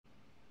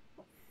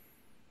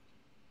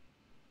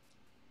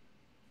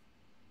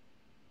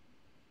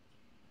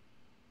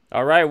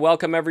All right,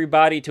 welcome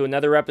everybody to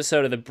another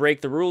episode of the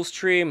Break the Rules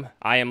stream.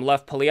 I am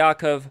Lev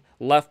Polyakov,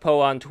 LevPo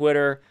on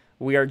Twitter.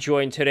 We are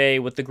joined today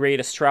with the great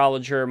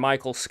astrologer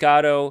Michael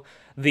Scotto,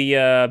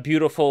 the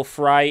beautiful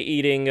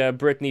fry-eating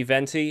Brittany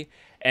Venti,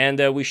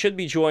 and we should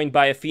be joined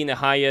by Athena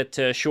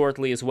Hyatt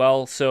shortly as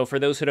well. So for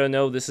those who don't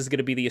know, this is going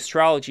to be the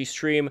astrology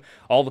stream.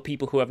 All the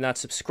people who have not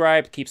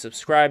subscribed, keep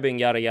subscribing,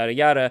 yada, yada,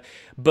 yada.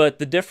 But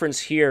the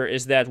difference here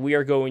is that we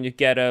are going to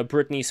get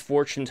Brittany's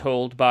fortune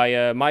told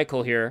by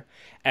Michael here.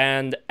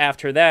 And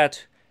after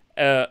that,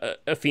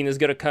 Athena's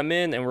going to come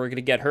in and we're going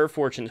to get her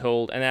fortune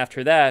told. And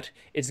after that,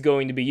 it's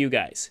going to be you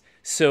guys.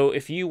 So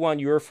if you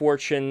want your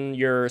fortune,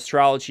 your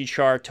astrology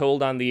chart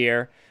told on the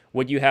air,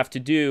 what you have to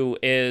do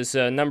is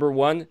number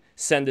one,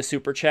 send a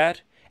super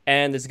chat,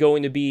 and it's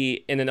going to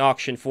be in an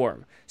auction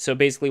form. So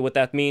basically, what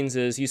that means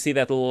is you see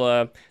that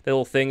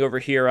little thing over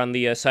here on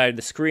the side of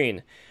the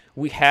screen.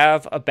 We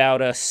have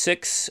about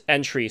 6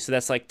 entries, so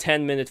that's like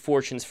 10-minute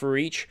fortunes for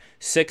each,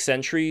 6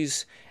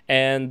 entries,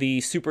 and the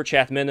super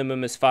chat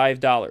minimum is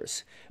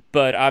 $5.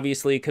 But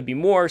obviously it could be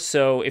more,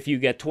 so if you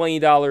get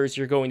 $20,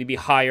 you're going to be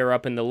higher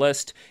up in the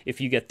list.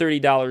 If you get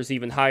 $30,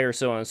 even higher,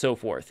 so on and so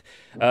forth.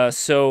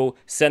 So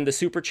send the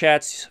super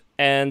chats,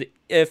 and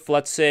if,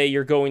 let's say,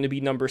 you're going to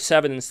be number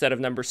 7 instead of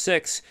number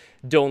 6,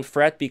 don't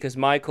fret, because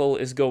Michael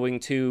is going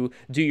to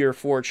do your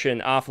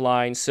fortune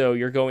offline, so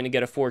you're going to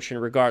get a fortune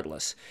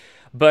regardless.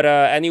 But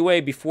anyway,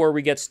 before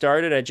we get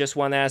started, I just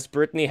want to ask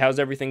Brittany, how's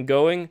everything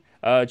going?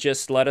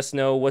 Just let us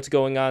know what's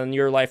going on in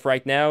your life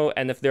right now,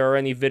 and if there are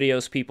any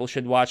videos people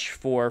should watch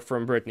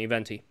from Brittany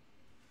Venti.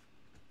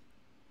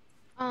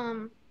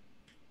 Um,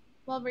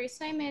 well,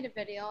 recently I made a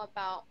video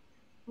about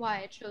why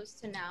I chose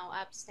to now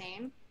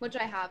abstain, which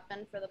I have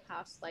been for the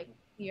past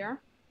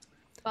year.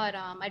 But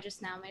I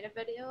just now made a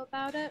video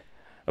about it.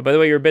 Oh, by the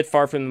way, you're a bit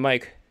far from the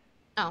mic.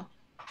 Oh,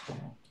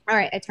 all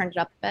right, I turned it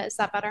up a bit. Is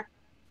that better?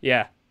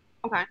 Yeah.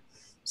 Okay.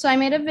 So I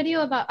made a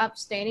video about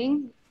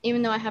abstaining,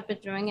 even though I have been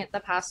doing it the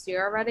past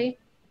year already.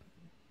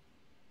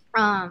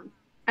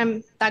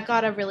 That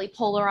got a really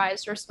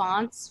polarized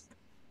response.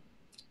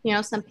 You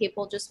know, some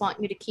people just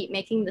want you to keep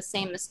making the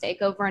same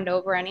mistake over and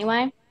over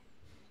anyway.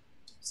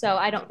 So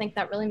I don't think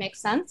that really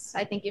makes sense.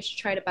 I think you should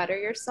try to better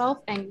yourself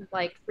and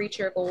reach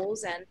your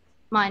goals. And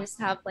mine is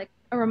to have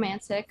a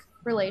romantic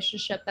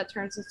relationship that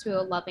turns into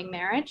a loving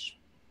marriage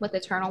with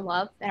eternal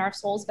love and our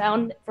souls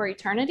bound for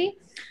eternity.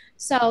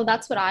 So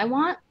that's what I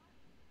want.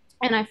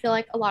 And I feel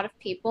like a lot of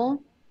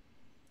people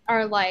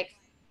are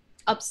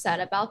upset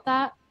about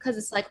that because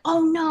it's like,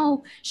 oh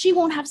no, she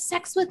won't have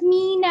sex with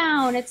me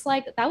now. And it's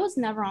like, that was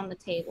never on the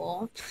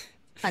table,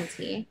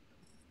 Hunty.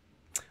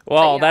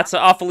 Well, Yeah. that's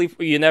awfully.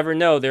 You never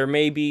know. There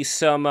may be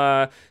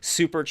some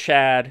super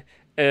Chad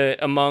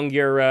among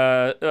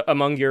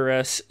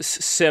your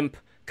simp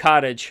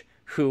cottage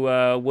who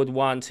would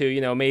want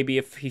to, maybe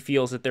if he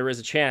feels that there is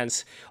a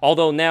chance.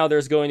 Although now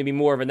there's going to be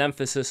more of an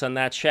emphasis on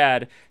that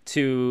Chad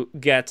to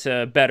get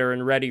better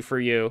and ready for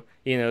you,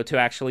 to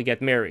actually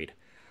get married.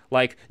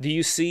 Like, do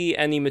you see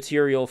any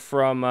material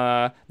from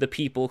the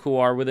people who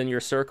are within your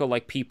circle,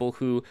 like people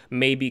who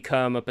may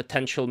become a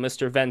potential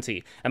Mr.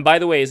 Venti? And by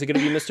the way, is it going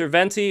to be Mr.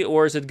 Venti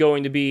or is it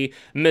going to be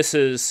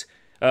Mrs.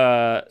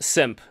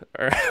 Simp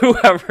or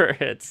whoever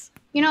it's?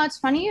 You know, it's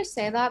funny you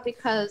say that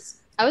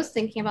because I was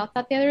thinking about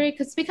that the other day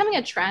because it's becoming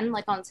a trend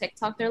on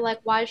TikTok. They're like,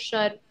 why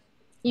should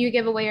you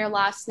give away your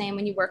last name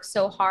when you work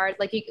so hard?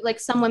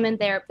 Some women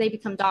there, they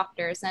become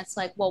doctors and it's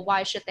like, well,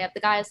 why should they have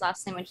the guy's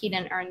last name when he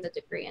didn't earn the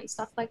degree and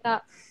stuff like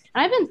that?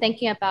 And I've been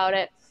thinking about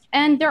it.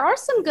 And there are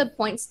some good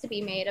points to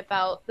be made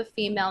about the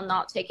female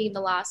not taking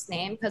the last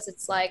name because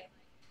it's like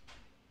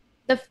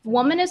the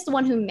woman is the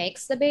one who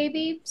makes the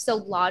baby. So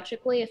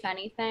logically, if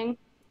anything,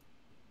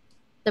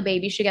 the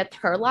baby should get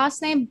her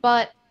last name.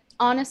 But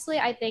honestly,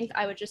 I think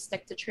I would just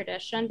stick to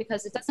tradition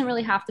because it doesn't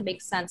really have to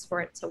make sense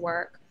for it to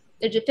work.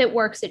 If it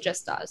works, it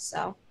just does.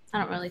 So I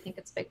don't really think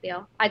it's a big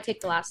deal. I'd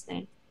take the last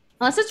name.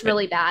 Unless it's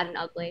really bad and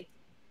ugly.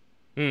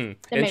 Then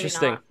maybe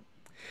Interesting. not.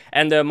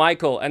 And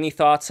Michael, any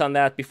thoughts on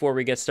that before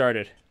we get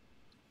started?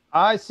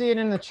 I see it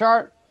in the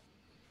chart.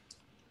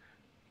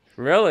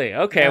 Really?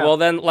 Okay. Yeah. Well,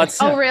 then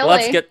let's Oh, really?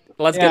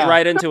 let's get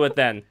right into it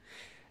then.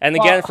 And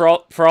again, for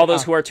all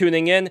those who are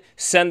tuning in,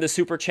 send the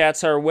super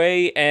chats our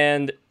way,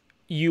 and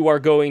you are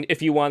going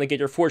if you want to get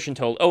your fortune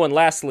told. Oh, and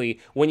lastly,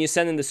 when you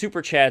send in the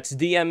super chats,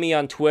 DM me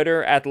on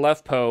Twitter at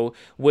LevPo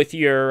with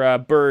your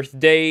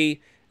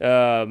birthday,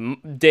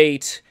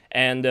 date,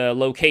 and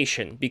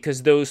location,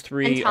 because those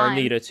three are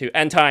needed to,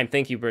 and time.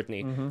 Thank you,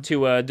 Brittany,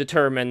 to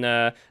determine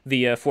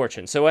the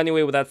fortune. So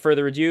anyway, without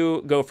further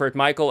ado, go for it,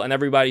 Michael, and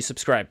everybody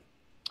subscribe.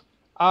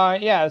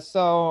 Yeah,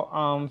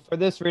 so for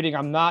this reading,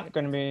 I'm not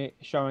going to be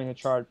showing the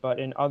chart, but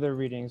in other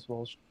readings,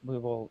 we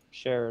will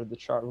share the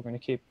chart. We're going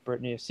to keep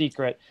Brittany a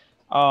secret.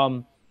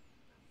 All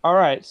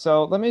right,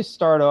 so let me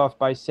start off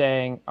by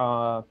saying,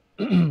 well,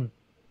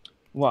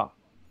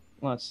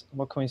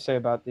 what can we say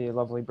about the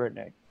lovely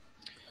Brittany?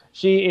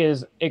 She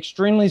is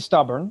extremely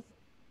stubborn.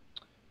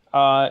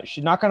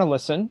 She's not going to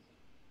listen.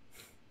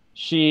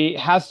 She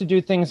has to do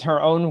things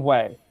her own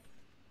way.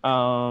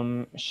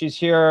 She's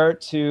here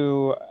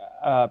to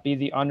be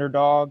the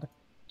underdog,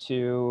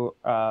 to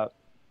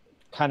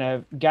kind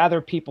of gather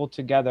people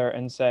together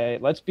and say,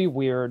 let's be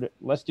weird,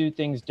 let's do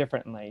things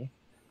differently,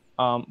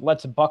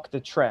 let's buck the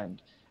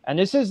trend. And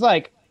this is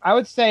like, I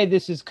would say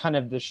this is kind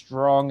of the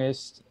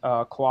strongest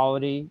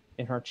quality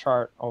in her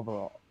chart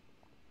overall,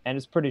 and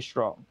it's pretty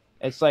strong.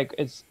 It's like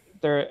it's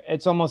there.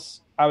 It's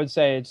almost, I would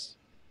say it's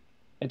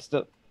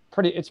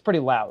pretty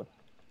loud,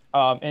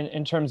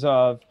 in terms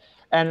of,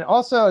 and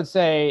also I'd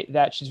say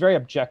that she's very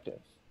objective.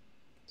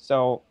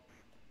 So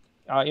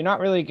you're not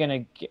really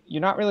gonna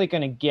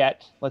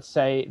get, let's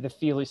say, the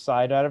feely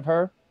side out of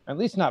her, at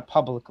least not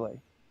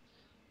publicly.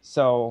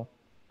 So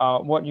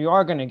what you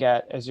are gonna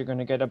get is you're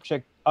gonna get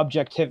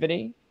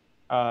objectivity.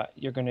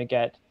 You're gonna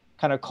get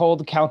kind of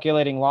cold,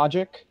 calculating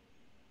logic,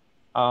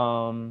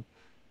 and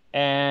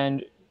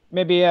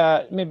maybe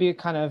a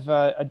kind of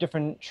a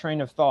different train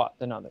of thought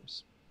than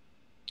others.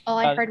 All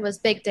I heard was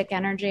big dick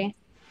energy.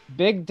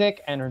 Big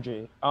dick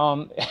energy.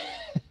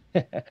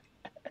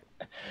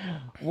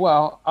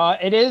 Well,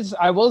 it is.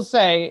 I will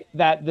say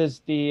that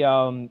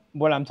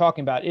what I'm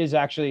talking about is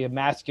actually a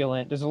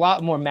masculine. There's a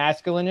lot more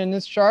masculine in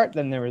this chart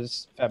than there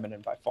is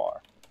feminine by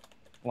far.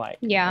 Like,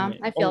 yeah, I, mean,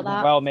 I feel that.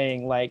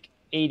 Overwhelming, like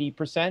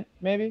 80%,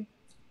 maybe.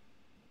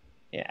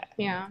 Yeah.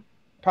 Yeah.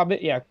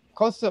 Probably, yeah,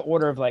 close to the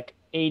order of like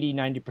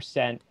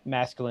 80-90%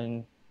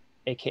 masculine,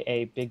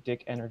 aka big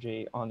dick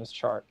energy on this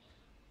chart.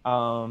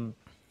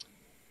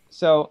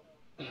 So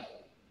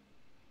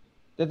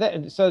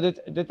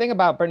the thing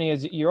about Brittany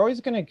is you're always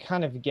going to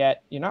kind of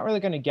get, you're not really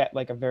going to get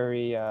like a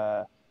very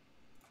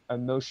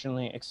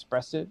emotionally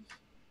expressive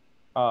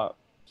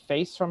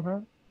face from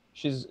her.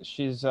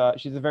 She's a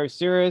very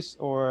serious,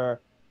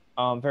 or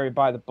very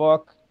by the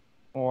book,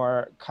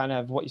 or kind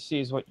of what you see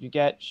is what you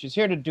get. She's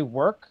here to do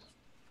work.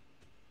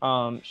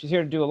 She's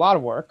here to do a lot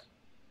of work,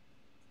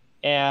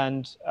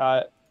 and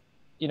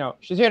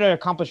she's here to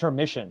accomplish her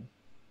mission,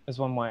 is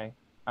one way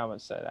I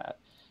would say that.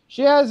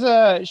 She has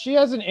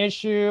an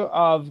issue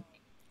of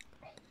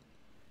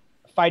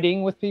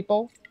fighting with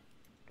people.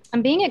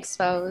 I'm being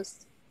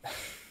exposed.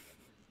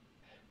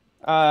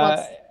 Well,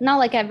 it's not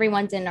like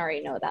everyone didn't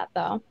already know that,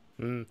 though.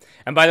 And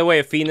by the way,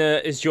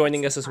 Athena is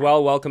joining us as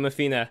well. Welcome,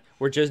 Athena.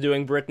 We're just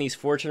doing Brittany's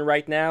fortune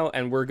right now,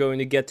 and we're going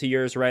to get to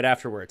yours right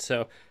afterwards.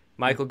 So,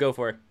 Michael, go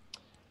for it.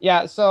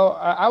 Yeah, so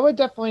I would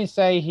definitely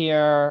say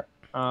here,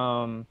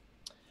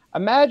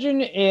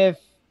 imagine if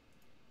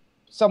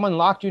someone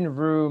locked you in a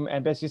room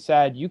and basically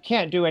said, you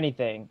can't do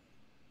anything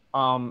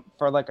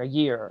for like a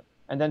year,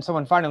 and then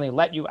someone finally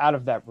let you out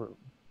of that room.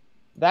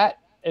 That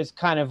is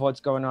kind of what's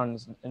going on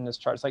in this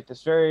chart. It's like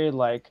this very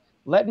like,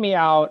 let me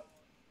out,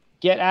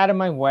 get out of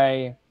my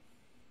way,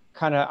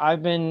 kind of,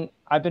 I've been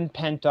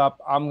pent up.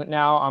 I'm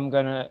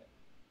gonna,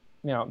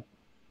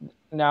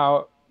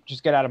 now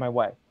just get out of my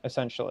way,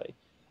 essentially.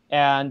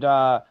 And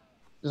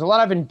there's a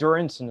lot of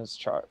endurance in this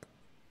chart.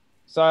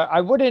 So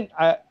I would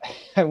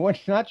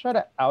not try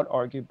to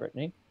out-argue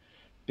Brittany,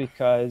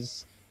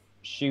 because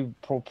she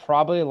will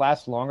probably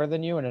last longer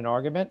than you in an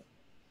argument.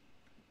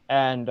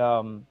 And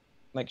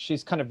like,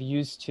 she's kind of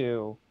used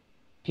to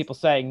people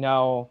saying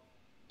no,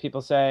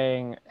 people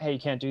saying, hey, you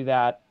can't do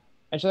that.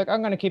 And she's like,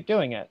 I'm going to keep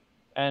doing it.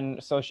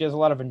 And so she has a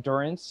lot of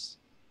endurance,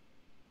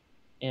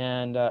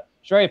 and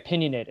she's very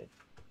opinionated.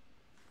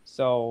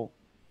 So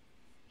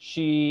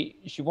she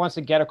wants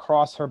to get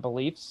across her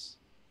beliefs.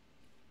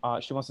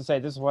 She wants to say,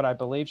 this is what I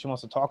believe. She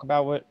wants to talk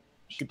about what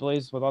she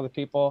believes with other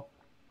people.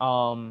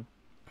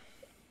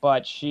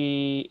 But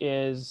she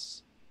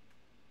is,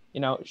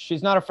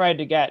 she's not afraid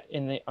to get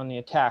on the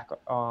attack.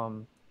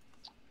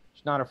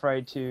 She's not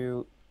afraid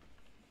to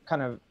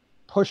kind of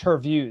push her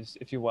views,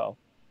 if you will.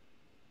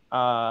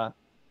 And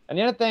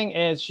the other thing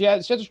is she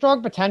has a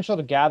strong potential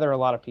to gather a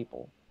lot of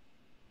people.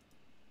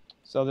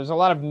 So there's a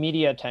lot of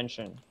media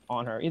attention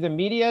on her. Either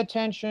media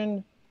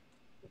attention,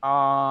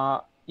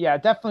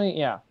 definitely,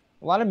 yeah.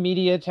 A lot of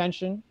media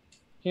attention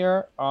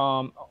here.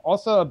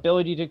 Also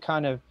ability to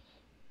kind of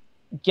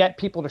get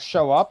people to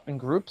show up in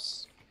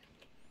groups.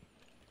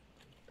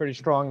 Pretty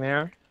strong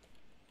there.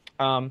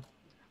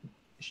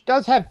 She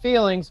does have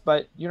feelings,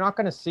 but you're not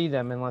going to see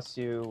them unless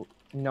you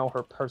know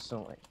her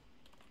personally.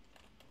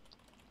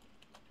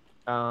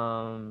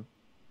 Let's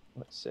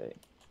see.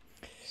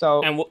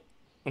 So,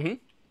 and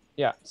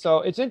yeah,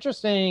 so it's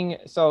interesting.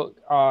 So,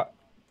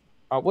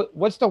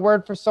 what's the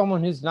word for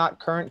someone who's not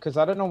current? Because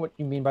I don't know what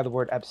you mean by the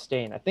word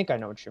abstain. I think I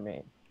know what you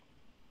mean.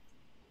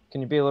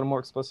 Can you be a little more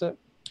explicit?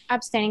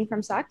 Abstaining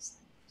from sex.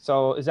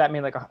 So does that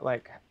mean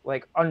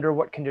like under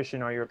what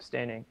condition are you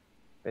abstaining,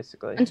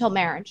 basically? Until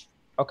marriage.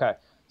 Okay.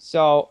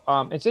 So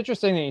it's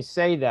interesting that you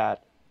say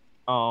that,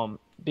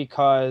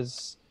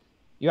 because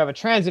you have a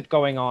transit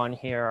going on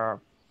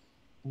here,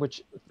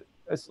 which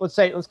let's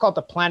call it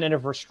the planet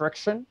of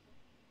restriction,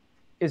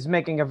 is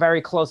making a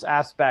very close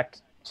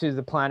aspect to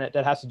the planet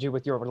that has to do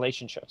with your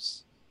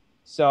relationships.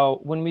 So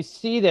when we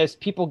see this,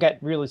 people get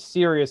really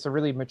serious or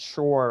really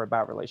mature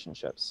about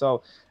relationships.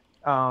 So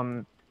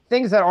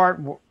things that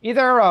aren't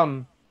either,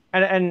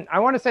 and I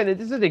want to say that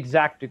this is an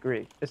exact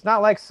degree. It's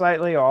not like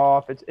slightly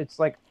off. It's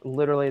like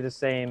literally the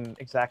same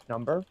exact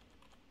number.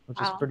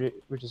 Wow.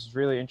 which is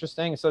really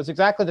interesting. So it's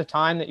exactly the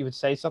time that you would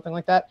say something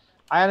like that.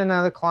 I had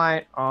another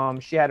client.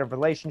 She had a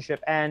relationship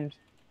end,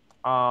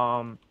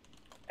 and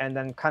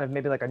then kind of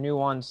maybe like a new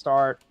one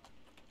start.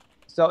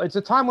 So it's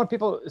a time when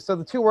people. So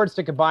the two words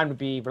to combine would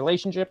be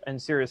relationship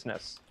and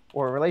seriousness,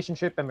 or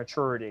relationship and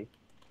maturity.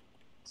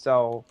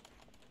 So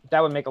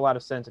that would make a lot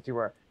of sense if you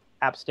were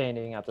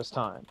abstaining at this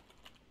time.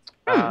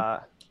 I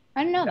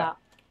didn't know Yeah. that.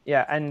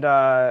 Yeah, and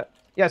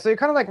yeah, so you're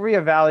kind of like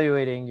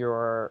reevaluating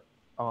your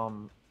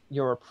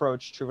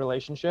approach to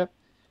relationship,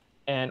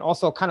 and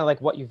also kind of like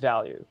what you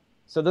value.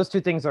 So those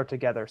two things are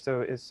together.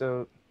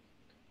 So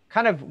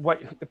kind of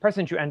what the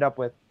person you end up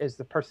with is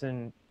the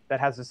person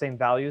that has the same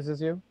values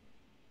as you.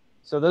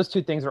 So those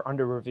two things are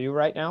under review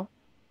right now.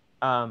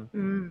 So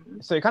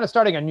you're kind of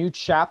starting a new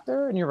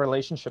chapter in your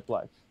relationship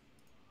life.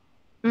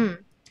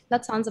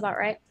 That sounds about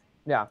right.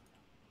 Yeah,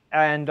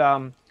 and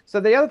so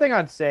the other thing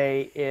I'd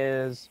say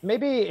is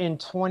maybe in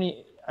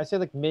I say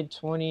like mid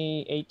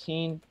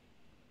 2018,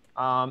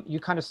 you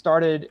kind of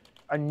started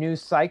a new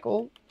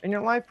cycle in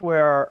your life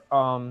where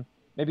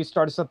maybe you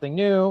started something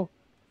new,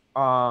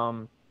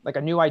 like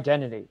a new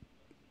identity,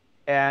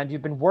 and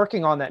you've been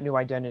working on that new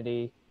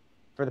identity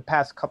for the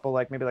past couple,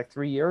 like maybe like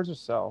 3 years or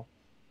so,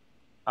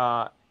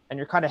 and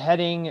you're kind of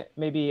heading,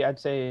 maybe I'd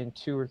say in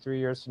 2 or 3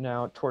 years from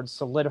now, towards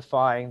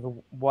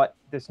solidifying what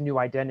this new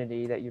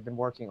identity that you've been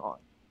working on.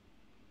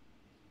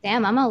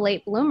 Damn, I'm a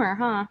late bloomer,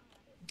 huh?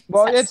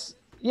 Well, it says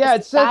it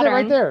right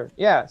Saturn. there.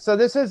 Yeah. So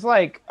this is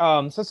like,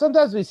 so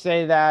sometimes we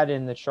say that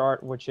in the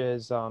chart, which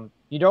is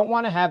you don't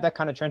want to have that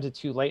kind of transit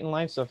too late in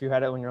life. So if you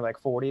had it when you're like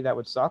 40, that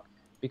would suck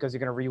because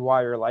you're going to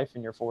rewire your life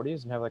in your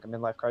 40s and have like a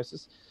midlife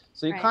crisis.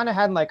 So you Right. kind of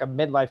had like a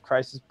midlife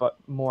crisis, but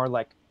more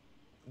like,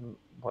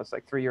 what's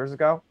like 3 years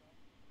ago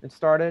it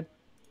started.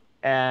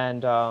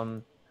 And,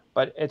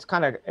 but it's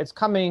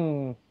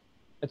coming,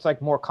 it's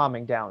like more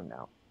calming down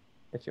now,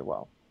 if you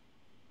will.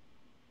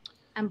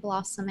 I'm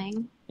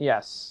blossoming.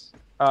 Yes.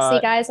 See,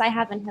 guys, I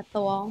haven't hit the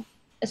wall.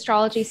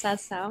 Astrology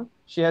says so.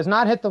 She has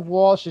not hit the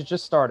wall. She's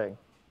just starting.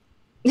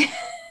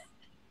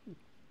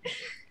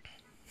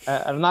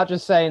 I'm not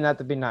just saying that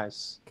to be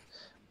nice.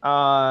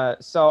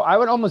 So I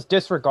would almost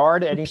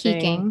disregard anything.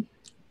 Peaking.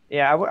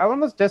 Yeah, I would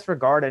almost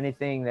disregard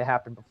anything that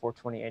happened before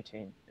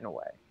 2018 in a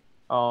way.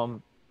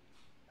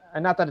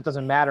 And not that it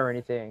doesn't matter or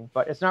anything,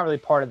 but it's not really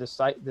part of this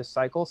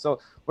cycle. So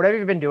whatever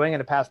you've been doing in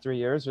the past 3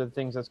 years are the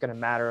things that's going to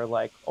matter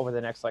like over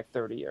the next like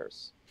 30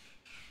 years.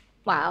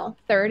 Wow.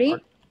 30? Or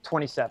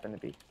 27 to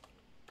be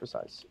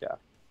precise. Yeah.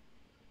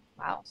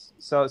 Wow.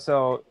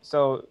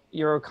 So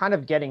you're kind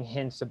of getting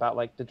hints about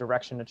like the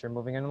direction that you're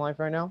moving in life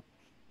right now.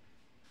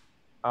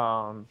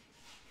 So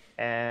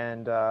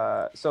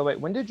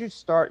wait, when did you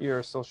start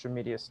your social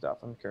media stuff?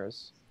 I'm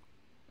curious.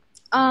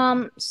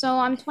 So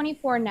I'm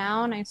 24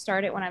 now, and I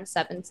started when I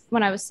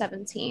was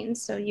 17.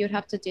 So you'd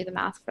have to do the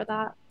math for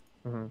that.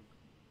 Mm-hmm.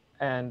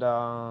 And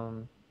I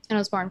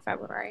was born in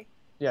February.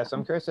 Yeah, so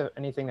I'm curious if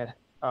anything that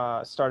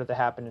started to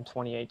happen in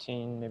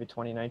 2018, maybe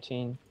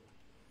 2019,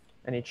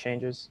 any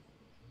changes?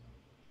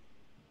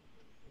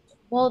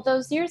 Well,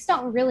 those years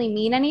don't really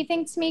mean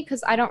anything to me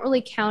because I don't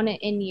really count it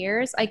in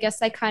years. I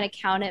guess I kind of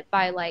count it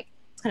by like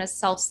kind of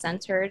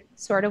self-centered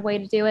sort of way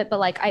to do it. But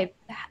like I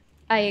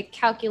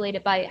calculate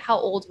it by how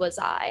old was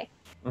I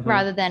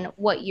rather than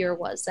what year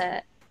was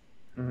it.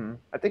 Mm-hmm.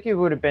 I think you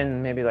would have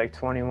been maybe like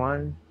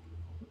 21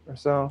 or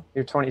so.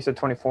 You're 20. You said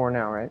 24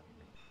 now, right?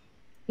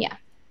 Yeah.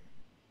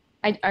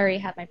 I already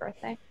had my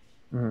birthday.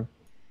 Mm-hmm.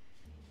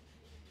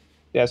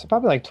 Yeah, so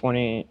probably like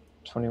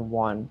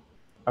 2021.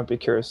 I'd be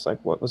curious like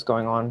what was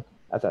going on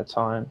at that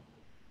time.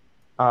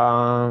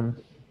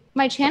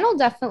 My channel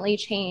definitely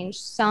changed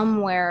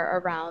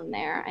somewhere around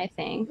there, I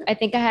think. I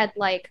think I had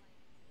like,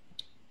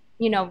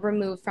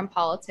 removed from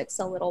politics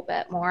a little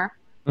bit more.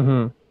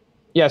 Mm-hmm.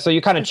 Yeah, so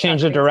you kind of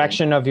changed the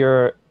direction of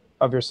your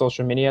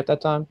social media at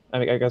that time. I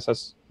mean, I guess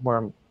that's where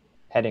I'm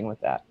heading with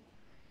that.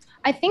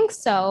 I think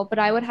so, but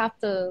I would have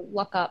to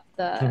look up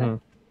the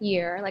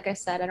year. Like I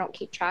said, I don't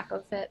keep track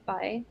of it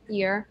by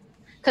year.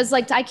 Because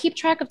like I keep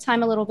track of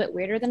time a little bit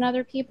weirder than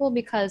other people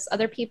because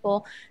other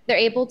people, they're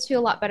able to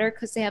a lot better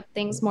because they have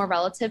things more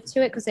relative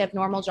to it because they have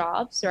normal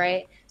jobs,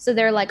 right? So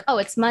they're like, oh,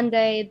 it's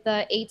Monday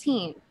the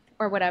 18th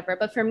or whatever.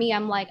 But for me,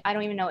 I'm like, I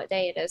don't even know what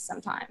day it is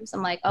sometimes.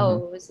 I'm like,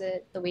 oh, is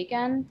it the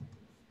weekend?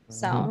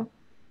 So.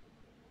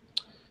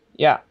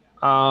 Yeah.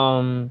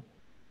 And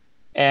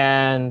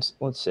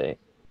let's see.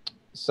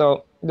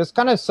 So there's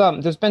been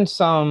some, let's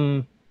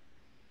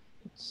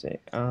see.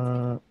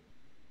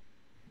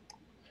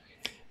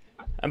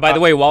 And by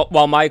the way,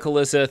 while Michael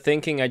is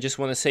thinking, I just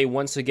want to say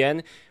once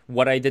again,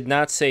 what I did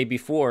not say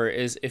before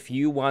is if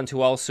you want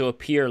to also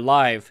appear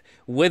live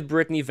with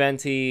Brittany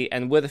Venti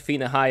and with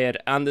Athena Hyatt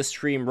on the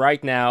stream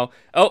right now.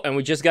 Oh, and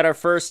we just got our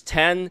first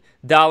 $10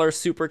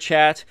 super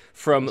chat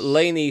from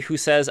Lainey who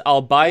says,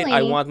 I'll bite.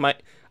 I want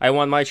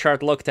my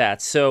chart looked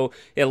at. So,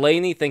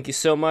 Eleni, thank you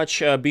so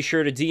much. Be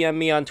sure to DM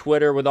me on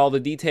Twitter with all the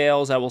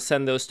details. I will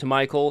send those to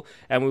Michael,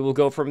 and we will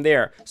go from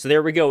there. So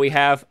there we go. We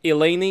have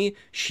Eleni.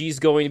 She's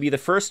going to be the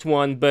first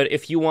one, but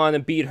if you want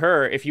to beat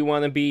her, if you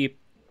want to be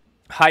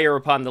higher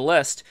up on the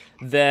list,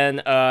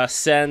 then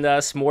send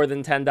us more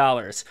than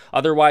 $10.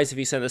 Otherwise, if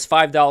you send us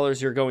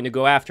 $5, you're going to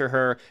go after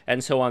her,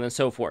 and so on and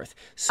so forth.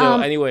 So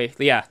anyway,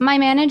 yeah. My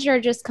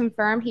manager just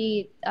confirmed.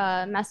 He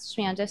messaged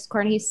me on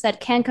Discord, and he said,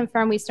 "Can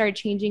confirm we started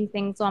changing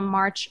things on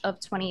March of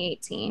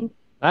 2018."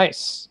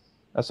 Nice.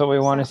 That's what we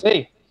want to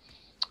see.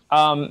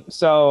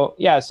 So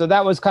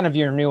that was kind of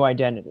your new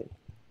identity,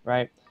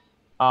 right?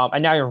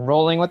 And now you're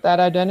rolling with that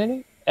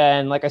identity.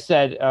 And like I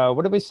said,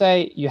 what did we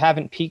say? You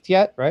haven't peaked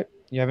yet, right?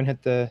 You haven't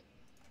hit the.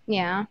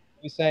 Yeah.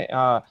 We say.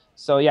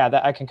 So yeah,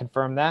 that I can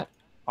confirm that.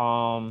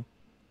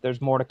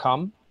 There's more to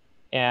come,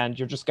 and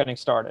you're just getting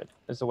started.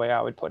 Is the way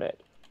I would put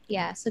it.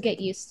 Yeah. So get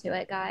used to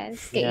it,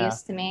 guys. Get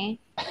used to me.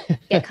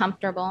 Get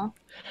comfortable.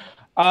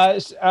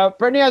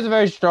 Brittany has a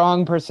very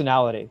strong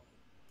personality,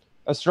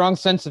 a strong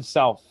sense of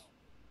self.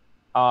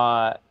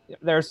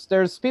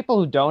 There's people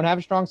who don't have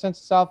a strong sense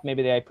of self.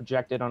 Maybe they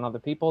project it on other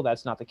people.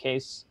 That's not the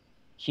case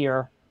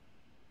here.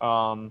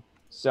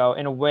 So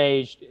in a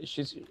way,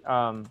 she's, you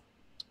kind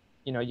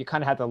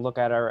of have to look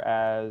at her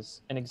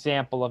as an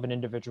example of an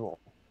individual.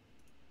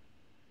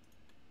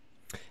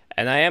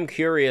 And I am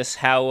curious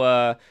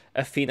how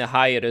Athena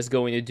Hyatt is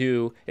going to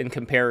do in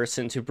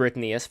comparison to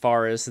Brittany as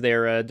far as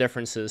their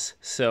differences.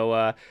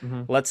 So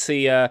let's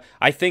see.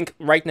 I think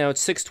right now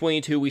it's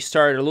 6:22. We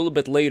started a little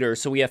bit later,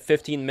 so we have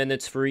 15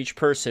 minutes for each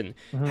person.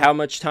 How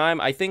much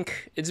time? I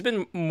think it's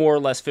been more or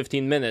less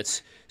 15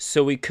 minutes,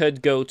 so we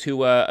could go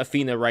to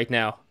Athena right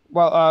now.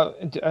 Well,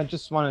 I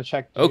just want to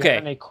check. Do you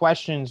have any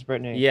questions,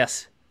 Brittany?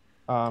 Yes.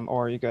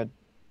 Or are you good?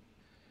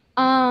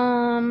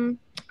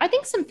 I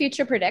think some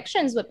future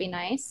predictions would be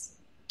nice.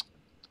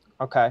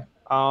 Okay.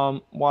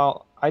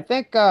 Well, I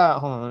think,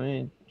 hold on, let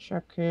me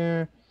check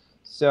here.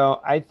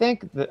 So I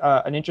think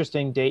an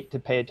interesting date to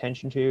pay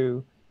attention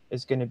to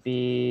is going to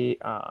be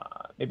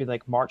maybe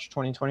like March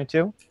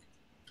 2022.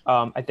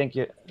 I think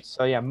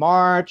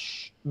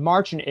March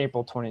and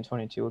April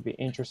 2022 would be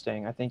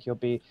interesting. I think you'll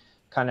be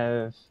kind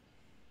of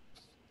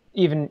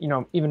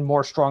even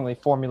more strongly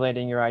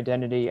formulating your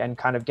identity and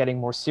kind of getting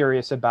more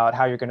serious about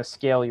how you're going to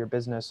scale your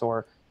business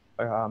or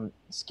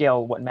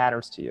scale what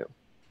matters to you.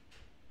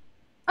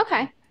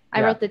 Okay.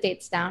 I wrote the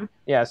dates down.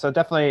 Yeah. So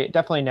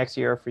definitely next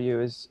year for you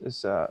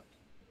is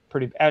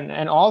pretty,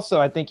 and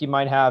also I think you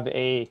might have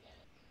a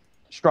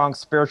strong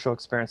spiritual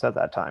experience at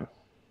that time.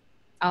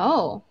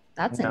 Oh,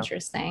 that's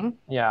interesting.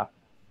 Yeah.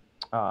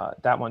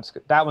 That one's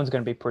going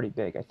to be pretty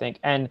big, I think.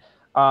 And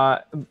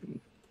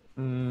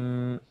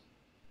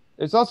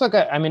it's also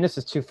got, I mean, this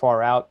is too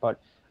far out, but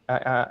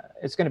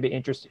it's going to be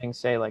interesting,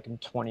 say like in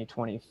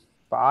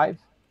 2025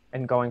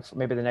 and going for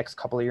maybe the next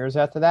couple of years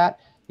after that.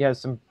 You have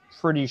some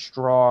pretty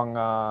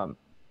strong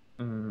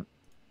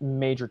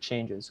major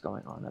changes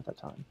going on at that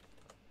time.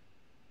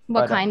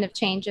 What kind of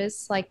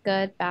changes? Like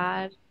good,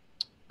 bad?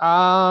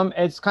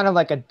 It's kind of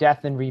like a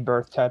death and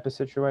rebirth type of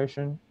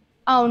situation.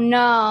 Oh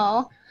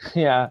no.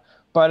 Yeah.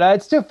 But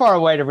it's too far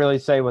away to really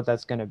say what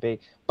that's going to be.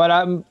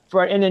 But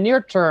for in the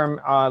near term,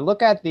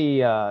 look at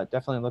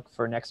definitely look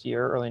for next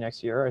year, early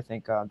next year. I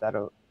think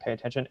that'll pay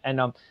attention.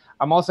 And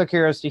I'm also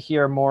curious to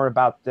hear more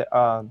about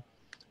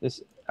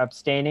this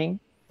abstaining,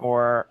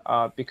 or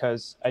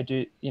because I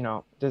do,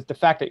 the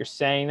fact that you're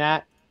saying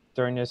that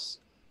during this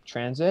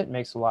transit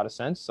makes a lot of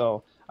sense.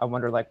 So I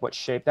wonder like what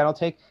shape that'll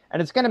take.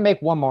 And it's going to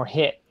make one more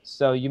hit.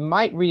 So you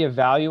might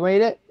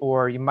reevaluate it,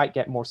 or you might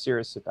get more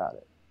serious about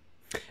it.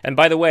 And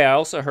by the way, I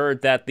also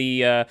heard that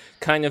the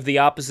kind of the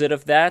opposite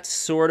of that,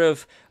 sort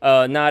of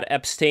not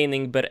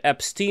abstaining, but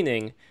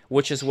abstaining,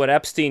 which is what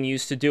Epstein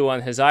used to do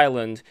on his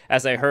island,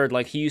 as I heard.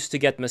 Like, he used to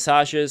get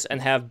massages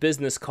and have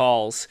business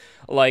calls.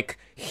 Like,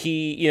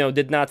 he,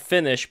 did not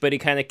finish, but he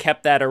kind of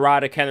kept that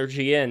erotic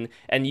energy in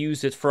and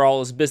used it for all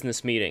his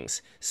business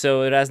meetings.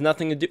 So it has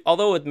nothing to do,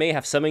 although it may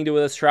have something to do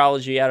with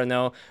astrology, I don't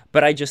know,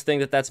 but I just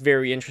think that that's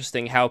very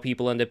interesting how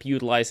people end up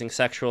utilizing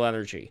sexual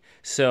energy.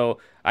 So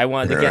I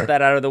wanted to get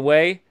that out of the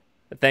way.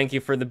 Thank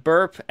you for the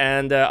burp,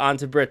 and on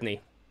to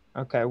Brittany.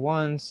 Okay,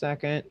 1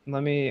 second.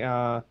 Let me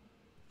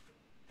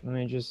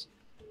just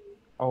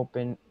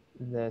open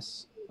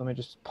this. Let me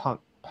just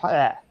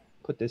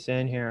put this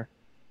in here,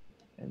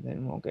 and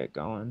then we'll get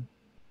going.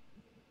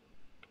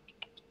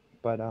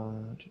 But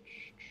okay,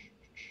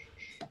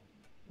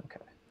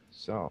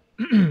 so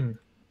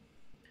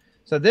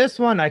so this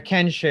one I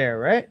can share,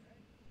 right?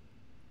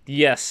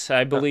 Yes,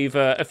 I believe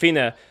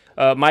Athena,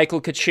 Michael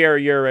could share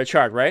your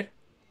chart, right?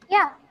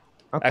 Yeah.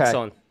 Okay.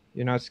 Excellent.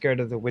 You're not scared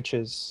of the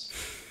witches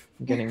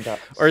getting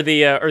ducks. or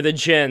the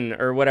jinn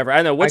or whatever. I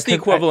don't know. What's the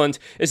equivalent?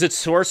 Is it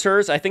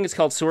sorcerers? I think it's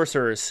called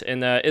sorcerers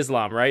in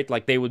Islam, right?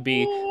 Like they would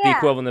be the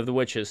equivalent of the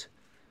witches.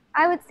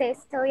 I would say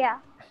so, yeah.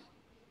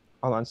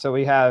 Hold on. So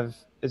we have,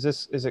 is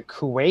it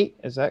Kuwait?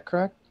 Is that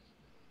correct?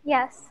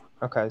 Yes.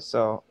 Okay,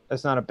 so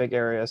it's not a big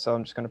area, so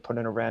I'm just going to put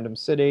in a random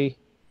city.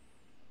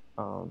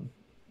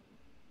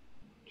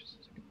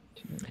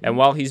 And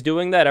while he's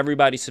doing that,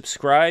 everybody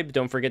subscribe.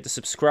 Don't forget to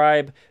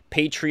subscribe.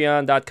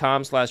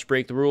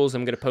 Patreon.com/breaktherules.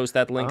 I'm going to post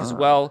that link as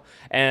well.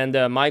 And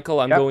Michael,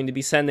 I'm going to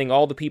be sending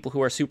all the people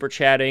who are super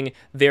chatting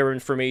their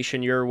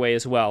information your way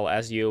as well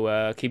as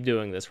you keep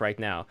doing this right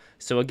now.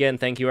 So again,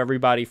 thank you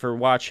everybody for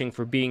watching,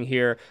 for being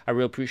here. I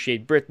really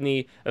appreciate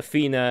Brittany,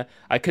 Afina.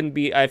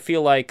 I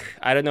feel like,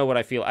 I don't know what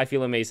I feel. I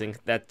feel amazing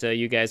that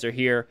you guys are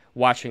here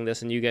watching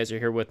this and you guys are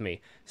here with me.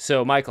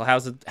 So Michael,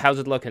 how's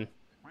it looking?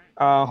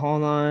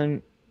 Hold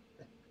on.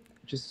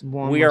 Just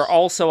one. We are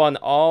also on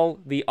all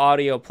the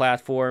audio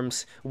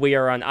platforms. We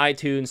are on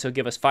iTunes, so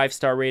give us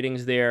 5-star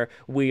ratings there.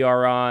 We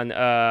are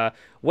on,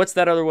 what's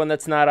that other one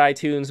that's not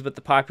iTunes, but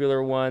the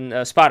popular one?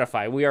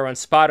 Spotify. We are on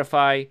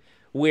Spotify.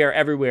 We are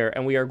everywhere,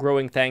 and we are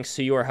growing thanks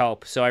to your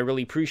help. So I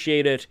really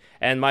appreciate it.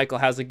 And Michael,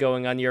 how's it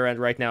going on your end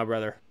right now,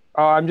 brother?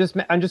 Oh, I'm just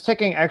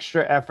taking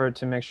extra effort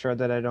to make sure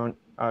that I don't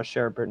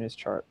share Brittany's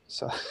chart.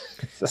 So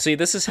see,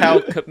 this is how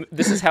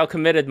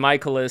committed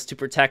Michael is to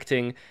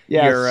protecting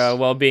your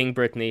well-being,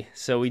 Brittany.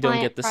 So we don't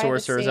get the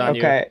sorcerers on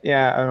you. Okay,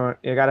 yeah,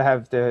 you gotta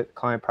have the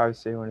client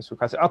privacy when it's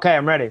requested. Okay,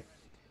 I'm ready.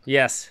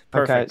 Yes,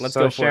 perfect. Okay, let's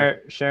go for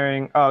it.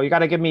 Sharing. Oh, you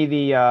gotta give me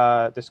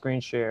the screen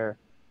share.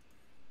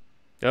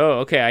 Oh,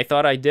 okay. I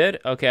thought I did.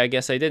 Okay, I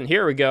guess I didn't.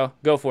 Here we go.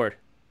 Go for it.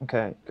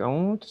 Okay,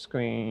 go to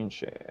screen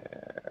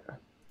share.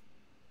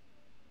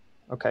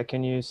 Okay,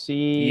 can you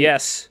see?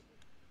 Yes.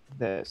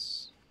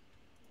 This.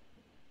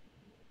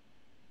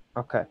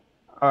 Okay.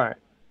 All right.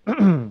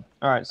 All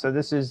right. So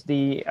this is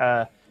the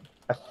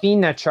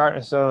Afina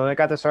chart. So I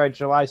got this right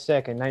July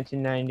 2nd,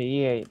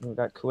 1998. We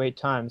got Kuwait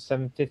time,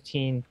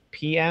 7:15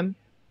 p.m.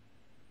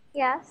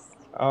 Yes.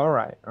 All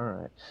right. All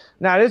right.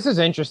 Now this is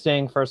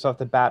interesting first off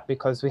the bat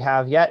because we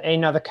have yet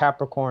another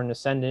Capricorn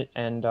ascendant,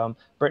 and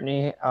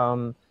Brittany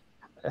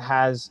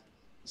has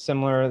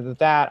similar to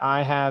that.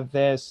 I have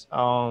this,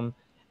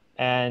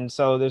 and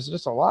so there's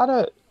just a lot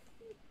of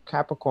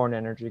Capricorn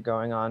energy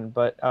going on.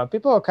 But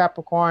people are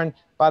Capricorn,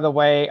 by the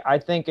way, I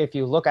think if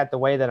you look at the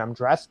way that I'm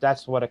dressed,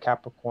 that's what a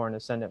Capricorn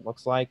ascendant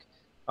looks like.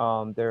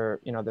 They're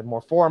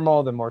more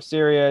formal, they're more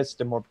serious,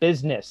 they're more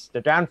business.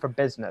 They're down for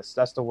business.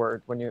 That's the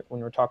word when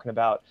we're talking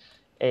about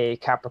a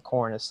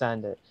Capricorn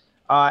ascendant.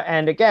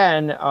 And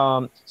again,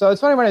 so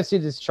it's funny when I see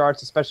these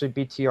charts, especially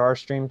BTR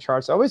stream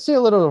charts, I always see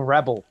a little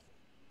rebel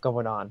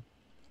going on.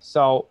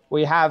 So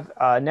we have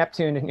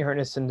Neptune and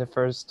Uranus in the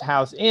first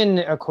house in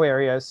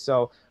Aquarius.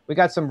 So we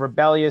got some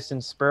rebellious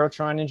and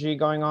spiritual energy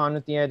going on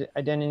with the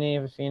identity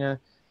of Afina.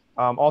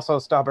 Also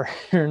stubborn,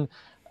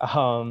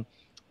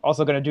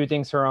 also going to do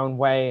things her own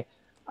way.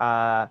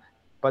 But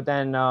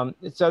then,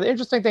 so the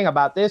interesting thing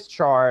about this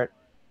chart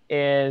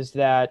is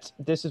that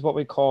this is what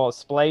we call a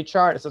splay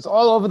chart. So it's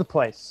all over the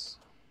place.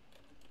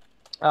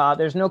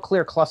 There's no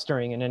clear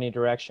clustering in any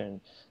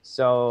direction.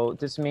 So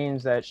this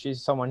means that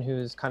she's someone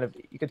who's kind of,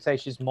 you could say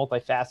she's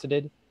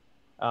multifaceted.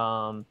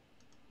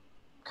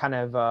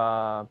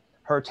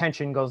 Her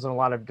attention goes in a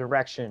lot of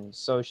directions.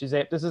 So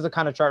this is the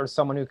kind of chart of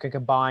someone who can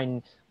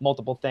combine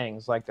multiple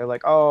things. Like they're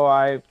like, oh,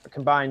 I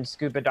combine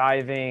scuba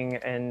diving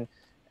and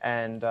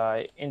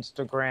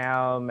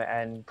Instagram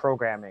and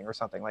programming or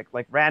something like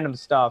random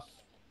stuff,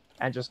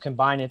 and just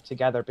combine it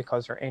together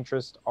because her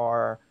interests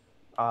are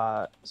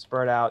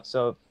spread out.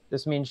 So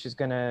this means she's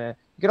gonna.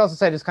 You could also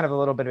say there's kind of a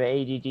little bit of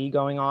ADD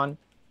going on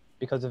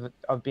because of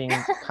being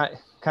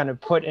kind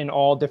of put in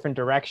all different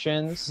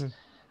directions.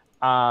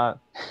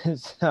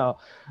 So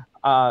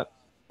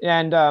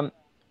another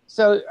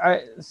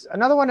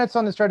one that's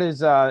on this chart is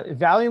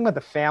valuing with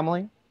the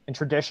family and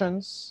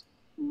traditions.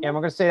 And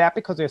we're going to say that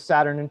because there's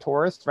Saturn and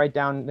Taurus right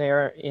down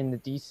there in the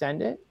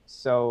descendant.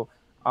 So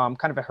kind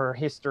of her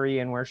history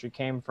and where she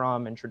came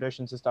from and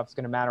traditions and stuff is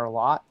going to matter a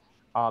lot.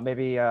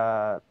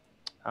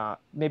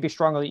 Maybe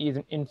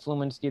strongly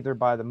influenced either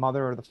by the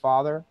mother or the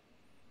father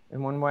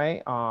in one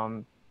way.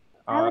 I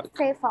would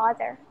say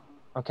father.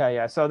 Okay,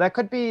 yeah. So this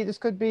could be,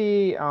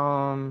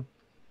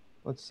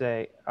 let's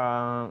see,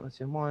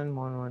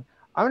 one.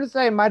 I'm going to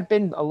say it might have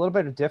been a little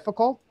bit of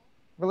difficult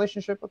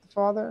relationship with the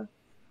father.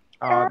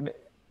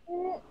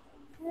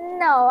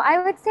 No,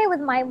 I would say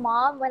with my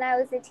mom when I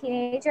was a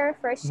teenager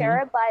for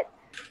sure, but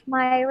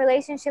my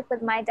relationship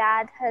with my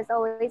dad has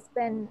always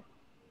been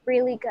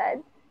really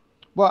good.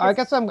 Well, I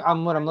guess what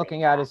I'm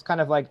looking at is kind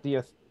of like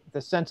the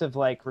sense of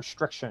like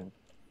restriction.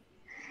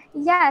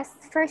 Yes,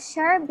 for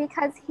sure,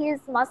 because he's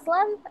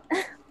Muslim.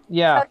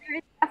 Yeah. So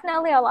there's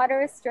definitely a lot of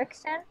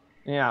restriction.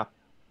 Yeah.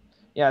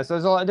 Yeah.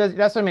 So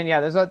that's what I mean.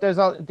 Yeah. There's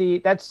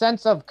that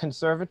sense of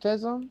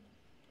conservatism.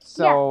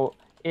 So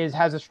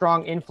has a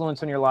strong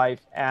influence on your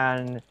life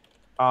and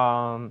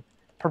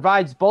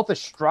provides both a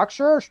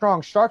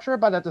strong structure,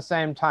 but at the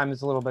same time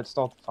is a little bit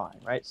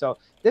stultifying, right? So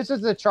this is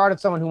the chart of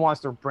someone who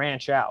wants to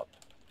branch out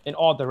in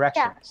all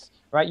directions,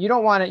 right? You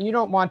don't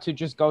want to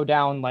just go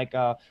down like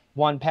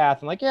one path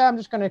and like, I'm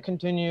just going to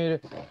continue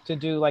to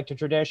do like the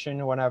tradition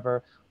or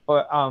whatever.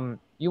 But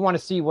you want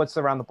to see what's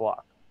around the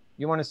block.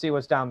 You want to see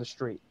what's down the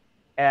street.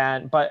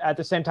 But at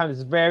the same time,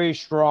 there's very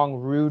strong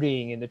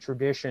rooting in the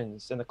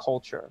traditions and the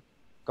culture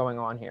going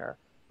on here.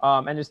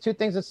 And there's two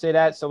things that say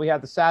that. So we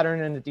have the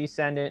Saturn and the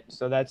descendant.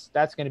 So that's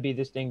going to be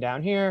this thing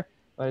down here.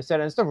 Like I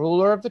said, it's the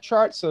ruler of the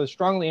chart, so it's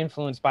strongly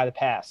influenced by the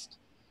past.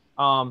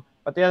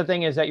 But the other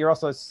thing is that you're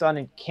also a sun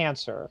in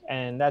Cancer,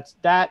 and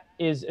that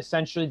is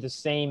essentially the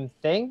same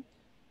thing,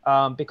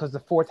 because the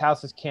fourth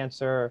house is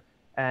Cancer,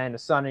 and the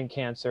sun in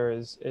Cancer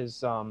is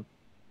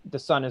the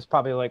sun is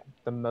probably like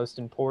the most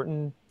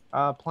important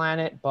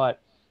planet, but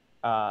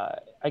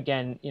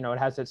again, you know, it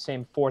has that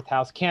same fourth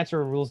house.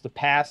 Cancer rules the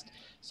past,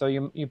 so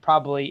you're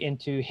probably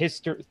into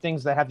history,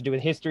 things that have to do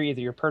with history,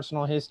 either your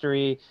personal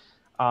history,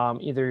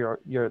 either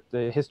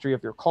the history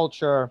of your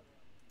culture,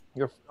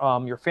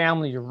 your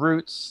family, your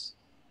roots.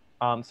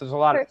 So there's a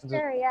lot For of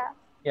sure, yeah.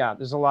 yeah,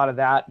 there's a lot of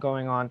that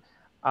going on.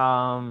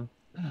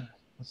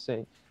 Let's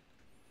see.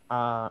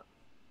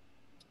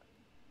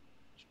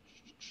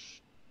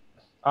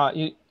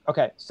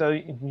 Okay, so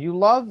you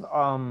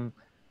love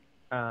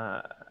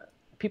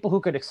people who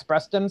could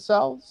express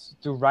themselves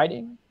through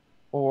writing,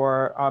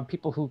 or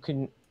people who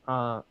can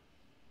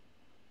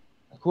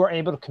who are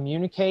able to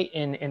communicate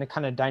in a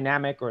kind of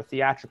dynamic or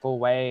theatrical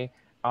way.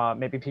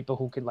 Maybe people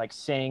who could like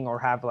sing or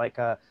have like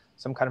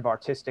some kind of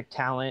artistic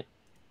talent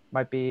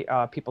might be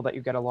people that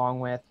you get along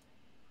with.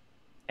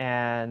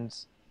 And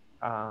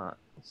let's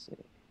see.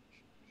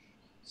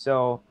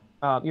 So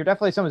you're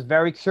definitely someone who's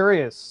very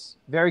curious,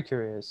 very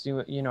curious.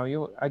 You know,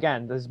 you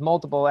again, there's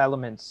multiple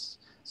elements.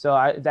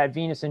 So that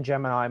Venus in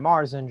Gemini,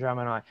 Mars in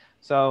Gemini.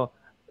 So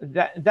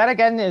that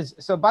again is,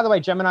 so by the way,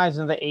 Gemini is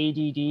in the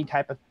ADD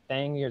type of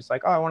thing. You're just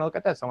like, oh, I want to look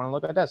at this. I want to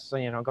look at this. So,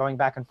 you know, going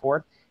back and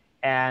forth.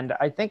 And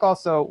I think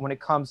also when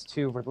it comes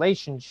to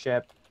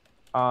relationship,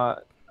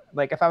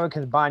 like if I would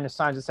combine the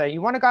signs and say,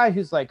 you want a guy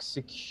who's like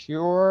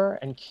secure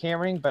and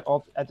caring, but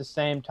at the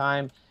same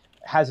time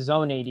has his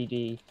own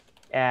ADD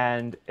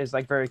and is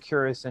like very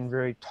curious and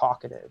very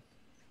talkative.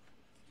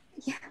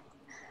 Yeah,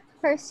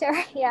 for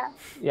sure. Yeah.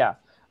 Yeah.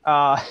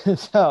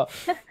 So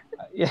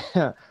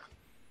yeah.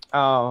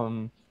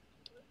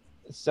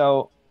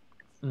 So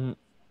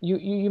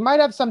you might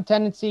have some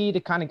tendency to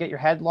kind of get your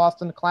head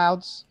lost in the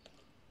clouds,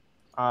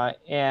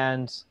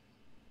 and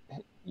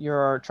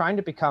you're trying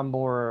to become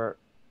more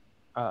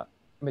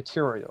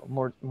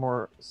material,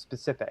 more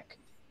specific.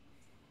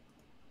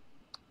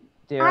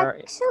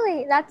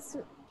 Actually, that's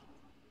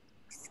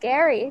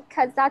scary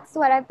because that's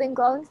what I've been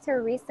going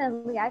through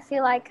recently. I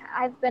feel like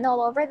I've been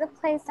all over the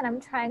place and I'm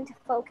trying to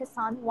focus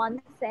on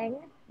one thing.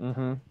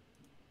 Mm-hmm.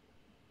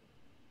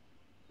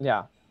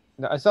 Yeah.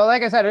 So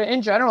like I said,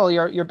 in general,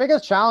 your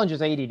biggest challenge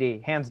is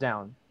ADD, hands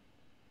down.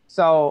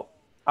 So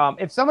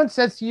if someone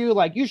says to you,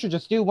 like, you should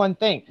just do one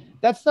thing,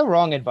 that's the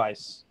wrong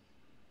advice.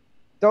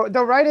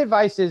 The right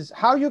advice is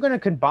how you're going to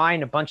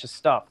combine a bunch of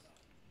stuff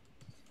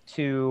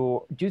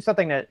to do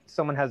something that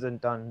someone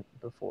hasn't done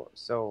before.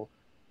 So,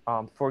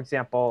 for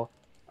example,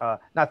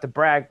 not to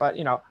brag, but,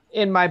 you know,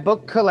 in my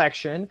book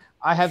collection,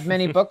 I have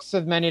many books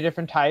of many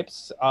different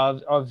types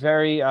of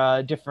very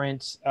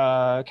different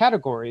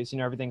categories, you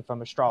know, everything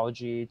from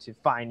astrology to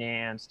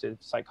finance to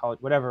psychology,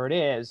 whatever it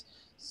is.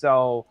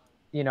 So,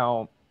 you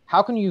know,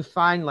 how can you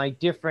find like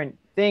different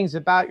things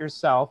about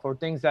yourself or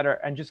things that are,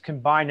 and just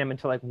combine them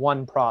into like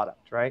one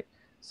product, right?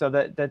 So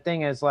the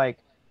thing is like,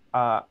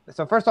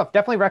 so first off,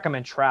 definitely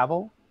recommend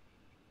travel.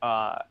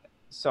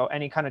 So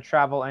any kind of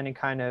travel, any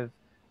kind of,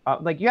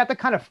 like you have to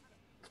kind of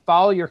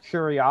follow your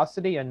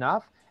curiosity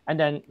enough and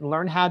then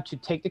learn how to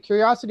take the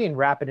curiosity and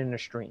wrap it in a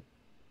stream.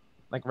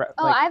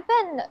 I've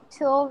been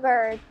to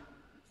over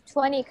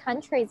 20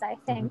 countries, I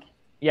think.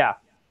 Yeah.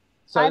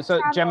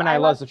 So Gemini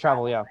loves to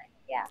travel, yeah.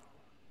 Yeah.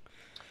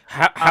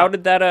 How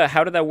did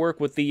that work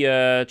with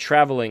the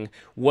traveling?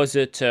 Was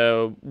it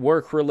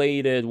work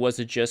related? Was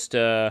it just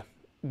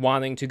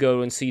wanting to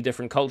go and see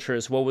different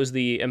cultures? What was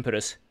the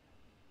impetus?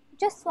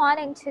 Just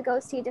wanting to go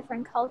see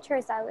different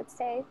cultures, I would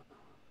say.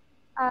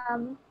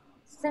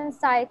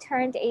 Since I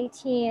turned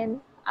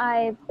 18,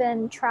 I've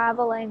been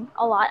traveling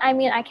a lot. I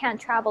mean, I can't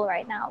travel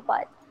right now,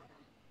 but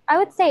I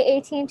would say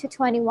 18 to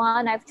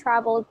 21, I've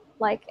traveled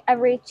like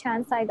every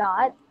chance I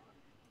got,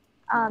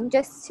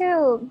 just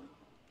to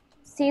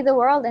see the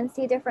world and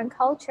see different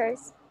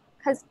cultures.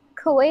 Because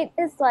Kuwait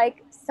is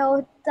like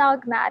so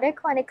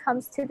dogmatic when it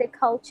comes to the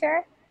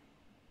culture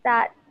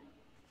that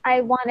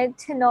I wanted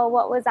to know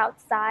what was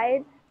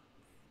outside.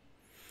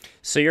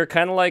 So you're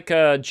kind of like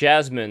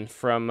Jasmine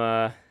from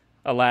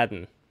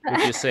Aladdin.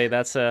 Would you say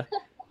that's a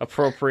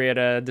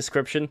appropriate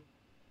description?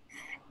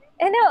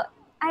 You know,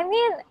 I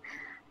mean,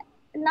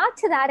 not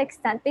to that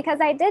extent, because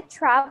I did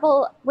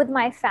travel with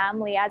my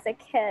family as a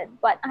kid,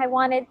 but I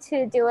wanted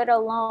to do it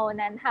alone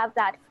and have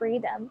that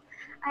freedom.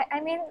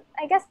 I mean,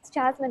 I guess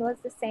Jasmine was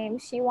the same.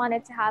 She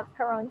wanted to have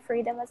her own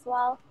freedom as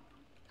well.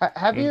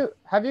 Have you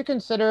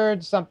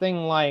considered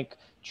something like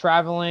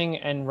traveling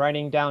and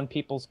writing down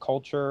people's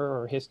culture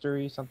or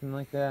history, something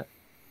like that?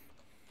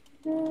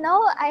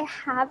 No, I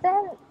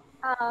haven't.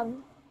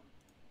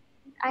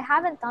 I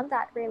haven't done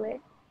that really.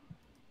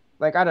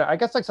 Like, I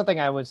guess like something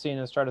I would see in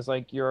this chart is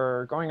like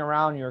you're going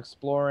around, you're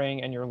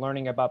exploring, and you're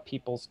learning about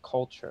people's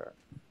culture.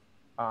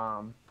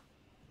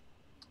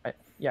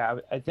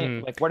 I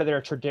think like what are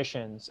their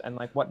traditions and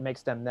like what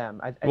makes them them.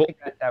 I Well, think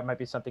that might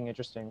be something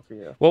interesting for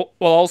you. well,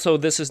 also,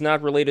 this is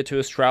not related to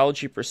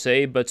astrology per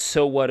se, but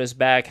So What Is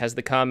Back has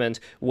the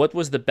comment, what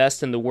was the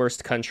best and the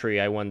worst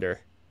country, I wonder?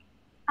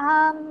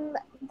 Um,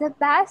 the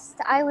best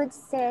I would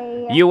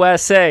say,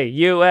 USA,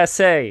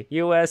 USA,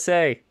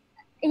 USA.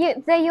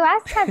 the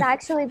US has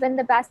actually been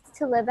the best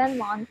to live in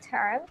long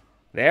term.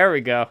 There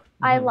we go.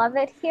 I love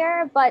it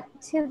here, but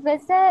to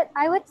visit,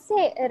 I would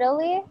say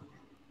Italy,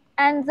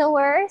 and the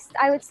worst,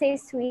 I would say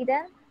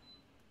Sweden.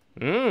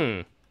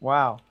 Mm.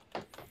 Wow.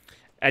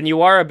 And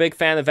you are a big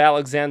fan of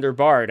Alexander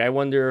Bard. I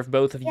wonder if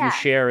both of you Yeah.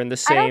 share in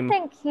the I don't same...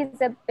 think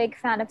he's a big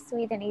fan of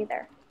Sweden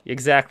either.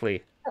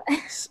 Exactly.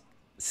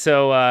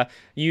 So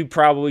you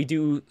probably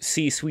do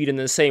see Sweden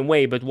in the same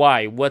way, but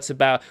why? What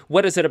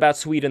is it about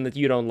Sweden that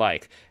you don't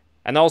like?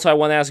 And also I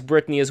want to ask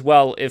Brittany as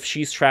well if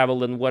she's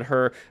traveled and what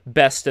her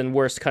best and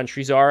worst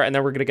countries are, and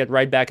then we're going to get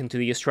right back into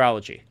the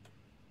astrology.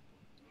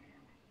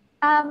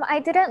 I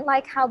didn't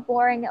like how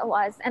boring it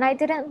was, and I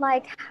didn't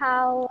like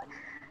how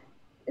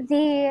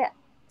the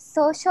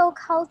social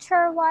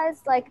culture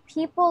was. Like,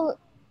 people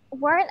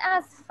weren't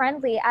as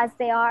friendly as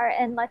they are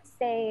in, let's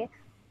say,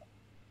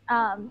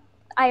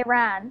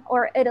 Iran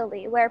or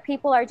Italy, where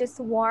people are just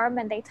warm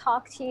and they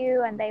talk to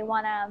you and they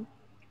want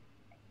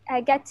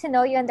to get to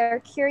know you, and they're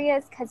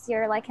curious because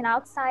you're like an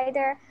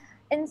outsider.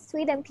 In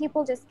Sweden,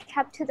 people just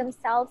kept to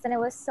themselves, and it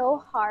was so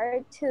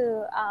hard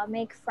to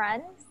make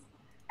friends.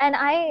 And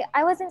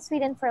I was in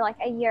Sweden for like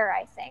a year,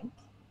 I think.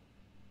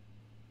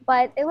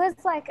 But it was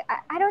like,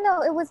 I don't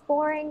know, it was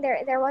boring.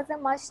 There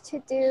wasn't much to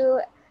do.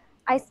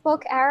 I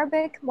spoke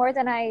Arabic more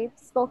than I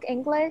spoke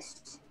English,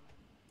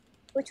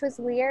 which was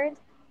weird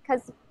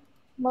because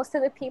most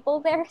of the people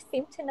there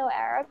seem to know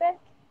Arabic.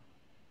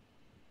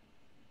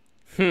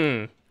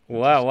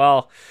 Wow,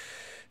 well,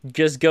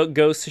 just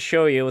goes to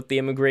show you with the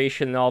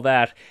immigration and all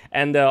that.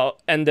 And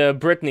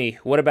Brittany,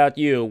 what about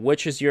you?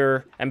 Which is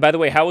your... And by the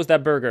way, how was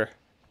that burger?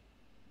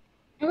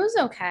 It was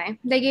okay.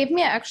 They gave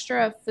me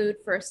extra food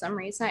for some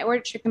reason. I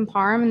ordered chicken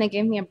parm and they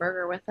gave me a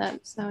burger with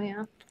it. So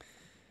yeah.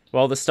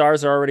 Well, the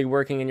stars are already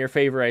working in your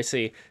favor, I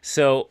see.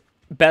 So,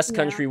 best Yeah.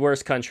 country,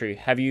 worst country.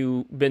 Have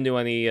you been to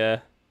any...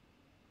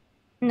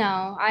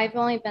 No, I've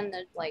only been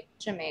to like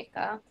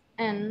Jamaica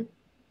and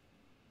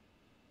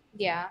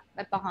yeah,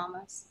 the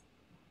Bahamas.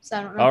 So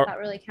I don't know Al- if that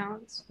really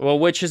counts. Well,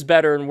 which is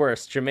better and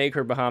worse,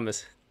 Jamaica or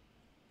Bahamas?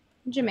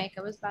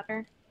 Jamaica was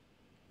better.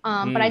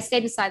 But I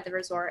stayed inside the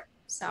resort,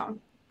 so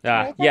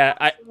Ah, yeah,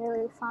 It's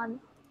really fun.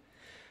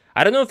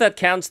 I don't know if that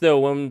counts, though,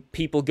 when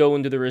people go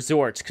into the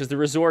resorts, because the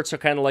resorts are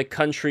kind of like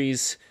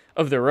countries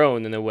of their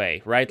own in a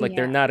way, right? Like,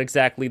 they're Yeah. not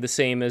exactly the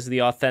same as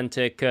the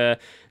authentic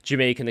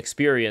Jamaican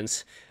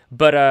experience.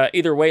 But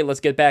either way,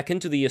 let's get back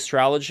into the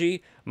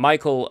astrology.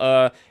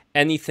 Michael,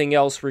 anything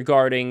else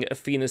regarding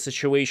Athena's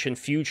situation,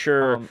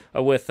 future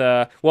with...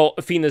 well,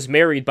 Athena's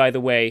married, by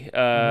the way,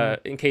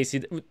 in case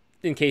you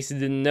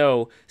didn't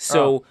know.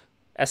 So,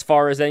 as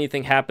far as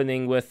anything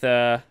happening with...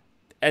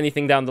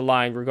 anything down the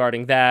line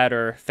regarding that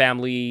or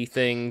family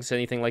things,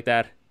 anything like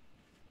that?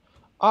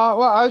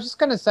 Well, I was just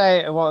gonna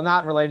say, well,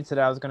 not related to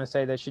that. I was gonna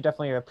say that she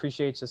definitely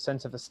appreciates a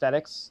sense of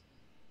aesthetics.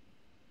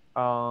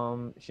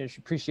 She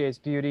appreciates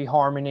beauty,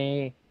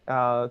 harmony,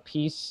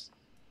 peace,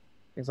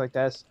 things like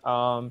this.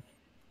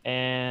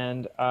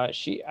 And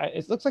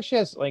it looks like she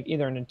has like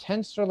either an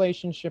intense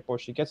relationship or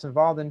she gets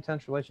involved in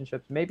intense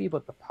relationships, maybe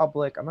with the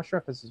public. I'm not sure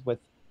if this is with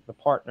the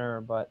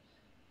partner, but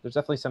there's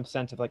definitely some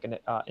sense of like an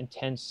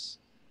intense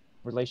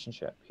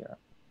relationship here.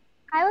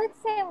 I would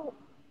say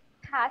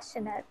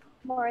passionate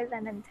more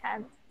than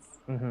intense.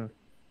 Mm-hmm.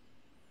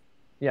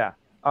 Yeah.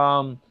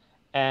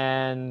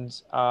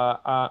 And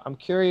I'm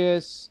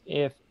curious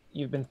if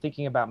you've been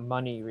thinking about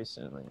money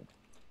recently.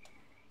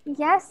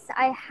 Yes,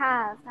 I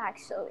have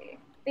actually,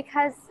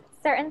 because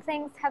certain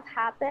things have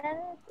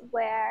happened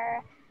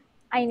where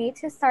I need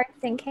to start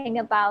thinking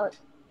about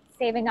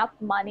saving up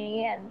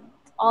money and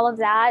all of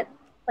that,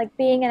 like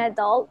being an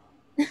adult.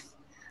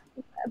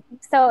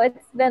 So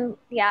it's been,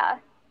 yeah,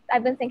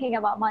 I've been thinking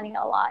about money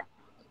a lot.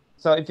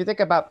 So if you think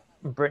about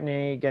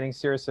Brittany getting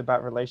serious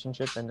about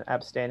relationships and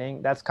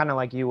abstaining, that's kind of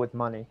like you with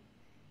money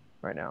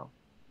right now.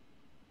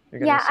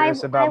 You're getting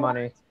serious about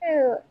money.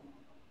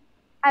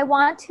 I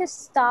want to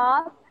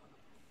stop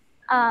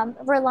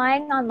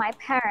relying on my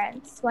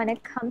parents when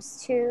it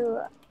comes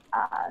to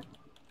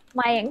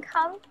my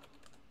income.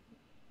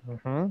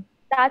 Mm-hmm.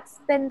 That's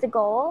been the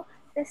goal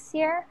this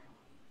year.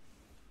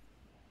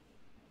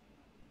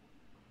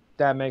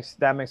 That makes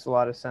a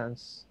lot of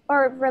sense.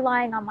 Or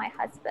relying on my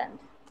husband.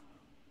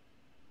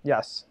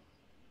 Yes.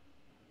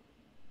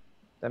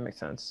 That makes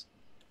sense.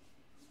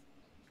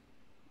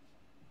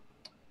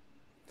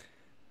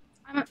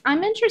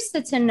 I'm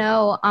interested to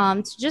know,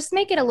 to just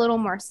make it a little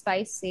more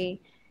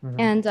spicy,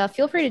 and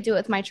feel free to do it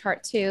with my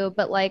chart too,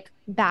 but like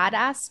bad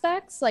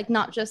aspects, like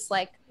not just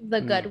like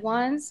the good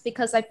ones,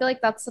 because I feel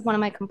like that's one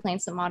of my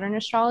complaints with modern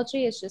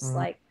astrology is just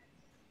like,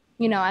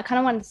 you know, I kind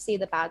of wanted to see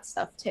the bad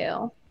stuff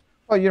too.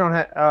 Oh, you don't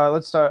have.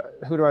 Let's start.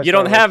 Who do I? You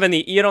don't have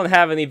any. You don't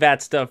have any bad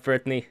stuff,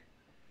 Brittany.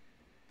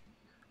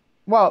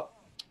 Well,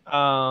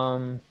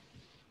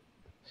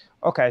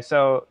 okay,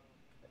 so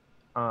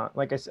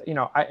like I said,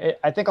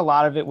 I think a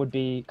lot of it would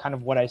be kind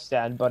of what I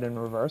said, but in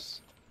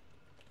reverse.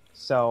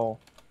 So,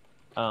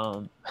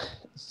 um,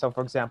 so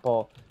for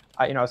example,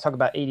 I was talking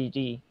about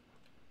ADD.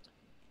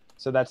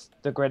 So that's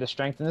the greatest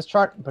strength in this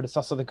chart, but it's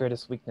also the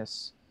greatest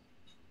weakness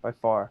by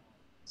far.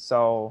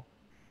 So,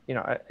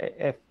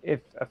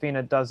 if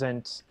Athena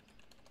doesn't,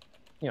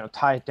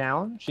 tie it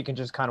down, she can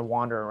just kind of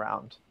wander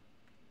around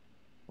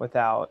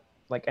without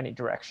like any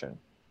direction.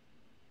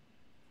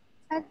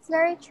 That's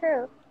very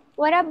true.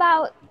 What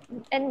about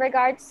in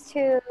regards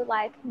to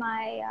like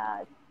my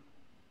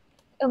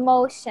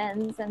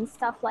emotions and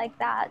stuff like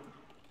that?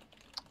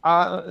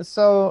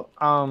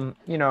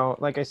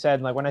 Like I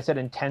said, like when I said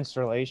intense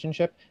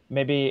relationship,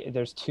 maybe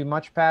there's too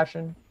much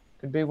passion,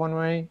 could be one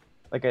way.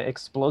 Like an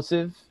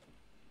explosive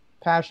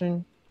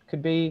passion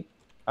could be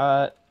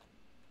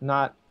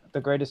not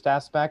the greatest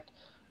aspect.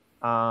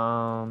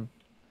 Um,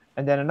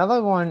 and then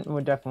another one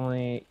would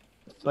definitely,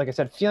 like I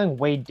said, feeling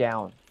weighed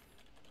down.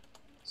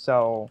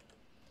 So,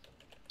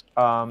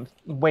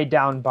 weighed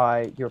down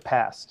by your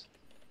past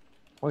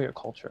or your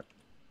culture.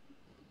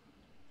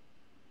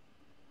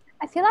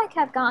 I feel like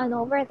I've gotten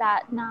over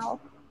that now.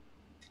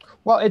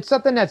 Well, it's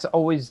something that's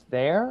always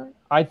there.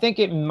 I think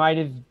it might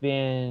have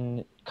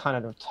been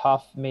kind of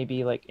tough,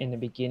 maybe like in the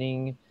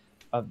beginning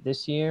of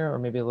this year or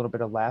maybe a little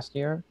bit of last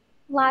year.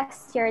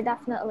 Last year,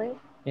 definitely.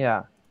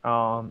 Yeah.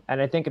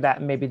 And I think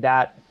that maybe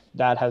that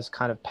has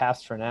kind of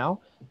passed for now,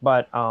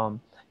 but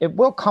it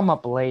will come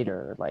up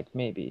later, like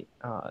maybe,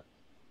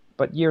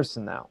 but years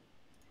from now.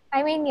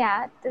 I mean,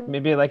 yeah,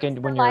 Maybe like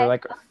when you're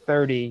like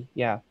 30,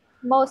 yeah.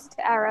 most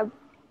Arab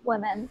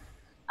women,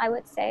 I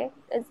would say,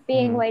 is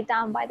being weighed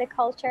down by the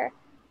culture.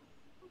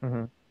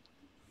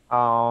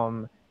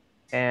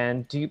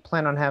 And do you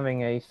plan on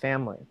having a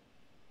family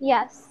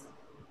Yes,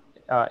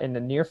 in the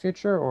near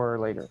future or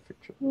later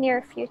future?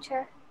 near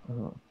future.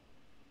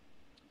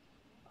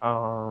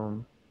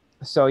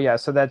 So yeah,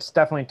 so that's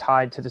definitely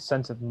tied to the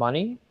sense of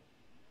money.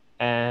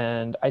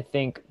 And I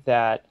think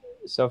that,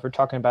 so if we're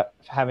talking about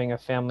having a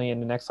family in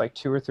the next like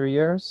 2 or 3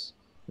 years,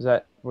 is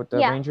that what the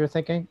range you're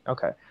thinking?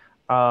 Okay.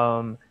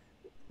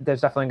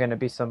 There's definitely going to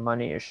be some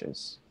money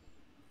issues.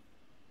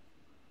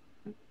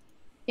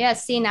 Yeah,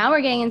 see, now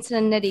we're getting into the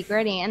nitty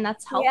gritty, and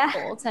that's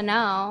helpful to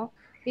know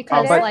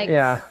because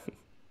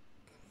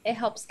it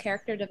helps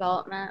character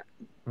development.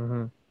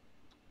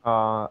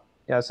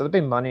 Yeah, so there'll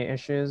be money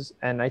issues,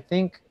 and I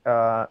think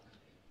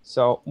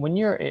so when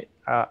you're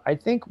I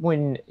think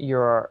when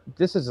you're,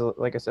 this is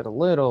like I said, a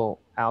little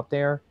out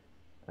there.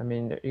 I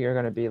mean, you're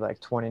going to be like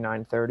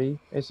 29, 30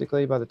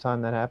 basically by the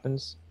time that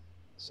happens.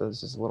 So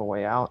this is a little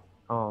way out.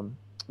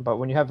 But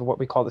when you have what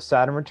we call the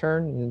Saturn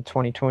return in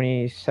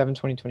 2027,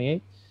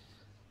 2028,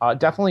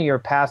 definitely your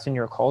past and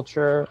your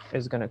culture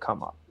is going to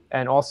come up.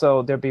 And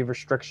also there'll be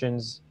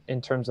restrictions in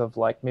terms of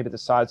like maybe the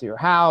size of your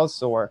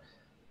house or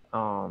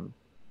kind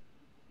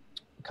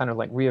of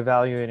like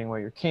reevaluating where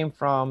you came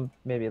from,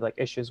 maybe like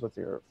issues with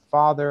your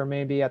father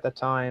maybe at the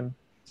time.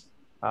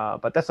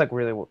 But that's like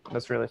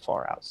that's really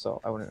far out.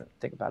 So I wouldn't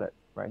think about it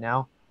right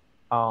now.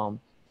 I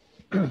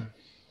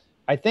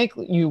think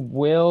you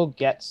will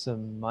get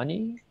some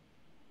money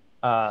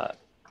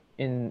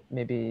in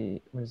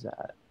maybe, what is that?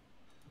 I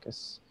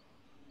guess,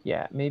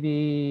 yeah,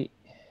 maybe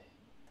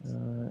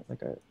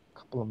like a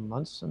couple of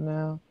months from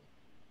now.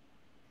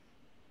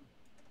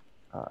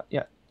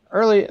 Yeah,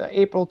 early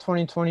April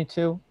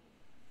 2022.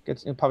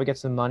 You'll probably get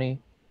some money.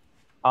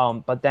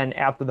 But then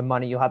after the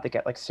money, you'll have to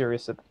get like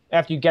serious.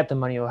 After you get the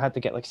money, you'll have to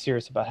get like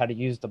serious about how to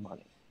use the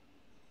money.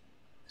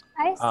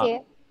 I see.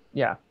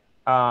 Yeah.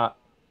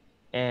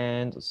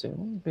 And let's see, what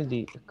would be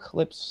the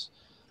eclipse?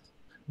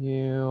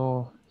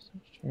 Yes.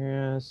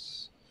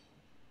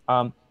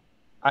 I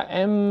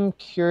am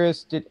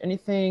curious, did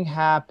anything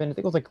happen? I think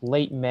it was like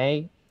late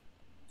May.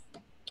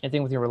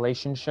 Anything with your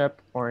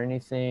relationship or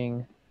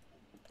anything?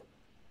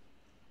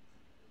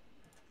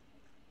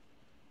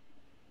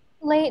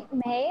 Late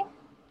May?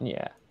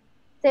 Yeah.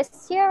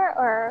 This year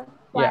or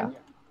when?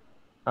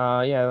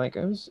 Yeah, like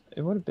it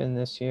would have been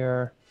this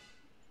year.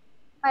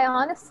 I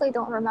honestly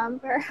don't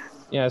remember.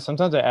 Yeah,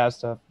 sometimes I ask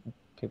stuff,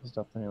 people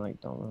stuff, and I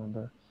like don't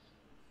remember.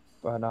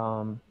 But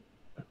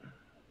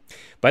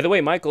By the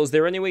way, Michael, is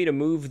there any way to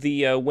move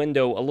the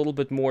window a little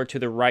bit more to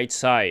the right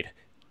side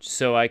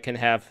so I can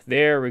have?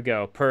 There we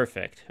go.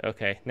 Perfect.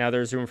 Okay, now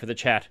there's room for the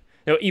chat.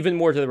 No, even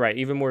more to the right.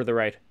 Even more to the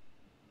right.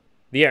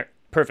 The air.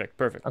 Perfect.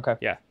 Perfect. Okay.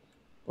 Yeah.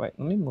 Wait,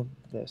 let me move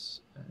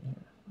this here.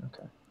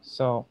 Okay.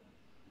 So,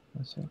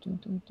 let's see.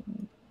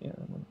 Yeah,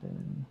 that would have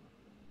been.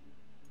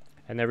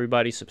 And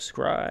everybody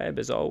subscribe,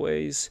 as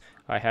always.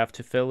 I have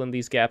to fill in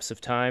these gaps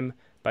of time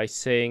by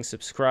saying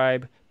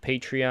subscribe,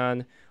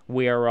 Patreon.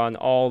 We are on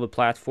all the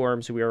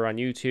platforms. We are on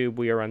YouTube.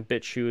 We are on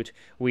BitChute.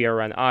 We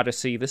are on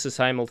Odyssey. This is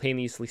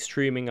simultaneously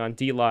streaming on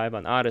DLive,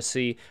 on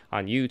Odyssey,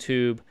 on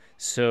YouTube.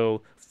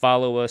 So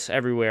follow us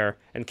everywhere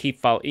and keep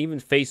follow. Even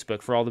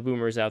Facebook for all the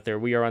boomers out there.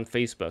 We are on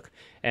Facebook,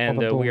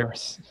 and all the we are.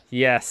 boomers.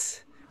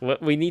 Yes.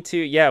 We need to.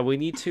 Yeah, we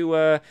need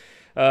to.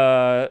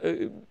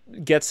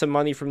 get some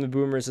money from the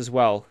boomers as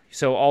well.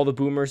 So all the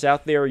boomers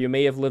out there, you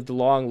may have lived a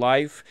long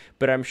life,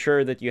 but I'm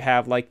sure that you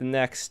have like the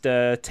next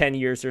 10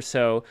 years or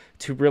so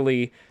to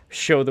really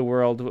show the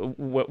world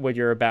what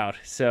you're about.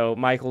 So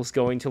Michael's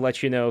going to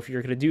let you know if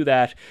you're going to do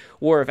that,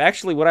 or if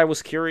actually what I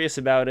was curious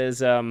about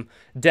is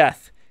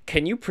death.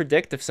 Can you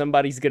predict if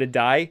somebody's going to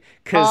die?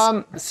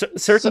 Because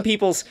certain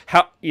people's,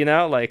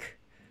 like...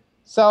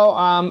 So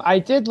I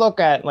did look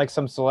at like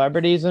some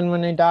celebrities and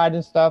when they died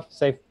and stuff.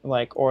 Say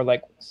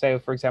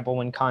for example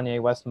when Kanye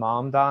West's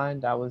mom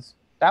died, that was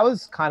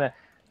kind of,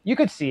 you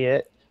could see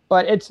it,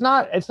 but it's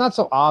not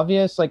so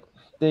obvious. Like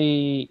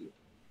the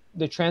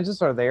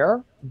transits are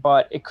there,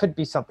 but it could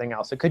be something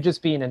else. It could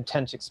just be an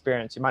intense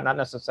experience. You might not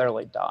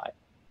necessarily die.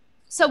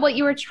 So what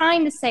you were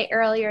trying to say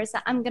earlier is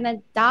that I'm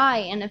gonna die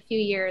in a few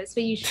years,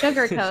 but you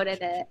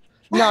sugarcoated it.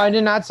 No, I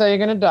did not say you're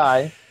gonna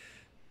die.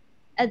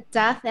 A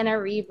death and a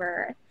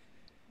rebirth.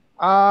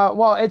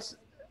 Well, it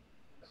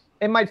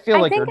might feel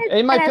like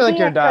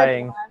you're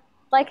dying. One.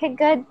 Like a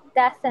good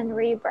death and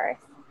rebirth,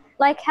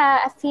 like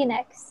a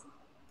phoenix.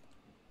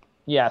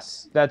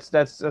 Yes, that's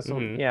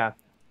yeah.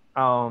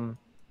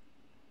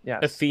 Yes.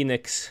 A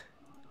phoenix.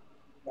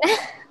 But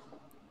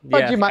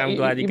yeah, I'm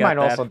glad you might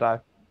also die.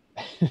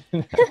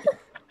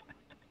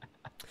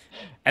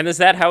 And is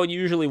that how it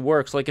usually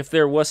works? Like if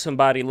there was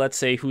somebody, let's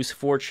say, whose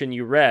fortune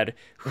you read,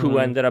 who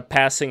ended up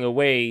passing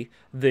away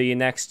the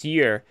next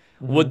year,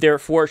 would their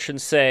fortune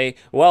say,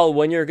 well,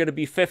 when you're going to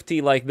be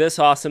 50, like this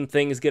awesome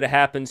thing is going to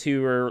happen to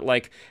you? Or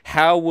like,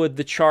 how would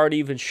the chart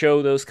even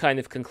show those kind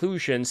of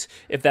conclusions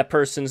if that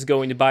person's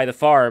going to buy the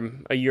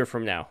farm a year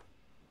from now?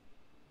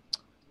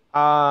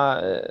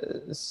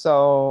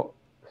 So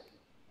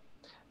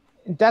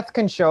death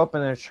can show up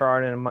in a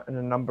chart in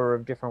a number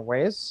of different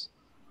ways.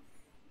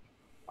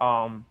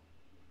 But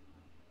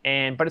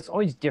it's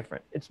always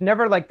different. It's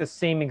never like the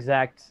same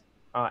exact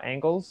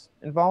angles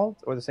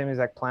involved or the same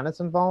exact planets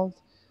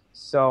involved.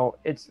 So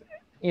it's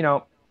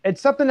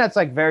something that's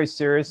like very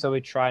serious. So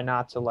we try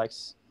not to like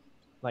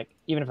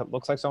even if it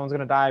looks like someone's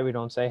gonna die, we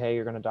don't say, hey,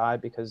 you're gonna die,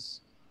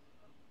 because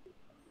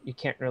you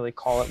can't really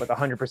call it with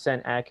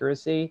 100%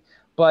 accuracy.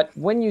 But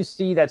when you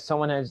see that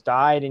someone has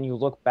died and you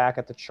look back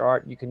at the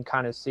chart, you can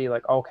kind of see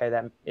like, okay,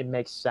 that it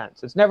makes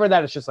sense. It's never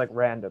that it's just like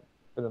random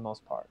for the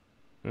most part.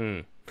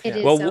 It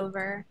is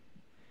over.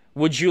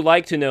 Would you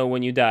like to know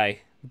when you die,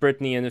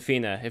 Brittany and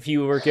Athena, if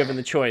you were given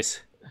the choice?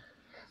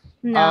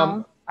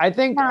 No. I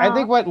think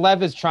what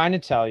Lev is trying to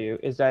tell you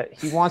is that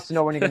he wants to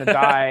know when you're going to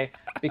die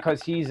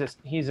because he's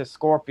a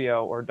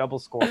Scorpio or double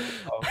Scorpio,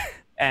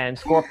 and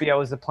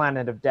Scorpio is the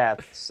planet of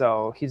death.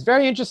 So he's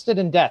very interested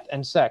in death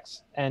and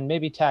sex and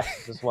maybe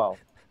taxes as well.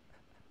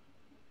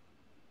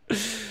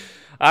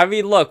 I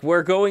mean, look,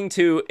 we're going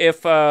to,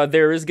 if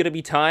there is going to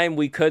be time,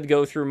 we could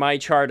go through my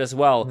chart as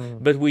well.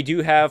 But we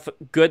do have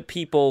good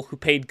people who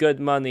paid good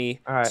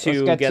money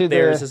to get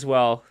theirs as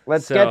well.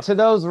 Let's get to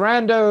those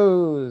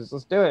randos.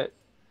 Let's do it.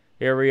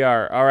 Here we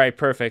are. All right,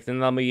 perfect.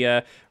 And let me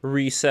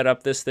reset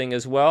up this thing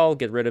as well.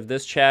 Get rid of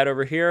this chat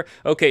over here.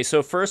 Okay,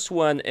 so first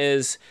one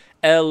is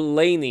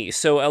Eleni.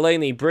 So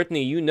Eleni,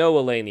 Brittany, you know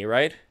Eleni,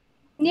 right?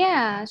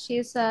 Yeah,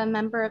 she's a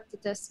member of the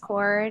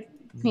Discord.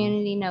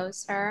 Community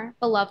knows her.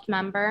 Beloved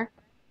member.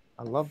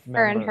 I love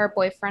her and her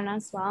boyfriend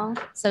as well.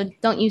 So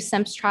don't you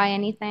simps try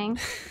anything.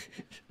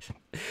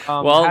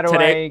 Well, how do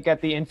I get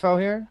the info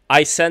here?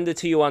 I send it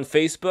to you on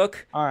Facebook.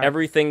 All right.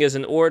 Everything is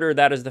in order.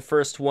 That is the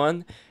first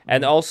one.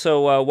 And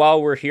also, while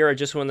we're here, I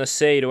just want to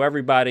say to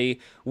everybody,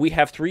 we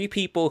have 3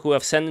 people who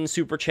have sent in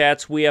super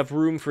chats. We have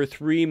room for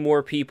 3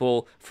 more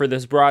people for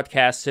this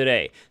broadcast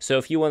today. So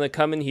if you want to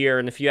come in here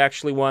and if you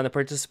actually want to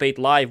participate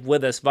live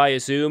with us via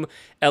Zoom,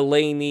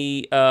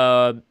 Eleni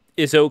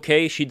is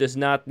okay. She does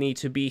not need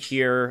to be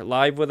here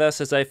live with us,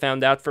 as I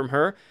found out from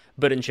her.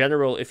 But in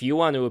general, if you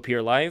want to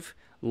appear live,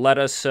 let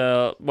us,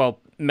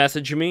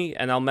 message me,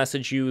 and I'll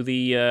message you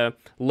the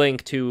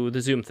link to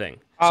the Zoom thing.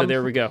 So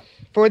there we go.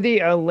 For the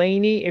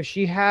Eleni, if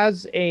she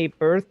has a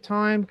birth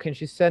time, can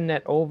she send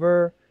that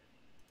over?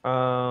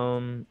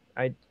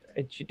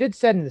 She did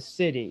send in the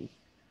city.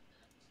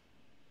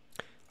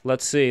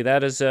 Let's see.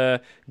 That is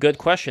a good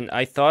question.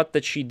 I thought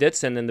that she did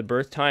send in the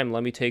birth time.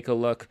 Let me take a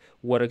look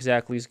what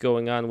exactly is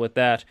going on with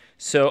that.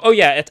 So, oh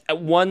yeah, it's at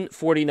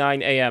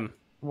 1:49 a.m.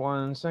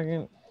 1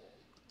 second.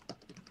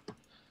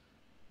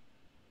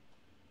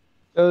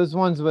 Those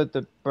ones with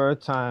the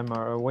birth time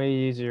are way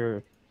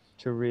easier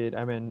to read.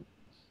 I mean,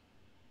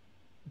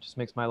 it just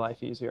makes my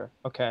life easier.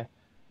 Okay.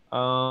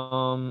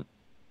 All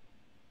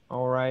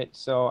right.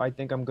 So I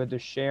think I'm good to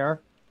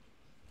share.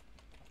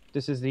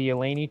 This is the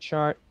Eleni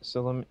chart.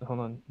 So let me hold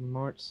on.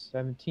 March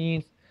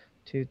 17th,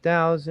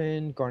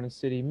 2000, Garden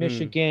City,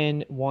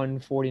 Michigan,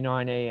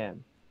 1:49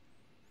 a.m.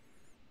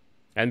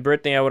 And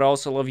Brittany, I would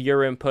also love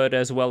your input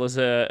as well as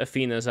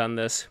Athena's on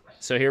this.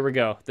 So here we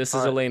go. This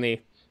is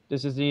Eleni.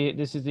 This is the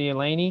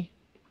Eleni.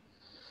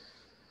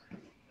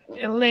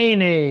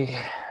 Eleni.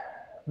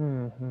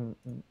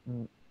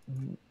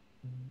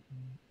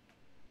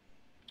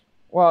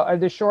 Well,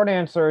 the short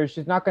answer is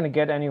she's not going to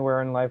get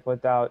anywhere in life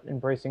without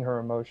embracing her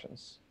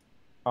emotions.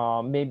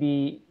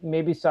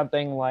 Maybe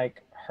something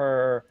like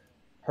her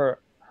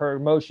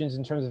emotions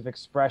in terms of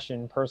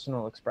expression,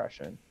 personal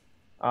expression.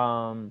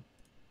 Um,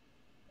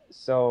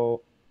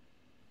 so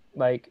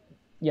like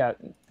yeah,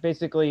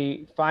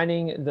 basically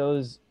finding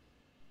those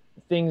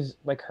things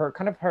like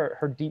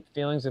her deep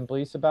feelings and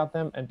beliefs about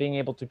them and being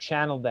able to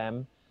channel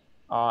them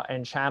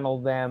and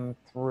channel them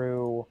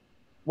through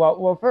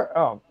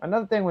for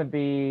another thing would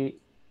be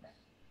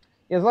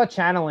there's a lot of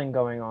channeling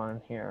going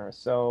on here.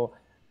 So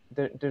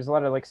there's a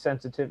lot of like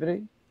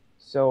sensitivity.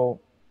 So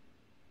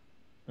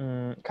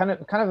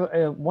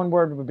one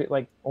word would be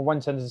like, or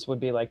one sentence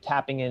would be like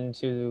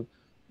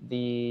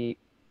the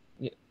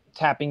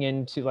tapping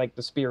into like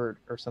the spirit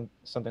or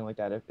something like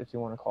that, if you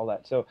want to call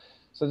that. So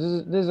this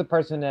is a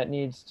person that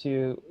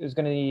is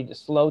going to need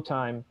slow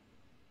time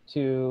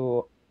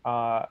to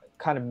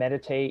kind of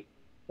meditate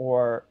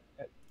or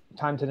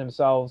time to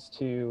themselves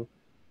to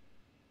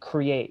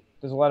create.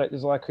 There's a lot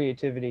of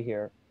creativity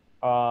here.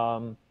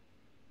 Um,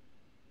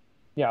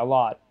 yeah, a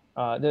lot.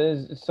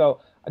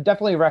 So I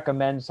definitely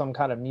recommend some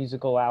kind of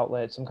musical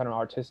outlet, some kind of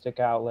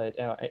artistic outlet,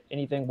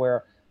 anything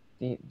where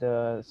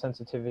the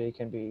sensitivity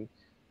can be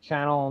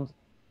channeled.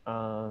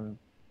 Um,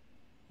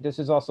 this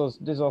is also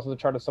the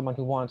chart of someone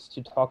who wants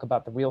to talk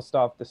about the real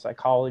stuff, the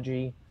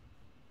psychology,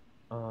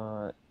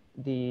 uh,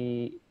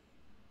 the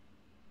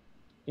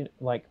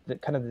like the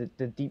kind of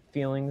the deep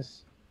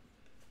feelings.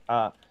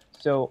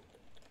 So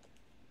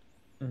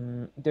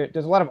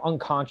there's a lot of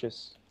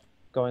unconscious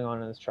going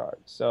on in this chart.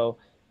 So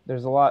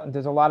there's a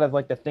lot of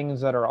like the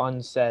things that are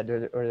unsaid,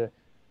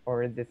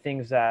 or the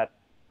things that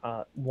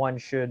one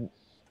should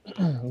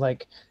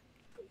like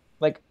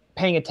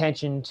paying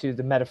attention to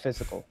the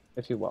metaphysical,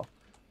 if you will.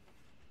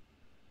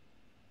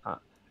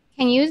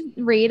 Can you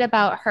read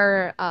about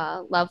her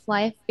love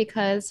life?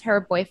 Because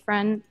her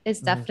boyfriend is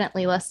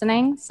definitely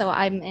listening. So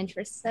I'm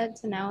interested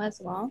to know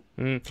as well.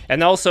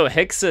 And also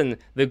Hickson,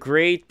 the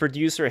great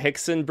producer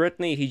Hickson,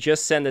 Brittany, he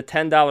just sent a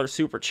 $10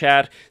 super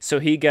chat, so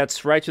he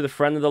gets right to the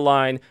front of the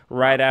line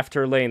right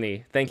after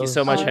Lainey. Thank you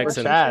so much, Super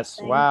Hickson. chats.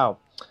 Wow.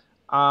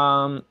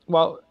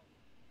 Well,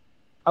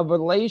 a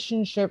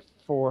relationship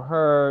for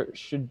her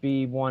should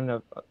be one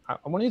of, I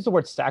want to use the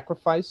word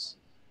sacrifice,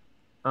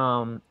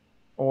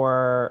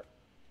 or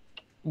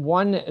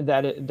one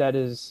that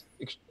is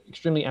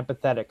extremely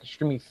empathetic,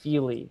 extremely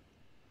feely,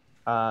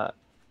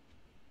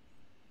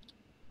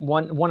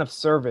 one of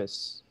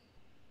service,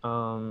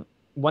 one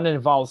that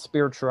involves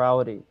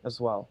spirituality as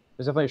well.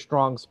 There's definitely a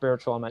strong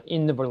spiritual element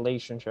in the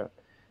relationship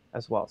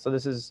as well. So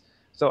this is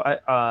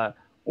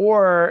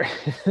or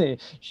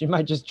she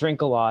might just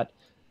drink a lot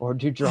or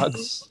do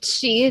drugs.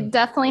 She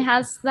definitely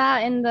has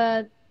that in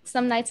the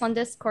some nights on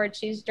Discord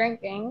she's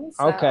drinking.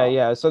 So. Okay,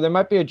 yeah. So there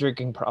might be a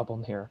drinking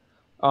problem here.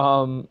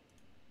 Damn,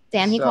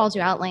 he called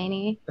you out,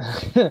 Lainey.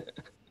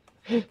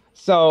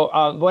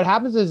 So what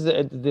happens is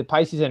the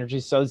Pisces energy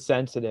is so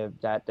sensitive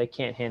that they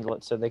can't handle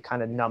it, so they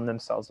kind of numb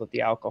themselves with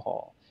the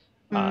alcohol.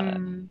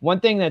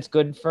 One thing that's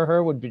good for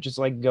her would be just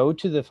like go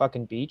to the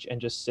fucking beach and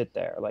just sit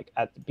there, like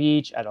at the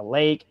beach, at a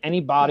lake,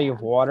 any body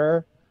of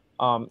water.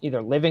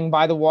 Either living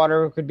by the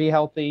water could be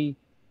healthy.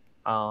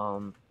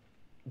 Don't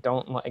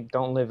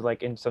live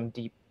like in some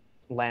deep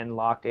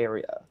landlocked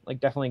area. Like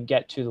definitely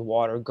get to the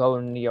water, go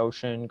in the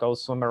ocean, go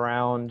swim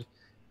around,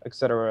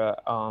 etc.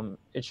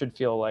 It should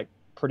feel like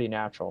pretty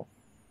natural.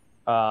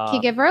 Can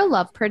you give her a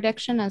love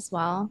prediction as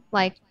well?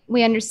 Like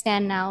we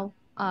understand now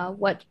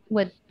what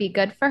would be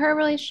good for her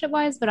relationship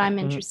wise, but I'm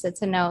interested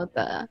to know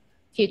the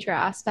future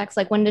aspects.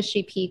 Like when does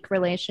she peak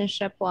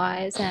relationship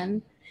wise?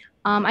 And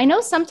I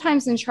know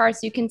sometimes in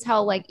charts you can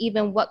tell like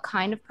even what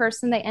kind of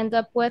person they end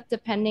up with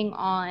depending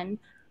on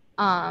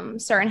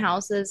certain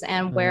houses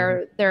and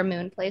where their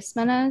moon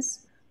placement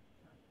is.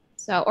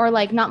 So, or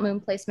like not moon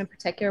placement in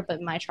particular, but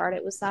in my chart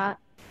it was that,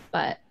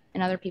 but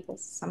in other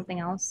people's something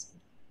else.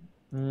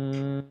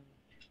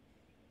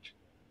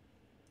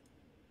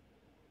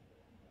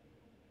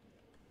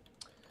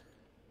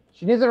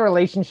 She needs a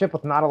relationship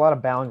with not a lot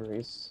of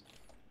boundaries.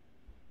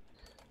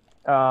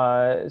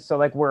 So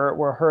like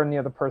where her and the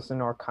other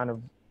person are kind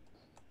of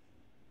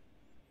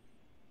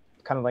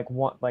like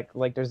one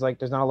like there's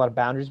not a lot of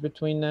boundaries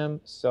between them.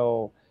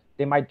 So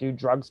they might do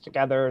drugs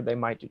together. They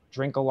might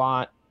drink a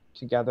lot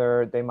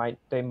together. They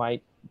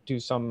might do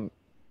some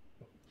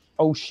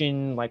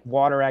ocean like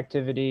water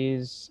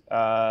activities.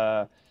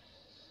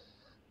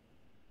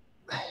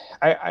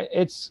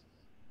 It's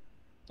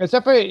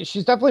definitely,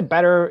 she's definitely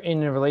better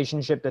in a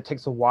relationship that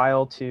takes a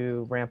while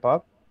to ramp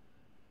up.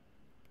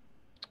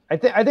 I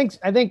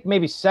think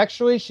maybe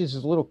sexually she's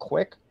a little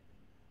quick,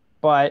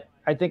 but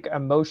I think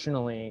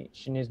emotionally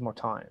she needs more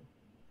time.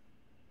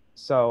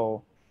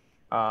 So,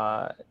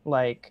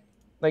 like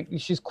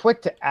she's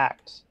quick to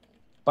act,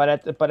 but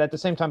at the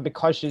same time,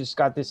 because she's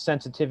got this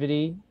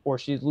sensitivity, or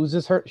she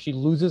loses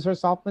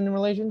herself in the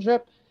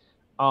relationship,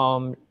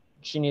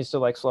 she needs to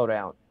like slow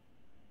down,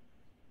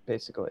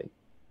 basically.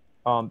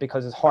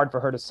 Because it's hard for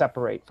her to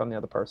separate from the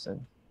other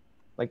person,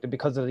 like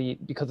because of the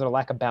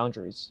lack of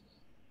boundaries.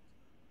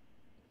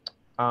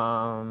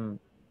 And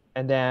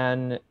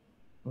then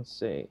let's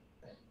see.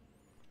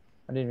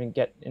 I didn't even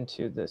get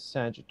into the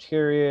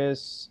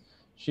Sagittarius.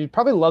 She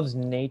probably loves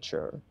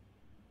nature.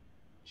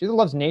 She either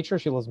loves nature or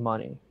she loves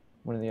money,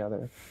 one or the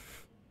other.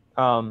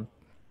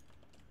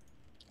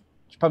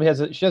 She probably has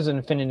an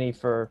affinity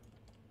for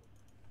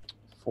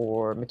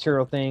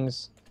material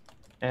things,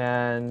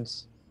 and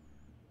she's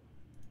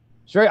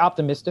very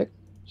optimistic.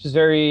 She's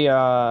very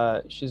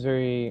she's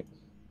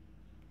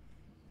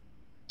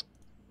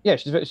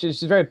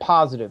very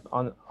positive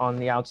on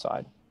the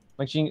outside.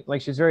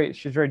 She's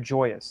very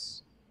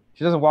joyous.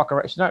 She doesn't walk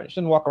around. She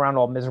doesn't walk around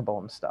all miserable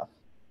and stuff.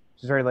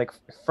 She's very like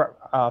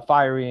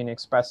fiery and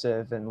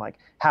expressive and like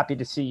happy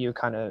to see you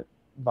kind of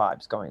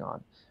vibes going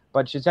on.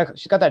 But she's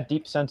got that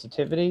deep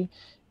sensitivity,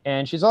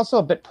 and she's also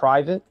a bit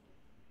private.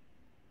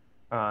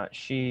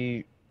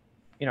 She,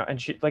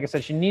 and she, like I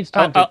said, she needs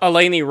time.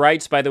 Eleni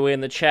writes, by the way,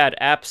 in the chat,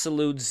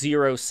 absolute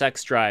zero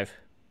sex drive.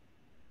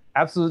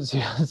 Absolute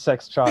zero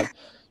sex drive.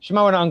 She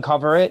might want to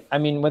uncover it. I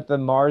mean, with the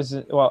Mars,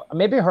 well,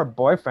 maybe her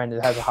boyfriend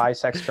has a high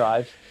sex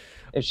drive.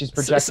 If she's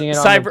projecting it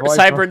on the boyfriend.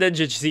 Cyber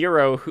Ninja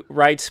Zero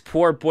writes,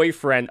 poor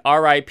boyfriend,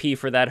 R.I.P.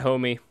 for that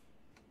homie.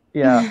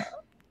 Yeah.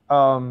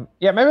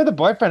 Yeah, maybe the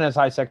boyfriend has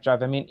high sex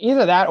drive. I mean,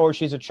 either that or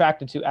she's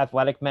attracted to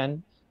athletic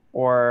men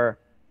or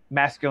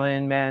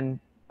masculine men.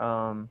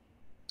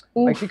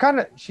 Like she kind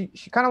of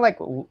like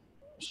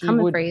she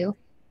coming would... for you.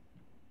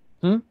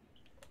 You're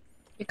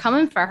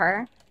coming for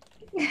her.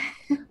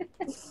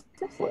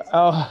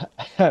 Oh,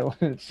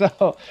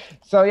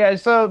 so yeah,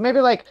 so maybe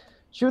like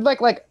she would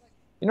like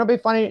it'd be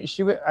funny.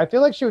 I feel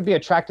like she would be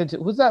attracted to,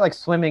 who's that like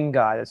swimming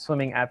guy, that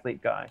swimming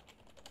athlete guy?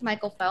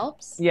 Michael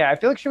Phelps. Yeah, I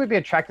feel like she would be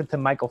attracted to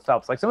Michael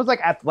Phelps. Like someone's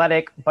like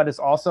athletic, but is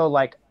also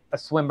like a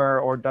swimmer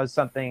or does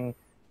something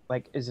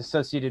like is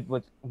associated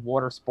with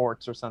water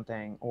sports or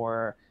something,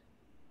 or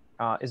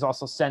is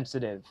also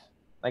sensitive,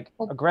 like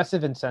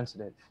aggressive and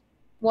sensitive.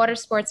 Water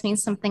sports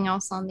means something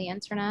else on the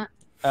internet.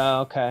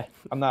 Okay.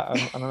 I'm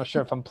not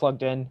sure if I'm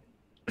plugged in.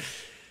 It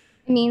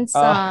means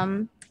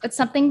it's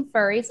something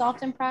furries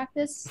often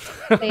practice.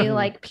 They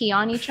like pee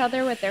on each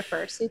other with their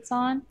fursuits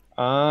on.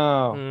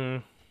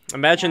 Oh.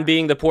 Imagine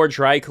being the poor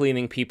dry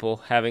cleaning people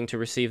having to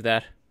receive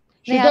that.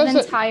 They have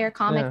entire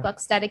comic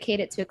books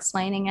dedicated to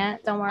explaining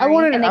it. Don't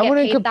worry. And they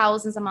get paid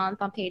thousands a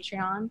month on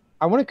Patreon.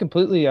 I want to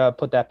completely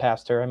put that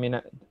past her. I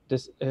mean,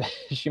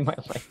 she might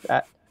like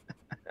that.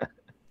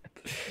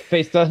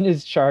 Based on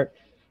his chart.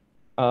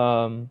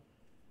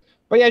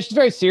 But yeah, she's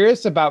very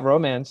serious about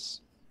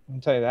romance.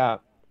 I'll tell you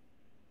that.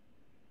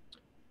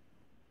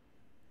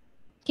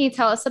 Can you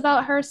tell us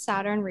about her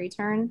Saturn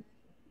return?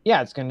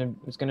 Yeah, it's gonna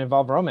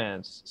involve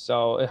romance.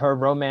 So her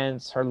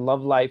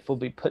love life will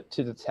be put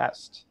to the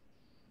test.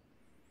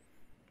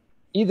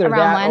 Either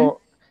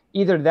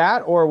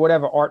that or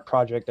whatever art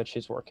project that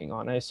she's working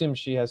on. I assume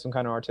she has some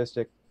kind of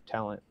artistic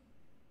talent.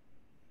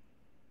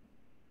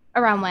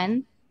 Around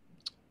when?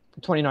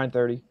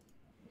 29-30.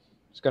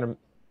 She's got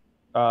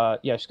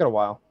she's got a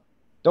while.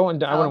 I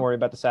wouldn't worry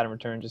about the Saturn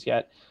return just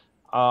yet.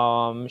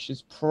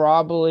 She's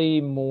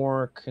probably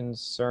more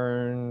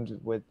concerned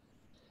with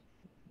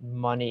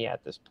money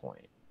at this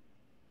point.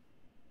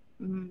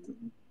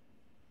 And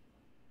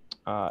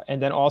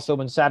then also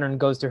when Saturn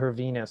goes to her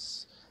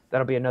Venus,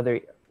 that'll be another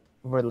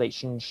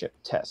relationship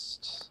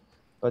test.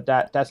 But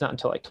that's not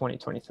until like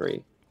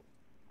 2023.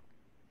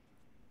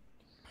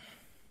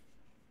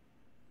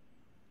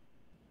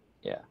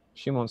 Yeah,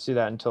 she won't see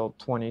that until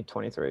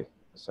 2023.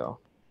 So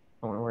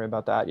I don't worry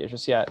about that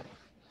just yet.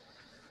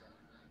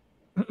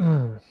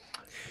 Oh,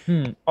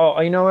 you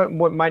know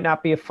what might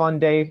not be a fun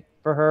day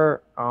for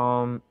her?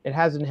 It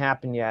hasn't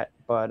happened yet,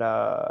 but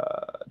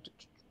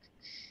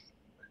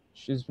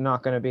she's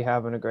not going to be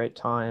having a great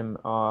time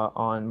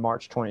on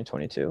March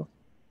 2022.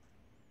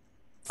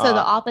 So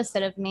the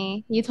opposite of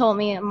me. You told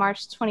me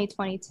March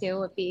 2022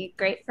 would be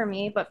great for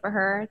me, but for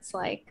her, it's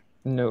like...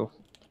 No.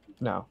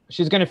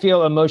 She's going to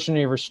feel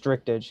emotionally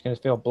restricted. She's going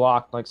to feel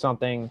blocked, like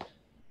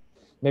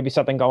maybe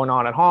something going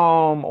on at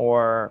home,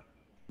 or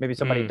maybe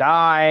somebody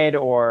died,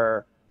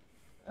 or...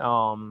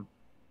 By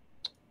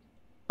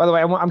the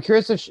way, I'm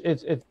curious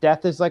if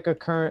death is like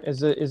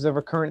is a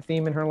recurrent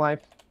theme in her life.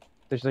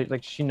 Does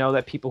she know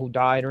that people who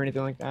died or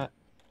anything like that?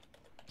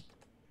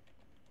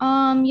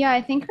 Yeah,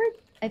 I think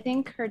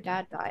her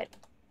dad died.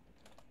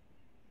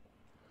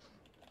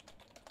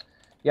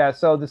 Yeah,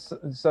 so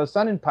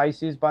Sun in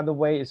Pisces, by the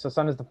way, so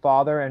Sun is the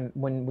father, and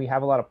when we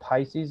have a lot of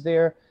Pisces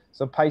there,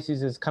 so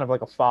Pisces is kind of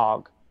like a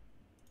fog.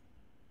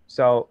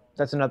 So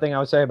that's another thing I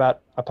would say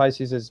about a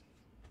Pisces is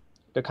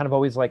they're kind of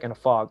always like in a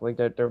fog, like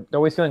they're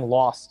always feeling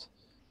lost.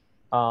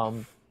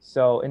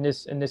 So in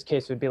this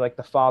case, it would be like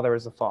the father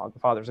is a fog, the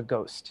father's a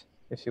ghost,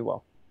 if you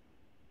will.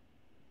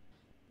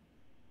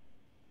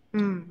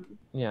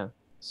 Yeah.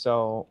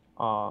 So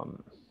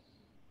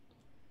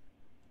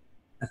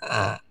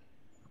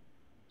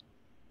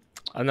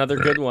Another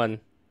good one.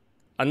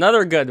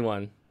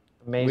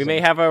 Amazing. We may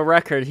have a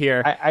record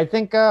here. I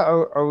think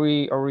are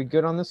we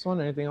good on this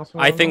one? Anything else?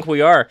 I think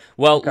we are.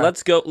 Well, Okay.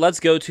 let's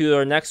go to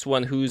our next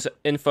one, whose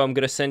info I'm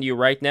going to send you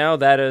right now.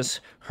 That is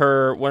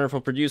her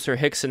wonderful producer,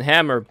 Hickson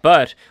Hammer.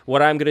 But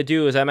what I'm going to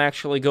do is I'm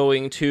actually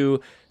going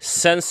to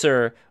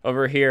censor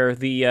over here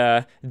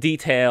the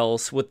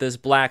details with this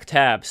black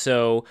tab.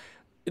 So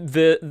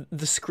the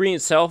screen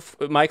itself,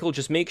 Michael,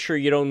 just make sure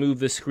you don't move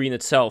the screen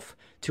itself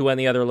to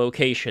any other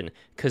location,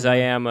 because I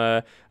am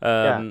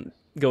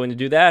going to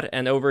do that.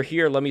 And over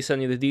here, let me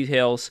send you the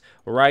details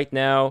right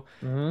now.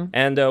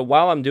 And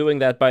while I'm doing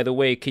that, by the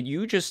way, could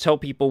you just tell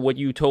people what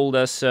you told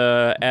us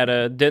at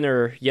a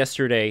dinner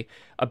yesterday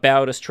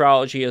about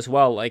astrology as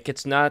well? Like,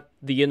 it's not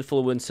the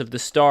influence of the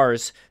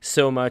stars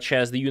so much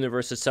as the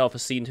universe itself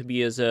is seen to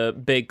be as a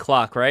big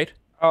clock, right?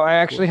 Oh, I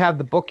actually have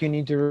the book you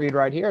need to read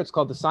right here. It's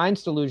called The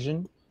Science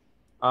Delusion.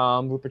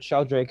 Rupert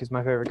Sheldrake is my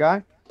favorite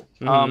guy.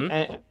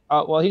 And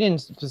well, he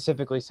didn't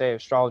specifically say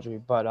astrology,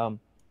 but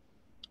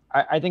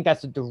I think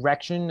that's the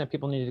direction that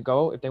people need to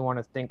go if they want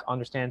to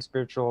understand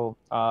spiritual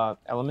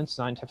elements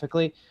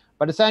scientifically.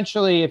 But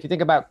essentially, if you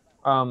think about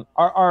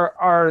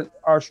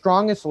our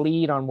strongest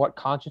lead on what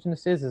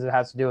consciousness is it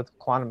has to do with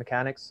quantum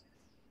mechanics.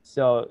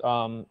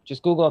 So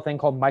just Google a thing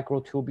called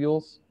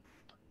microtubules.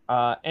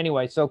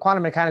 Anyway, so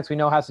quantum mechanics we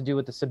know has to do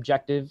with the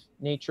subjective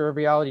nature of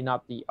reality,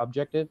 not the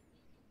objective.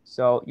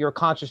 So your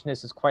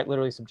consciousness is quite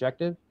literally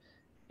subjective.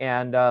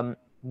 And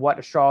what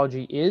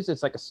astrology is,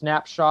 it's like a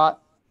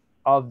snapshot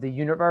of the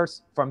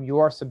universe from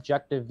your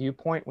subjective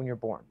viewpoint when you're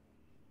born.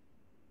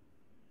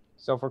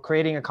 So if we're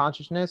creating a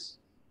consciousness,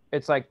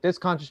 it's like this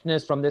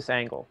consciousness from this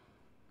angle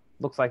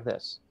looks like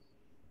this.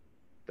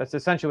 That's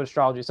essentially what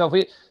astrology is. So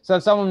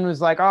if someone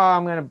was like, "Oh,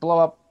 I'm going to blow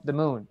up the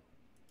moon,"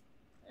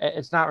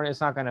 it's not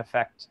going to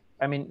affect.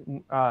 I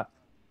mean,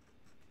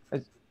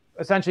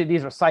 essentially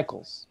these are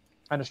cycles,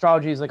 and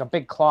astrology is like a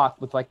big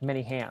clock with like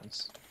many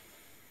hands.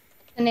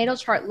 The natal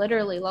chart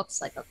literally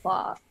looks like a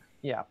clock.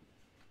 Yeah.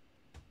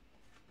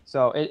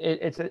 So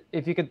it's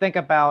if you could think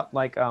about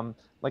like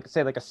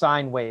say like a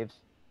sine wave,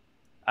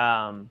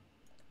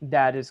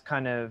 that is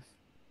kind of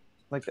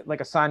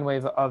like a sine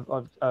wave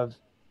of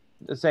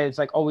let's say it's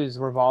like always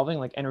revolving,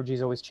 like energy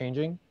is always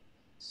changing.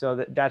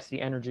 So that's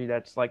the energy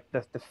that's like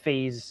the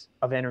phase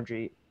of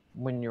energy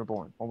when you're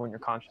born or when your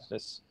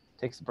consciousness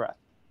takes a breath.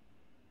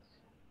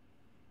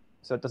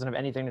 So it doesn't have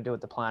anything to do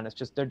with the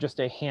planets. They're just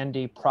a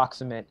handy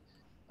proximate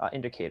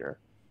indicator.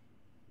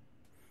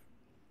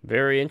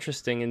 Very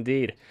interesting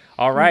indeed.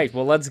 All right,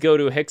 well, let's go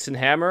to Hickson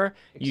Hammer.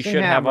 You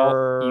should have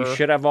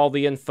all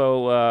the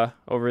info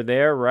over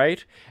there,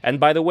 right? And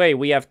by the way,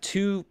 we have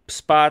 2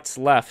 spots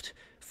left,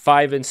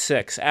 5 and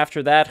 6.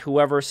 After that,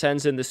 whoever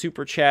sends in the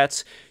super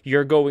chats,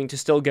 you're going to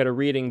still get a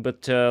reading,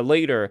 but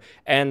later.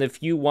 And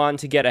if you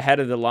want to get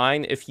ahead of the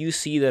line, if you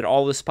see that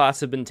all the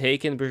spots have been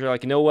taken, but you're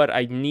like, you know what,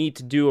 I need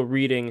to do a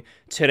reading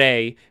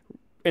today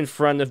in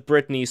front of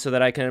Brittany so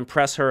that I can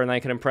impress her and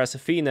I can impress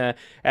Athena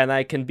and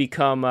I can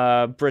become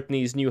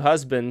Brittany's new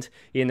husband,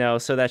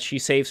 so that she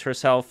saves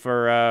herself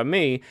for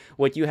me.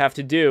 What you have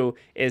to do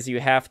is you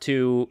have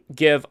to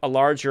give a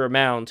larger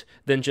amount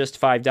than just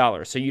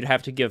 $5. So you'd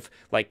have to give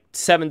like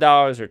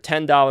 $7 or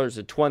 $10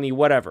 or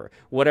 $20,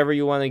 whatever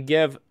you want to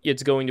give.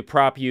 It's going to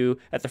prop you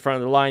at the front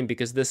of the line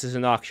because this is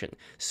an auction.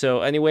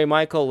 So anyway,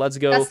 Michael, let's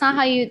go. That's not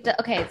how you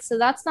so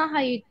that's not how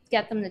you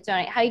get them to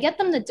donate. How you get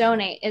them to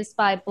donate is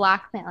by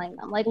blackmailing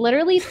them. Like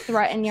literally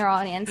threaten your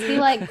audience. Be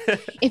like,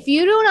 if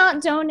you do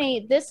not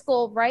donate this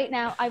gold right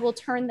now, I will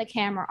turn the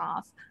camera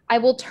off. I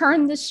will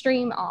turn the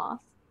stream off.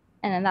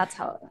 And then that's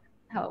how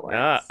it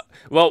works.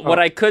 What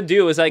I could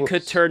do is I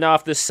could turn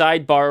off the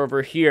sidebar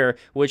over here,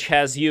 which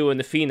has you and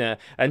Athena,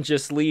 and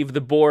just leave the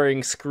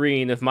boring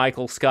screen of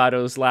Michael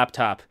Scotto's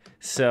laptop.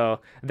 So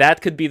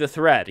that could be the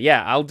thread.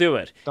 Yeah, I'll do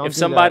it. Don't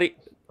do that.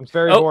 It's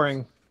very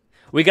boring.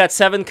 We got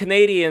 7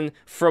 Canadian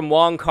from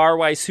Wong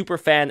Kar-wai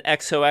superfan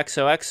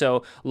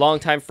XOXOXO,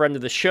 longtime friend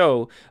of the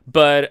show.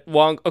 But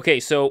Wong, okay,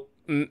 so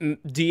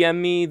DM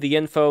me the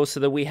info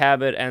so that we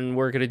have it, and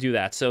we're going to do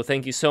that. So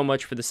thank you so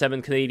much for the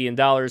 7 Canadian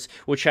dollars,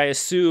 which I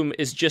assume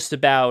is just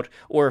about,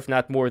 or if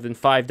not more than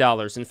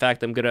 $5. In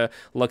fact, I'm going to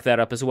look that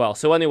up as well.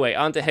 So anyway,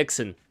 on to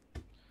Hickson.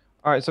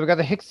 All right, so we got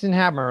the Hickson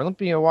Hammer,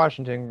 Olympia,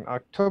 Washington,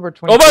 October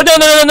 20th.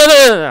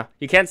 Oh, no.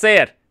 You can't say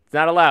it. It's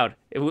not allowed.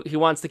 He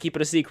wants to keep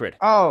it a secret.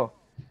 Oh.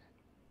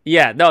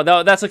 Yeah,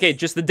 no, that's okay.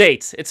 Just the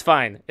dates. It's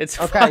fine. It's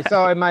okay. Fine.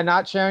 So am I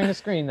not sharing the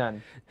screen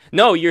then?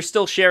 No, you're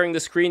still sharing the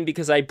screen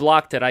because I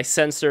blocked it. I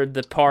censored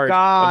the part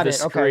of the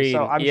screen. Okay,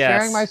 so I'm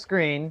sharing my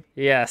screen.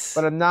 Yes.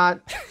 But I'm not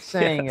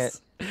saying it.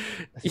 Sorry.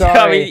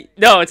 Yeah, I mean,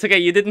 no, it's okay.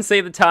 You didn't say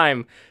the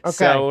time. Okay.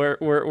 So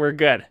we're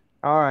good.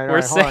 All right.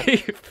 We're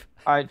safe.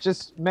 All right.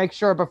 Just make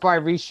sure before I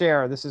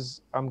reshare.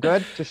 I'm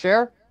good to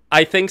share?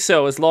 I think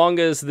so. As long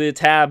as the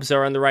tabs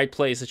are in the right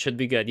place, it should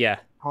be good. Yeah.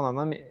 Hold on,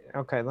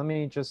 let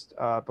me just,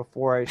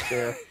 before I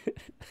share.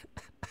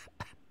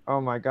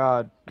 Oh my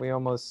God, we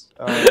almost,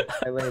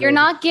 You're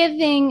not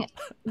giving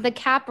the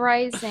Cap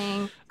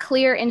Rising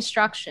clear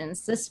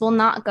instructions. This will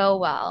not go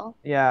well.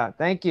 Yeah,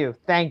 thank you.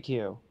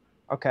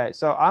 Okay,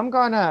 so I'm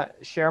gonna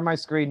share my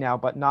screen now,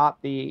 but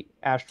not the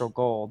Astral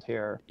Gold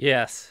here.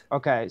 Yes.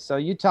 Okay, so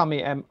you tell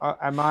me, am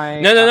I?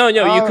 No.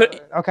 You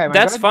could. Okay, am I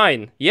That's good?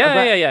 fine. Yeah.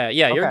 Okay.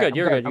 You're Okay, good.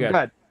 You're good. I'm You're good.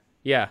 good.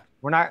 Yeah.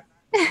 We're not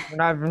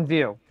in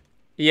view.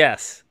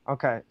 Yes.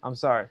 Okay, I'm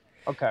sorry.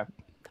 Okay.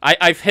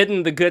 I've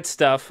hidden the good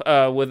stuff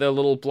with a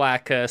little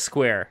black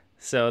square,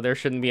 so there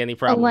shouldn't be any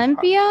problem.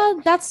 Olympia?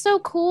 That's so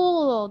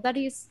cool that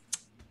he's.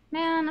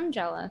 Man, I'm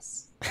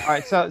jealous. All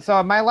right, so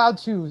am I allowed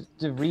to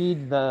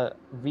read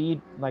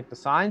like the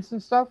signs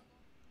and stuff?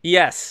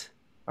 Yes.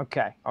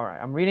 Okay, all right.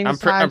 I'm reading the I'm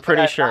signs.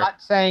 pretty but sure. I'm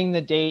not saying the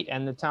date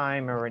and the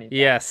time or anything.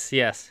 Yes.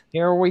 Yes.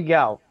 Here we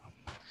go.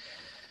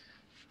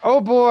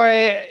 Oh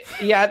boy,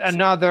 yet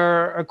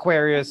another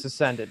Aquarius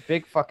ascended.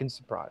 Big fucking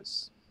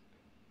surprise.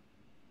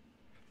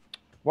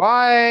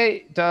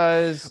 Why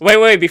does...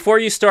 Wait, before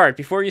you start,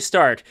 we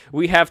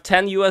have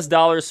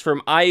 $10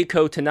 from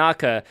Aiko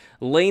Tanaka,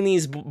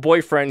 Lainey's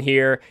boyfriend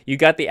here. You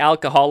got the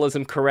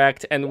alcoholism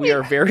correct, and we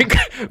are very,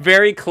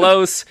 very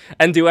close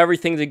and do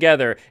everything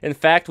together. In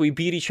fact, we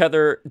beat each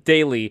other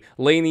daily.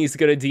 Lainey's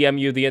gonna DM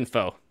you the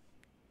info.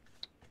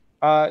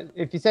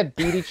 If you said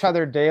beat each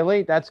other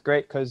daily, that's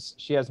great because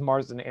she has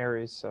Mars and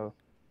Aries, so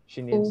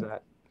she needs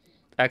that.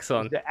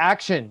 Excellent. The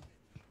action.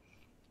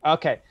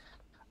 Okay.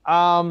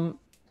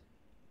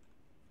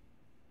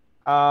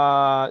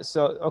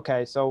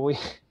 So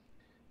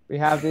we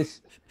have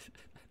this.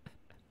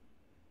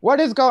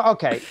 What is going?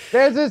 Okay,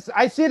 there's this.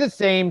 I see the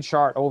same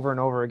chart over and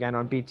over again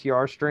on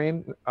BTR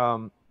stream.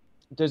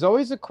 There's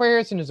always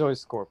Aquarius and there's always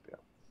Scorpio.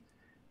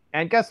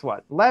 And guess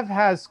what? Lev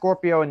has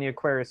Scorpio in the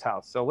Aquarius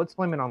house, so let's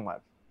blame it on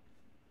Lev.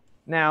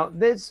 Now,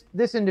 this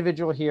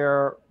individual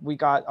here, we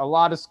got a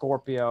lot of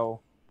Scorpio,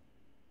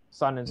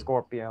 Sun in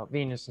Scorpio,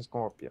 Venus in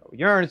Scorpio,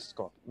 Uranus in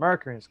Scorpio,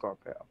 Mercury in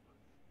Scorpio.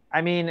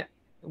 I mean,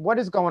 what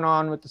is going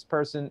on with this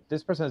person?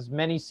 This person has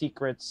many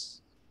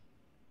secrets,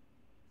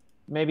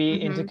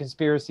 maybe into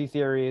conspiracy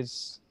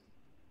theories,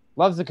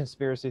 loves the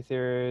conspiracy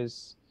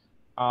theories,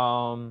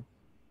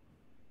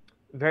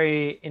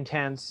 very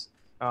intense,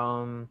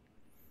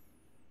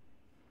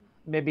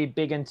 maybe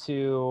big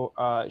into,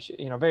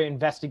 very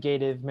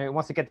investigative, maybe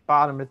wants to get to the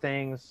bottom of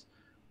things.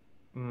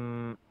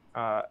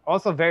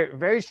 Also very,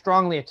 very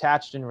strongly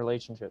attached in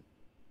relationship.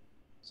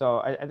 So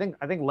I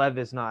think Lev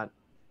is not,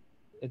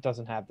 it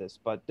doesn't have this,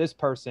 but this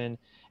person,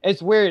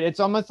 it's weird. It's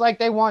almost like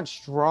they want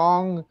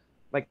strong,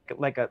 like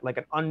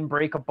an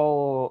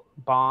unbreakable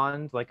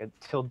bond, like a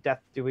till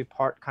death do we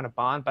part kind of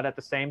bond, but at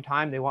the same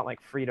time they want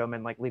like freedom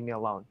and like leave me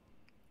alone.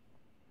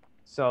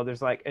 So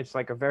there's like, it's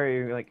like a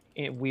very like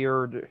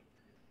weird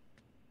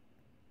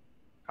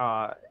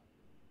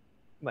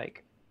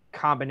like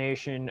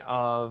combination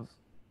of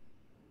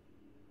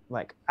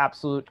like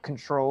absolute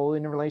control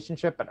in a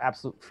relationship but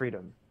absolute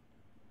freedom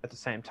at the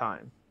same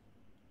time.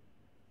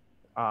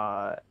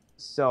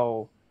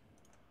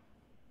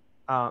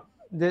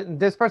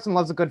 This person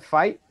loves a good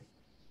fight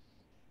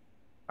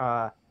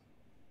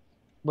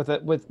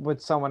with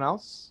someone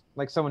else,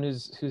 like someone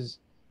who's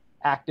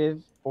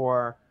active,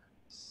 or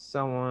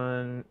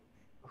someone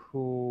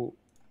who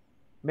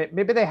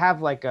maybe they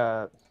have like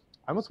a,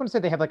 I almost want to say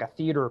they have like a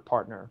theater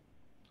partner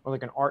or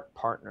like an art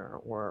partner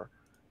or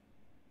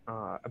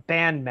a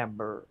band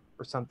member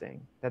or something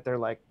that they're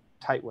like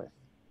tight with.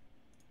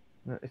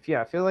 I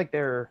feel like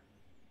they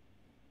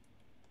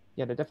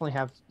definitely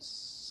have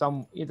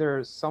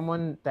either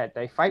someone that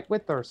they fight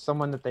with or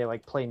someone that they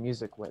like play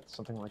music with,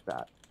 something like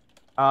that.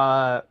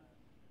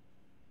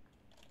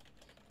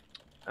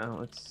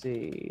 Let's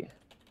see.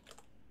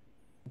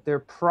 They're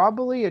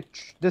probably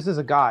this is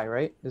a guy,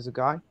 right? This is a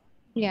guy?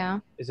 Yeah.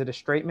 Is it a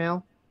straight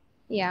male?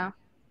 Yeah.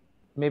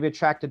 Maybe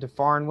attracted to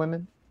foreign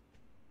women.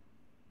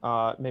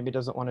 Maybe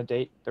doesn't want to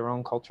date their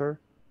own culture.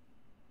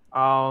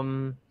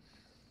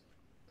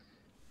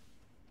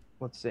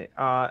 Let's see.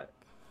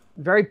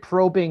 Very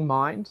probing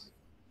mind.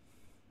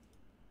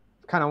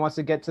 Kind of wants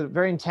to get to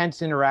very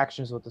intense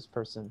interactions with this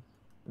person.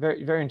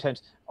 Very, very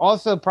intense.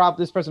 Also,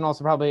 this person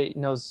also probably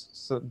knows,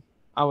 so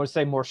I would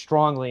say more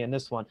strongly in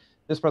this one,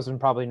 this person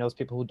probably knows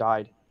people who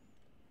died,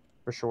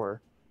 for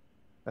sure.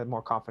 I'm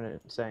more confident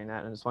in saying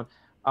that in this one.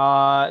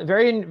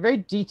 Very, very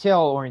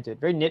detail-oriented,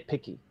 very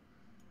nitpicky.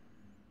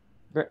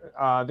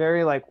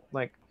 Very like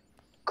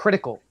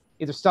critical,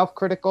 either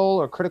self-critical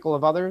or critical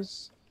of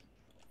others.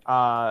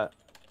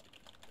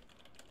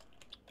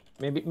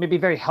 Maybe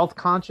very health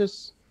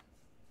conscious.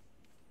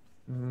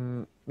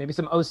 Maybe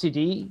some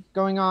OCD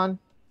going on.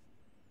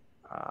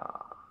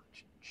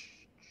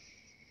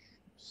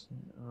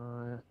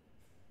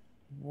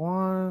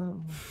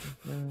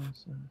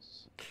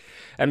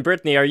 And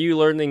Brittany, are you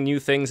learning new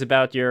things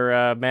about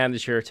your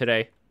manager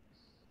today?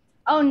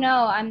 Oh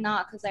no, I'm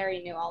not, because I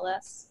already knew all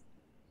this.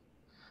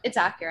 It's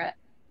accurate,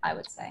 I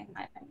would say, in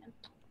my opinion.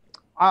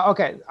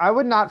 Okay, I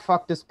would not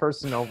fuck this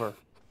person over,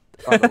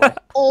 by the way.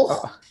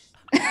 Oh.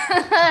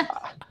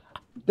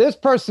 This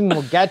person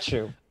will get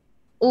you.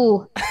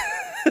 Ooh.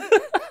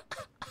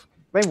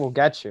 They will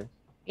get you.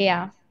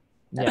 Yeah.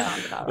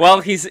 Well,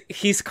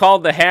 he's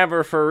called the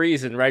Hammer for a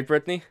reason, right,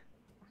 Brittany?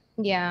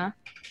 Yeah.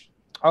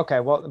 Okay,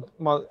 well,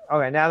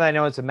 okay. Now that I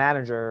know it's a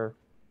manager,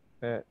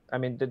 I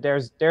mean,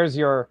 there's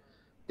your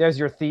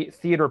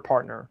theater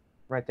partner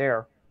right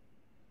there.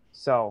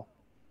 So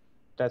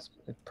that's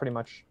pretty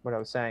much what I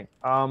was saying.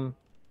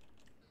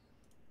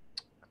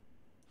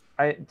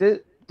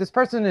 This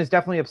person is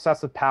definitely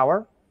obsessed with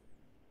power,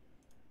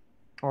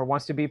 or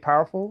wants to be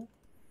powerful,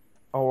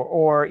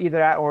 or either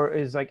that, or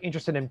is like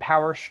interested in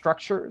power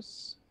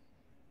structures.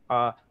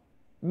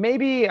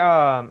 Maybe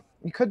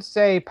you could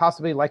say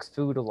possibly likes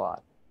food a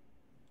lot,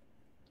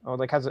 or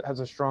like has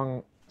a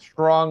strong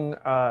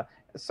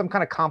some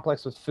kind of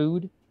complex with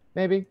food,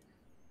 maybe,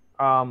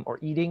 or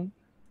eating.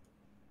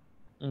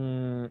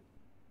 Mm,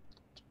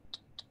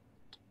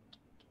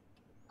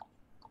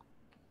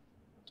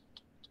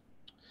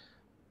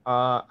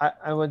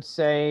 I would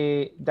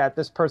say that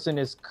this person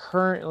is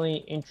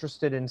currently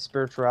interested in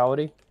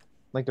spirituality,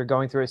 like they're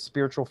going through a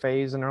spiritual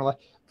phase in their life,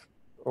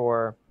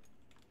 or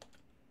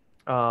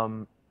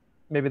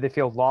maybe they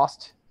feel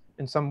lost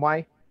in some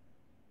way.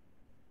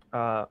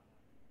 Uh,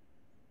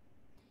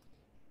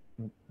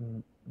 mm,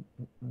 mm,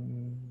 mm,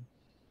 mm.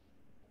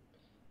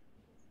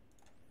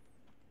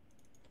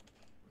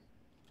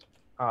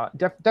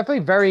 Definitely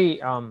very.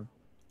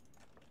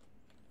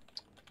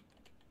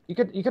 You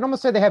could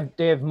almost say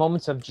they have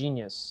moments of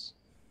genius,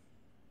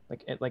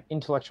 like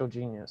intellectual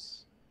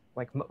genius,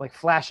 like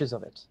flashes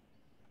of it,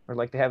 or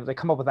like they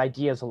come up with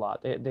ideas a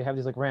lot. They have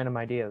these like random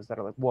ideas that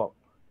are like whoa.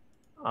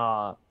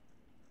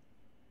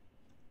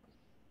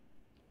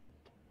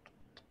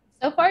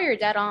 So far, you're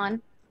dead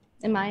on,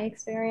 in my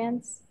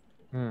experience.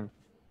 Hmm.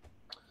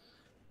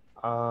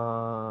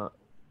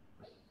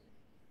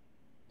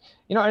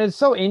 You know, and it's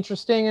so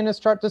interesting in this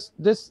chart.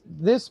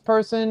 This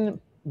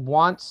person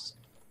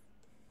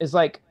is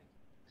like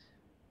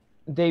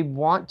they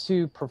want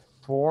to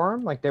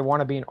perform, like they want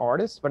to be an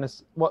artist, but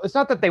it's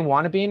not that they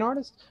want to be an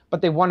artist,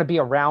 but they want to be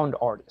around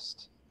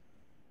artists.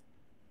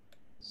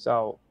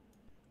 So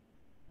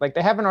like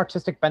they have an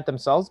artistic bent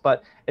themselves,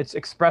 but it's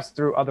expressed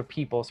through other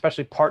people,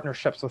 especially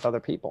partnerships with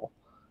other people.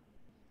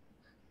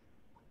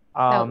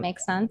 That would make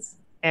sense.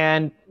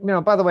 And you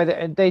know, by the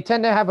way, they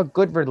tend to have a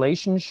good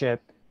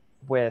relationship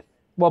with,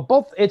 well,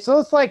 both. It's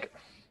like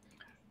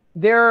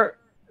their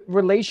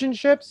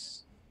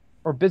relationships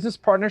or business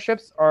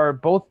partnerships are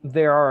both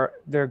their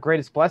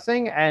greatest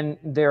blessing and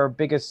their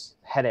biggest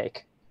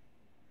headache.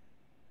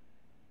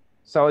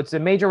 So it's a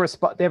major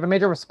they have a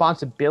major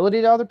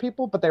responsibility to other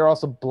people, but they're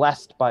also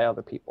blessed by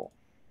other people.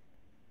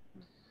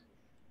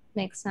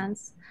 Makes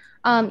sense.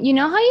 You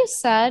know how you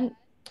said,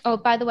 oh,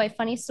 by the way,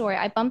 funny story.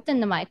 I bumped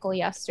into Michael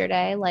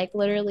yesterday, like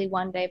literally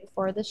one day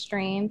before the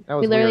stream.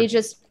 We literally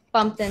just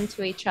bumped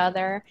into each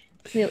other.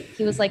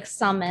 He was like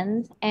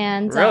summoned,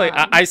 and really,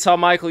 I saw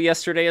Michael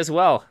yesterday as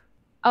well.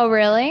 Oh,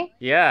 really?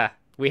 Yeah,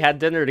 we had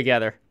dinner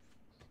together.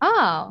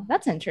 Oh,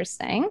 that's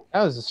interesting.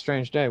 That was a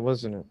strange day,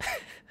 wasn't it?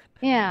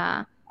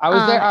 Yeah. I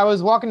was there. I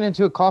was walking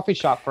into a coffee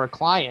shop for a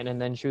client,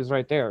 and then she was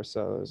right there.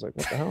 So I was like,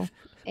 "What the hell?"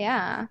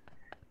 Yeah.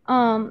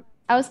 I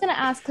was gonna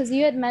ask because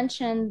you had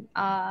mentioned.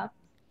 Actually,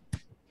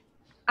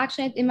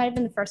 it might have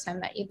been the first time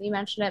that you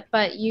mentioned it,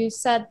 but you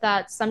said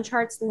that some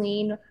charts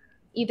lean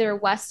either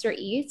west or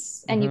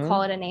east, and you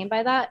call it a name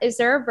by that. Is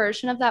there a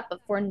version of that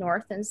but for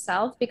north and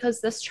south?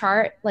 Because this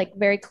chart, like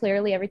very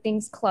clearly,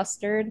 everything's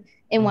clustered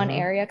in one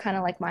area, kind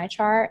of like my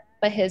chart,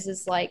 but his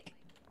is like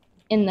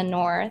in the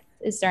north.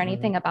 Is there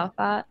anything about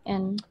that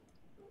in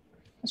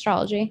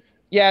astrology?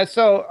 Yeah,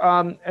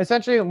 so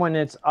essentially when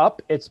it's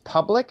up, it's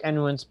public,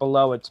 and when it's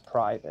below, it's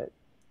private.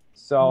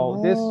 So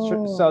this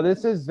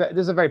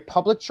is a very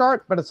public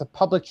chart, but it's a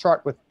public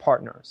chart with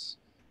partners.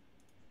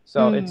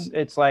 So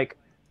it's like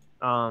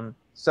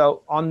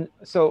so on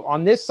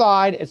this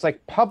side, it's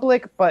like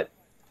public, but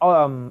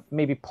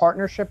maybe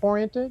partnership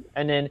oriented,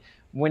 and then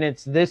when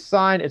it's this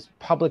side, it's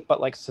public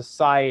but like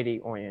society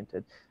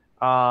oriented.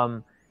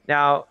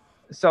 Now,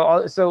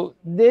 so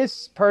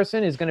this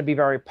person is going to be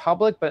very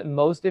public, but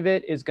most of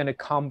it is going to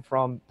come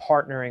from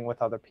partnering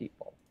with other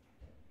people.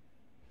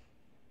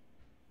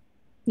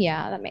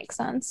 Yeah, that makes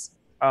sense.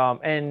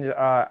 And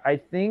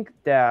I think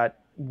that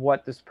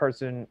what this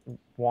person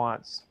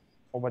wants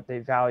or what they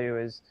value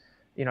is,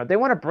 you know, they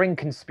want to bring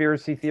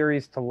conspiracy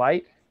theories to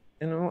light.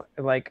 You know,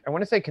 like I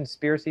want to say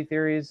conspiracy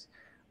theories.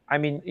 I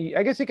mean,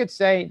 I guess you could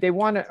say they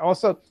want to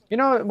also, you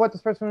know, what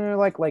this person would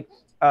like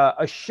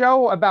a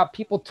show about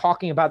people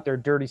talking about their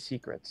dirty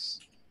secrets.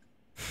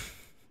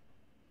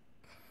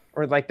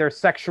 Or like their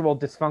sexual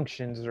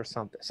dysfunctions or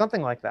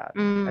something like that.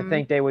 I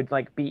think they would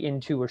like be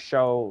into a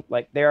show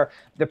like they're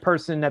the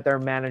person that they're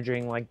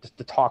managing like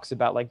just talks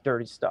about like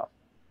dirty stuff.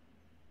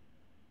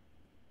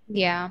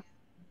 Yeah.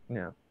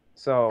 Yeah.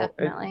 So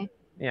definitely.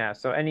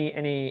 So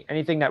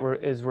anything that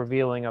is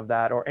revealing of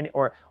that,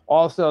 or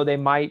also they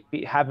might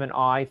have an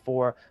eye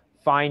for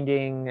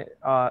finding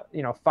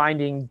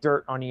finding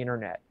dirt on the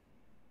internet,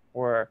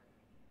 or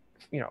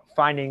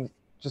finding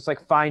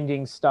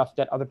stuff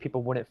that other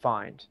people wouldn't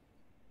find.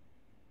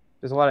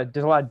 There's a lot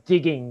of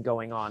digging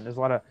going on. There's a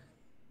lot of,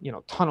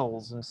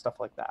 tunnels and stuff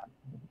like that.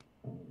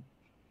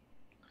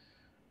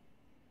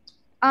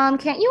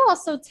 Can't you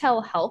also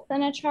tell health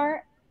in a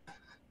chart?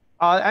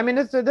 I mean,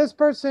 this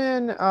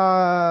person.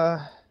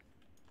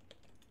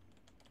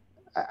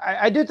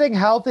 I do think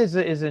health is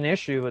an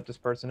issue with this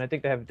person. I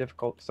think they have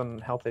some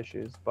health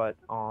issues, but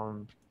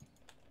or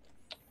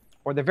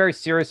they're very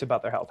serious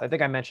about their health. I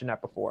think I mentioned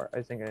that before.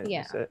 I think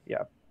Yeah.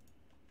 Yeah.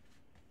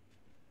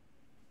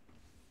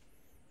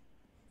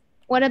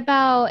 What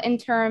about in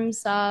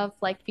terms of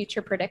like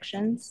future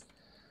predictions?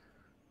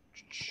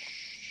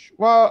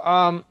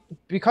 Well,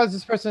 because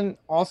this person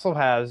also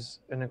has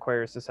an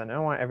Aquarius ascendant. I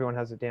don't want everyone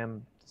has a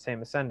damn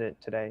same ascendant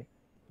today,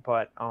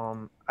 but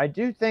I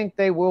do think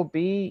they will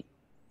be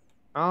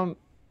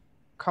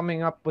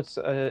coming up with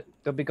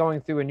they'll be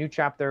going through a new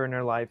chapter in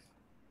their life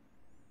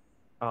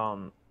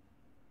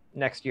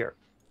next year.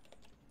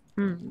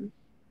 Like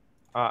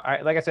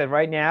I said,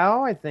 right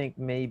now I think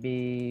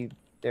maybe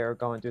they're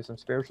going through some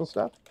spiritual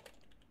stuff.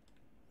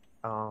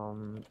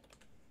 Sometimes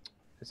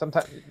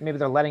maybe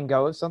they're letting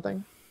go of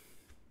something,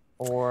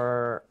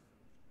 or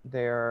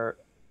they're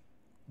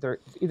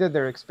either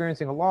they're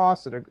experiencing a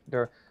loss, or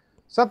they're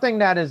something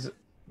that is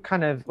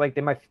kind of like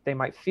they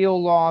might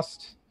feel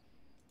lost.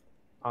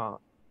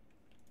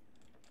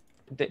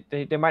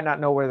 They might not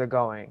know where they're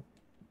going,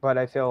 but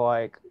I feel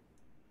like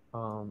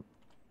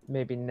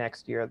maybe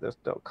next year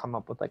they'll come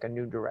up with like a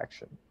new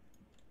direction.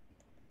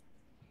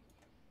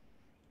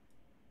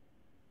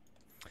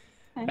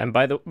 And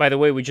by the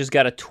way, we just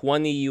got a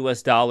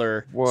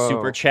 $20 Whoa.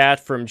 super chat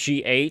from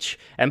GH.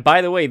 And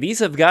by the way, these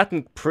have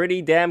gotten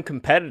pretty damn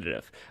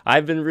competitive.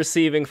 I've been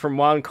receiving from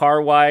Juan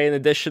Carwai an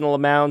additional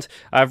amount.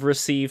 I've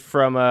received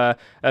from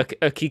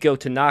Akiko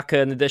Tanaka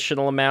an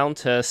additional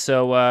amount.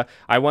 So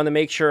I want to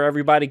make sure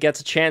everybody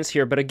gets a chance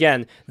here. But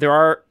again, there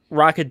are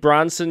Rocket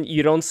Bronson,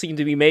 you don't seem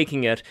to be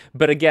making it.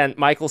 But again,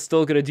 Michael's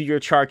still going to do your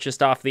chart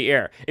just off the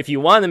air. If you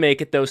want to make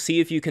it, though, see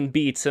if you can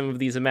beat some of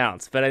these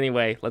amounts. But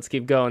anyway, let's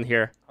keep going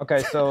here.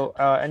 Okay, so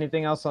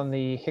anything else on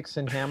the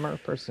Hickson Hammer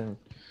person?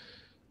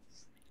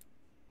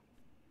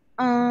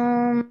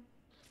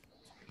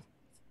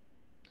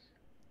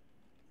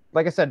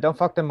 Like I said, don't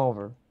fuck them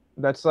over.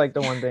 That's like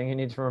the one thing you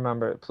need to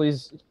remember.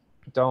 Please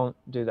don't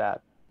do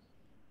that.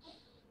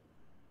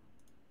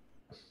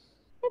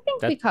 I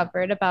think we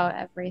covered about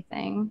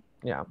everything.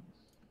 Yeah.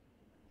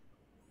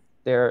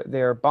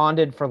 They're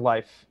bonded for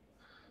life.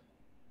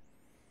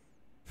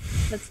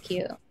 That's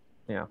cute.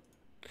 Yeah.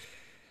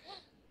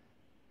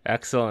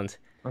 Excellent.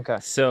 Okay.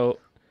 So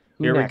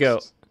here we go.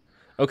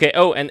 Okay.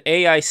 Oh, and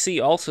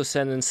AIC also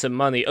sent in some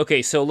money.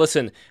 Okay, so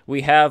listen,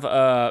 we have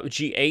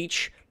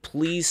GH.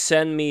 Please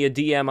send me a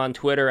DM on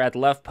Twitter at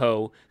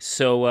LeftPo,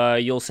 so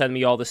you'll send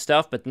me all the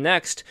stuff. But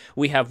next,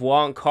 we have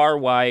Wong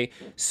Kar-wai,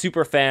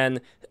 Superfan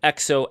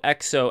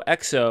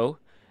XOXOXO.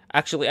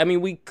 Actually, I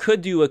mean, we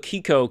could do a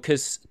Kiko,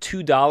 because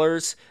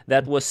 $2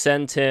 that was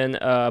sent in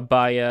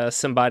by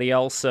somebody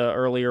else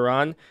earlier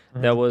on.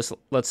 Mm-hmm. That was,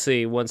 let's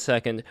see, 1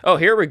 second. Oh,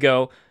 here we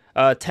go.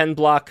 10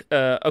 block.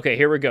 Okay,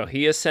 here we go.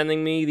 He is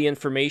sending me the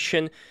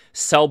information.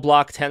 Cell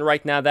block 10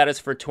 right now. That is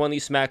for 20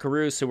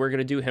 Smackaroos, so we're going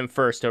to do him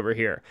first over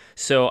here.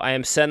 So I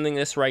am sending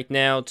this right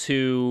now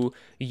to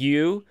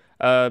you,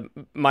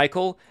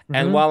 Michael. Mm-hmm.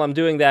 And while I'm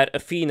doing that,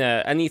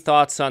 Athena, any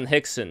thoughts on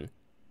Hickson?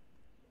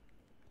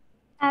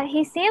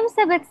 He seems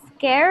a bit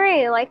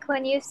scary, like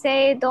when you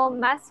say don't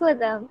mess with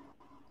him.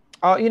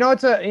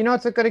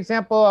 It's a good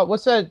example.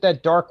 What's that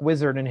dark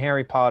wizard in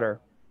Harry Potter?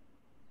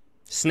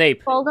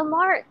 Snape.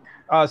 Voldemort.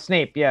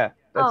 Snape, yeah.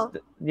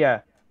 Yeah.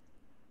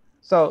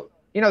 So,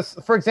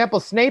 for example,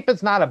 Snape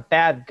is not a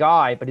bad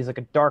guy, but he's like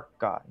a dark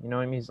guy. You know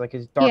what I mean?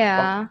 He's dark.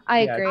 Yeah, I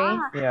agree.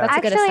 Yeah. That's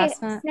a good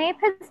assessment. Actually, Snape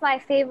is my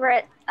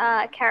favorite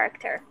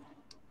character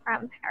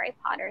from Harry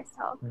Potter.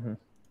 So,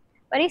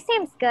 but he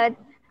seems good.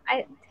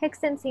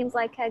 Hickson seems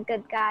like a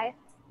good guy.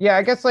 Yeah,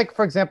 I guess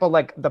for example,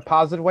 the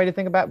positive way to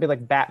think about it would be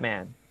like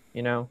Batman,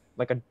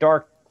 like a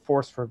dark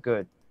force for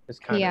good is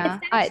kind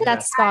of.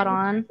 That's spot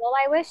on. Well,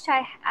 I wish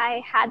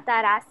I had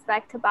that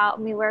aspect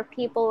about me where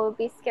people would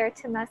be scared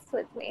to mess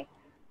with me.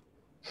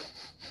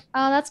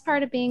 Oh, that's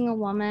part of being a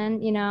woman,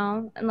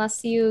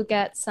 unless you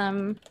get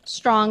some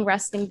strong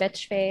resting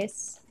bitch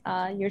face,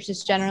 you're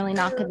just generally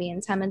not going to be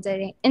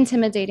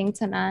intimidating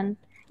to men.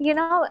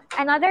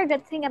 Another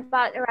good thing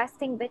about a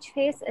resting bitch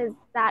face is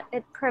that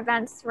it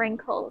prevents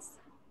wrinkles.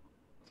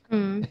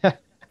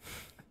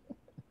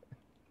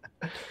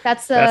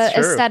 That's the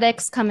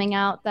aesthetics coming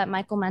out that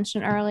Michael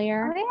mentioned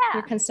earlier. Oh, yeah.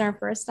 You're concerned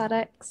for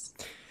aesthetics.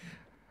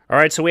 All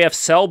right, so we have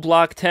Cell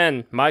Block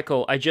 10.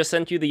 Michael, I just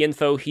sent you the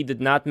info. He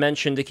did not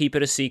mention to keep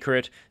it a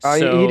secret.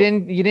 You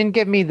didn't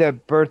give me the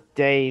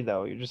birthday,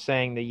 though. You're just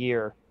saying the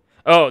year.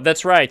 Oh,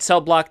 that's right. Cell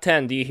Block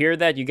 10. Do you hear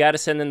that? You got to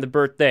send in the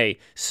birthday.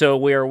 So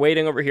we are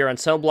waiting over here on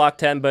Cell Block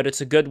 10, but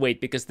it's a good wait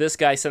because this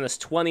guy sent us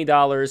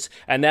 $20,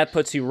 and that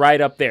puts you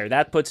right up there.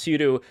 That puts you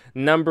to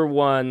number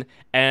one,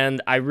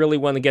 and I really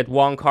want to get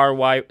Wong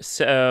Kar-wai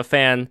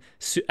fan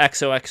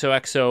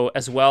XOXOXO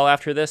as well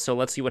after this, so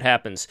let's see what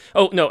happens.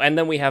 Oh, no, and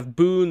then we have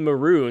Boone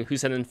Maroon, who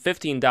sent in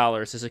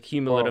 $15 as a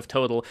cumulative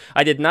total.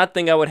 I did not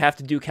think I would have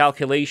to do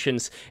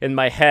calculations in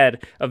my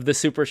head of the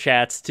super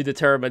chats to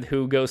determine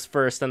who goes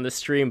first on the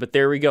stream, but But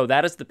there we go.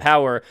 That is the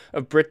power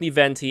of Brittany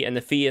Venti and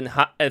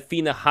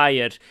Athena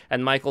Hyatt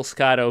and Michael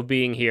Scotto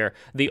being here.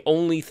 The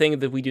only thing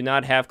that we do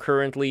not have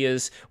currently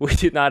is we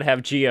do not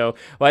have Geo.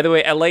 By the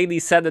way,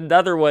 Eleni sent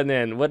another one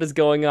in. What is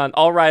going on?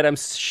 All right, I'm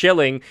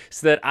shilling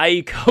so that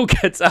Aiko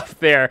gets up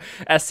there.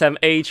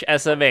 SMH,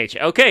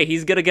 SMH. Okay,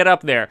 he's going to get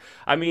up there.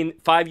 I mean,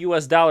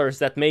 $5,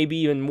 that may be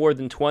even more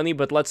than 20,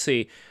 but let's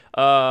see.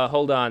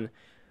 Hold on.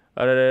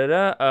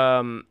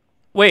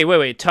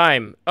 Wait.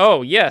 Time.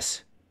 Oh,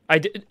 yes. I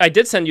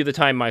did send you the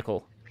time,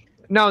 Michael.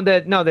 No,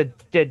 the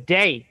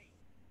day.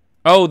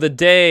 Oh, the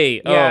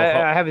day.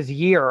 Yeah, I have his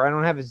year. I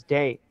don't have his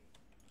day.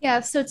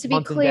 Yeah, so to be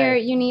Month and clear,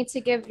 day. you need to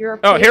give your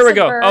Oh, place here we of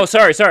go. birth, Oh,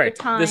 sorry. your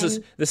time, This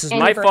is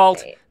and my your fault.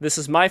 birth date. This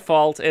is my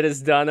fault. It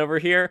is done over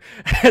here.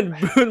 And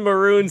Boone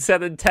Maroon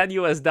sent in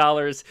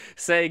 $10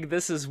 saying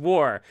this is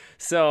war.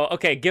 So,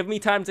 okay, give me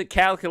time to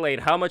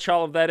calculate how much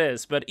all of that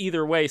is. But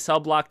either way, Cell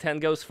Block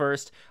 10 goes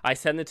first. I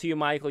send it to you,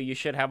 Michael. You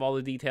should have all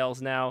the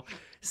details now.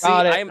 See,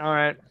 Got it. All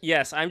right.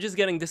 Yes, I'm just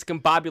getting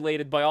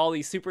discombobulated by all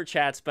these super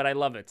chats, but I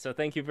love it. So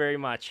thank you very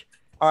much.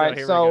 All right.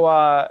 here we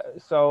go.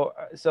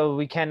 So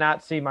we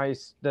cannot see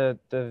the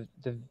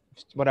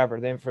whatever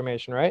the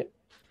information, right?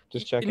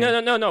 Just checking.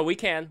 No. We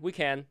can.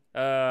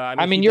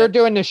 I mean, you're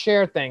doing the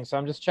share thing, so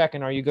I'm just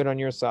checking. Are you good on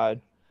your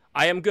side?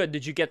 I am good.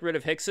 Did you get rid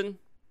of Hickson?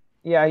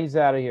 Yeah, he's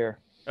out of here.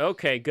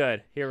 Okay,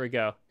 good. Here we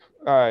go.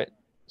 All right.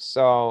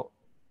 So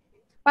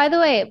By the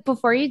way,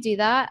 before you do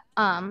that,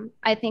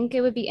 I think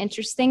it would be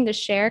interesting to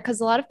share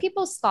because a lot of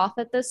people scoff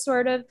at this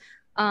sort of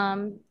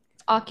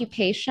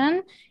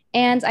occupation,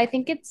 and I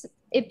think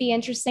it'd be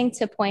interesting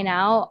to point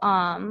out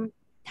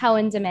how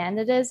in demand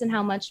it is and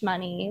how much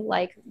money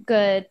like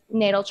good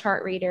natal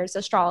chart readers,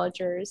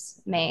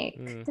 astrologers make.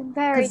 It's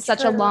very It's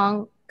such a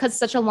long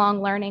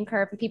learning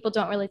curve, and people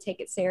don't really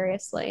take it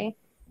seriously.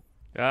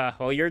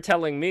 Well, you're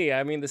telling me.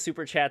 I mean, the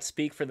super chats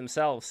speak for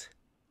themselves.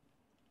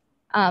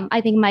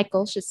 I think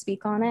Michael should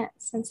speak on it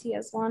since he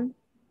has one.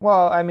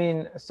 Well, I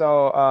mean,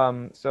 so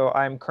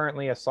I'm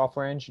currently a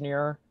software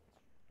engineer,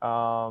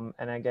 and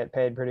I get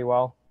paid pretty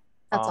well.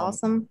 That's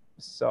awesome.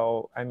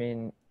 So, I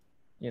mean,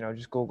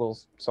 just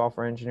Google's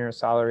software engineer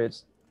salary.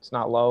 It's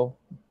not low.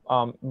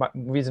 My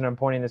reason I'm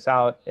pointing this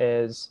out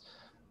is,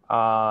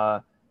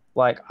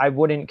 like, I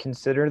wouldn't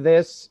consider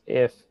this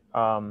if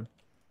I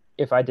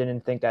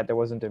didn't think that there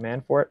wasn't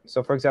demand for it.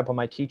 So, for example,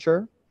 my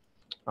teacher,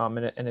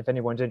 and if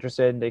anyone's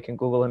interested, they can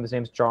Google him. His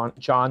name's John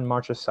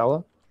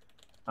Marchesella.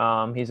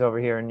 He's over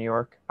here in New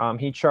York.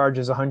 He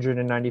charges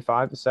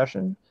 $195 a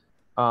session,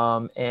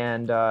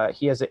 and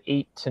he has an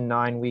 8 to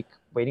 9 week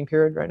waiting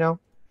period right now.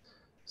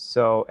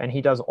 So, and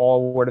he does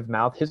all word of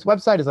mouth. His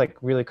website is like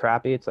really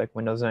crappy. It's like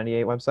Windows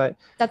 98 website.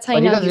 That's how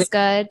you know he's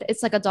good.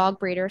 It's like a dog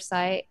breeder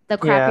site. The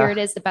crappier it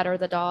is, the better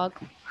the dog.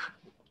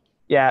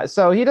 Yeah,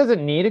 so he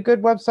doesn't need a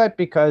good website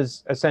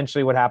because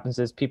essentially what happens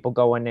is people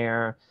go in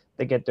there,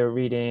 they get their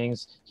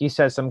readings. He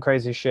says some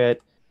crazy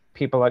shit.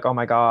 People are like, oh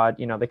my God,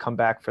 they come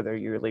back for their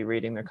yearly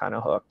reading. They're kind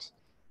of hooked.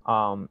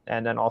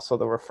 And then also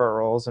the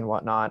referrals and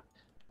whatnot.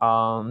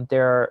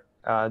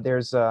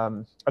 There's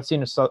I've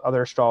seen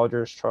other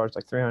astrologers charge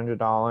like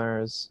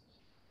 $300.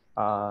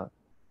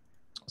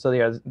 So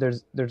yeah,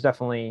 there's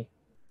definitely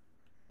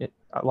a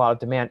lot of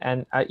demand,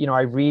 and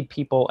I read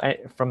people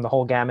from the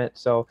whole gamut.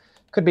 So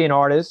could be an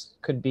artist,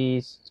 could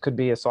be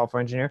a software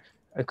engineer,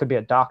 it could be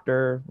a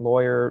doctor,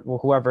 lawyer,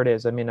 whoever it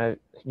is. I mean,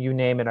 you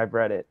name it, I've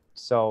read it.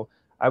 So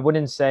I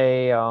wouldn't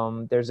say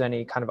there's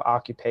any kind of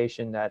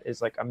occupation that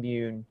is like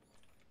immune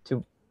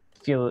to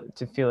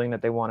feeling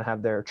that they want to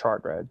have their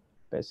chart read.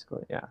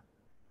 Basically, yeah.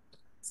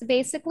 So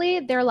basically,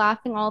 they're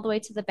laughing all the way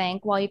to the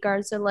bank while you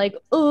guys are like,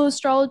 oh,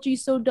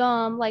 astrology's so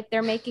dumb. Like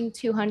they're making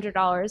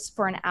 $200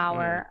 for an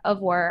hour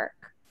of work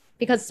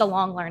because it's a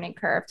long learning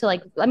curve to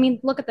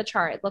look at the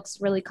chart. It looks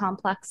really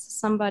complex.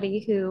 Somebody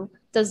who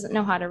doesn't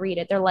know how to read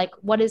it, they're like,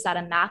 what is that,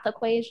 a math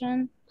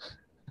equation?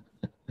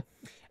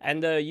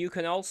 And you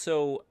can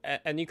also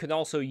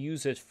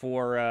use it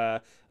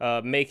for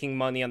making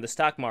money on the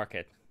stock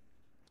market.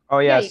 Oh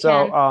yeah,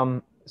 yeah,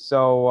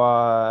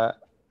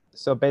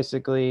 so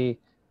basically,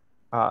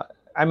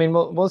 I mean,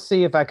 we'll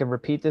see if I can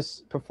repeat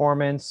this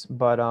performance,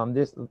 but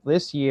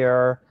this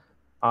year,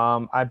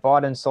 I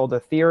bought and sold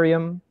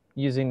Ethereum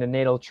using the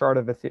natal chart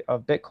of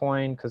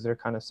Bitcoin because they're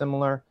kind of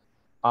similar,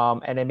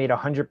 and I made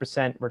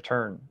 100%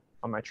 return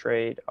on my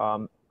trade.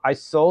 I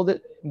sold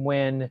it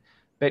when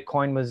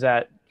Bitcoin was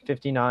at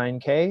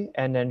 59K,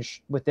 and then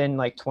within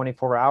like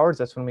 24 hours,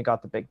 that's when we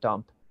got the big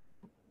dump.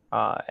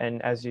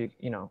 And as you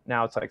know,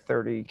 now it's like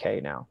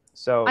 30K now.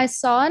 So I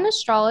saw an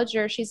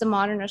astrologer. She's a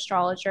modern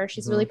astrologer.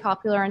 She's really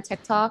popular on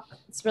TikTok.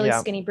 It's really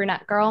skinny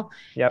brunette girl.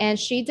 Yep. And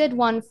she did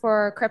one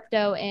for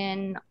crypto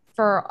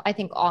for I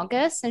think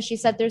August. And she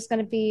said there's going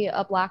to be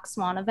a Black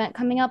Swan event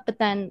coming up, but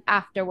then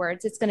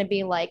afterwards it's going to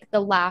be like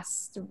the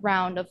last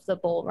round of the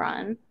bull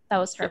run. That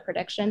was her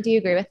prediction. Do you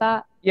agree with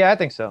that? Yeah, I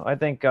think so. I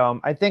think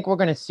we're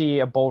going to see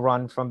a bull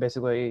run from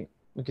basically,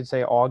 we could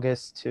say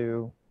August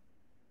to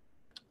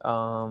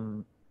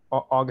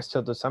August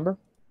till December.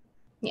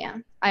 Yeah,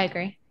 I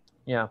agree.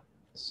 Yeah.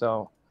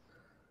 So,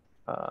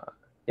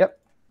 yep.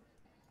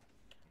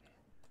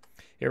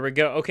 Here we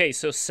go. Okay,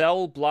 so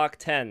sell block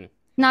 10.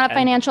 Not a And-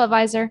 financial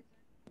advisor.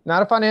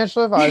 Not a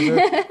financial advisor.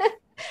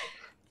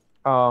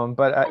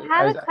 But I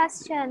have a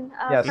question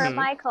Yes. for Mhm.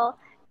 Michael.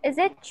 Is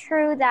it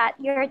true that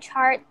your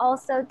chart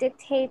also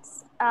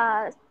dictates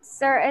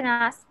certain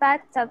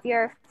aspects of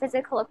your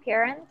physical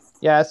appearance?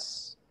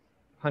 yes,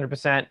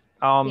 100%.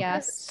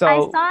 Yes. So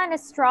I saw an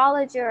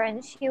astrologer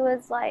and she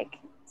was like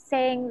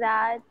saying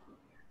that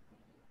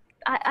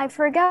I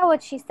forget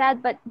what she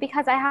said, but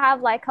because I have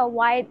like a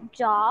wide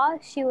jaw,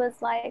 she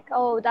was like,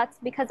 oh, that's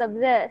because of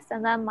this.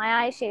 And then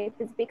my eye shape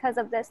is because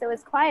of this. It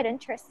was quite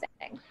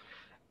interesting.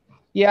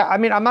 yeah, I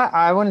mean,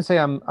 I wouldn't say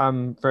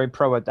I'm very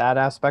pro at that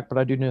aspect, but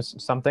I do know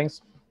some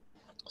things.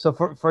 So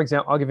for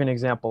example, I'll give you an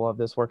example of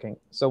this working.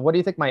 So what do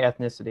you think my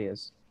ethnicity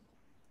is?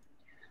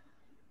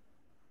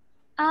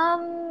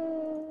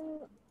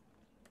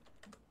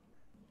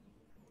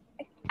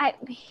 I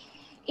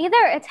either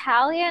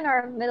Italian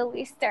or Middle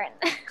Eastern.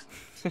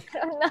 I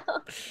don't know.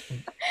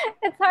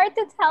 It's hard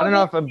to tell. I don't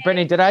know if these days.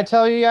 Brittany, did I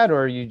tell you yet,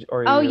 or you?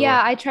 Or Oh you,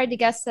 yeah, I tried to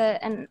guess it,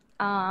 and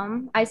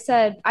I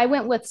said I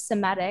went with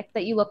Semitic,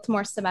 that you looked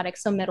more Semitic,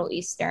 so Middle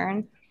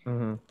Eastern.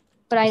 Mhm.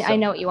 But I So-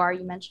 know what you are.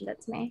 You mentioned it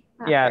to me.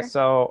 Yeah. after.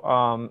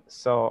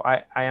 So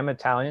I am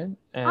Italian,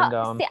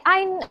 and See,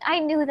 I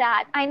knew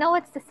that. I know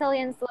what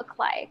Sicilians look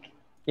like.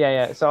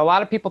 yeah. So a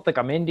lot of people think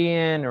I'm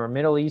Indian or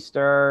Middle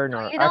Eastern,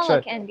 or You don't actually,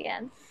 look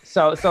Indian.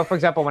 so for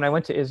example, when I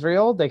went to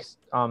Israel,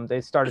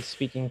 they started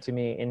speaking to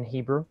me in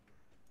Hebrew,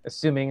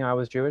 assuming I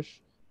was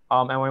Jewish.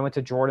 And when I went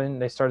to Jordan,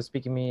 they started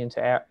speaking me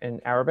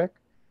in Arabic.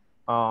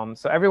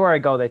 So everywhere I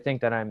go, they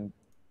think that I'm.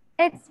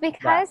 It's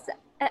because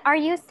are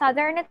you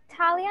Southern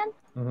Italian?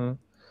 Mhm.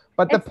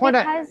 But the It's point,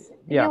 because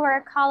yeah. you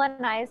were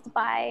colonized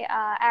by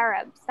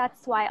Arabs.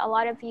 That's why a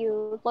lot of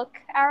you look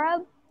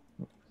Arab.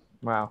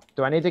 wow,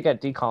 do I need to get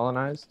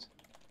decolonized?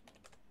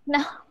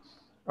 No.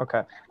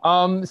 Okay.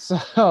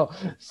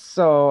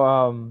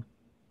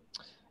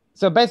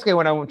 So basically,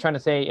 what I'm trying to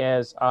say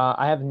is,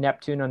 I have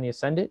Neptune on the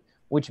ascendant,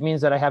 which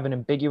means that I have an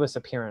ambiguous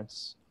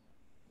appearance.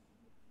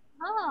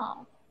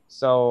 Oh.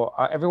 So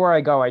everywhere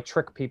I go, I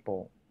trick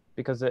people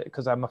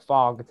because I'm a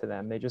fog to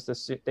them. They just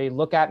they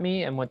look at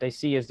me, and what they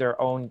see is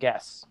their own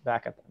guess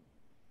back at them.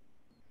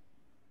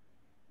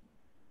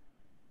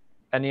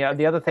 And the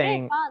other Pretty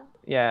thing, fun.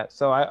 yeah.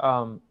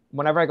 So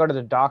whenever I go to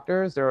the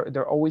doctors,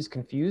 they're always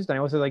confused, and I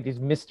always have like these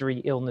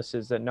mystery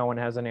illnesses that no one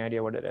has any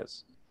idea what it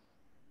is.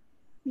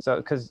 So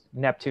because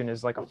Neptune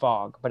is like a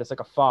fog, but it's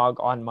like a fog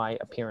on my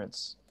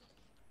appearance.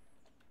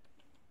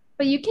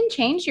 But you can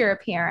change your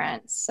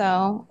appearance,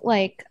 so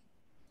like,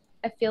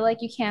 I feel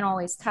like you can't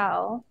always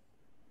tell.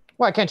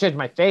 Well, I can't change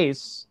my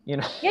face, you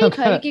know. Yeah, you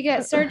could. You could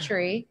get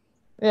surgery.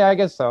 Yeah, I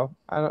guess so.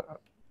 I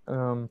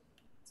don't.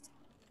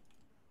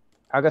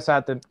 I guess I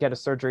have to get a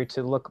surgery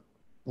to look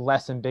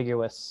less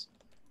ambiguous.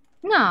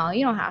 No,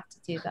 you don't have to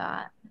do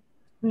that.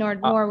 Nor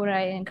would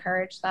I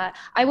encourage that.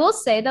 I will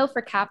say though,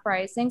 for Cap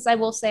risings, I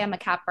will say I'm a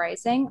Cap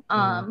rising.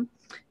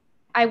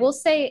 I will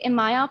say in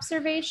my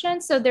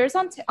observation, so there's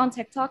on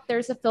TikTok,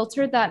 there's a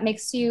filter that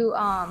makes you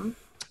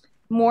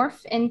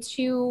morph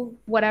into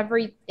whatever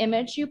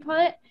image you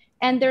put,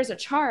 and there's a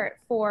chart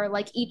for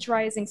like each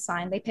rising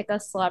sign. They pick a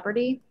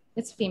celebrity.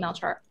 It's a female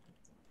chart.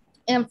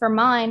 And for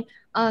mine,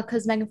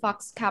 because Megan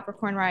Fox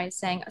Capricorn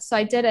rising, so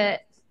I did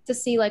it to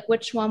see like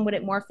which one would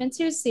it morph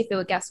into, see if it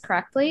would guess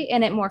correctly,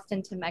 and it morphed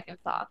into Megan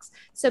Fox.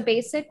 So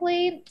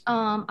basically,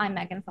 I'm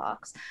Megan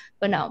Fox.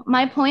 But no,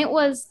 my point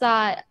was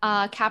that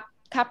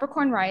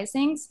Capricorn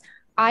risings,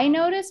 I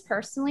noticed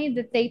personally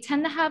that they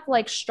tend to have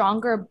like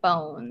stronger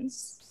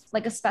bones,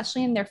 like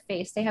especially in their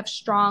face. They have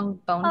strong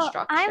bone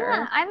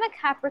structure. I'm a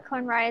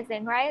Capricorn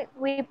rising, right?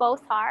 We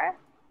both are.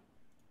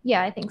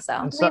 Yeah, I think so.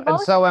 And We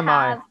both so am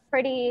I. have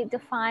pretty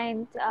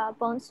defined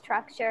bone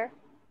structure.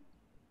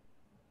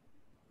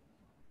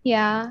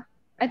 Yeah,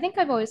 I think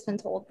I've always been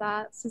told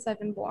that since I've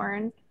been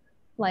born.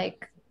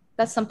 Like,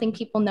 that's something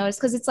people notice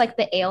because it's like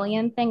the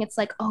alien thing. It's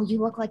like, oh, you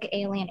look like an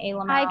alien,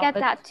 I get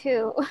that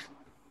too.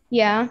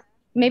 Yeah,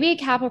 maybe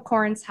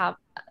Capricorn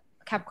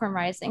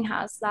rising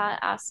has that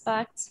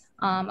aspect.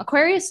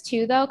 Aquarius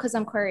too, though, because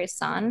I'm Aquarius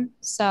sun.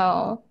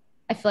 So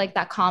I feel like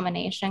that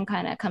combination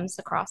kind of comes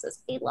across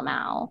as a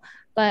Lamau.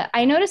 But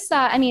I noticed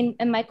that, I mean,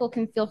 and Michael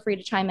can feel free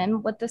to chime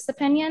in with this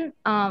opinion.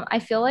 I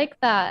feel like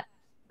that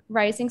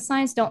rising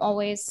signs don't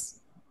always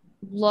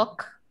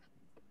look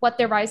what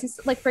their rising,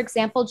 like for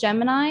example,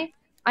 Gemini,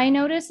 I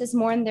notice is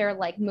more in their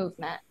like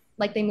movement,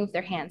 like they move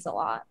their hands a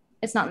lot.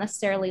 It's not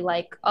necessarily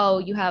like, oh,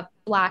 you have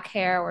black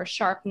hair or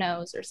sharp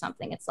nose or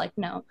something. It's like,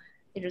 no,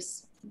 they're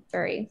just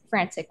very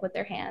frantic with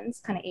their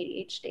hands, kind of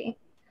ADHD.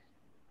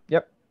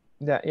 Yep.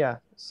 Yeah.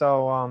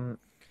 So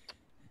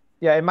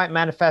yeah, it might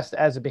manifest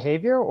as a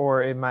behavior,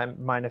 or it might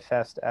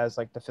manifest as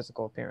like the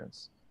physical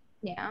appearance.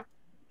 Yeah.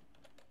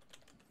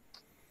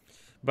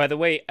 By the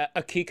way,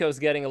 Akiko's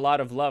getting a lot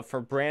of love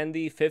for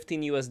Brandy,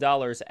 $15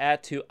 US,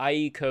 add to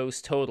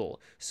Aiko's total.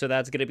 So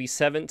that's going to be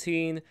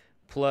 17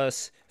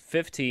 plus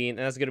 15, and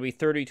that's going to be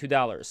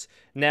 $32.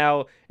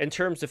 Now, in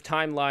terms of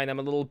timeline, I'm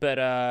a little bit,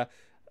 well,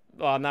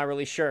 I'm not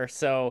really sure.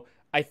 So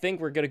I think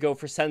we're gonna go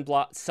for cell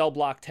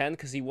block 10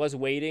 because he was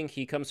waiting.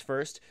 He comes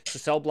first, so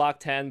cell block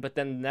 10. But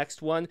then the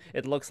next one,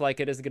 it looks like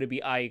it is gonna be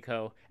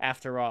Aiko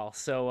after all.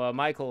 So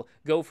Michael,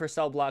 go for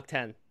cell block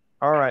 10.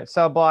 All right,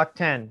 cell block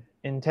 10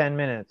 in 10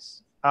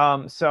 minutes.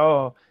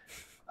 So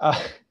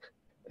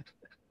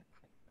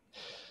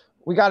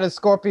we got a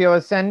Scorpio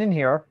ascendant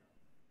here.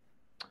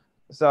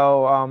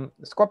 So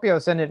Scorpio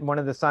ascendant, one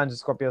of the signs of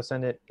Scorpio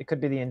ascendant, it could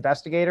be the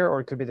investigator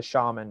or it could be the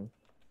shaman.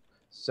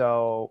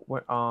 So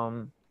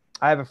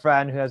I have a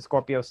friend who has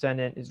Scorpio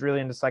ascendant, is really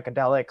into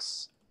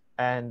psychedelics,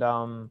 and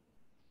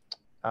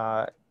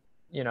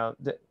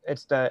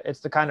it's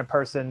the kind of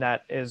person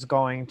that is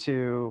going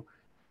to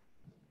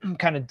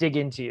kind of dig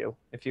into you,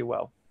 if you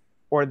will,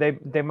 or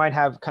they might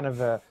have kind of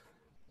a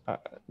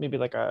maybe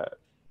like a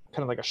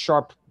kind of like a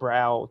sharp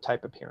brow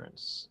type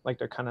appearance, like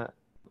they're kind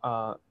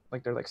of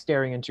like they're like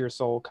staring into your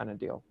soul kind of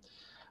deal.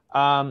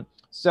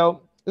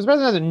 So this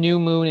person has a new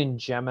moon in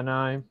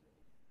Gemini.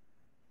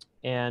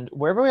 And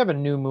wherever we have a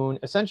new moon,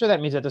 essentially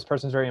that means that this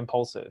person's very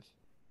impulsive,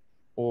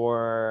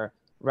 or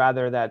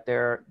rather that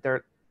they're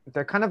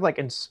kind of like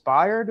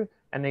inspired,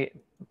 and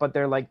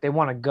they're like, they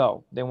want to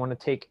go, they want to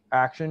take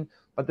action.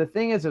 But the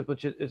thing is,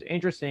 which is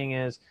interesting,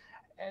 is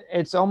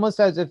it's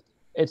almost as if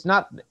it's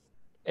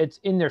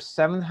in their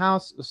 7th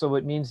house. So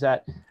it means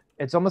that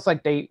it's almost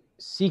like they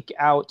seek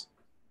out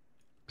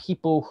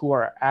people who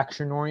are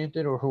action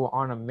oriented or who are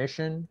on a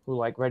mission, who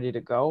like ready to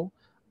go.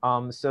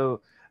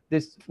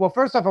 Well,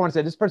 first off, I want to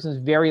say this person is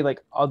very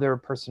like other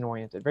person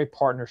oriented, very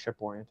partnership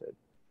oriented.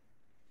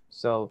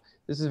 So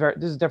this is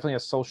definitely a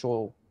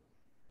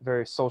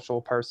very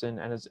social person,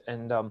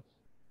 and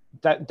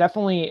that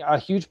definitely a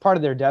huge part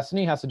of their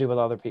destiny has to do with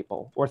other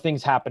people or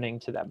things happening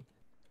to them.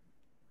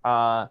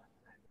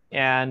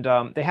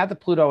 They have the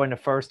Pluto in the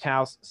 1st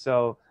house,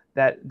 so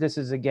that this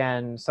is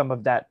again some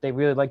of that. They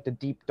really like the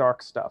deep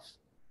dark stuff.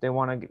 They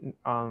want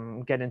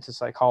to get into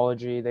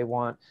psychology. They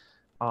want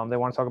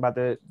to talk about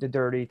the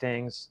dirty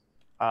things.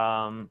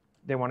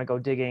 They want to go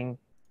digging.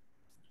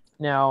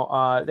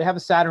 Now, they have a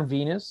Saturn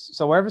Venus.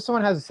 So wherever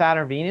someone has a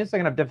Saturn Venus, they're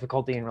going to have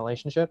difficulty in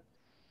relationship.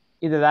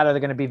 Either that or they're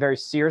going to be very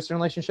serious in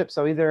relationship.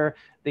 So either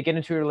they get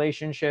into a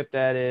relationship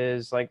that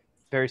is like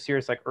very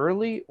serious, like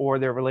early, or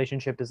their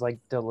relationship is like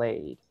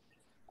delayed.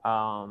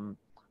 I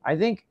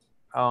think,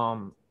 yeah,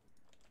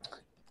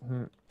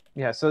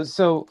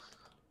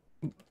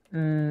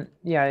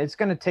 yeah, it's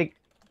going to take,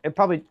 it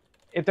probably,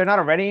 if they're not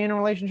already in a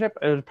relationship,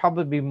 it would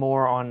probably be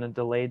more on the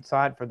delayed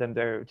side for them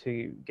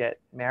to get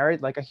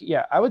married.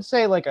 I would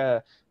say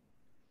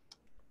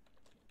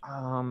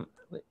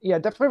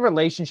definitely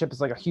relationship is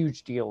like a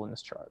huge deal in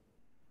this chart.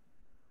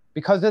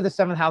 Because of the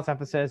 7th house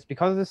emphasis,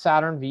 because of the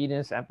Saturn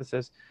Venus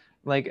emphasis,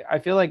 like I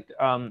feel like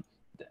a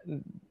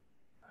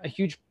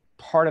huge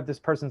part of this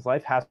person's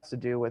life has to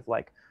do with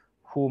like,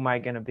 who am I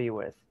going to be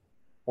with,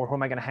 or who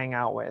am I going to hang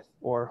out with,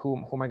 or who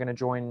am I going to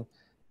join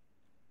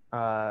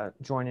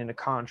in a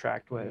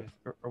contract with,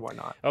 or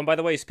whatnot. Oh, and by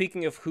the way,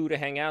 speaking of who to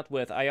hang out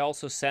with, I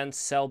also sent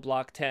Cell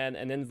Block 10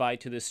 an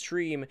invite to the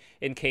stream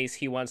in case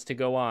he wants to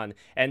go on.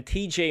 And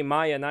TJ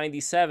Maya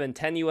 97,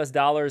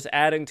 $10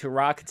 adding to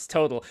Rocket's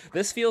total.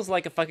 This feels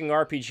like a fucking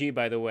RPG,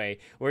 by the way,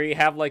 where you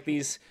have like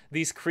these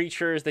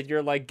creatures that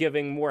you're like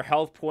giving more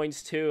health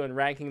points to and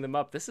ranking them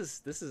up. This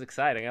is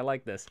exciting. I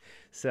like this.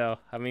 So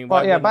I mean,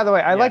 well, yeah. By the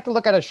way, I like to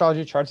look at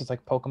astrology charts. It's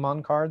like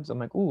Pokemon cards. I'm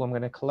like, ooh, I'm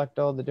gonna collect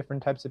all the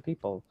different types of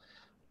people.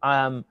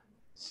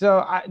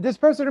 This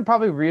person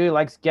probably really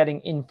likes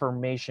getting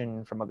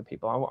information from other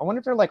people. I wonder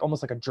if they're like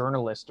almost like a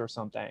journalist or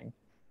something,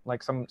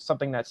 like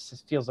something that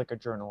feels like a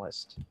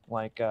journalist.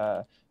 Like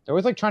they're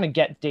always like trying to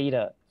get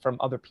data from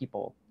other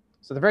people.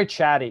 So they're very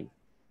chatty,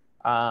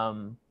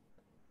 and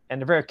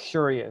they're very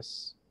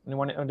curious. And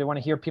they want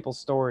to hear people's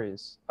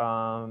stories.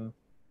 Let's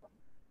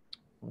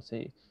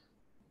see.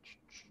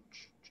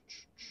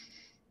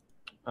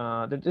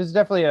 There's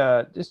definitely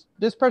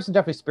this person's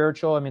definitely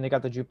spiritual. I mean, they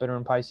got the Jupiter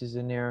and Pisces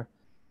in there,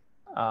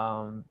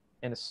 and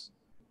it's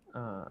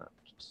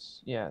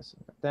yeah,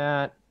 something like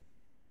that.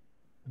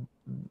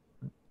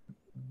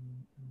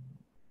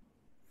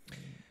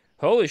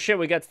 Holy shit,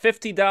 we got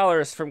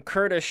 $50 from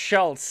Curtis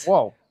Schultz.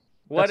 Whoa.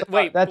 What?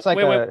 Wait.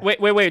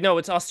 No,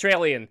 it's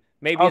Australian.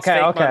 Maybe it's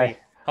fake money.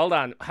 Hold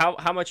on.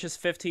 How much is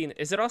 15?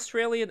 Is it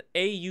Australian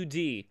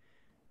AUD?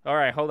 All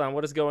right, hold on.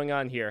 What is going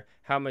on here?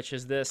 How much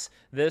is this?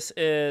 This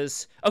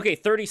is, okay,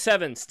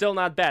 37. Still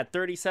not bad.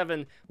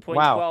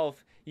 37.12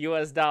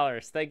 US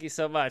dollars. Thank you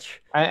so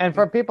much. And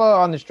for people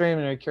on the stream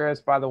and are curious,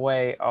 by the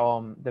way,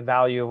 the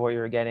value of what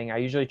you're getting, I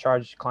usually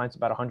charge clients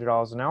about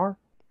 $100 an hour.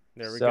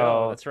 There we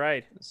go. That's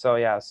right. So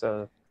yeah,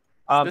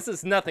 this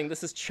is nothing.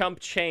 This is chump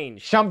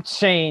change. Chump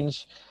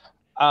change.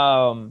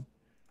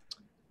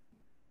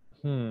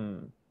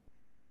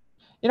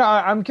 You know,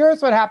 I'm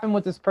curious what happened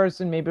with this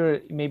person.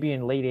 Maybe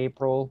in late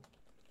April,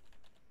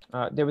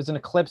 there was an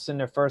eclipse in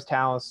their 1st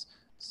house,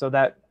 so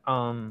that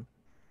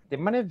they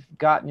might have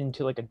gotten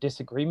into like a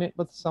disagreement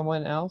with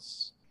someone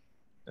else,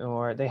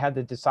 or they had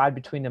to decide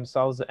between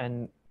themselves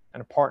and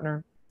a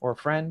partner or a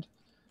friend.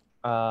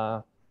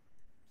 But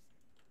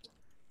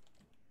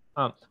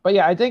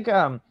yeah, I think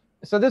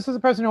so this is a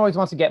person who always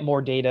wants to get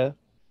more data.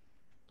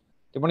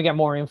 They want to get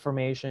more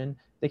information.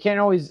 They can't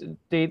always,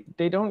 they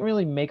don't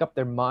really make up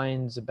their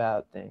minds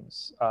about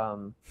things.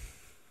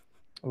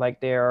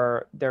 Like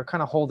they're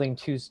kind of holding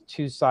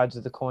two sides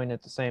of the coin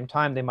at the same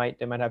time. They might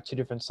have two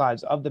different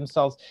sides of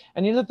themselves.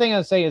 And the other thing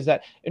I'd say is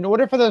that in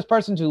order for those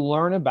person to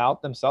learn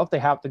about themselves, they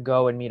have to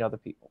go and meet other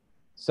people.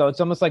 So it's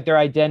almost like their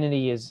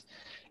identity is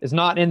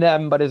not in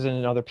them, but is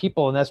in other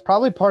people. And that's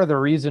probably part of the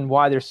reason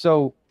why they're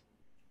so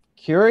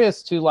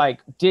curious to like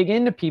dig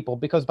into people,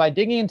 because by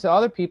digging into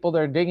other people,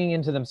 they're digging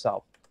into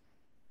themselves.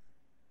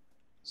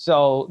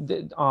 So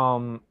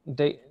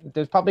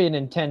there's probably an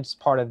intense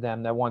part of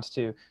them that wants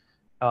to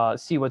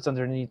see what's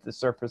underneath the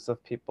surface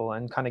of people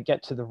and kind of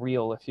get to the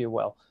real, if you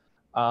will.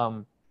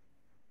 So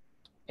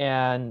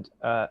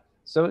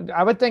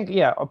I would think,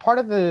 yeah, a part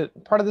of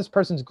this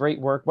person's great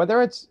work,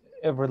 whether it's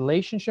a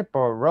relationship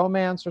or a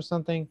romance or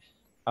something,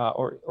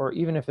 or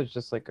even if it's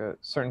just like a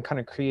certain kind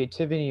of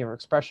creativity or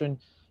expression,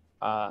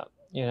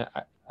 you know,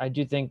 I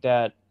do think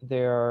that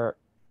they're,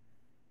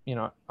 you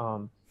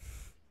know,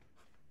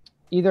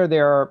 either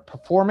they're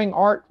performing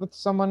art with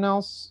someone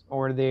else,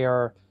 or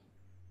it's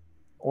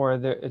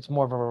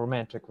more of a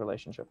romantic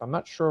relationship. I'm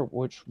not sure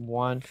which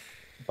one,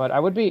 but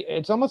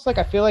it's almost like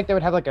I feel like they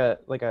would have like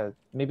a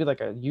maybe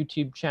like a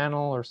YouTube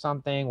channel or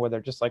something where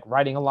they're just like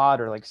writing a lot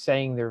or like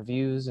saying their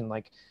views and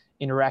like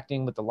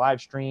interacting with the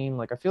live stream.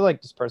 Like I feel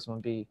like this person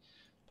would be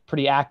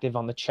pretty active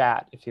on the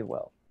chat, if you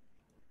will.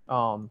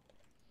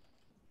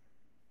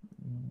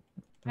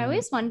 I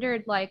always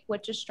wondered like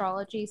which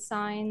astrology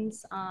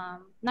signs,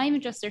 not even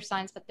just their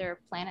signs, but their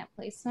planet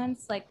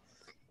placements. Like,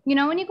 you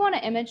know, when you go on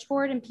an image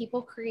board and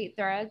people create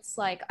threads,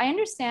 like I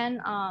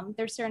understand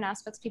there's certain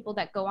aspects of people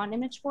that go on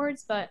image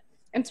boards, but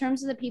in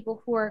terms of the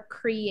people who are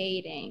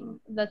creating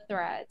the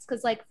threads,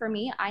 because like for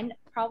me, I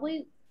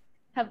probably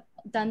have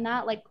done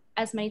that like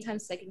as many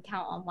times as I can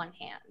count on one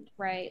hand,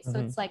 right? So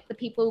it's like the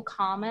people who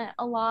comment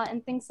a lot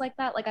and things like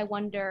that. Like I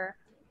wonder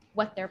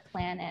what their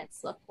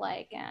planets look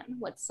like and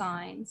what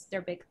signs,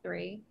 their big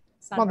three.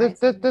 Well,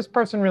 this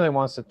person really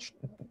wants to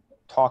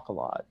talk a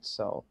lot,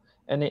 so,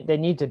 and they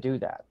need to do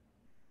that.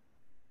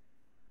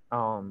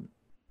 And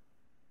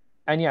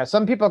yeah,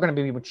 some people are going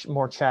to be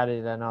more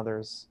chatty than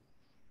others.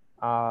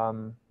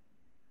 I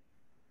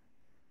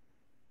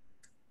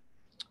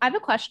have a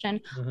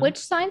question. Which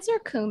signs are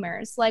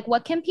Kumars? Like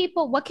what can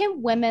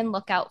women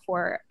look out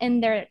for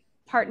in their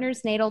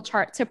partner's natal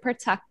chart to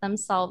protect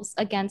themselves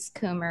against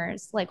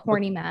Kumars, like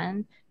horny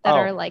men that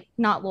are like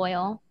not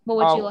loyal? What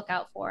would you look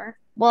out for?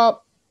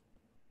 Well,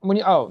 when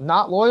you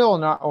not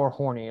loyal or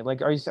horny,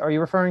 like are you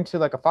referring to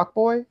like a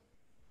fuckboy?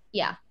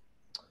 Yeah.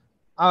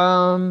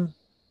 I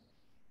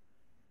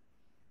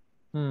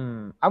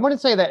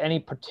wouldn't say that any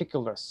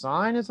particular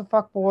sign is a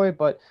fuckboy,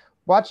 but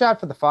watch out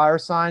for the fire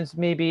signs,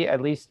 maybe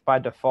at least by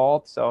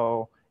default.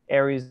 So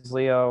Aries,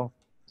 Leo,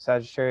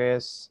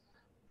 Sagittarius.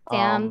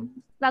 Damn,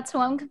 that's who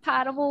I'm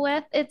compatible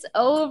with. It's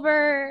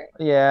over.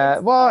 Yeah.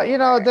 Well, you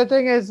know, the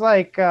thing is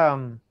like,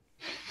 you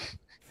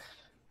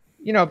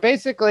know,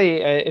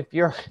 basically, if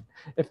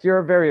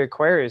you're very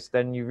Aquarius,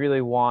 then you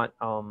really want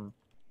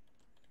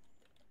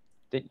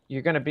that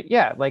you're gonna be,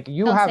 yeah, like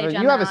you have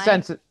a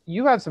sense of,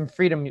 you have some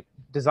freedom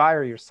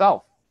desire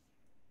yourself,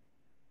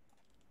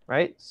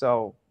 right?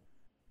 So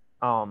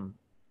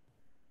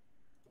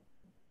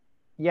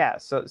yeah,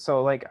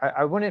 so like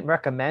I wouldn't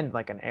recommend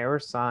like an air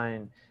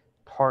sign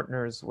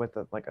partners with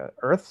like a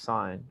earth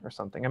sign or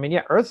something. I mean,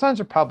 yeah, earth signs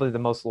are probably the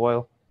most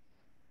loyal.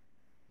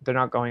 They're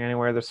not going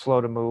anywhere, they're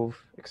slow to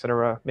move,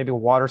 etc. Maybe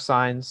water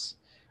signs.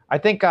 I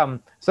think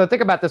so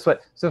think about this way.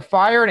 So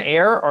fire and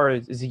air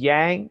is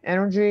yang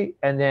energy,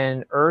 and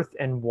then earth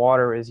and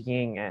water is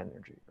yin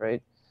energy,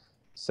 right?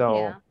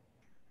 So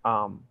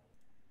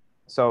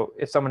so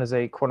if someone is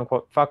a quote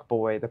unquote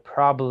fuckboy, they're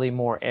probably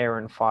more air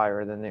and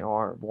fire than they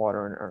are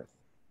water and earth.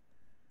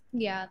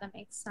 Yeah, that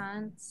makes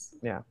sense.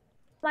 Yeah.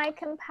 Am I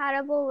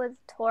compatible with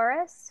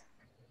Taurus?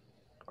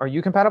 Are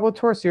you compatible with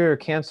Taurus? You're a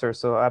Cancer,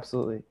 so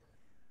absolutely.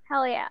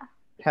 Hell yeah.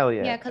 Hell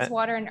yeah. Yeah, because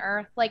water and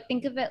earth, like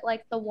think of it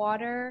like the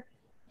water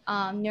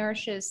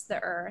nourishes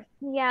the earth.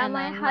 Yeah, and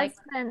my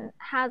husband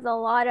has a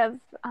lot of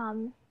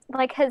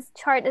like his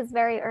chart is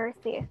very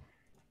earthy.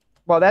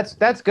 Well,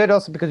 that's good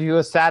also because you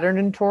have Saturn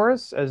in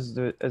Taurus as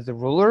the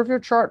ruler of your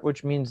chart,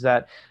 which means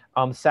that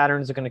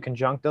Saturn is going to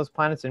conjunct those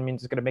planets, and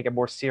means it's going to make it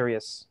more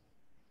serious.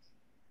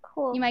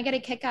 Cool. You might get a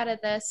kick out of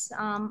this.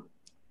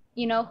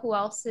 You know who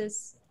else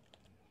is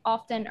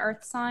often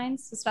earth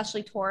signs,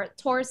 especially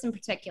Taurus in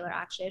particular,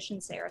 actually I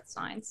shouldn't say earth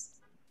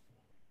signs.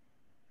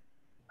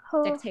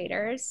 Who?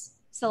 Dictators,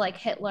 so like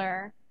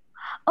Hitler.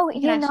 Oh,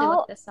 you can actually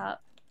look this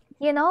up.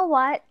 You know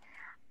what,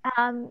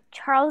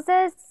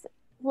 Charles's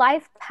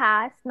life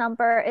path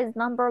number is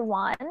number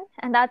 1,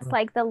 and that's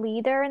like the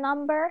leader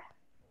number.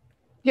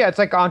 Yeah, it's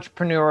like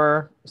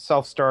entrepreneur,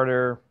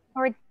 self-starter,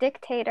 or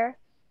dictator.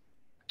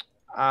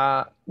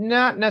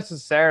 Not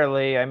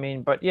necessarily. I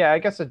mean, but yeah, I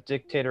guess a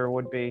dictator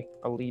would be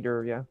a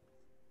leader. Yeah.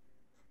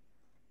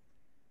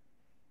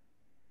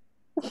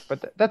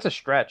 But that's a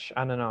stretch.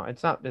 I don't know.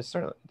 It's not. It's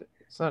certainly.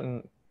 It's not.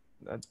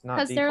 That's not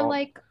because they're default.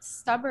 like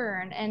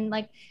stubborn and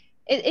like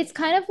it's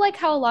kind of like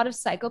how a lot of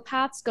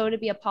psychopaths go to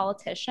be a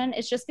politician.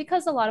 It's just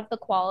because a lot of the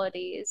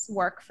qualities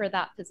work for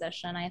that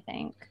position, I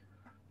think.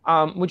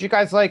 Would you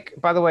guys like?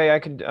 By the way, I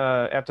could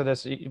after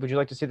this. Would you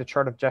like to see the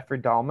chart of Jeffrey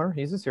Dahmer?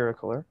 He's a serial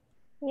killer.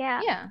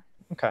 Yeah. Yeah.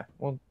 Okay.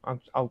 Well,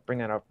 I'll bring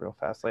that up real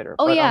fast later.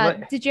 Oh But,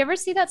 yeah. Did you ever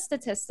see that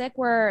statistic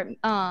where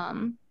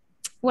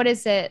what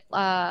is it?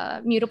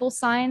 Mutable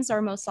signs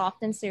are most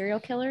often serial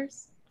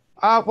killers.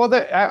 Well,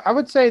 I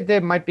would say they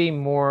might be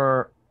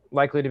more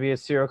likely to be a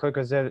serial killer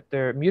because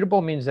they're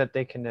mutable means that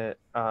they can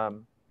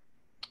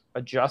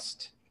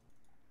adjust.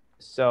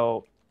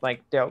 So,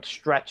 like, they'll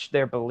stretch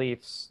their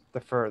beliefs the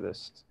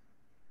furthest.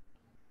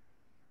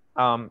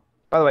 By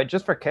the way,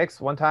 just for kicks,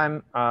 one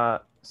time,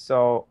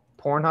 so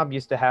Pornhub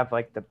used to have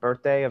like the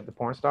birthday of the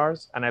porn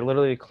stars, and I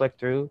literally clicked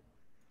through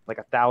like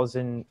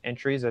 1,000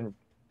 entries and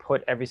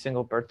put every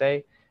single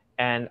birthday,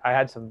 and I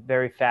had some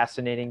very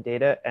fascinating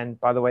data. And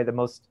by the way, the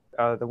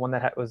one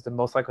that was the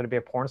most likely to be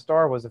a porn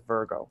star was a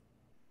Virgo.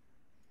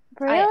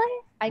 Really?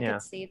 I Yeah.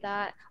 could see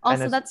that.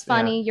 Also, it's- that's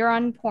funny. You're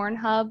on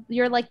Pornhub.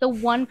 You're like the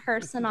one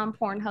person on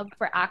Pornhub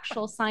for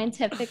actual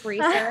scientific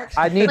research.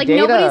 I need Like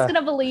data. nobody's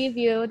gonna believe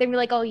you. They'd be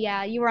like, "Oh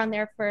yeah, you were on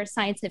there for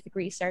scientific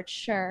research."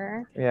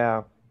 Sure.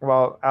 Yeah.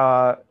 Well,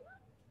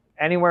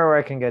 anywhere where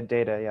I can get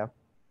data, yeah.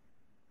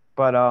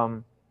 But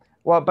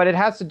but it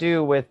has to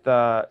do with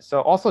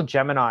so also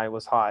Gemini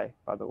was high,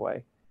 by the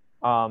way.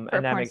 For And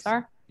that porn makes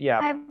star. yeah.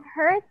 I've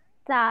heard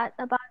that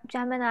about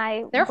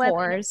Gemini. They're women.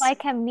 whores. It's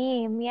like a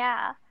meme,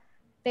 yeah.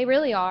 They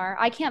really are.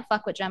 I can't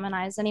fuck with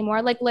Geminis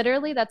anymore. Like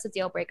literally, that's a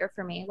deal breaker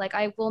for me. Like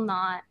I will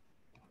not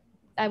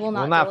deal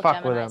not with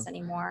fuck with Geminis them.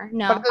 anymore. But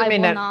No, it doesn't I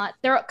mean will that- not.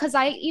 There, because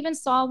I even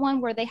saw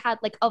one where they had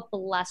like a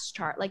blessed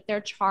chart, like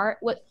their chart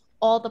with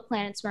all the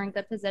planets were in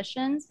good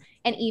positions,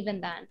 and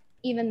even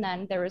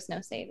then, there was no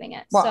saving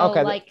it. Well, So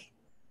okay. like,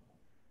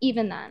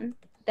 even then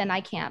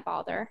I can't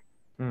bother.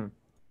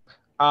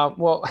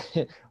 Well,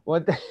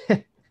 what?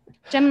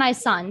 Gemini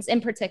suns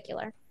in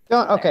particular.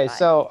 Okay, clarify.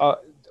 so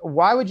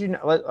why would you?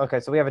 Okay,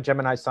 so we have a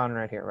Gemini sun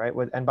right here, right?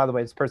 And by the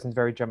way, this person's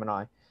very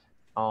Gemini.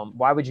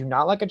 Why would you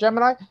not like a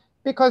Gemini?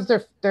 Because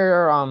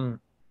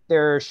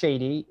they're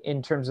shady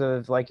in terms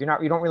of like you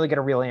don't really get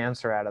a real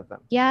answer out of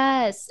them.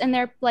 Yes, and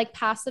they're like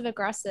passive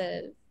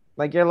aggressive.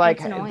 Like you're like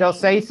It's annoying. they'll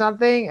say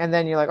something and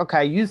then you're like,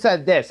 okay, you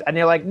said this, and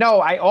you're like, no,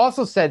 I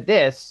also said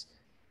this,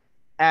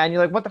 and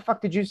you're like, what the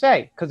fuck did you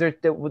say? Because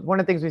one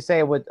of the things we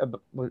say with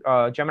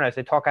Gemini is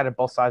they talk out of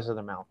both sides of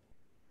their mouth.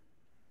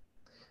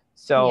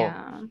 So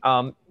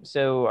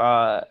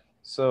Yeah.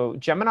 so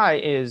Gemini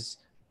is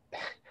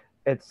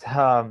it's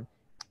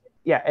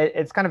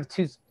it's kind of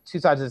two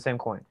sides of the same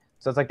coin.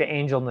 So it's like the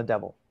angel and the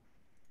devil.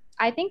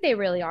 I think they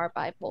really are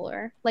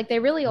bipolar. Like they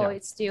really Yeah.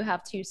 always do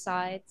have two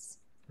sides.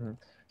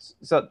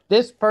 So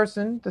this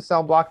person, the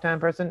cell block 10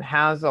 person,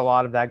 has a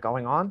lot of that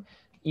going on,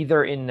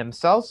 either in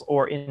themselves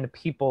or in the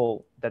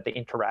people that they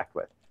interact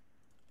with.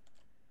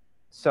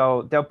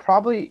 So they'll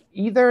probably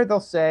either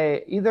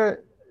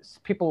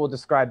people will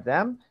describe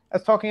them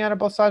as talking out of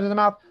both sides of the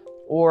mouth,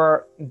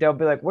 or they'll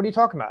be like, what are you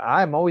talking about?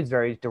 I'm always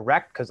very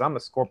direct because I'm a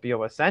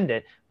Scorpio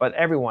ascendant, but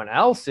everyone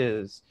else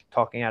is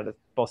talking out of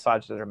both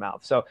sides of their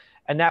mouth. So,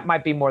 and that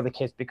might be more the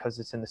case because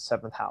it's in the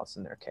 7th house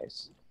in their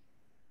case.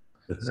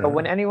 So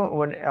when you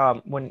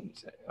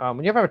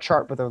ever have a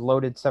chart with a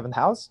loaded 7th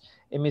house,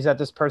 it means that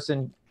this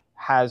person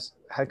has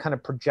kind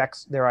of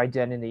projects their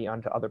identity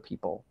onto other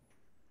people.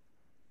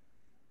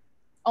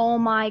 Oh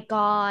my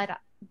God.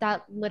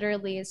 That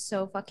literally is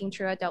so fucking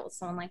true. I dealt with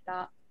someone like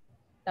that.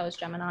 That was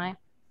Gemini.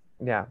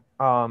 Yeah.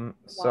 Wild.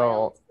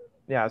 So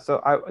yeah.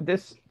 So I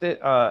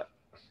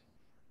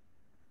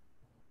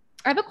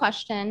have a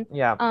question.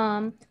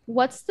 Yeah.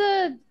 What's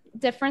the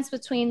difference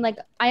between like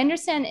I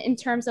understand in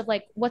terms of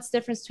like what's the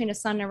difference between a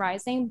sun and a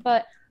rising,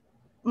 but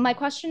my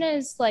question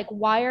is like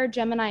why are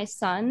Gemini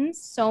suns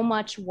so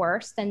much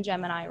worse than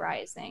Gemini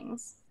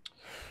risings?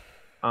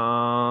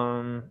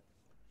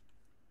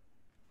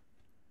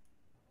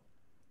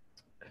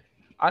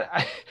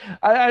 I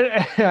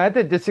have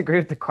to disagree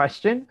with the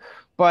question,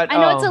 but I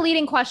know it's a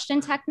leading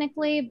question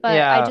technically, but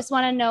Yeah. I just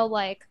want to know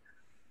like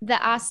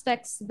the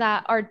aspects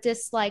that are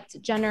disliked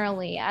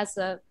generally as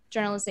a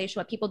generalization,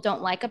 what people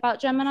don't like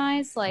about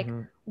Geminis, like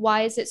Mhm.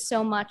 why is it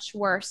so much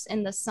worse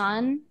in the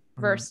sun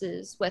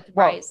versus with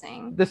Well,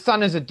 rising? the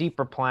sun is a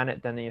deeper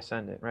planet than the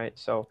ascendant, right?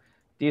 So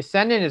the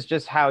ascendant is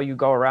just how you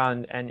go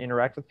around and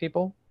interact with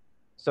people,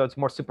 so it's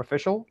more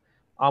superficial.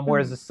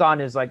 Whereas the sun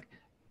is like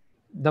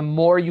the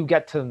more you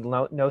get to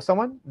know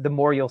someone, the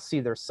more you'll see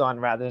their sun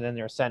rather than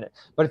their ascendant.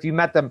 But if you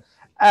met them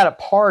at a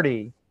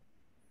party,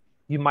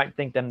 you might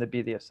think them to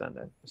be the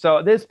ascendant.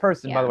 So this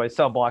person, by the Yeah. way,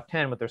 cell block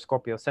 10 with their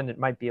Scorpio ascendant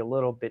might be a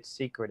little bit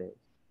secretive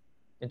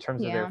in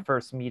terms of Yeah. their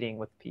first meeting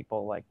with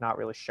people, like not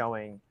really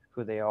showing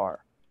who they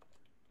are.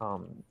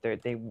 They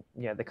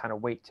kind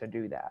of wait to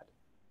do that.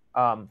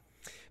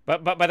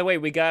 But by the way,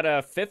 we got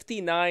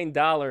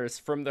 $59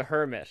 from the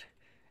Hermit.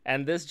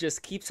 and this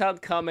just keeps on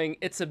coming.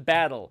 It's a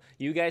battle.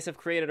 You guys have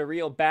created a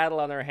real battle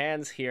on our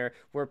hands here,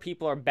 where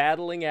people are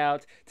battling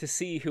out to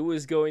see who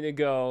is going to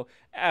go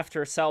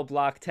after cell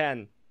block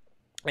 10.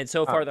 And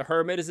so far, the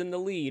Hermit is in the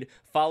lead,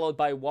 followed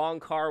by Wong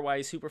Kar-wai,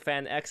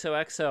 Superfan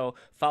XOXO,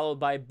 followed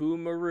by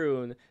Boom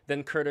Maroon,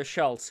 then Curtis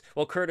Schultz.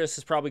 Well, Curtis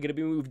is probably going to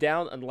be moved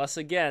down unless,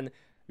 again,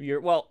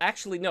 well,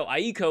 actually, no,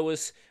 Aiko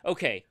was,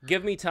 okay,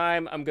 give me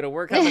time. I'm going to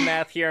work on the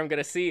math here. I'm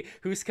going to see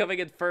who's coming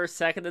in first,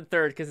 second, and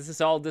third, because this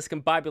is all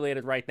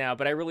discombobulated right now.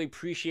 But I really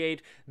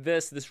appreciate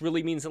this. This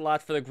really means a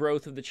lot for the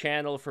growth of the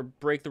channel, for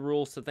Break the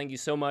Rules, so thank you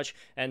so much.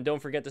 And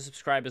don't forget to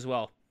subscribe as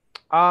well.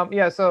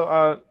 Yeah,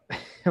 so,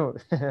 wait,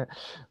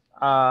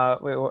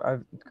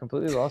 I've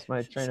completely lost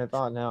my train of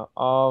thought now.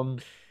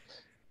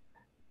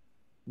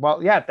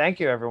 Well, yeah, thank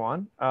you,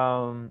 everyone.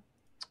 Oh,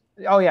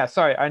 yeah,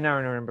 sorry, I never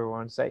remember what I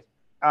want to say.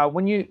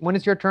 When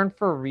it's your turn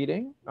for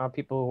reading,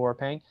 people who are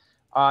paying,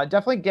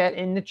 definitely get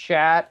in the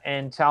chat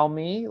and tell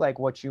me like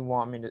what you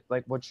want me to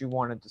what you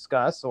want to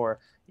discuss, or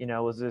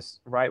was this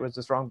right, was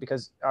this wrong?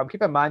 Because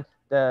keep in mind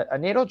a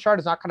natal chart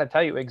is not going to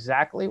tell you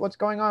exactly what's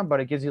going on, but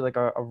it gives you like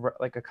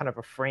a kind of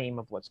a frame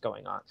of what's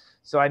going on.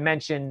 So I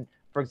mentioned,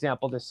 for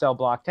example, the cell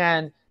block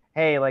 10.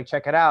 Hey, like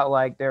check it out.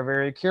 Like they're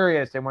very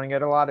curious. They want to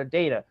get a lot of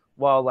data.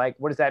 Well, like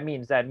what does that mean?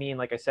 Does that mean,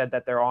 like I said,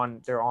 that they're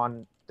on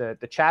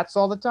the chats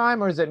all the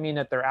time, or does it mean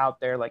that they're out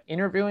there like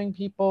interviewing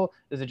people?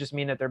 Does it just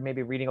mean that they're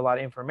maybe reading a lot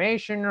of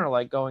information, or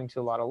like going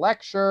to a lot of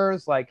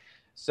lectures? Like,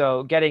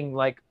 so getting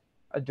like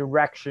a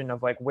direction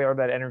of like where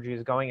that energy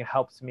is going, it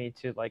helps me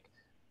to like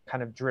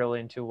kind of drill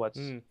into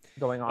what's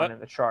going on in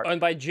the chart. And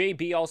by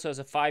JB also has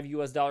a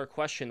 $5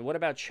 question. What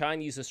about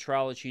Chinese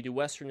astrology? Do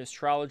Western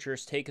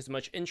astrologers take as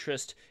much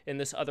interest in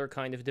this other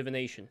kind of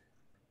divination?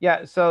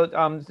 Yeah, so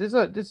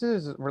this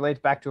is relates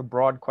back to a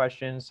broad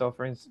question. So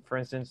for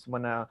instance,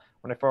 when I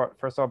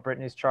first saw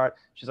Brittany's chart,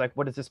 she's like,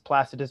 "What is this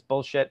Placidus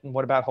bullshit? And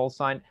what about whole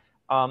sign?"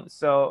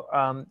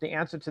 The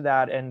answer to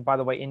that, and by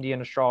the way,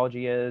 Indian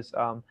astrology is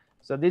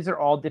so these are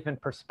all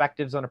different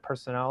perspectives on a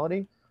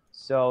personality.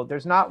 So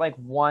there's not like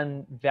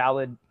one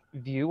valid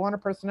view on a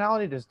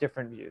personality. There's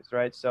different views,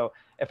 right? So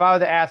if I were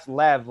to ask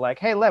Lev, like,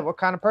 "Hey Lev, what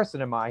kind of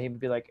person am I?" He would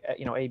be like,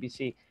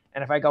 ABC.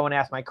 And if I go and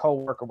ask my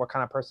coworker what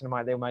kind of person am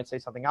I, they might say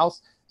something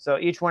else. So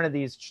each one of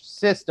these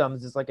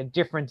systems is like a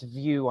different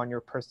view on your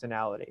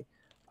personality.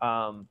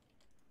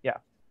 Yeah.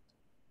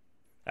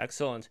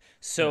 Excellent.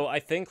 So I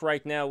think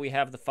right now we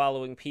have the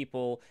following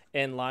people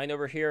in line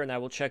over here, and I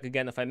will check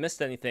again if I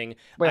missed anything.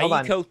 Wait, hold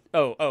on.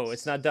 Oh,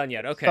 it's not done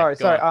yet. Okay. Sorry.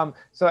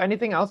 So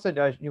anything else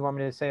that you want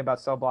me to say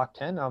about cell block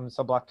 10?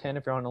 Cell block 10,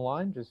 if you're on the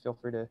line, just feel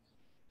free to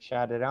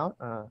shout it out.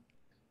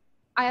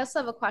 I also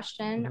have a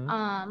question.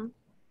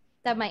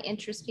 That might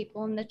interest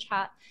people in the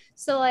chat.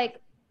 So like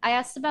I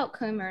asked about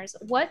Kumars.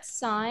 What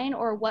sign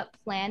or what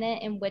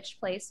planet in which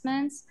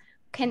placements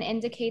can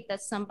indicate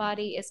that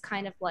somebody is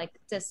kind of like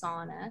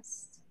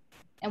dishonest?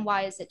 And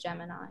why is it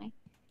Gemini?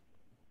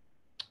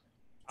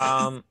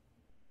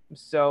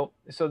 So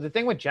the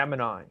thing with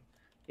Gemini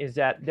is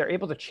that they're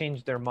able to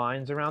change their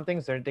minds around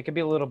things. They could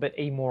be a little bit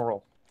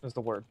amoral, is the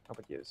word I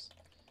would use.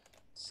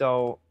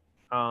 So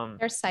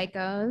they're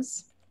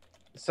psychos.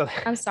 So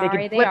I'm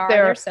sorry,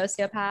 they're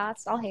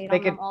sociopaths. I'll hate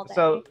on them all day.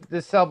 So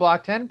the cell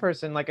block 10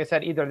 person, like I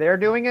said, either they're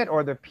doing it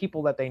or the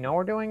people that they know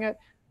are doing it,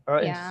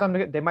 or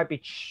they might be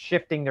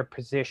shifting their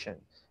position.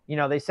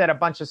 They said a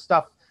bunch of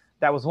stuff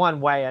that was one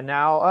way, and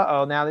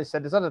now now they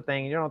said this other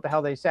thing. You don't know what the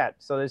hell they said.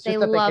 So it's just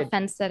they love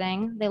fence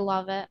sitting. They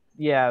love it.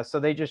 Yeah. So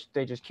they just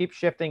keep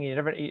shifting.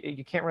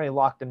 You can't really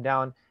lock them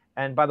down.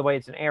 And by the way,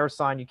 it's an air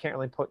sign. You can't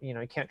really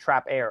you can't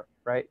trap air,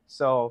 right?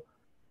 So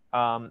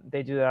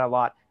they do that a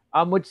lot.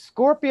 With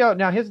Scorpio,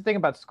 now here's the thing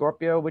about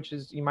Scorpio, which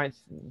is you might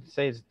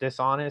say is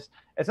dishonest.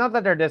 It's not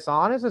that they're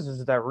dishonest, it's just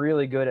that they're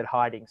really good at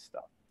hiding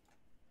stuff.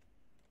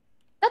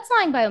 That's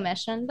lying by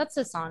omission. That's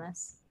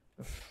dishonest.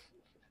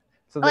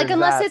 So like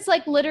unless it's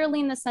like literally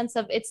in the sense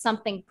of it's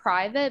something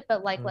private,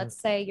 but like let's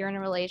say you're in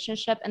a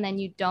relationship and then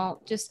you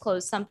don't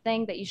disclose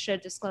something that you should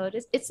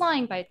disclose. It's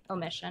lying by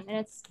omission, and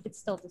it's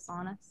still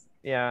dishonest.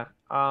 Yeah.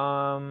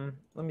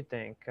 Let me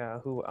think.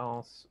 Who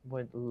else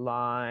would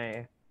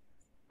lie?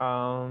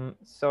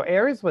 So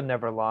Aries would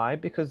never lie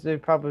because they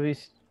probably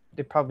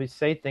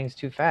say things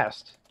too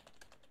fast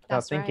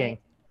without thinking.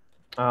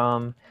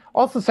 Right.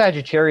 Also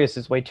Sagittarius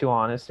is way too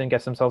honest and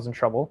gets themselves in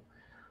trouble.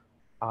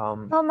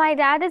 Well, my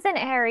dad is an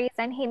Aries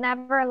and he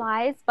never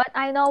lies, but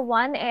I know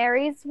one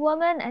Aries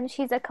woman and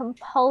she's a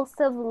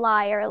compulsive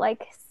liar,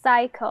 like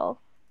psycho.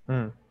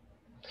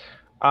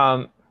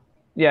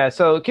 Yeah,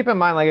 so keep in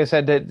mind, like I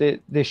said,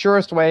 the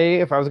surest way,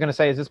 if I was going to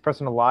say, is this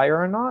person a liar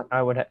or not,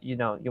 I would, you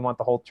want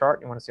the whole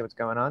chart. You want to see what's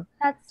going on.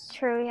 That's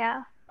true,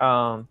 yeah.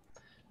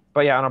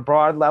 But yeah, on a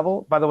broad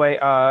level, by the way,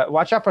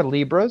 watch out for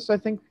Libras. I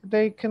think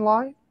they can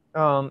lie.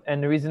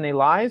 And the reason they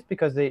lie is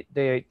because they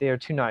are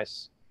too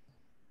nice.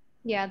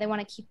 Yeah, they want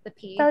to keep the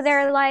peace. So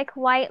they're like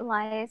white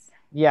lies.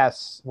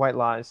 Yes, white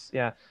lies.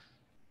 Yeah.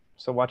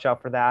 So watch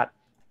out for that.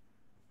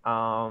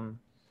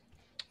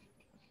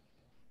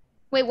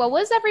 Wait, what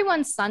was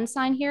everyone's sun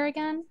sign here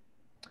again?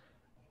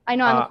 I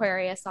know I'm Uh,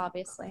 Aquarius,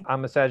 obviously.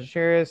 I'm a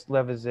Sagittarius.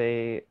 Lev is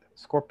a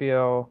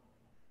Scorpio.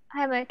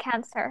 I'm a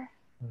Cancer.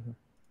 Mhm.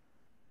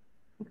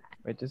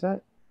 Wait, does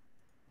that?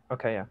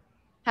 Okay, yeah.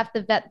 Have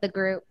to vet the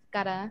group.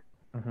 Gotta.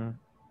 hmm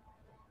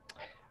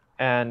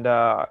And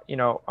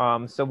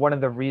so one of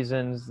the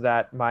reasons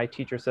that my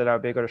teacher said I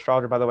would be a good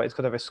astrologer, by the way, is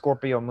because I have a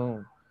Scorpio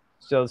moon.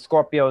 So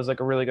Scorpio is like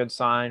a really good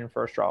sign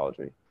for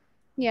astrology.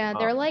 Yeah,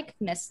 they're Um, like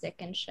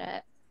mystic and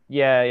shit.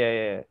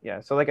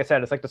 yeah. So like I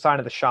said, it's like the sign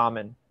of the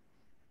shaman,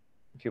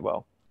 if you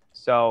will.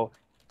 So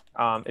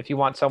if you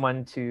want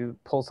someone to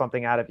pull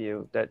something out of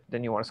you,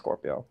 then you want a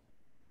Scorpio.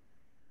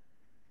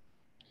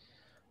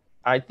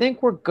 I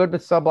think we're good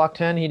with sub block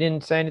 10. He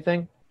didn't say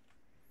anything.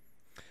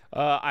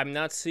 I'm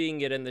not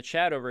seeing it in the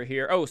chat over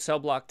here. Oh, cell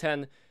block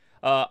 10.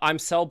 I'm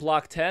cell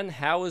block 10.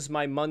 How is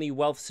my money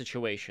wealth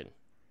situation?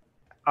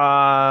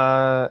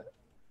 Uh,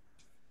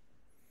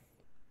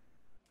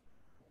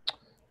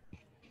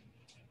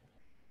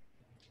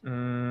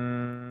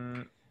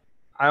 I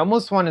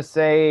almost want to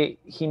say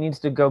he needs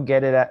to go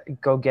get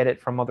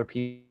it from other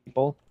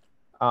people.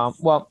 How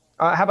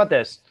about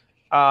this?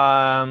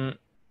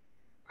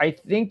 I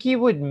think he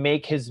would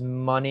make his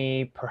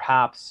money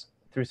perhaps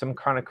through some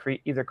kind of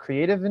either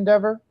creative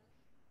endeavor.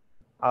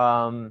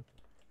 Money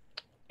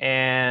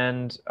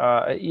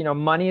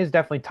is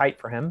definitely tight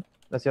for him.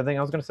 That's the other thing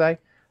I was going to say.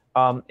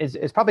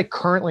 Is probably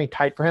currently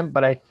tight for him,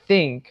 but I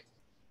think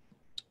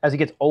as he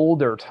gets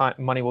older,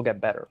 money will get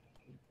better.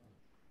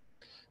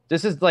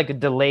 This is like a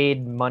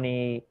delayed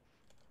money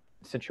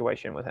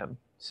situation with him.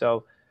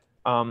 So,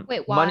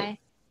 Wait, why?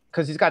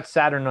 Because he's got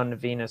Saturn on the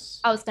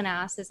Venus. I was gonna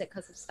ask, is it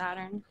because of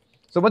Saturn?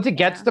 So once he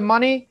gets the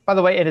money, by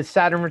the way, it is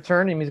Saturn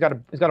return, and he's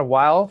got a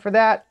while for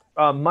that.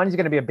 Money's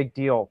going to be a big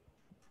deal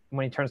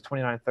when he turns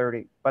 29,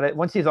 30. But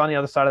once he's on the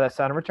other side of that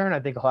Saturn return, I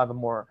think he'll have a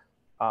more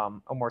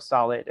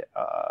solid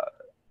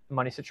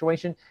money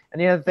situation.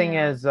 And the other thing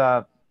is, he's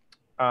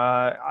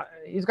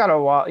got a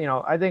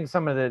while. I think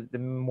some of the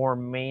more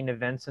main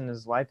events in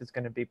his life is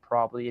going to be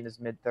probably in his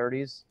mid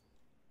 30s.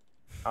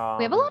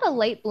 We have a lot of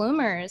late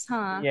bloomers,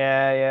 huh?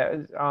 Yeah.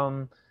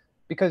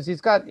 Because he's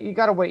got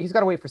to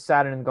wait for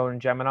Saturn to go in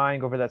Gemini and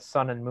go over that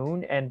Sun and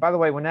Moon. And by the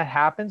way, when that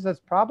happens, that's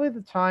probably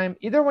the time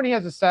either when he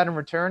has a Saturn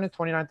return at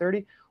 29,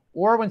 30,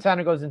 or when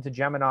Saturn goes into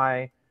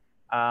Gemini.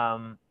 By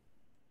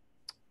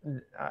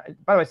the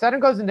way,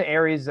 Saturn goes into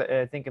Aries,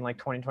 I think in like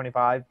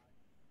 2025.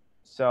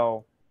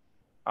 So,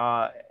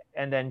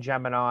 and then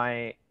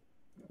Gemini,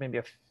 maybe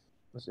a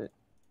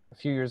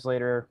few years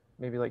later,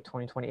 maybe like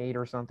 2028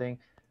 or something.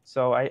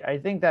 So I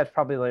think that's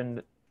probably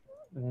when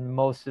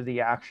most of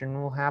the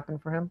action will happen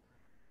for him.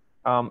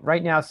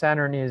 Right now,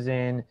 Saturn is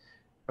in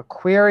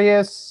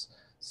Aquarius.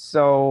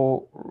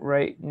 So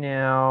right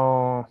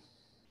now,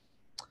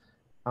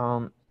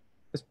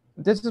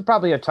 this is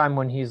probably a time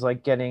when he's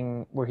like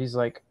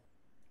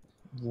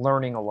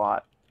learning a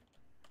lot,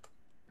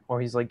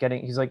 or he's like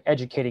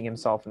educating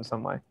himself in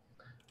some way.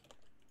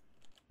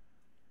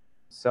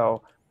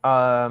 So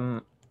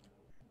I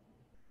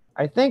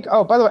think.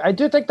 Oh, by the way, I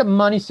do think the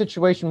money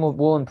situation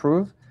will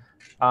improve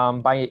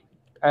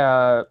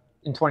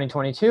in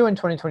 2022 and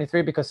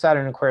 2023 because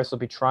Saturn and Aquarius will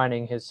be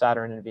trining his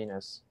Saturn and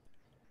Venus.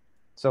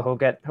 So he'll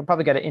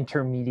probably get an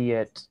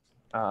intermediate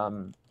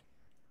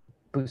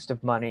boost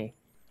of money,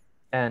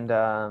 and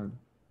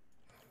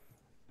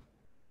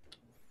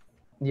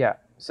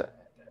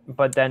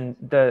but then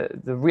the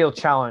real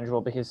challenge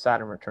will be his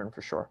Saturn return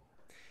for sure.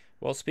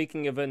 Well,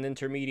 speaking of an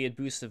intermediate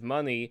boost of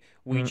money,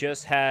 we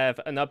just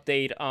have an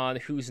update on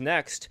who's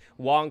next.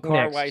 Wong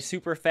Kar-wai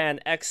Superfan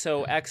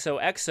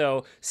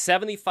XOXOXO,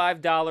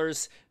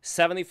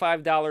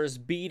 $75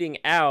 beating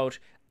out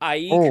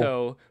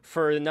Aiko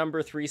for the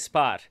number 3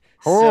 spot.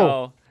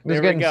 So This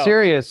is getting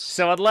serious.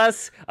 So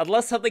unless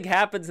something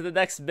happens in the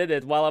next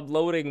minute while I'm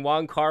loading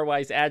Wong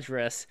Kar-wai's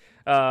address,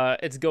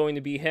 it's going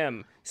to be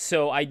him.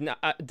 So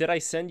did I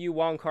send you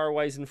Wong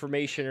Kar-wai's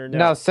information or no?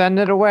 No, send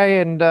it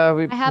away, and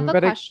I have a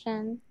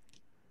question.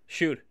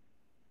 Shoot.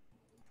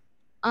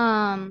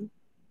 Crap,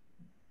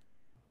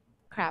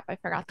 I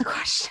forgot the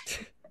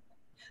question.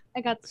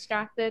 I got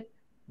distracted.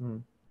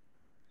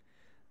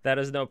 That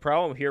is no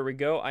problem. Here we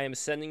go. I am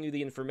sending you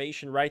the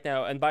information right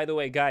now. And by the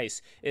way,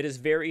 guys, it is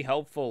very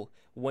helpful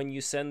when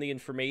you send the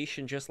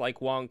information just like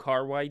Wong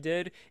Kar-wai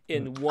did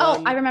in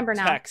one I remember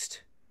now.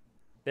 text.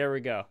 There we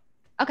go.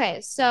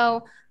 Okay,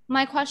 so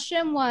my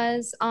question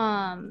was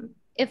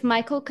if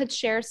Michael could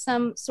share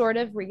some sort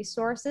of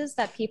resources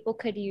that people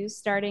could use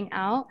starting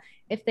out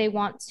if they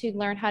want to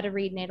learn how to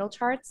read natal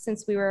charts,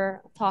 since we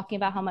were talking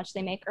about how much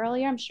they make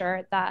earlier. I'm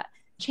sure that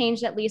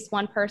changed at least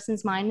one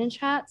person's mind in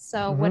chat.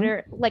 So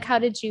how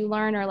did you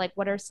learn, or like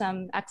what are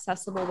some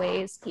accessible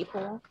ways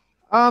people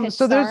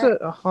so there's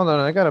hold on,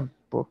 I got a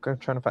book I'm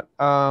trying to find.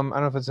 I don't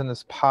know if it's in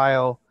this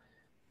pile,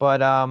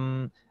 but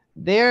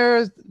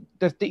there's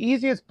the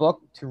easiest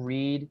book to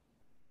read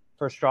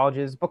for astrology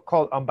is a book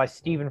called by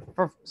Stephen.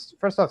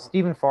 First off,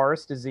 Stephen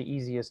Forrest is the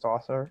easiest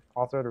author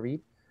to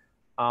read,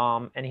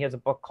 and he has a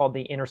book called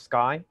The Inner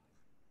Sky.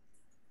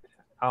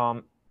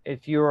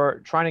 If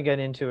you're trying to get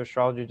into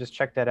astrology, just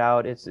check that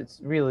out. It's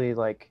really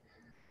like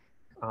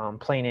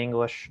plain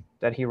English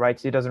that he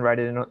writes. He doesn't write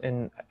it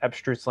in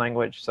abstruse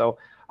language. So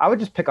I would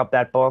just pick up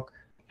that book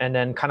and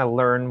then kind of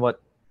learn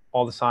what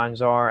all the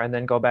signs are, and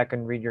then go back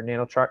and read your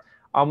natal chart.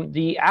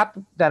 The app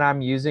that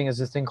I'm using is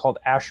this thing called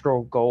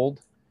Astro Gold.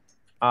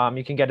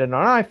 You can get it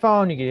on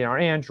iPhone, you get it on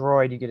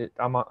Android, you get it.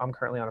 I'm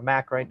currently on a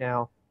Mac right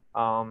now.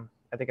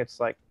 I think it's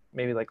like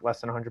maybe like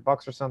less than $100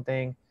 or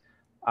something.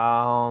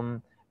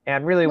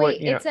 And really,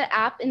 Wait, it's an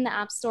app in the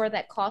App Store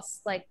that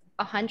costs like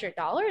 $100?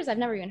 I've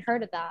never even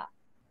heard of that.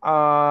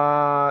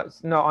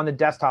 No, on the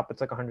desktop it's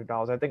like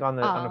 $100. I think on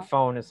the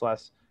phone it's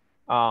less.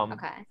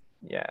 Okay.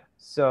 Yeah.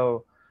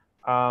 So,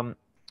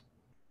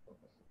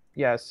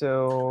 yeah.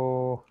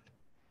 So,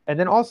 and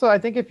then also I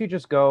think if you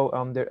just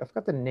go there, I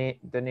forgot the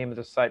name of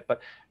the site,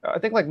 but I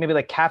think like maybe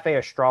like Cafe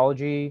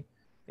Astrology.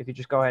 If you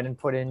just go ahead and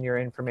put in your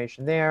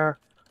information there,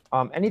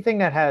 anything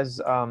that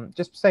has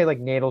just say like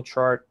natal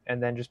chart,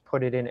 and then just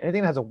put it in.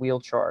 Anything that has a wheel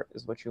chart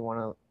is what you want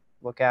to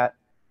look at.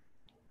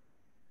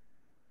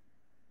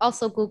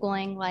 Also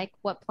Googling like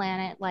what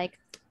planet, like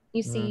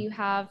you see you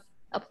have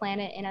a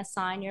planet in a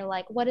sign, you're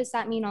like, what does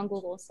that mean on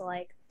Google? So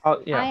like,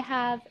 I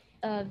have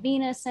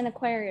Venus and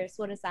Aquarius.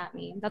 What does that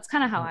mean? That's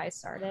kind of how I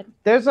started.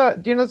 There's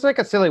it's like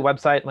a silly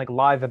website like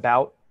Live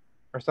About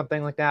or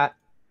something like that.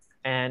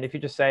 And if you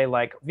just say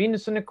like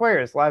Venus and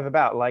Aquarius Live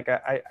About, like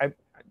I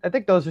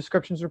think those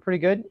descriptions are pretty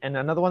good. And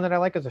another one that I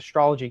like is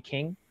Astrology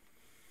King.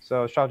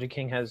 So Astrology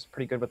King has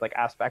pretty good with like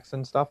aspects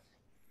and stuff.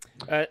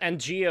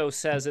 And Geo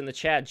says in the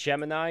chat,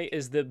 Gemini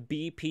is the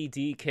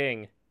BPD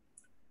king.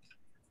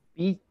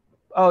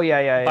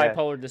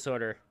 Bipolar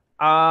disorder.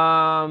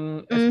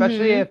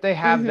 Especially if they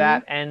have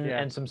that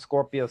and some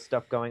Scorpio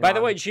stuff going on. By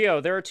the way,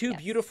 Geo, there are two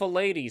beautiful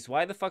ladies.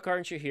 Why the fuck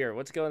aren't you here?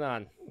 What's going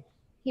on?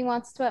 He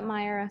wants to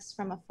admire us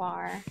from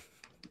afar.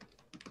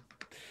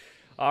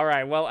 All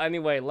right. Well,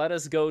 anyway, let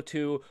us go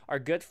to our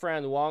good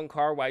friend Wong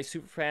Kar-wai,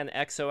 Superfan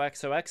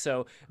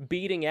XOXOXO,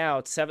 beating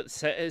out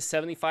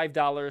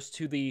 $75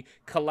 to the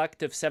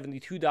collective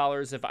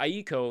 $72 of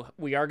Aiko.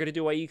 We are going to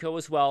do Aiko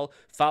as well,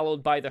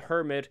 followed by the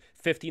Hermit,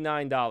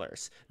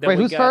 $59. Then wait,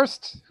 who's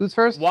first? Who's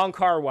first? Wong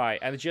Kar-wai.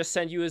 I just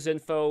sent you his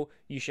info.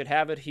 You should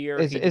have it here.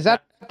 Is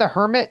that the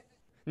Hermit?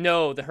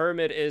 No, the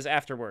Hermit is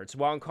afterwards.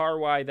 Wong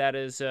Kar-wai, that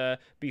is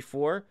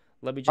before.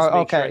 Let me just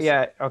make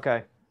sure.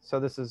 Okay.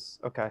 So this is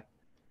okay.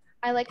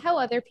 I like how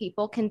other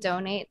people can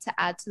donate to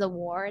add to the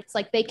war. It's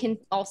like they can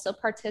also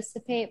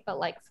participate, but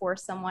like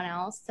force someone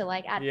else to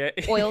like add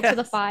oil to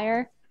the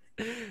fire.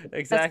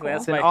 Exactly.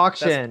 That's cool. It's an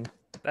auction.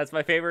 That's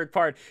my favorite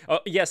part. Oh,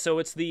 yeah, so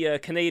it's the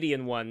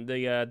Canadian one.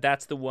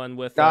 That's the one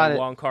with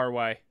Wong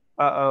Kar-wai.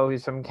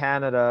 He's from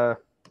Canada.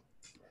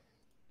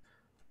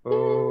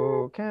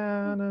 Oh,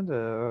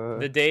 Canada.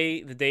 The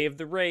day of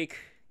the rake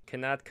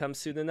cannot come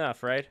soon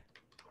enough, right?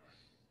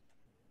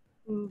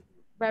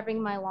 Revving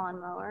my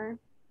lawnmower.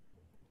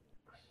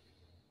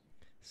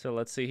 So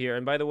let's see here.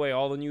 And by the way,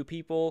 all the new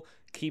people,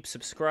 keep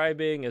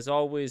subscribing. As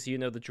always, you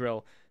know the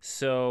drill.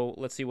 So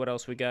let's see what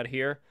else we got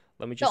here.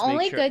 Let me just The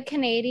only good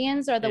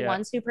Canadians are the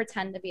ones who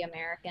pretend to be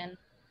American.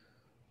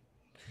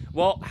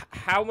 Well,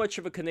 how much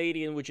of a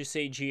Canadian would you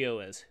say Geo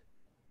is?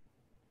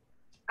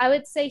 I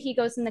would say he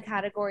goes in the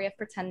category of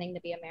pretending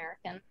to be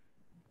American.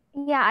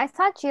 Yeah, I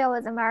thought Geo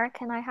was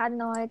American. I had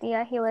no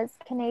idea he was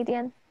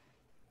Canadian.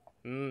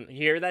 You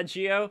hear that,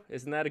 Geo?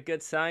 Isn't that a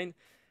good sign?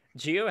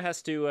 Geo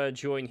has to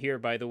join here,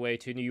 by the way,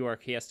 to New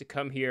York. He has to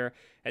come here,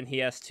 and he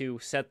has to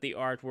set the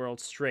art world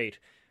straight.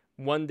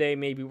 One day,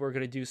 maybe we're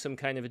going to do some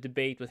kind of a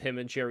debate with him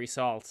and Jerry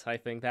Salt. I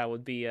think that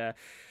would be...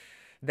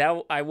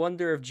 I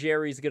wonder if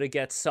Jerry's going to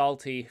get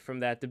salty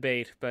from that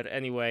debate. But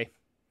anyway...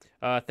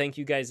 thank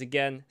you guys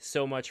again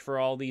so much for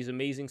all these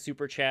amazing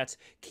super chats.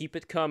 Keep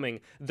it coming.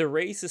 The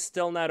race is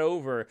still not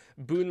over.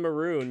 Boone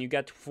Maroon, you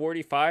got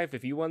 45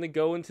 if you want to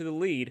go into the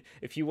lead.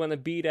 If you want to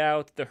beat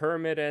out the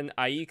Hermit and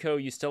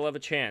Aiko, you still have a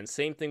chance.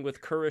 Same thing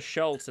with Kura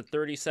Schultz at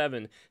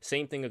 37.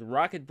 Same thing with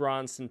Rocket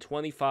Bronson,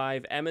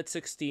 25. Emmett,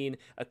 16.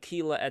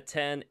 Aquila at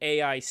 10.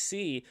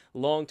 AIC,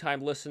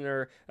 longtime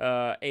listener,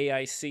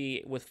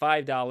 AIC with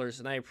 $5.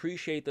 And I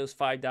appreciate those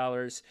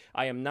 $5.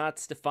 I am not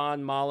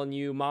Stefan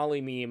Molyneux,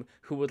 Molly Meme,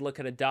 who would look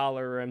at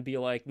 $1 and be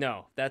like,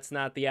 no, that's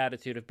not the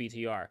attitude of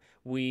BTR.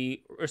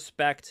 We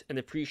respect and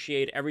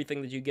appreciate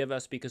everything that you give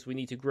us because we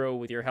need to grow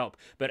with your help.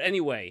 But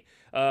anyway,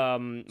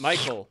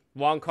 Michael,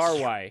 Wong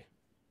Kar-wai.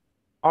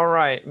 All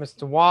right,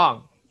 Mr.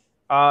 Wong.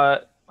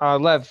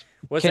 Lev,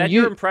 was that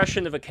your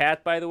impression of a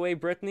cat, by the way,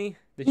 Brittany?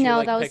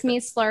 No, that was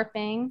me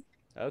slurping.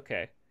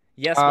 Okay.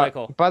 Yes,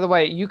 Michael. By the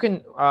way, you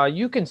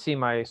can see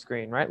my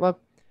screen, right, Lev?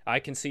 I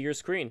can see your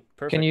screen.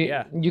 Perfect. Can you?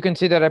 Yeah. You can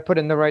see that I put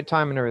in the right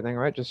time and everything,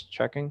 right? Just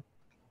checking.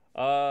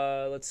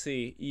 Let's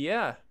see.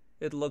 Yeah,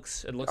 it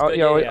looks good.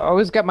 Yeah, I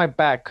always got my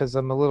back because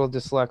I'm a little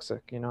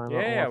dyslexic. You know, I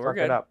don't we're fuck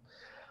good. it up.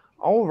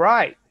 All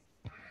right,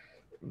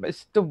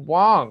 Mr.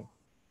 Wong.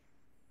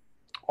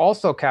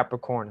 Also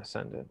Capricorn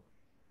ascendant.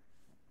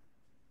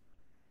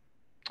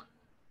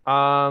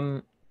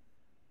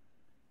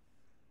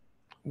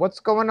 What's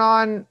going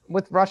on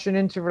with rushing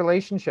into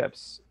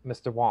relationships,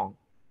 Mr. Wong?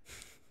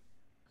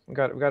 We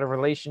got a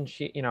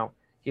relationship. You know,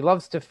 he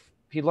loves to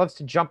loves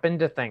to jump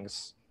into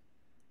things.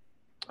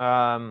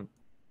 And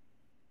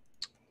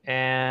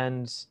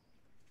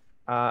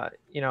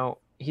you know,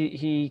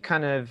 he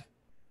kind of,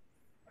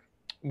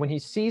 when he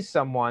sees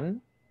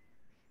someone,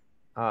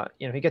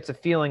 you know, he gets a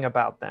feeling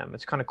about them.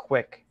 It's kind of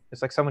quick.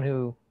 It's like someone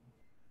who,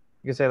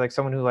 you could say like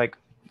someone who like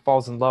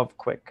falls in love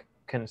quick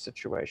kind of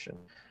situation.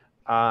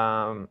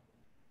 I'm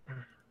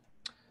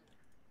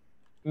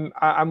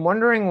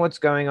wondering what's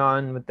going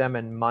on with them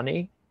and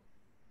money.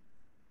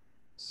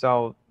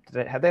 So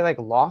have they like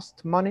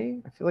lost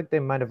money? I feel like they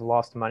might have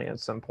lost money at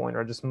some point,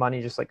 or just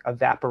money just like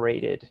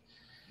evaporated.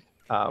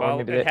 Well, or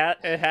maybe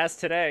it has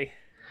today.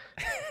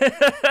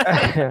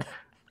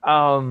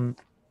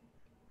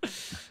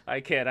 I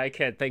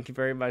can't. Thank you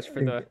very much for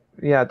the.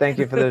 Yeah, thank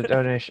you for the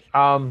donation.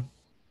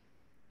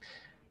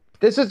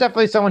 This is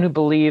definitely someone who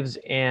believes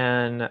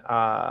in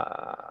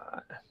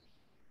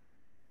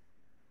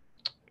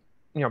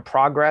you know,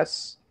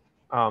 progress.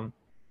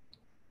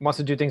 Wants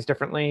to do things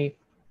differently.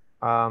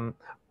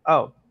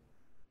 Oh,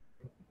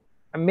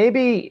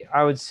 maybe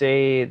I would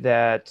say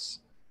that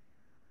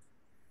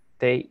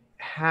they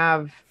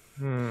have.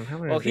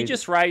 Well, he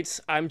just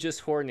writes, "I'm just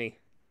horny."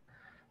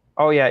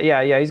 Oh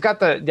yeah. He's got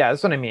the, yeah.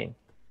 That's what I mean.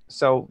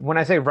 So when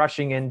I say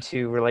rushing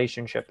into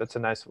relationship, that's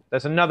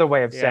another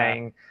way of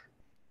saying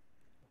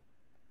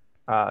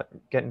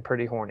getting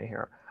pretty horny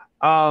here.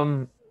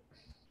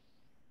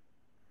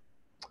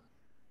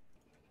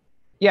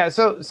 Yeah.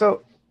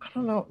 So I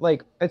don't know.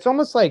 Like, it's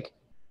almost like,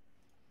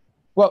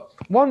 well,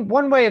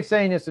 one way of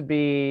saying this would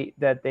be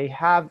that they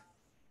have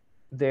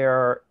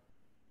their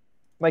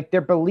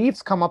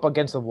beliefs come up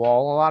against the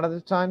wall a lot of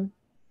the time.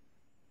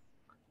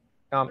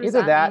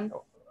 Either that mean?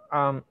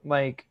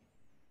 Like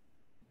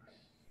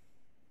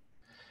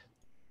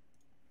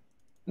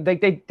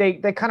they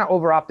kind of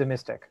over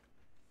optimistic.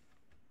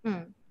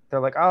 They're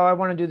like, oh, I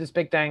want to do this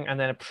big thing, and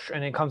then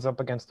it comes up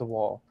against the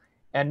wall.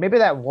 And maybe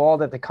that wall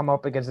that they come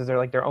up against is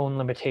their own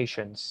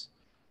limitations,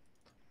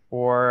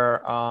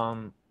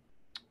 or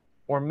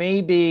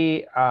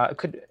maybe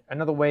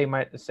another way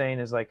saying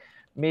is like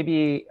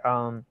maybe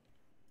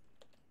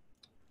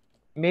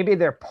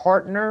their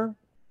partner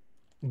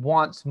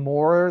wants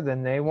more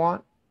than they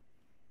want,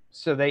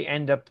 so they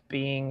end up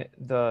being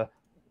the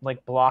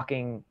like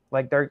blocking,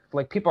 like they're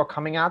like people are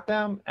coming at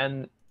them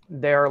and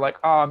they're like,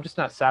 oh, I'm just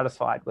not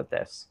satisfied with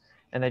this,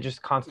 and they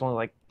just constantly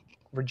like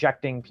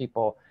rejecting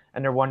people,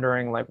 and they're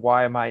wondering like,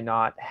 why am I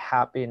not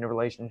happy in a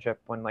relationship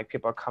when like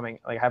people are coming,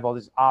 like I have all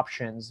these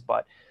options,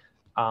 but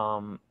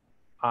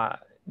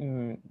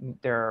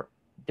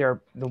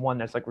they're the one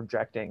that's like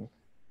rejecting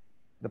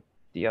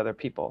the other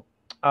people.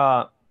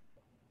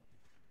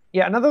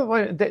 Yeah, another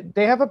one,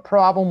 they have a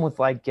problem with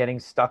like getting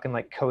stuck in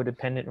like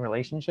codependent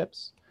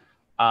relationships,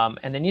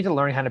 and they need to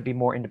learn how to be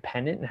more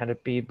independent and how to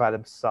be by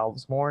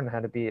themselves more and how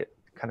to be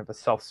kind of a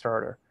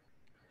self-starter.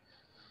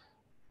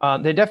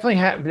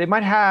 They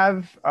might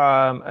have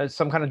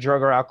some kind of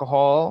drug or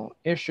alcohol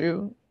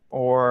issue,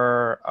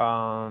 or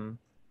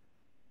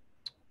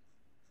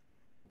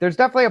there's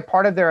definitely a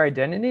part of their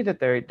identity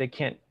that they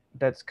can't,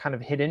 that's kind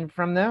of hidden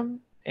from them,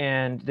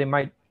 and they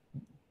might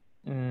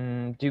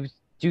do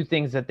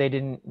things that they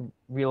didn't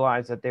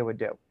realize that they would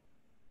do.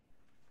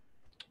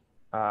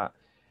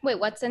 Wait,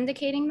 what's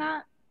indicating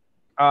that?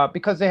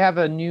 Because they have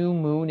a new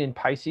moon in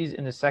Pisces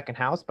in the second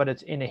house, but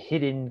it's in a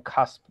hidden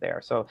cusp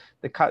there. So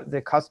the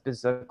cusp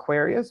is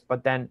Aquarius,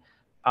 but then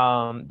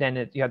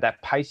you have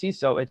that Pisces.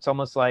 So it's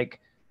almost like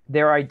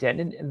their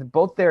identity,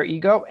 both their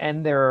ego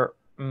and their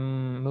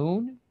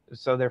moon,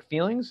 so their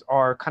feelings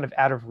are kind of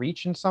out of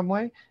reach in some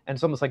way, and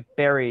it's almost like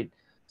buried.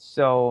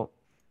 So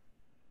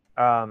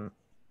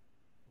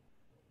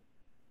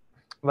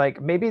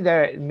like maybe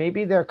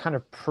they're kind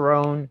of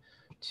prone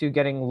to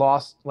getting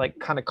lost, like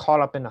kind of caught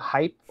up in a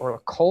hype or a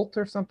cult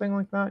or something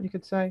like that, you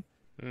could say.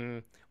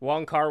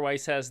 Wong Kar-wai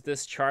says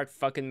this chart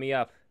fucking me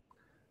up.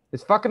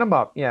 It's fucking them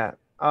up, yeah.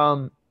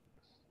 Hold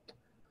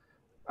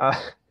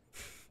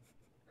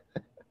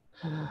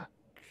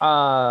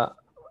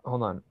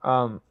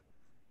on.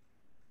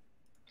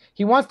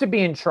 He wants to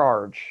be in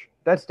charge.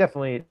 That's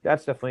definitely,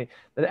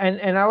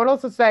 and I would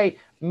also say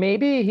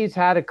maybe he's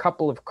had a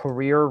couple of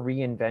career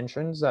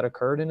reinventions that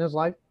occurred in his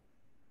life.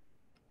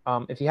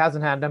 If he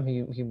hasn't had them,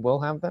 he will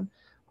have them.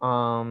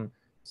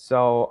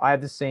 So I have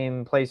the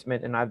same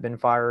placement, and I've been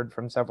fired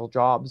from several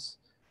jobs.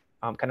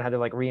 Kind of had to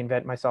like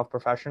reinvent myself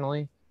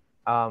professionally.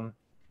 So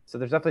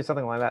there's definitely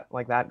something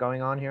like that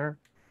going on here.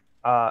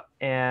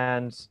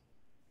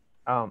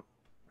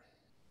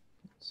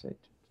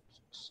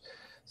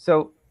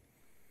 So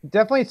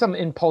definitely some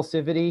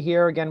impulsivity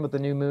here again with the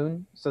new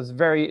moon. So it's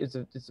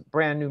a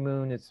brand new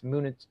moon. It's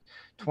moon at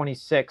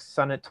 26,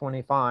 sun at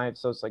 25.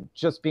 So it's like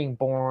just being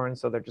born.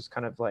 So they're just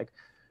kind of like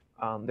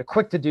they're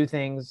quick to do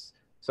things.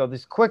 So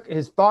his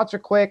thoughts are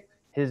quick,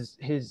 his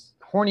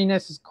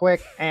horniness is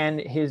quick,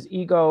 and his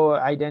ego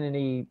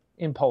identity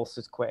impulse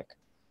is quick.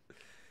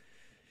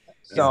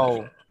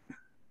 So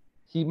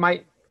he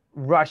might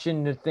rush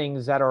into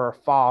things that are a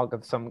fog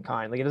of some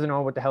kind. Like he doesn't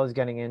know what the hell he's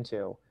getting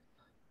into.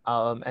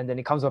 And then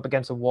he comes up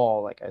against a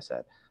wall, like I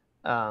said.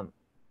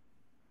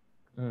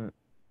 Mm,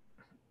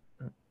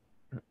 mm,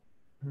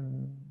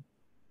 mm.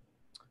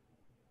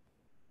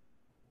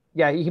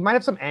 Yeah, he might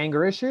have some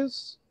anger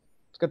issues.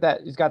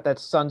 He's got that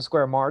Sun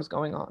square Mars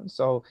going on.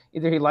 So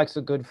either he likes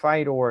a good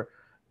fight, or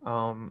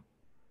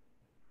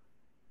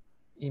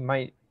he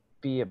might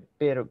be a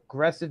bit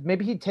aggressive.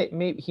 Maybe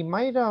he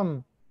might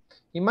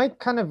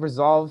kind of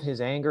resolve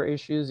his anger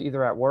issues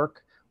either at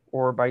work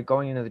or by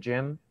going into the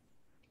gym,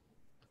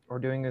 or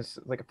doing this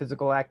like a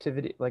physical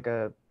activity, like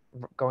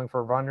going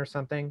for a run or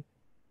something.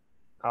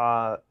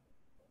 Now,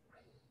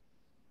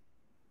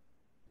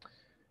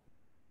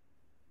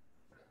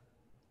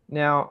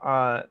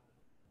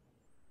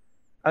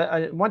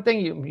 one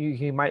thing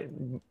you might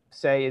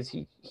say is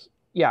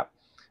yeah,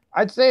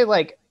 I'd say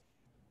like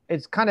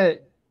it's kind of,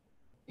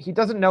 he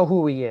doesn't know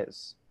who he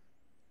is.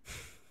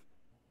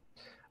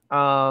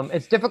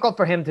 It's difficult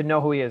for him to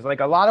know who he is.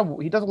 Like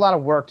he does a lot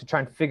of work to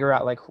try and figure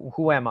out like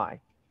who am I.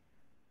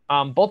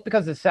 Both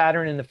because of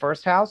Saturn in the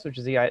first house, which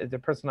is the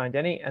personal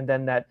identity, and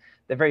then the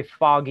very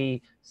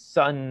foggy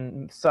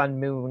sun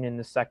moon in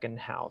the second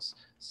house.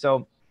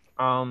 So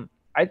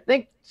I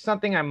think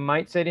something I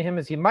might say to him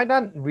is he might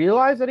not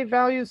realize that he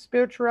values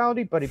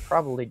spirituality, but he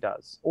probably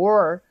does.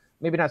 Or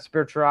maybe not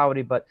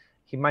spirituality, but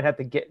he might have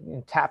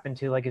to tap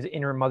into like his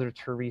inner Mother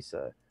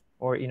Teresa,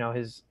 or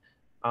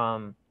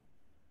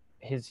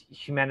his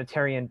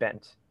humanitarian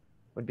bent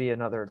would be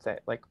another thing.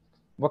 Like,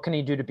 what can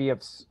he do to be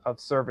of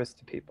service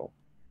to people?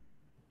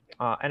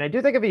 And I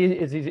do think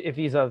if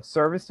he's of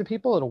service to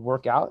people, it'll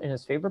work out in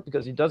his favor,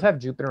 because he does have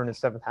Jupiter in his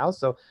 7th house,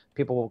 so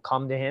people will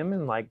come to him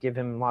and like give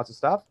him lots of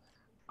stuff.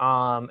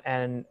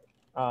 And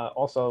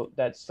also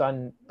that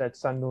sun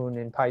moon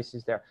in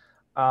Pisces there.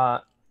 I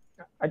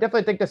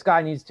definitely think this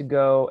guy needs to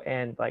go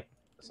and like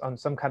on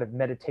some kind of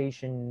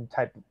meditation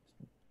type of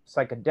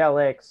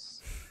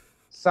psychedelics,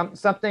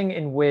 something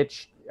in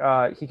which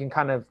he can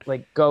kind of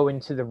like go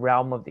into the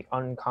realm of the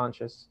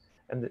unconscious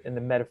and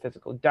the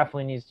metaphysical.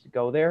 Definitely needs to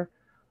go there.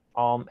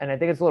 And I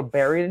think it's a little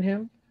buried in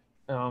him.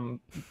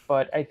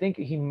 But I think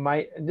he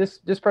might, this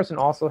person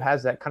also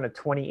has that kind of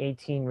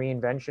 2018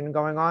 reinvention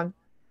going on.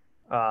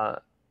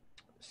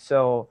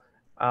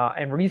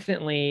 And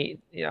recently,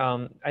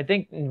 I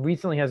think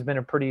recently has been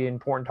a pretty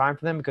important time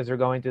for them, because they're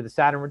going through the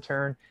Saturn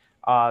return,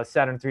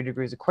 Saturn 3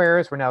 degrees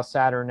Aquarius. We're now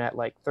Saturn at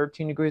like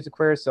 13 degrees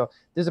Aquarius. So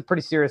this is a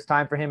pretty serious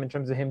time for him in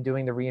terms of him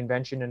doing the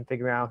reinvention and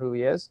figuring out who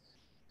he is.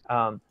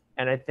 And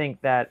I think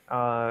that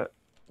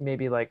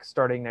maybe like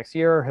starting next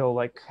year, he'll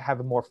like have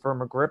a more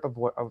firmer grip of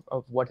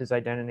what his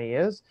identity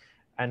is,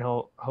 and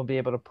he'll be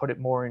able to put it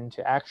more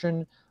into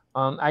action.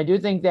 I do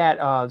think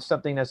that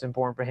something that's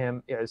important for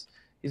him is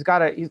he's got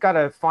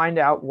to find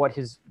out what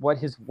his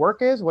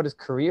work is, what his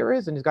career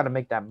is, and he's got to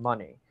make that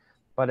money.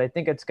 But I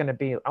think it's going to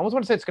be, I almost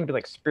want to say it's going to be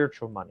like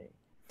spiritual money,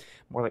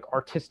 more like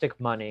artistic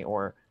money,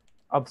 or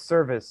of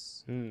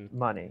service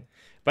money.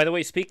 By the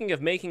way, speaking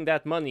of making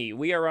that money,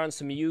 we are on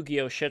some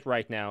Yu-Gi-Oh shit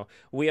right now.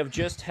 We have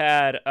just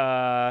had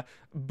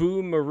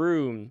Boo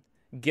Maroon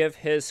give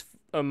his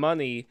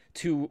money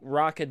to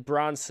Rocket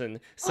Bronson.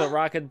 So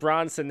Rocket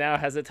Bronson now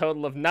has a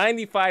total of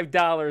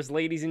 $95,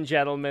 ladies and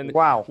gentlemen.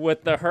 Wow.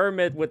 With the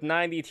Hermit with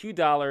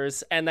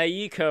 $92, and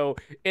Aiko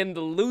in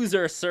the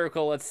loser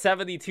circle at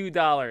 $72.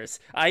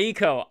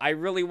 Aiko, I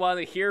really want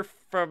to hear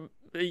from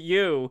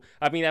you.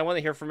 I mean, I want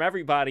to hear from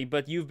everybody,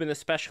 but you've been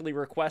especially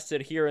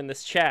requested here in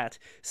this chat.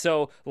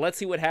 So let's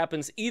see what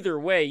happens. Either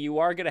way, you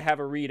are going to have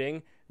a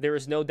reading. There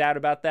is no doubt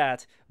about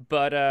that.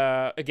 But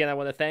again, I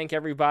want to thank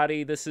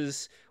everybody.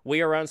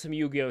 We are on some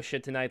Yu-Gi-Oh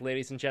shit tonight,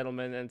 ladies and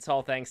gentlemen, and it's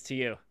all thanks to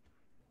you.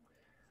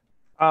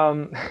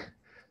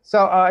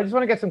 So I just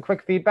want to get some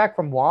quick feedback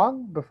from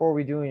Wong before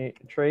we do a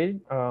trade.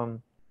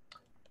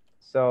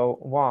 So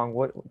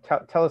Wong,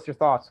 tell us your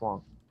thoughts,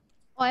 Wong.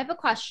 Well, I have a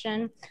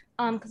question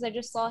because I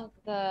just saw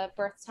the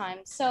birth time.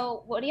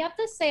 So what do you have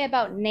to say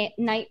about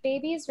night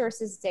babies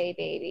versus day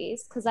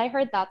babies? Because I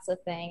heard that's a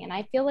thing, and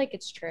I feel like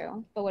it's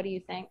true. But what do you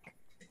think?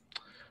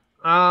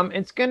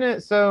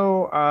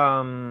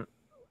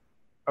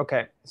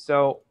 Okay,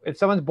 so if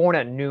someone's born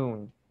at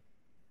noon,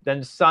 then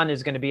the sun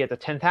is going to be at the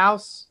 10th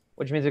house,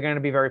 which means they're going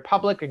to be very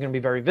public, they're going to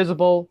be very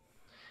visible.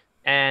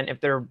 And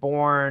if they're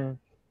born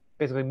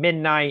basically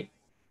midnight,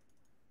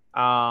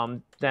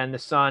 then the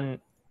sun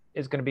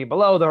is going to be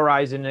below the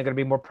horizon. They're going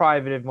to be more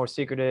private, more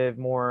secretive,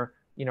 more,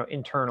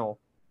 internal.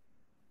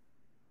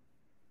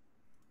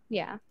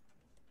 Yeah.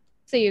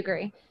 So you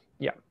agree?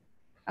 Yeah.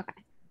 Okay.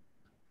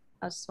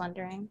 I was just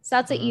wondering. So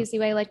that's an easy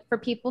way. Like for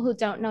people who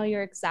don't know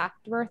your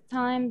exact birth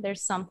time,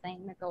 there's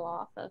something to go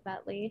off of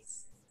at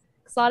least.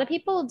 Because a lot of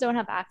people don't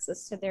have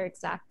access to their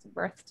exact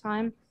birth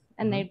time,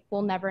 and they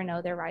will never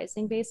know their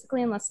rising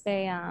basically unless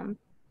they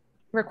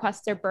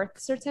request their birth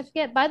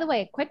certificate. By the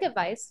way, quick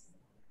advice.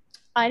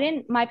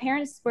 My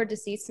parents were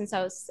deceased since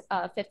I was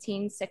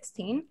 15,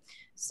 16.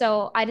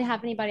 So I didn't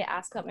have anybody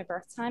ask about my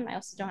birth time. I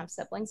also don't have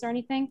siblings or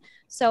anything.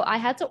 So I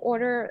had to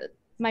order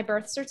my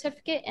birth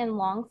certificate in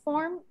long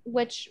form,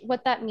 which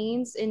what that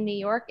means in New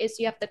York is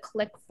you have to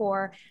click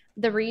for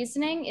The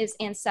reasoning is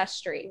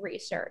ancestry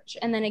research.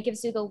 And then it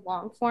gives you the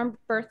long form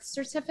birth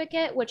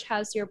certificate, which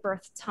has your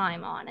birth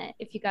time on it.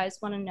 If you guys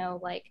want to know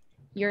like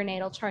your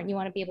natal chart and you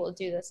want to be able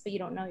to do this, but you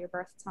don't know your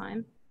birth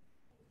time.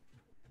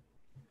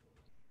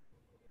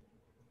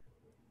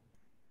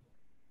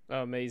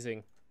 Oh,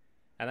 amazing.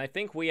 And I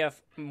think we have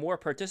more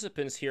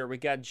participants here. We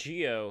got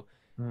Geo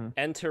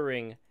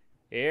entering.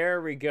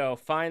 There we go.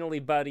 Finally,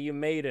 buddy, you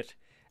made it.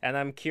 And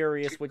I'm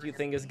curious what you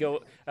think is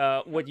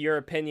what your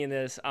opinion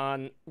is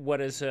on what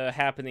is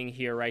happening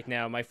here right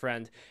now, my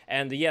friend.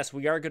 And yes,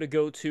 we are going to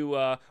go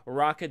to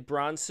Rocket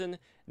Bronson,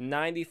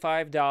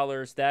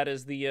 $95. That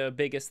is the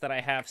biggest that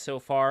I have so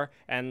far.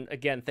 And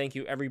again, thank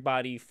you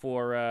everybody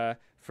for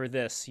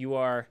this. You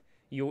are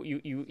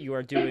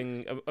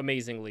doing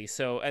amazingly.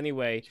 So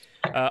anyway,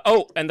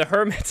 oh, and the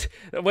Hermit.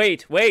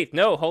 Wait,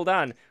 no, hold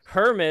on.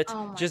 Hermit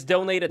just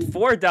donated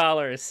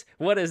 $4.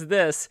 What is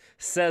this?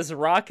 Says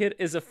Rocket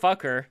is a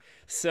fucker.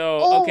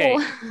 So okay,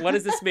 what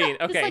does this mean?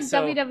 Okay, it's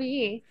like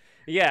WWE.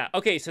 Yeah,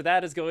 okay, so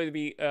that is going to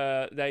be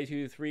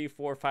 2, 3,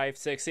 4, 5,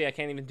 6. See, I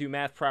can't even do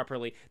math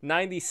properly.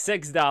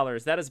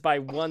 $96. That is by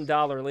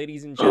 $1,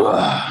 ladies and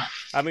gentlemen.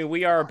 I mean,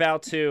 we are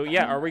about to.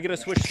 Yeah, are we gonna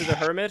switch to the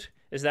Hermit?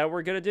 Is that what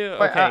we're gonna do?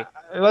 Okay.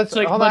 Let's It's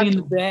like money in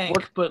the bank,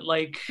 but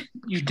like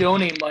you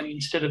donate money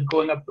instead of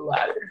going up the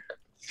ladder.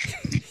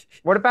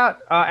 What about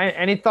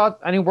any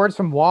thoughts, any words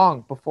from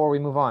Wong before we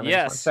move on?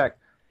 Yes.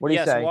 What do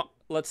you say?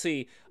 Let's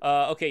see.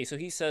 Okay, so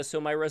he says,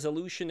 so my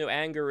resolution to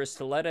anger is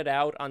to let it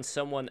out on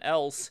someone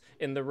else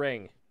in the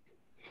ring.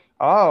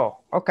 Oh,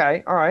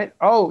 okay. All right.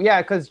 Oh,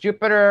 yeah, because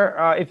Jupiter,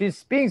 if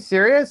he's being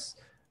serious,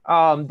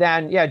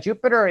 then yeah,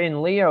 Jupiter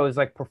in Leo is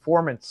like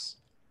performance.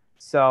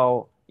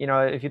 So, you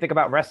know, if you think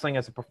about wrestling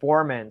as a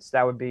performance,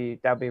 that would be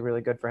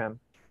really good for him.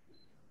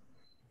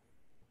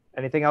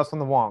 Anything else on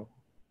the Wong?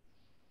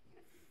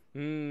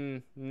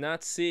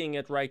 Not seeing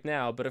it right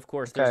now, but of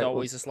course there's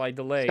always a slight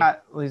delay.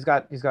 He's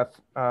got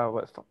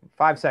what,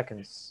 5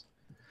 seconds.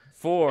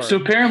 4. So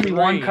apparently 3.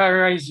 Juan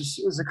Kairai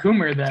is a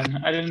Coomer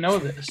then. I didn't know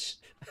this.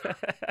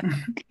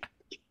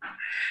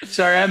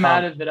 Sorry, I'm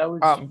out of it. I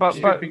was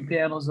stripping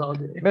panels all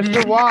day.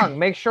 Mr. Wong,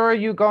 make sure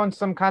you go on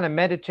some kind of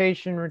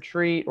meditation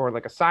retreat or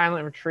like a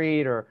silent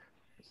retreat or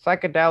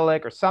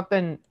psychedelic or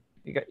something.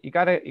 You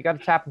gotta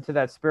tap into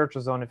that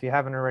spiritual zone if you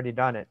haven't already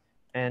done it.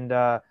 And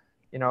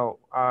you know,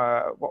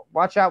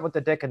 watch out with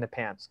the dick in the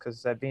pants,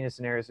 because Venus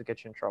and Aries will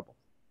get you in trouble.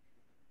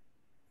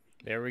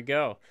 There we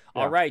go.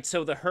 Yeah. All right,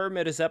 so the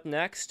Hermit is up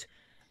next.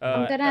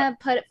 I'm gonna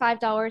put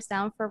 $5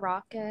 down for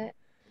Rocket.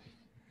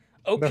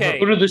 Okay.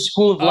 Go to the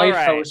School of Life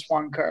right. House,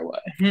 Juan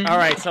Kairai. All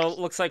right, so it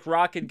looks like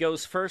Rocket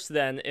goes first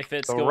then. If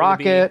it's going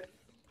Rocket. to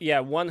be,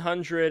 yeah,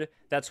 100.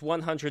 That's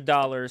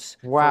 $100.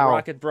 Wow. For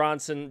Rocket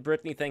Bronson.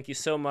 Brittany, thank you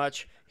so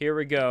much. Here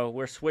we go.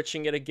 We're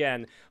switching it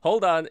again.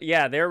 Hold on.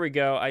 Yeah, there we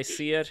go. I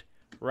see it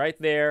right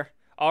there.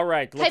 All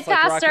right. Looks Type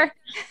faster.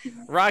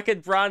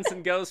 Rocket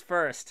Bronson goes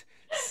first.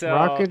 So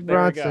Rocket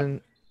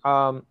Bronson.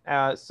 I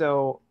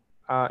feel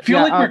like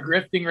we're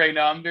grifting right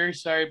now. I'm very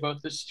sorry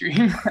about this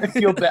stream. I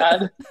feel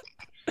bad.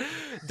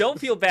 Don't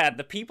feel bad.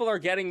 The people are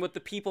getting what the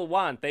people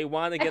want. They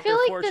want to get their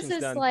fortunes done. I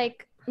feel like this is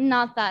like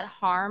not that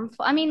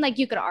harmful. I mean, like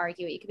you could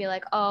argue it. You could be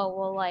like, oh,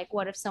 well, like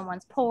what if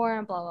someone's poor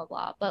and blah, blah,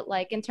 blah. But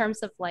like in terms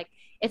of like,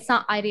 it's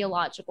not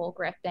ideological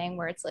grifting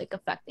where it's like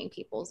affecting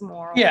people's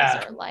morals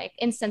or like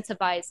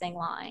incentivizing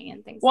lying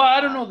and things like that. Well,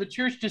 I don't know. The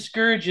church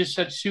discourages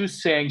such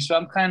soothsaying, so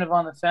I'm kind of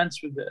on the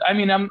fence with it. I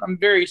mean, I'm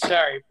very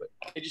sorry, but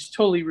I just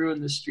totally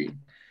ruined the stream.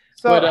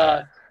 So,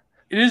 but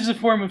it is a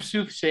form of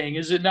soothsaying,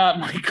 is it not,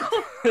 Michael?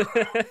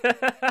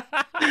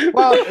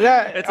 Well,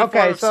 it's a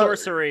form of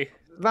sorcery.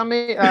 Let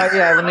me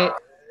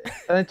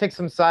take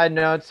some side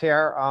notes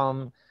here.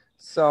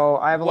 So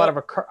I have a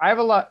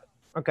lot.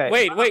 Okay.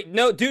 Wait,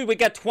 no, dude, we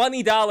got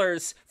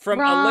 $20 from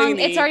Eleni.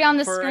 It's already on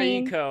the for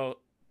screen. Eco.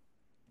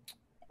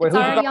 Wait, it's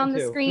already on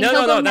the screen. No,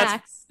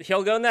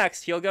 he'll go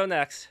next.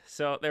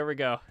 So there we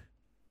go.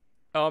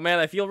 Oh man,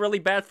 I feel really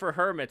bad for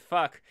Hermit.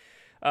 Fuck.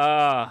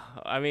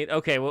 I mean,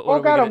 okay.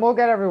 We'll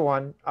get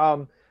everyone.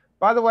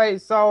 By the way,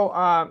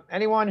 so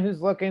anyone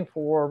who's looking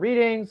for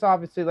readings,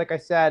 obviously, like I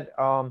said,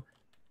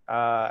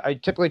 I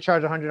typically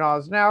charge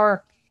 $100 an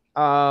hour.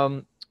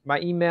 My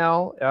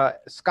email,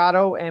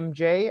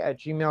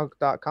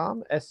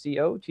 scottomj@gmail.com,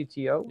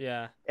 SCOTTO,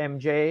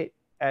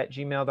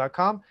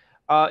 MJ@gmail.com.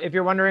 If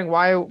you're wondering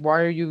why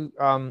are you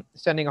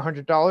sending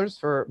 $100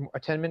 for a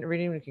 10-minute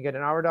reading when you can get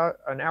an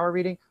hour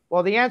reading?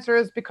 Well, the answer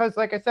is because,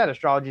 like I said,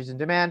 astrology is in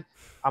demand.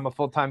 I'm a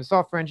full-time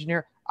software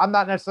engineer. I'm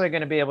not necessarily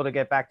going to be able to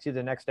get back to you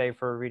the next day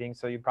for a reading,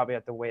 so you probably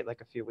have to wait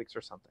like a few weeks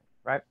or something,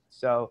 right?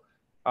 So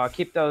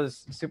keep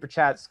those super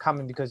chats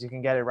coming because you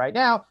can get it right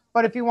now.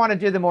 But if you want to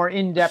do the more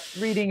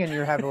in-depth reading and you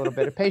have a little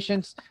bit of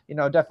patience,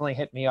 definitely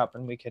hit me up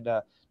and we could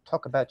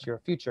talk about your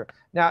future.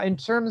 Now, in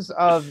terms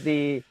of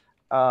the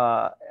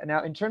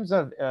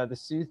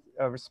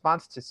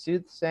response to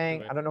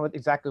soothsaying, I don't know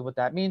exactly what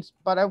that means,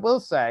 but I will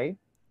say,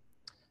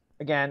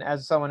 again,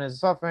 as someone who's a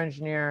software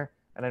engineer,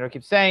 and I don't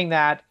keep saying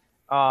that,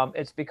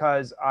 it's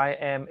because I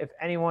am. If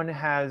anyone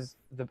is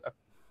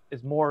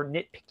more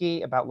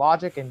nitpicky about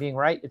logic and being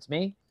right, it's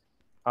me.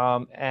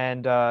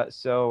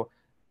 So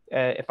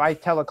if I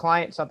tell a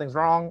client something's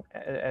wrong,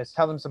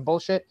 tell them some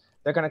bullshit,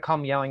 they're gonna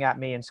come yelling at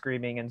me and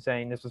screaming and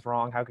saying this was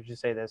wrong. How could you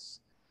say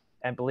this?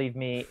 And believe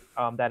me,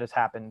 that has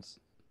happened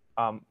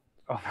over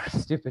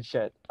stupid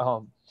shit.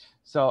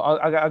 So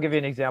I'll give you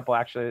an example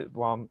actually.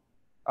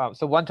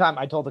 So one time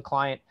I told a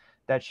client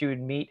that she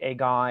would meet a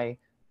guy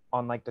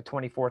on like the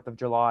 24th of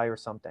July or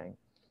something,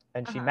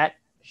 and she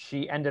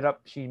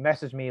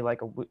messaged me like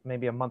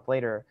maybe a month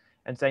later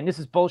and saying, this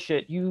is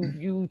bullshit.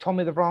 You told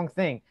me the wrong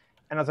thing.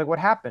 And I was like, what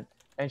happened?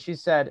 And she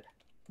said,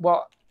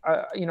 well,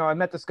 I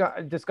met this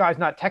guy. This guy's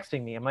not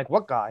texting me. I'm like,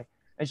 what guy?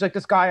 And she's like,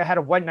 this guy I had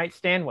a one night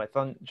stand with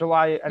on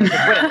July.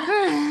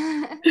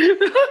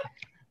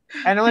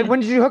 And I'm like, when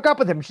did you hook up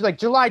with him? She's like,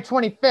 July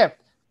 25th.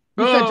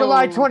 You said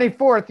July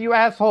 24th, you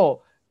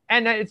asshole.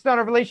 And it's not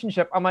a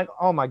relationship. I'm like,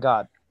 oh my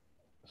God.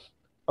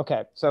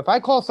 Okay. So if I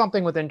call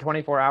something within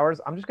 24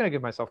 hours, I'm just going to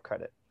give myself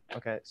credit.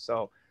 Okay.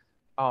 So,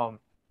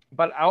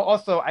 but how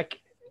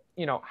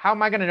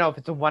am I going to know if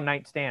it's a one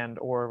night stand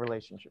or a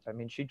relationship? I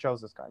mean, she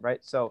chose this guy, right?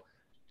 So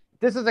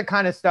this is the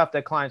kind of stuff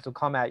that clients will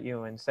come at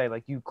you and say,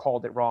 like, you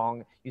called it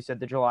wrong. You said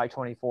the July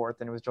 24th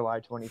and it was July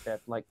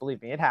 25th. Like,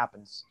 believe me, it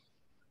happens.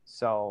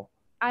 So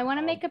I want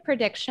to make a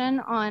prediction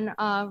on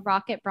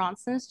Rocket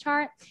Bronson's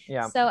chart.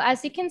 Yeah. So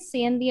as you can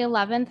see in the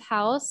 11th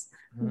house,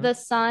 the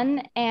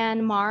sun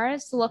and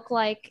Mars look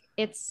like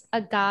it's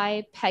a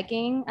guy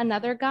pegging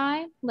another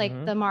guy,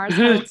 like the Mars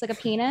looks like a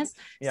penis.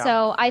 Yeah.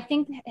 So I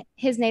think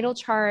his natal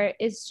chart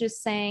is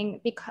just saying,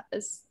 because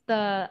it's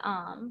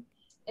an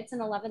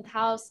 11th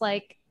house,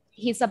 like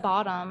he's a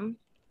bottom.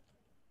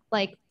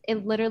 Like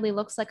it literally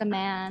looks like a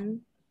man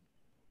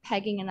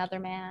pegging another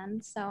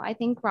man. So I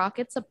think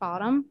Rocket's a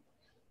bottom.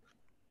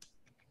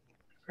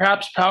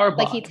 Perhaps power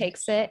bottom. Like he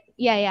takes it.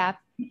 Yeah.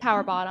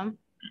 Power bottom.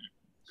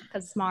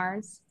 Because it's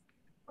Mars.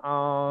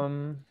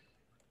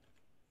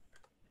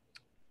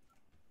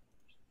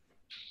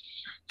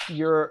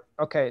 You're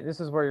okay. This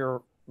is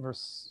where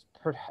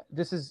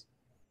this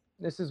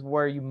is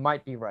where you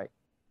might be right.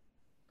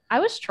 I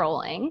was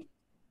trolling.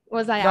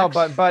 Was I? No,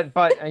 but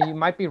you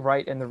might be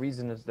right, and the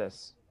reason is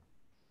this.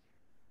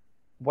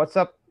 What's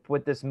up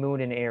with this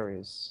moon in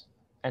Aries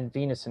and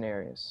Venus in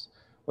Aries?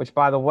 Which,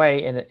 by the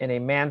way, in a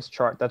man's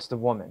chart, that's the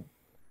woman.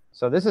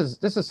 So this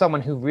is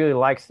someone who really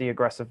likes the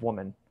aggressive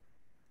woman,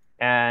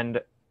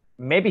 and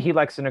maybe he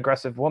likes an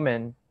aggressive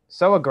woman,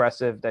 so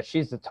aggressive that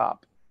she's the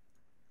top.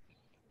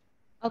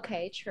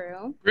 Okay,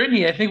 true.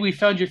 Brittany, I think we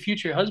found your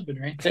future husband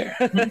right there.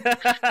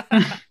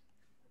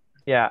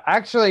 Yeah,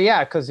 actually,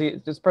 yeah, because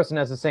this person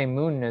has the same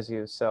moon as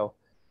you, so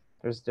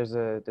there's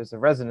a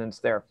resonance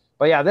there.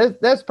 But yeah,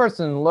 this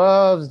person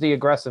loves the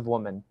aggressive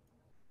woman.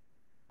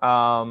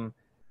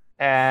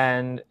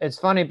 And it's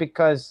funny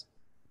because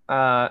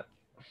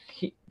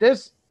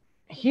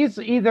he's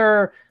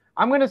either,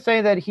 I'm going to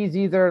say that he's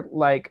either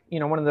like,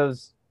 one of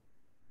those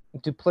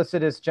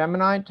duplicitous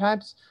Gemini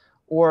types,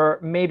 or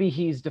maybe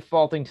he's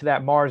defaulting to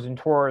that Mars and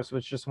Taurus,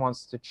 which just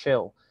wants to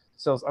chill.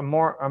 So a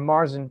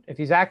Mars, and if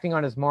he's acting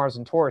on his Mars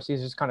and Taurus,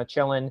 he's just kind of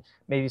chilling,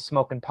 maybe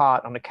smoking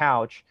pot on the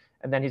couch.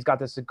 And then he's got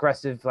this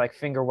aggressive, like,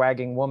 finger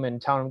wagging woman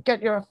telling him,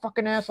 get your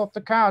fucking ass off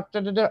the couch. Da,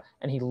 da, da.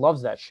 And he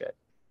loves that shit.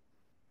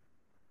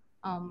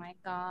 Oh my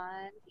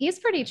God. He's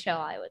pretty chill,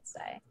 I would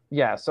say.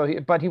 Yeah.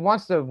 But he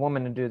wants the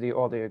woman to do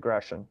all the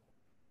aggression.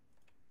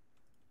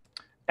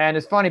 And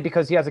it's funny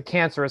because he has a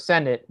Cancer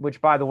ascendant,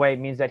 which, by the way,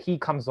 means that he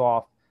comes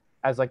off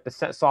as like the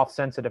soft,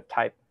 sensitive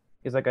type.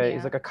 He's like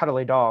a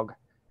cuddly dog.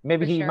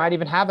 Maybe he might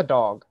even have a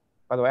dog.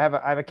 By the way, I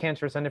have a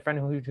Cancer ascendant friend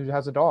who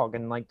has a dog,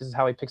 and like this is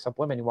how he picks up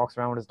women. He walks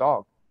around with his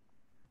dog.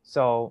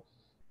 So,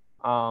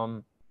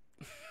 so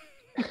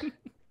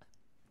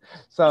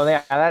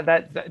yeah,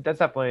 that's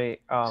definitely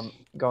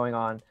going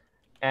on,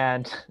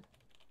 and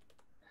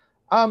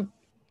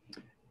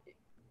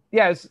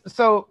yes.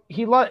 So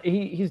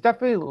he's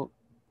definitely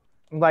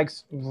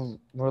likes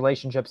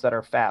relationships that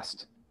are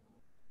fast.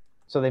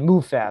 So they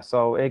move fast.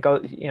 So it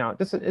goes.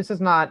 This is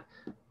not.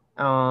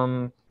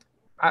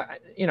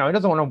 He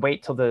doesn't want to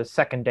wait till the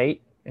second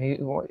date. He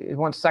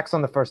wants sex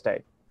on the first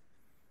date.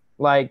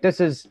 Like this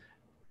is,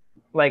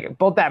 like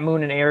both that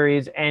moon in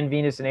Aries and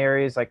Venus in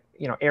Aries. Like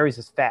Aries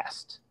is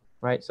fast,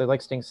 right? So he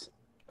likes things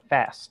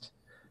fast.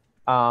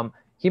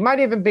 He might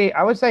even be.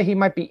 I would say he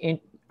might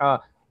be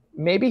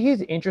maybe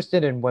he's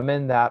interested in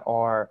women that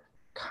are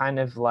kind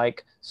of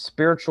like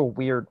spiritual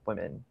weird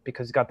women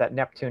because he's got that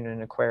Neptune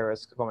and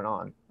Aquarius going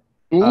on.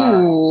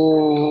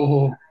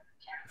 Ooh.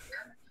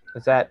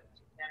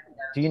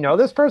 Do you know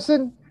this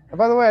person?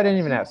 By the way, I didn't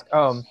even ask.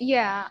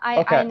 Yeah,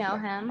 I know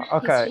him.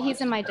 Okay. He's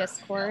in my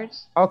Discord.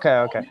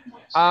 Okay.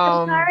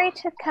 I'm sorry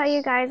to cut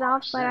you guys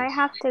off, but I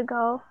have to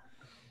go.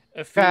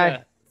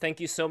 Athena,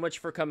 thank you so much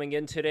for coming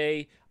in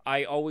today.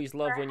 I always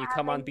love when you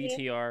come on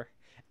BTR.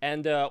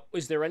 And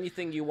is there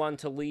anything you want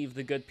to leave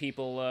the good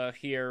people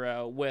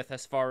here with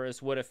as far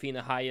as what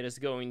Athena Hyatt is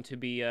going to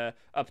be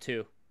up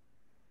to?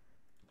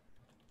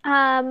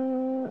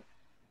 I've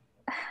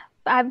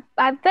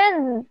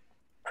been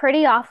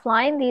pretty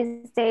offline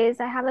these days.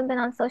 I haven't been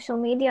on social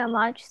media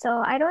much,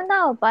 so I don't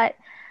know, but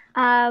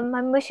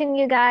I'm wishing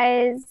you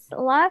guys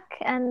luck,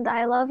 and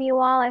I love you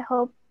all. I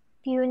hope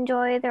you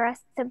enjoy the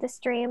rest of the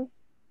stream.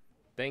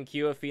 Thank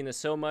you, Athena,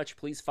 so much.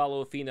 Please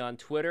follow Athena on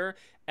Twitter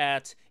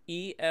at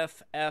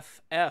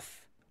EFFFINA.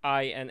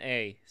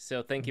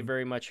 So thank you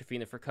very much,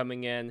 Athena, for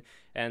coming in,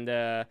 and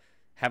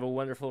have a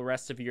wonderful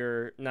rest of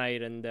your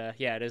night. And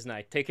yeah, it is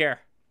night. Take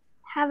care.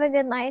 Have a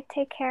good night.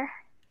 Take care.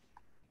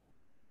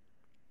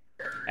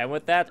 And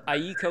with that,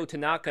 Aiko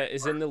Tanaka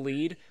is in the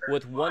lead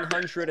with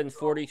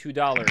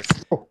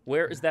 $142.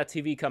 Where is that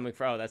TV coming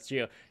from? Oh, that's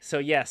Gio. So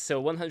yes,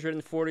 so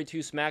 142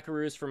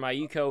 smackaroos from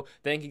Aiko.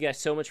 Thank you guys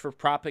so much for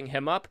propping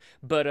him up.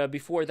 But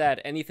before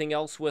that, anything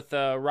else with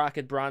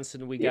Rocket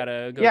Bronson we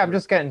gotta go Yeah, through? I'm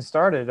just getting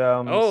started.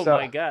 Oh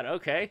my god,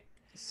 okay.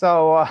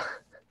 So,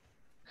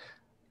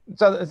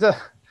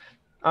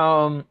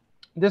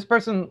 this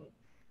person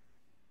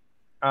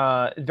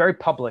is very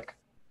public.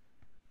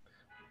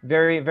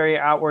 Very, very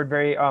outward,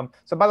 very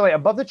so by the way,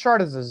 above the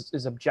chart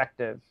is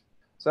objective.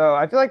 So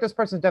I feel like this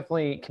person is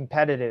definitely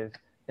competitive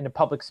in the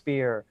public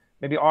sphere,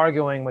 maybe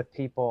arguing with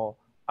people,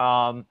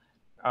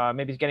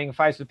 maybe getting in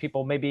fights with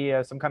people, maybe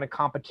some kind of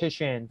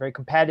competition, very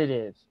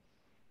competitive.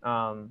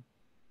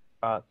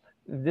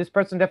 This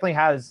person definitely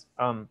has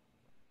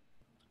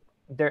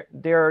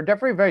they're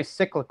definitely very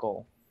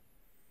cyclical.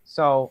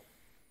 So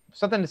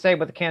something to say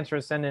about the Cancer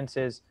ascendants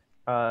is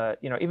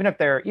even if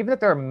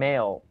they're a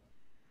male,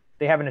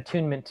 they have an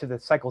attunement to the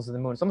cycles of the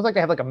moon. It's almost like they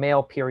have like a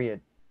male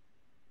period.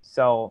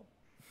 So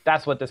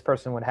that's what this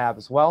person would have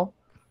as well.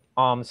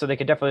 So they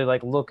could definitely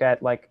like look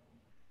at like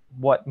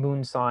what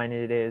moon sign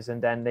it is,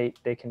 and then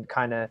they can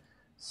kind of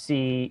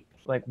see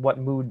like what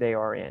mood they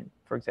are in,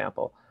 for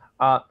example.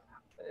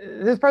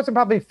 This person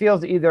probably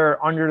feels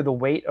either under the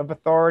weight of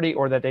authority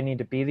or that they need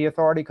to be the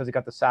authority because they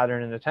got the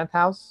Saturn in the 10th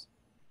house.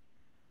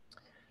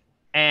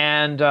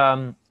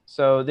 And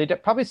so they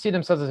probably see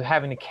themselves as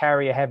having to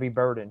carry a heavy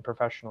burden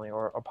professionally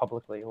or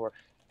publicly, or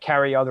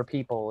carry other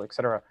people,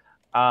 etc.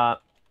 I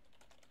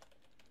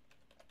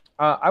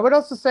would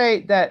also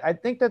say that I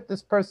think that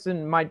this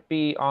person might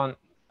be on,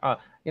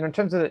 in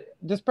terms of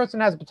this person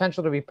has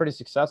potential to be pretty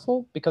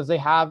successful because they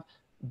have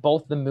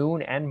both the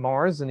moon and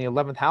Mars in the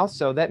 11th house.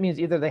 So that means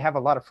either they have a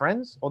lot of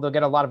friends or they'll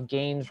get a lot of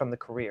gains from the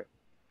career.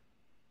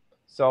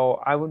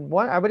 So I would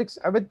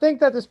think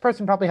that this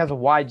person probably has a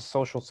wide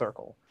social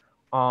circle.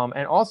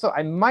 And also,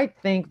 I might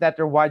think that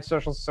their wide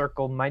social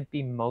circle might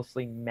be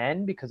mostly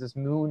men because it's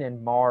Moon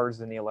and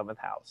Mars in the 11th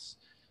house.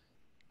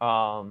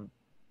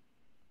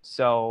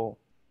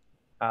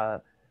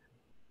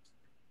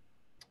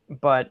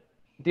 But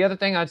the other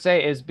thing I'd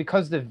say is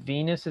because the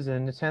Venus is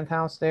in the 10th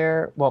house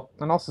there, well,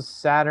 and also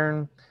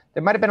Saturn,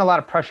 there might have been a lot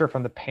of pressure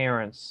from the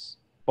parents,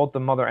 both the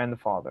mother and the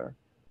father.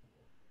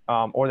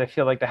 Or they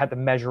feel like they had to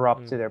measure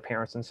up to their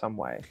parents in some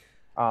way,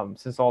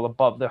 since all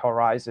above the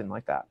horizon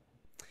like that.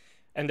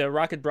 And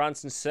Rocket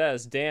Bronson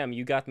says, "Damn,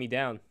 you got me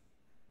down."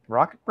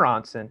 Rocket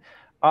Bronson.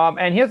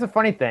 And here's the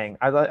funny thing.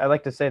 I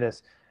like to say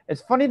this.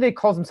 It's funny that he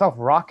calls himself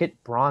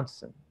Rocket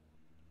Bronson.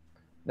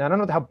 Now, I don't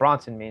know what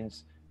Bronson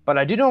means, but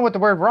I do know what the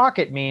word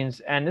rocket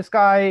means. And this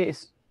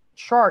guy's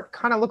chart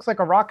kind of looks like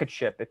a rocket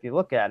ship if you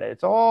look at it.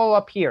 It's all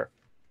up here.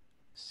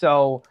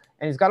 So,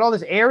 and he's got all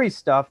this Aries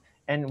stuff.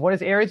 And what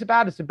is Aries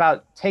about? It's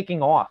about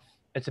taking off.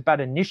 It's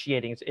about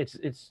initiating. It's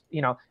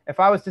if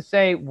I was to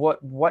say what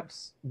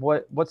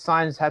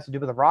signs has to do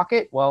with a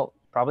rocket, well,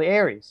 probably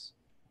Aries.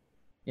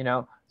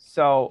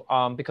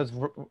 So because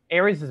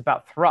Aries is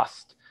about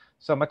thrust.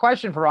 So my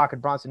question for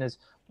Rocket Bronson is,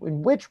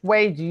 in which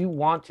way do you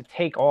want to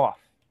take off?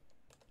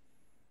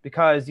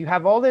 Because you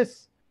have all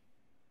this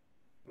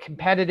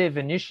competitive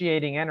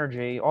initiating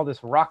energy, all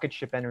this rocket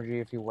ship energy,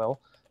 if you will.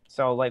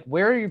 So like,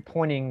 where are you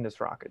pointing this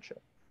rocket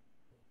ship?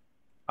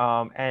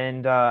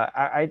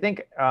 I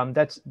think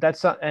that's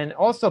and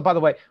also, by the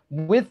way,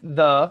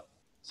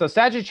 so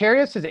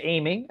Sagittarius is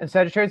aiming, and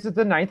Sagittarius is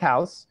the 9th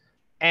house,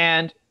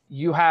 and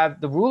you have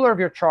the ruler of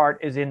your chart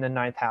is in the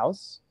 9th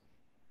house,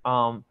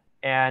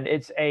 and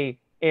it's a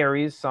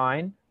Aries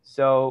sign.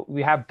 So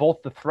we have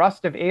both the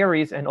thrust of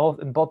Aries and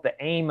both the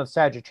aim of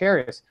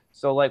Sagittarius.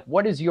 So like,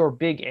 what is your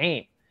big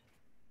aim?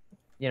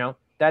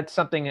 That's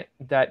something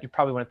that you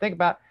probably want to think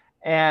about.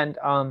 And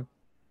I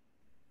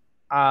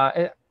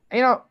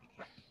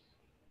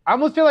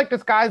almost feel like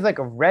this guy's like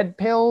a red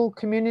pill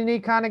community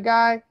kind of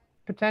guy,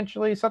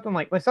 potentially. Something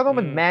like something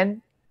with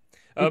men.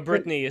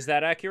 Brittany, is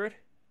that accurate?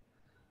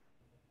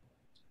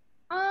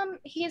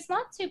 He's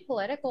not too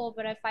political,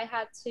 but if I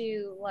had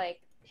to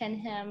like pin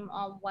him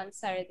on one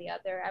side or the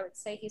other, I would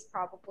say he's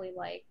probably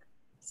like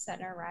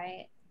center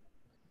right.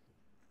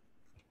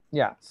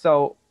 Yeah.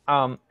 So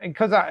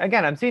because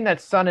again, I'm seeing that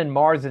Sun and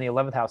Mars in the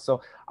 11th house.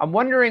 So I'm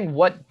wondering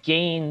what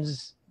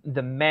gains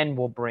the men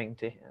will bring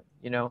to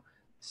him,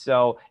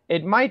 So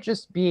it might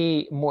just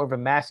be more of a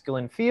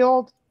masculine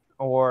field,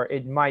 or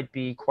it might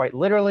be quite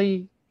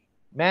literally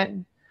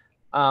men.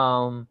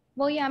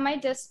 Well, yeah, my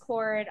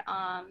Discord,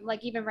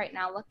 like even right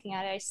now looking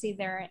at it, I see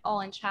they're all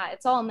in chat.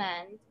 It's all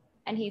men,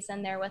 and he's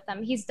in there with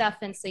them. He's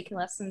definitely can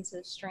listen to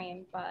the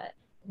stream, but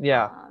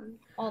Yeah.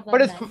 All the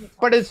But men he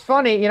talks it's to.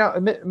 funny, you know,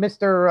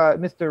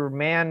 Mr.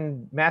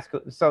 Man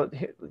masculine. So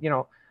you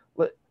know,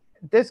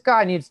 this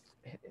guy needs.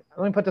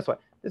 Let me put it this way: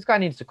 this guy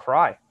needs to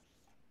cry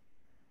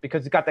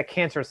because he's got that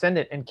Cancer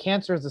ascendant, and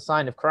Cancer is a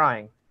sign of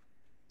crying.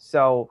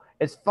 So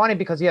it's funny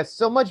because he has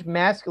so much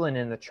masculine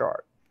in the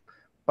chart,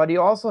 but he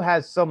also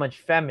has so much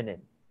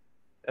feminine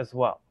as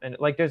well. And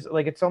like there's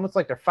like it's almost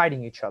like they're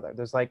fighting each other.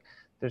 There's like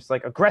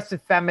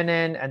aggressive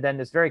feminine, and then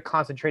this very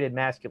concentrated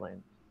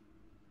masculine.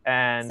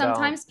 And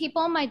Sometimes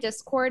people in my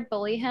Discord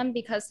bully him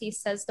because he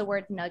says the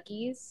word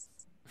nuggies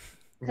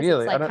because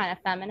really, it's like kind of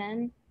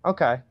feminine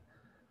okay.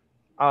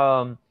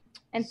 and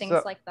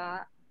things like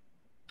that.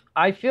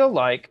 I feel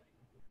like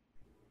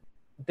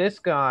this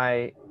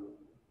guy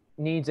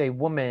needs a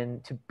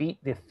woman to beat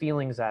the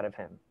feelings out of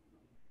him.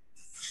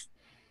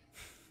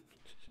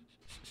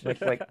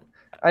 Which, like,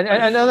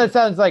 I know that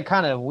sounds like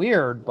kind of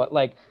weird, but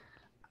like,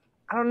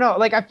 I don't know.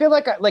 Like, I feel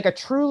like a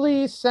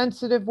truly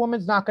sensitive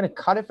woman's not going to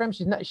cut it for him.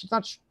 She's not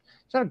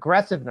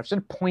aggressive enough. She's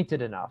not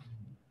pointed enough.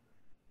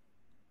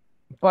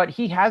 But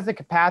he has the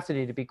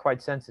capacity to be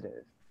quite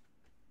sensitive.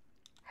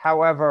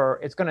 However,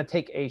 it's going to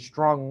take a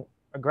strong,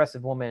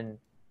 aggressive woman,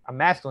 a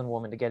masculine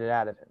woman, to get it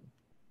out of him.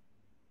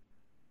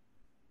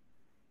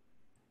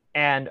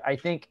 And I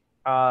think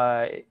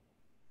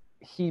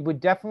he would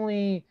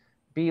definitely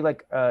be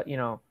like, you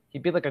know,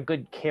 he'd be like a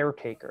good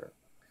caretaker.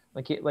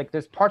 Like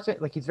there's parts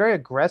of, like he's very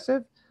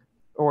aggressive,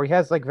 or he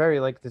has like very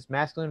like this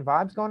masculine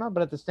vibes going on,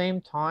 but at the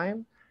same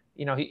time,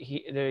 you know,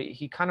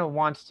 he kind of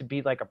wants to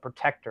be like a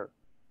protector.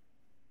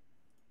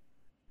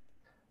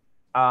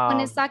 When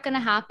is that going to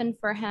happen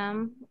for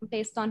him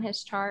based on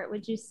his chart,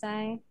 would you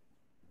say?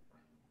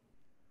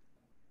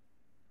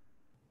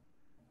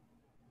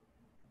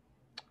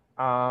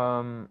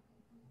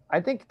 I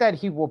think that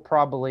he will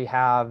probably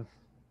have.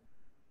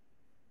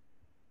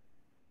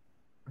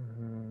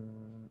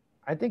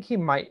 I think he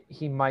might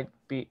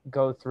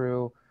go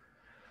through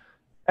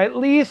at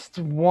least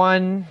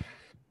one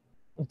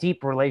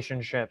deep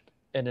relationship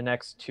in the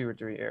next 2 or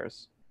 3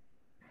 years.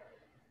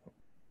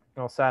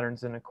 Well,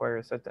 Saturn's in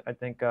Aquarius. I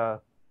think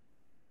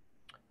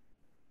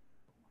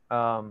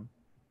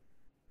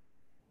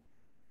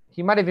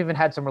he might have even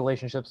had some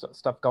relationships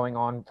stuff going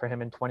on for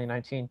him in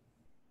 2019.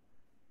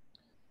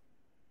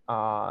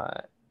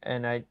 Yeah,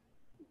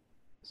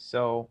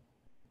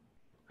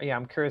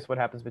 I'm curious what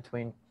happens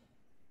between,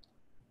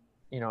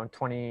 you know,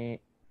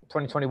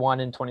 2021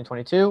 and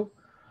 2022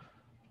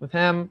 with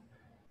him.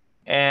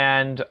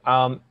 And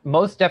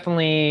most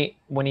definitely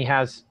when he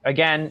has,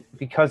 again,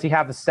 because he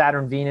has the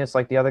Saturn Venus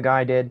like the other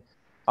guy did,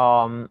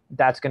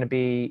 that's going to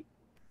be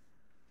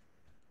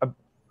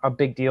a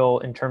big deal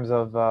in terms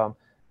of the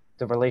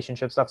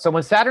relationship stuff. So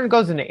when Saturn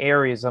goes into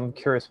Aries, I'm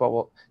curious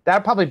that'll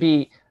probably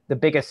be the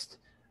biggest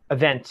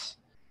event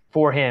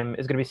for him,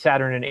 is going to be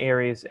Saturn in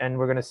Aries, and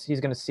he's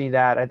going to see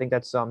that. I think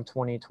that's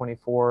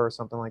 2024 or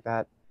something like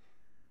that.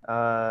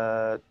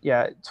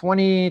 Yeah,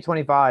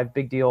 2025,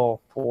 big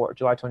deal for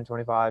July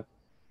 2025.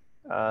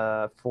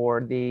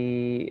 For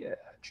the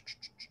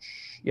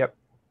yep.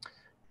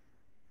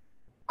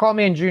 Call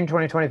me in June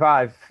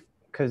 2025,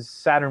 because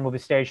Saturn will be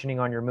stationing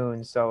on your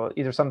moon. So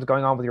either something's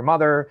going on with your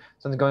mother,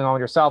 something's going on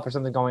with yourself, or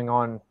something going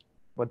on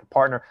with the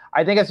partner.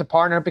 I think it's a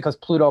partner because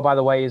Pluto, by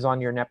the way, is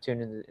on your Neptune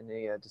in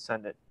the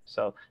descendant.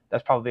 So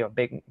that's probably a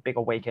big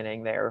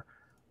awakening there,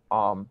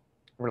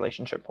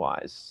 relationship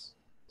wise.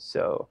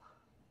 So,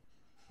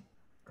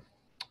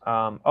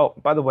 oh,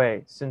 by the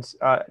way, since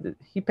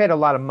he paid a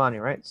lot of money,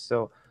 right?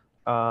 So,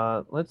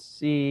 let's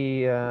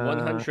see.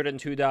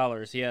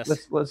 $102.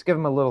 Yes. Let's give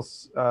him a little.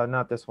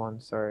 Not this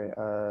one. Sorry.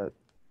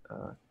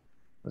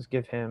 Let's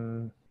give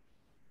him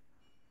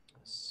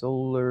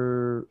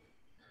solar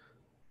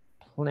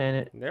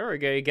planet. There we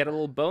go. You get a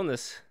little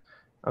bonus.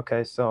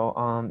 Okay,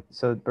 so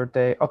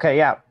birthday. Okay,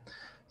 yeah.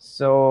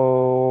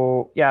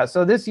 So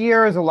this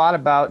year is a lot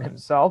about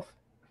himself,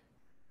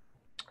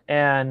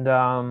 and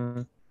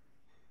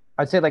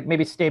I'd say like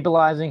maybe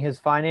stabilizing his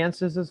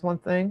finances is one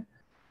thing.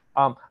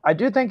 I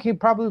do think he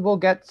probably will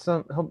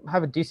he'll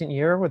have a decent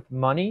year with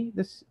money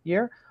this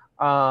year.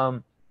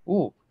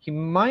 He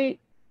might.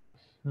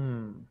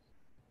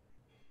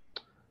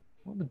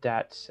 What would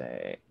that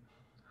say?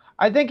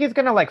 I think he's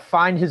gonna like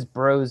find his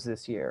bros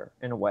this year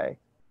in a way.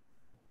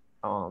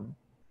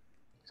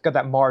 He's got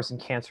that Mars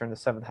and Cancer in the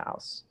 7th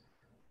house.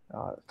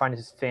 Find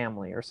his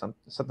family or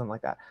something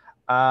like that.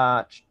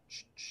 I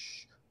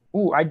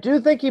do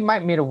think he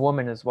might meet a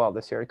woman as well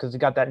this year, because he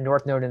got that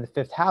North Node in the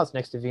 5th house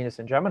next to Venus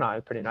and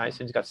Gemini. Pretty nice.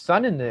 And he's got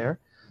Sun in there.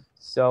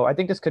 So I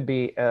think this could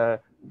be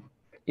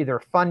either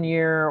a fun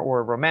year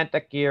or a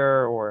romantic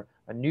year or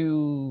a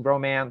new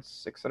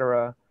romance,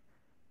 etc.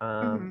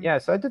 Yeah,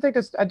 so I do think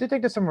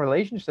there's some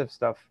relationship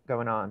stuff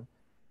going on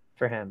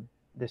for him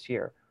this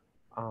year.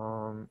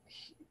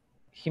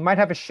 He might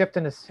have a shift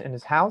in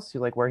his house,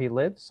 like where he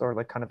lives, or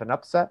like kind of an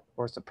upset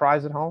or a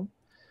surprise at home.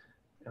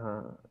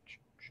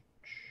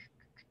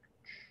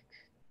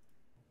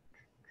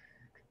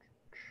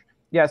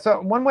 Yeah,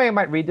 so one way I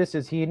might read this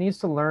is he needs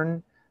to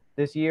learn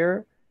this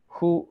year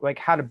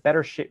how to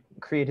better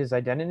create his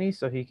identity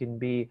so he can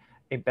be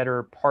a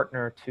better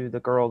partner to the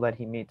girl that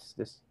he meets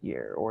this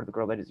year or the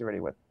girl that he's already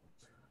with.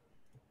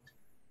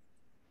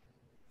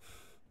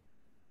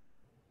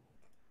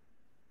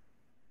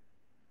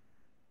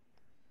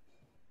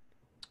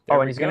 There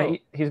and we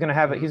he's go. gonna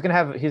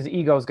have his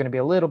ego is gonna be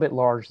a little bit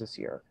large this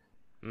year.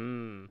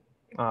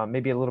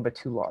 Maybe a little bit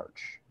too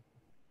large,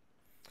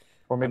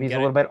 or maybe he's a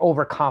little bit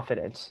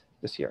overconfident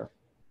this year.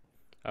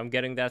 I'm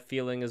getting that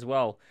feeling as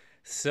well.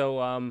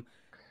 So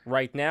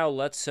right now,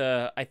 let's.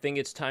 I think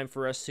it's time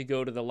for us to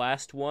go to the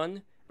last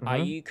one.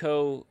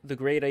 Aiko, the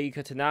great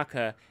Aiko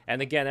Tanaka.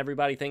 And again,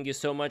 everybody, thank you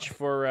so much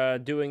for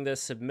doing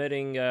this,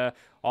 submitting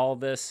all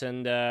this,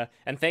 and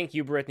thank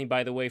you, Brittany,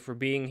 by the way, for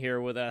being here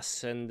with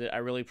us, and I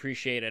really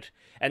appreciate it.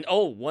 And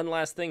one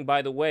last thing,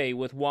 by the way,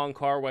 with Wong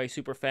Kar-wai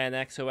Superfan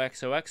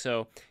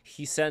XOXOXO,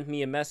 he sent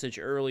me a message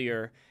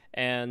earlier,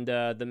 and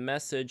the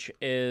message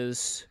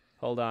is,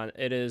 hold on,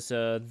 it is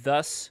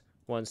thus.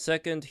 1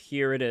 second,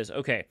 here it is.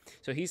 Okay,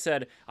 so he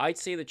said, I'd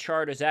say the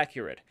chart is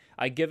accurate.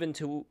 I given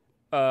to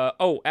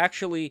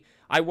actually,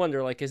 I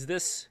wonder, like, is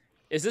this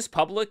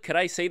public? Could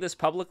I say this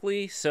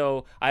publicly?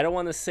 So I don't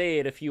want to say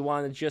it if you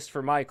want it just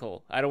for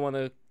Michael. I don't want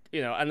to,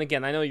 and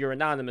again, I know you're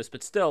anonymous,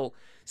 but still,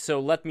 so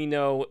let me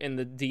know in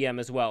the DM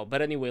as well.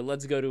 But anyway,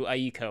 let's go to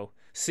Aiko.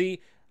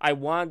 See, I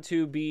want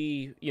to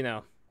be,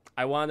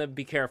 I want to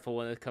be careful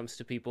when it comes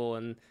to people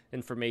and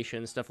information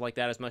and stuff like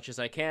that as much as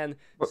I can.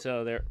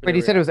 So there. Wait,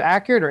 he said it was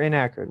accurate or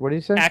inaccurate? What did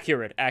he say?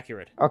 Accurate.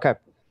 Okay.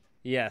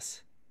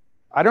 Yes.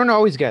 I don't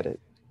always get it.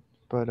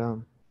 But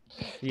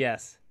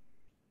yes,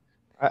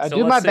 I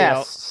do my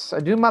best.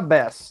 I do my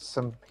best.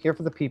 I'm here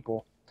for the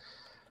people.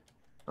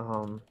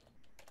 And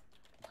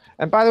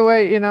by the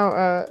way,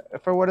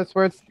 for what it's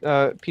worth,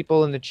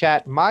 people in the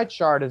chat, my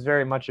chart is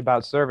very much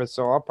about service,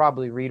 so I'll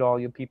probably read all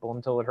you people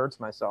until it hurts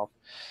myself.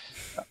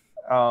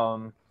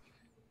 Yeah.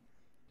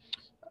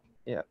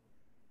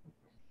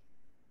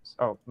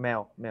 Oh,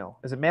 male.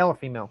 Is it male or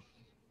female?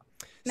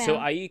 Male. So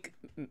Aiko.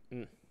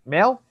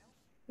 Male.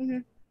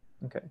 Okay.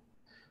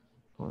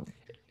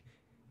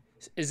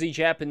 Is he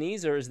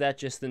Japanese or is that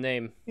just the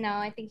name? No,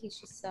 I think he's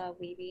just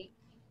weeby.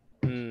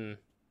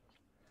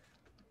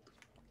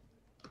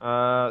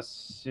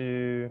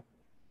 So.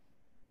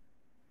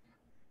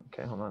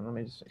 Okay, hold on. Let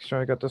me just make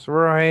sure I got this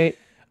right.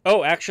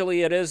 Oh,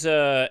 actually, it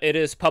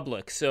is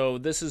public. So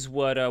this is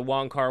what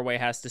Wong Kar-wai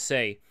has to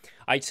say.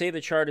 I'd say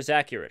the chart is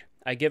accurate.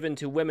 I give in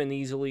to women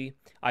easily.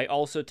 I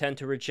also tend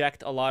to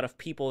reject a lot of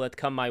people that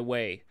come my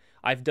way.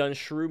 I've done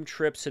shroom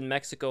trips in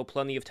Mexico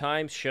plenty of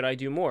times. Should I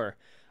do more?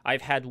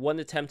 I've had one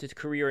attempted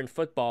career in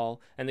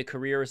football, and the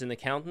career as an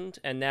accountant,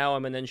 and now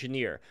I'm an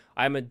engineer.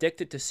 I'm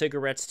addicted to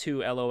cigarettes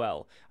too,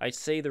 LOL. I'd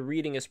say the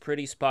reading is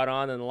pretty spot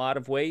on in a lot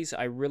of ways.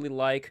 I really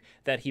like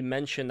that he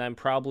mentioned I'm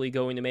probably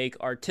going to make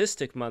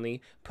artistic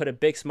money, put a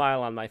big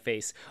smile on my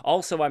face.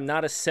 Also, I'm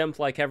not a simp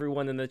like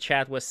everyone in the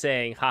chat was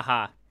saying,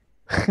 haha.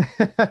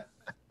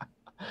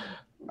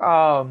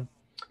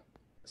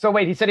 So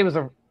wait, he said he was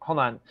hold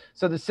on.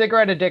 So the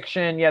cigarette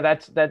addiction, yeah,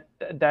 that's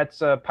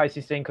a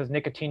Pisces thing because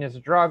nicotine is a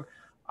drug.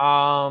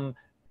 And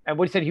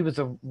what he said, he was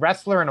a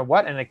wrestler and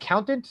an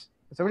accountant?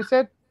 Is that what he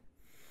said?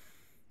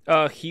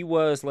 He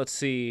was, let's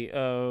see,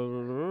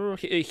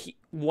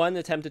 one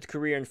attempted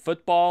career in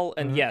football,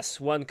 and yes,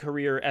 one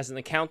career as an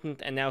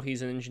accountant, and now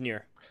he's an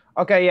engineer.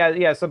 Okay,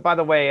 yeah. So by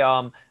the way,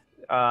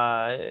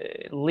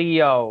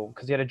 Leo,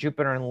 because he had a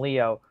Jupiter in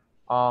Leo,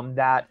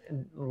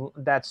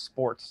 that's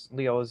sports.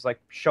 Leo is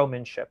like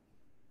showmanship.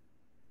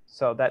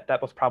 So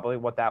that was probably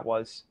what that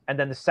was. And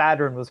then the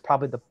Saturn was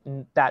probably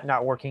that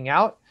not working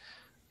out.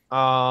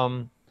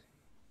 I'm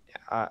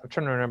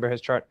trying to remember his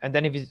chart. And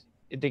then if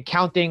the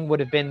accounting would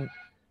have been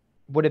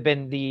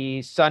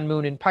the Sun,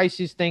 Moon, and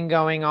Pisces thing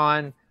going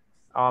on,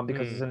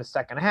 because it's in the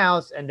second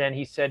house. And then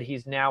he said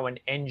he's now an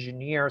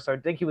engineer. So I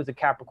think he was a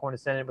Capricorn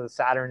ascendant with a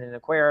Saturn in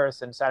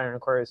Aquarius, and Saturn in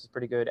Aquarius is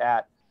pretty good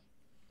at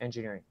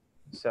engineering.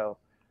 So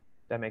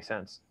that makes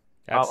sense.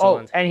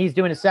 Excellent. And he's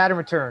doing a Saturn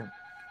return.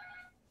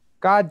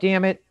 God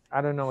damn it. I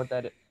don't know what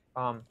that is.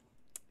 I'm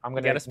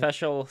gonna get a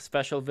special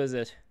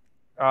visit.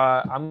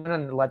 I'm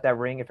gonna let that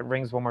ring. If it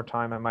rings one more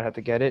time, I might have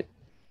to get it.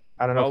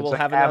 I don't know if it's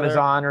like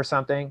Amazon or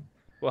something.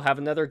 We'll have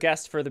another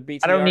guest for the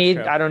BTR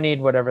show. I don't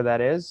need whatever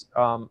that is.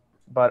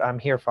 But I'm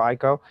here for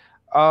Aiko.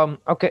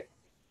 Okay.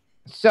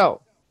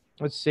 So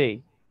let's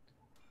see.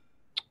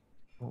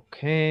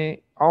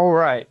 Okay. All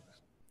right.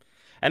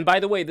 And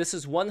by the way, this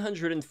is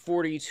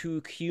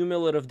 $142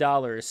 cumulative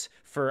dollars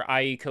for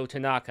Aiko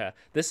Tanaka.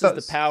 This is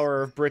the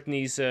power of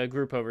Brittany's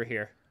group over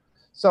here.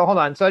 So hold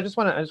on. So I just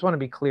want to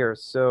be clear.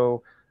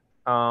 So,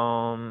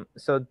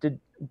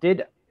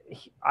 did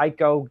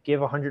Aiko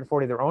give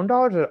 140 their own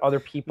dollars, or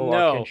other people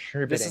are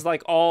contributing? This is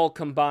like all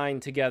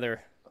combined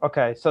together.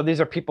 Okay, so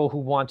these are people who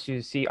want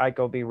to see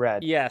Aiko be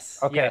read. Yes.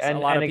 Okay, yes, and a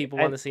lot of people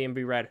want to see him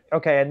be read.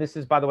 Okay, and this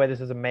is, by the way, this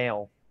is a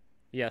male.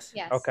 Yes.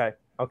 Yes. Okay.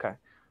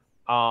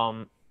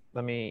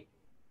 Let me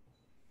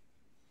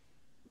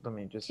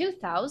just.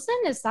 2,000?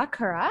 Is that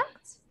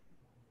correct?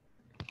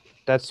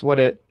 That's what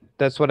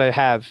I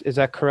have. Is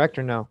that correct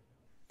or no?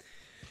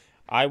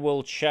 I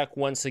will check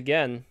once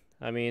again.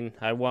 I mean,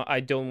 I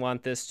don't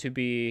want this to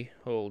be.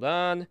 Hold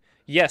on.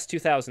 Yes,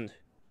 2000.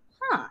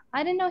 Huh.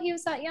 I didn't know he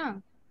was that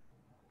young.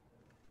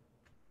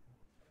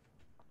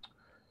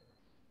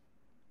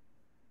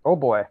 Oh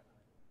boy.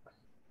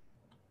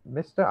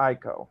 Mr.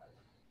 Aiko.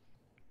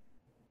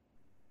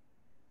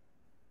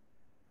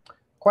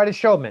 Quite a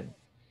showman,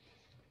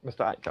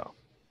 Mr. Aiko.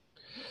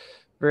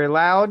 Very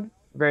loud,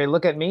 very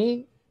look at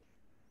me.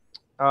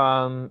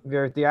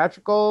 Very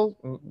theatrical.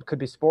 Could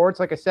be sports,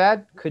 like I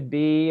said. Could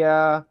be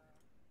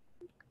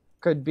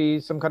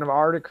some kind of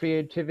art or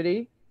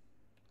creativity.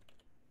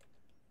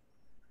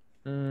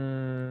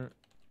 Some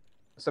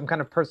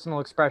kind of personal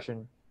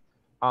expression.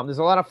 There's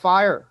a lot of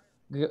fire.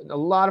 A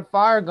lot of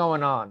fire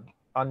going on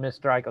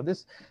Mr. Aiko.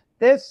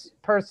 This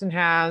person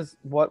has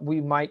what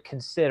we might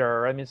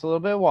consider, I mean, it's a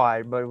little bit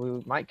wide, but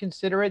we might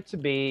consider it to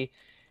be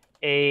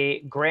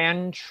a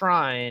grand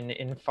trine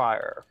in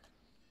fire.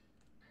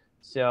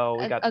 So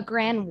we got a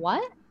grand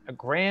what? A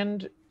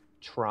grand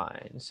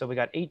trine. So we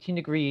got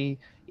 18-degree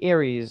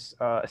Aries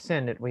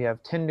ascendant. We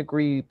have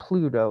 10-degree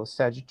Pluto,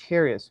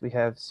 Sagittarius. We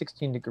have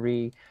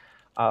 16-degree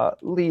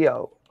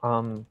Leo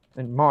and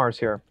Mars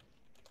here.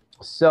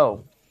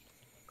 So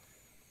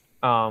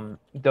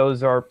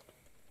those are,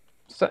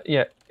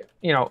 yeah,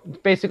 you know,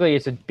 basically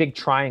it's a big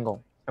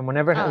triangle. And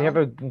whenever you have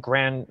a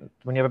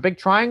big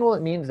triangle,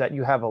 it means that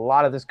you have a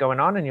lot of this going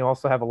on, and you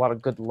also have a lot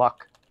of good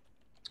luck.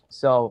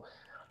 So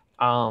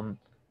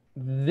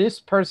this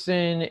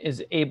person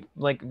is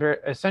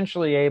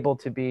essentially able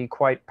to be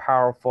quite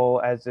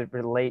powerful as it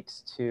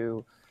relates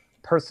to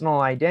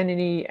personal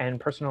identity and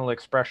personal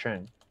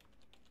expression,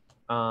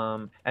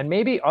 and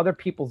maybe other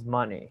people's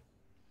money.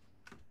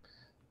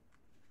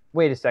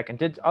 Wait a second,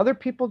 did other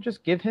people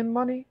just give him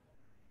money?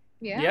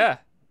 Yeah.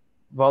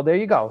 Well, there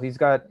you go. He's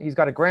got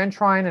a grand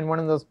trine, and one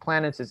of those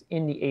planets is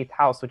in the 8th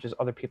house, which is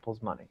other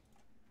people's money.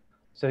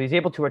 So he's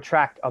able to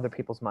attract other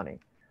people's money.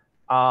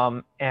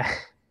 And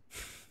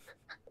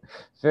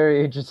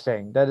very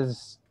interesting. That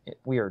is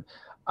weird.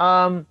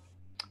 But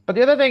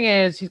the other thing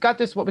is he's got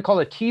this, what we call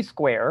a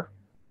T-square.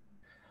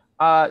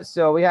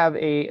 So we have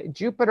a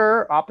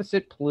Jupiter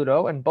opposite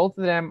Pluto, and both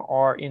of them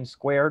are in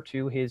square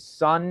to his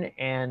Sun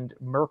and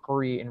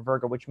Mercury in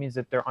Virgo, which means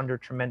that they're under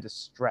tremendous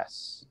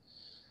stress.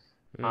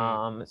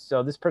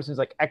 So this person's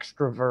like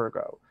extra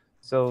Virgo.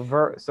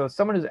 So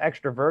someone who's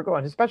extra Virgo,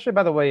 and especially,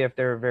 by the way, if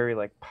they're very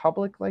like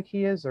public like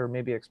he is, or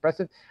maybe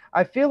expressive,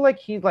 I feel like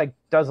he like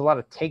does a lot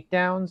of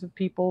takedowns of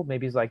people.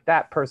 Maybe he's like,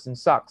 that person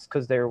sucks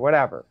because they're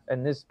whatever,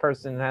 and this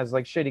person has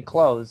like shitty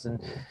clothes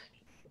and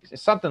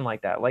something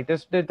like that. Like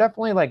they're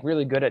definitely like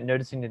really good at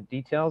noticing the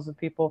details of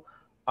people,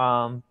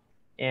 and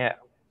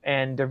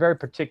they're very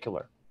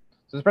particular.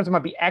 So this person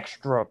might be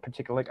extra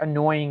particular, like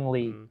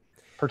annoyingly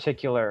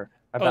particular.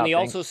 And he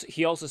also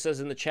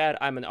says in the chat,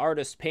 I'm an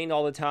artist, paint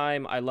all the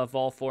time. I love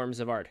all forms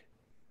of art.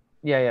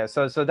 Yeah.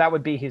 So that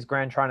would be his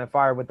grand trine of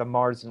fire with the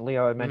Mars and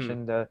Leo. I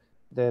mentioned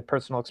the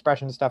personal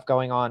expression stuff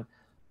going on.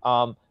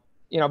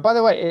 You know, by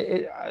the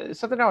way,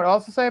 something I would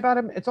also say about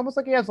him, it's almost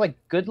like he has like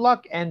good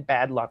luck and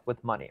bad luck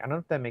with money. I don't know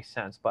if that makes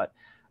sense, but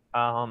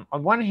on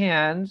one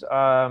hand,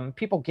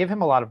 people give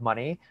him a lot of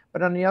money,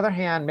 but on the other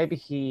hand, maybe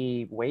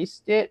he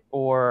wastes it,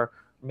 or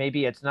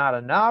maybe it's not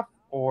enough,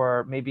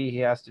 or maybe he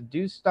has to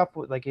do stuff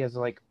with, like, he has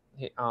like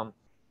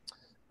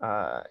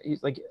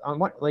he's like on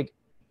what, like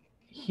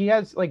he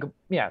has like,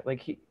 yeah,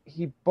 like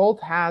he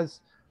both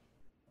has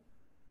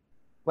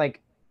like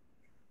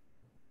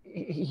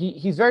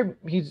he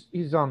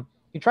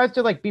tries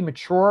to like be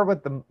mature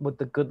with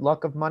the good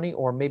luck of money,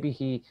 or maybe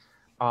he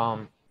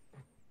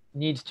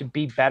needs to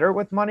be better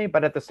with money,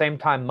 but at the same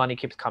time money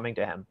keeps coming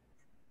to him.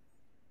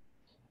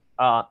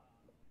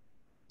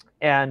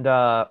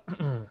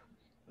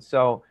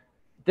 So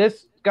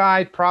this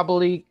guy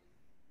probably,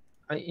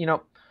 you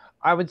know,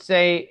 I would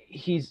say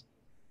he's,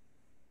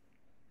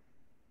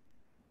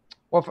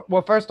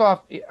 well, first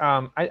off,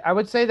 I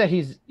would say that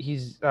he's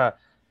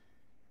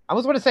I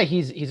was going to say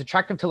he's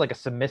attractive to like a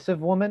submissive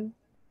woman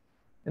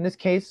in this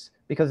case,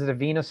 because of the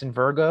Venus in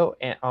Virgo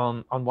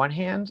on one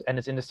hand, and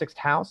it's in the 6th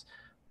house,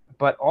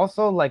 but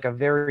also like a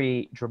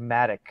very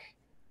dramatic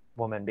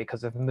woman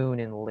because of Moon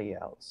in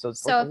Leo. So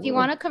if you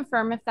want to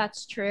confirm if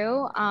that's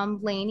true,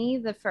 Lainey,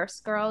 the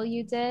first girl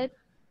you did,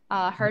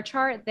 her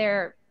chart,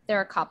 they're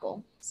a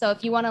couple. So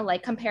if you want to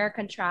like compare and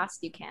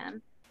contrast, you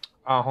can.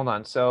 Hold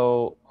on.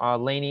 So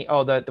Lainey,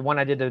 the one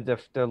I did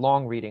the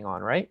long reading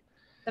on, right?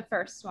 The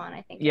first one,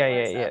 I think.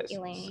 Yeah.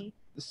 Elaine.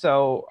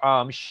 So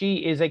she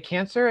is a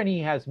Cancer, and he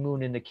has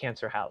Moon in the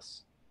Cancer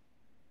house.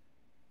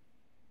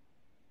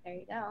 There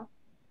you go.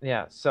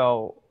 Yeah.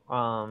 So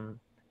and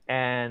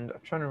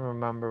I'm trying to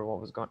remember what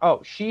was going.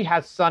 Oh, she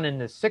has Sun in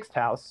the 6th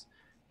house,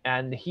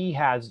 and he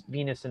has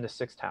Venus in the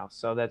 6th house.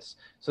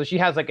 So she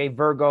has like a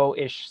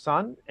Virgo-ish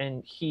Sun,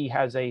 and he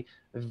has a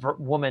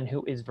woman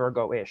who is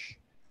Virgo-ish.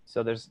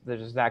 So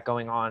there's that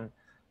going on.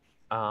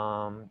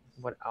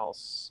 What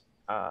else?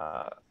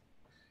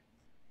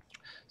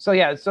 So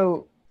yeah.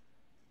 So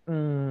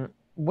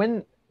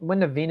when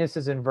the Venus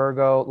is in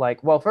Virgo,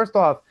 like, well, first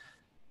off,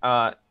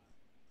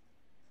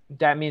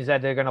 that means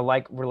that they're gonna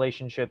like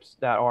relationships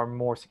that are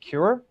more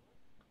secure.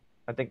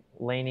 I think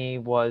Lainey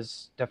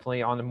was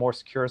definitely on the more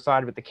secure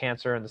side with the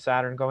Cancer and the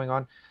Saturn going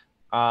on.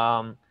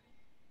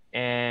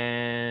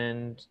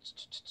 And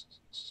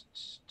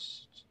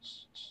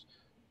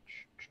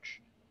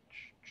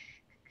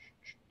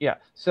yeah,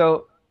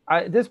 so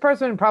this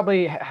person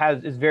probably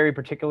is very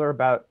particular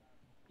about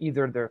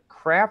either their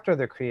craft or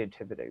their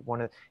creativity.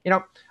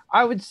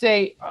 I would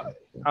say,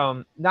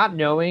 not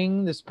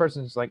knowing this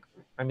person's like,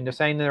 I mean, they're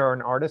saying they're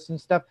an artist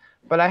and stuff,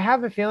 but I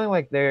have a feeling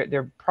like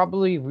they're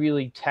probably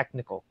really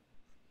technical.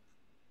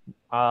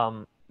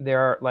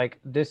 They're like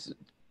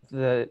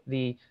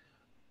the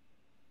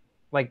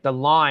like the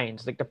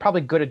lines, like they're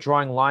probably good at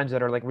drawing lines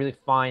that are like really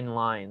fine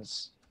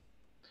lines.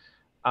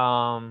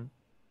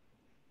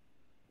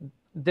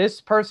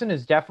 This person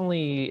is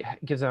definitely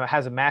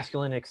has a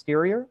masculine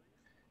exterior,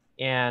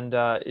 and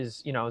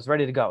is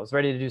ready to go, is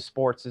ready to do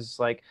sports, is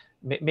like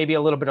maybe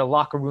a little bit of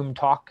locker room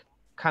talk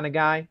kind of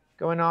guy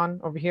going on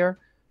over here,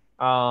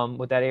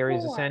 with that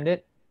Aries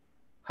ascendant.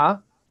 Huh?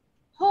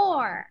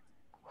 Whore.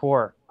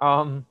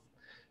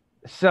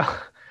 So,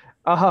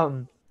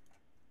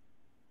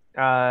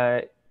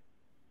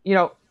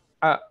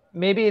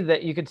 maybe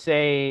that you could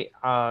say,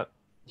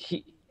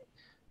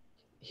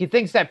 he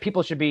thinks that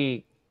people should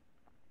be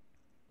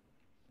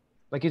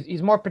like,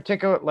 he's more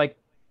particular, like,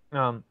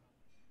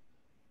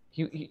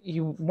 he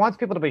wants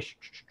people to be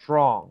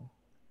strong.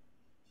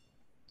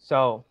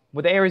 So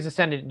with the Aries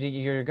ascendant,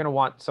 you're gonna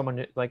want someone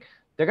to, like,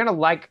 they're gonna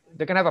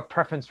have a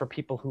preference for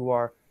people who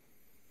are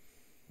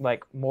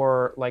like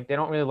more like, they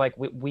don't really like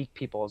weak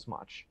people as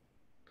much.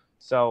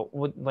 So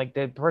like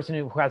the person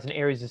who has an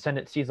Aries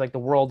ascendant sees like the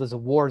world as a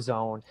war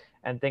zone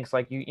and thinks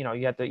like you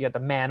have to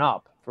man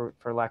up,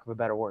 for lack of a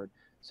better word.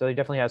 So he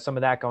definitely has some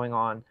of that going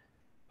on.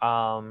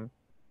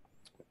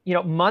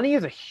 Money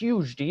is a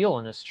huge deal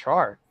in this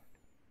chart.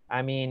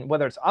 I mean,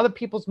 whether it's other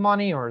people's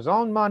money or his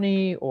own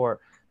money, or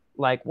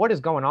like what is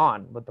going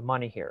on with the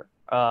money here.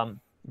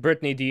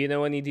 Brittany, do you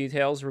know any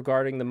details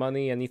regarding the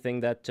money? Anything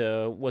that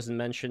wasn't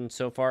mentioned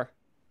so far?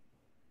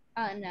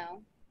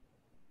 No.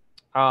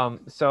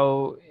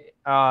 So,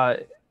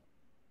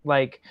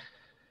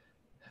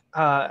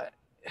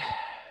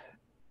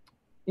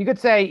 you could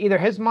say either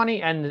his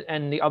money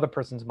and the other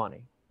person's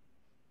money.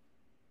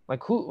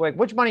 Like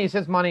which money is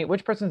his money?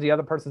 Which person's the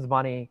other person's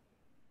money?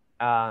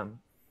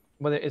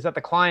 Whether is that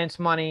the client's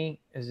money?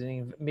 Is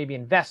it maybe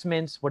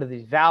investments? What do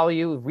they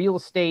value? Real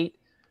estate?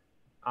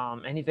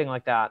 Anything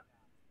like that.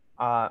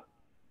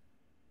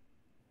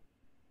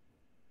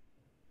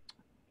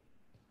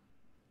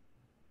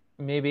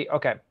 Maybe,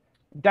 okay.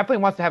 Definitely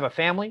wants to have a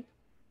family.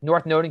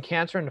 North Node in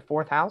Cancer in the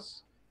 4th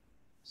house.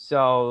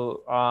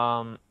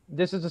 So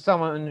this is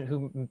someone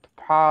who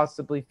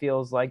possibly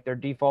feels like their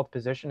default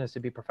position is to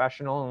be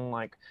professional and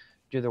like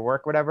do their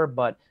work, whatever,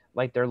 but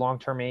like their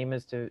long-term aim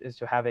is to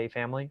have a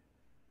family.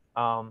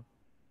 And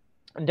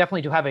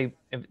definitely to have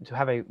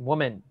a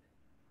woman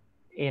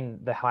in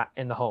the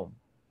home,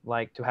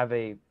 like to have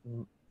a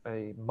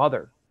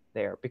mother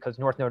there, because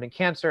North Node in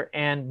Cancer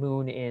and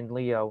Moon in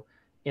Leo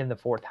in the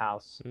 4th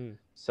house.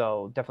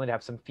 So definitely to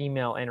have some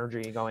female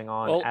energy going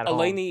on at home.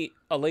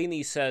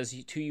 Eleni says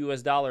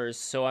 $2,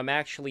 so I'm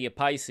actually a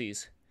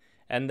Pisces.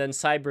 And then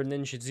Cyber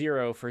Ninja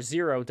Zero for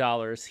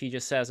 $0, he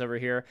just says over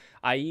here,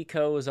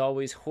 Aiko is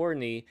always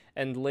horny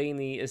and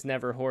Lainey is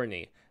never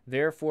horny.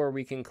 Therefore,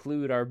 we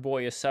conclude our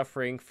boy is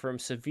suffering from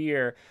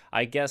severe,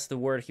 I guess the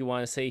word he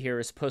want to say here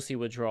is pussy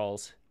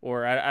withdrawals.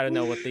 Or I don't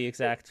know what the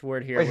exact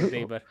word here would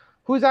be, but...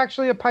 Who's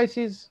actually a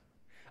Pisces?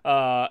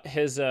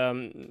 His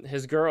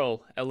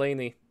girl,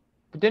 Eleni.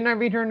 But didn't I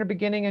read her in the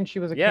beginning and she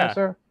was a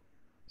Cancer?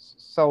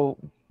 So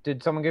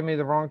did someone give me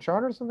the wrong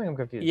chart or something? I'm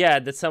confused. Yeah,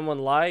 did someone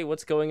lie?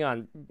 What's going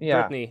on?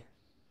 Yeah. Brittany.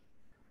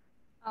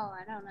 Oh,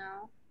 I don't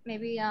know.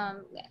 Maybe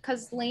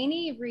because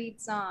Lainey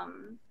reads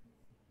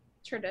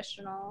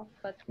traditional,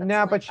 but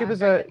no, but she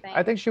was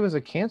I think she was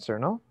a Cancer,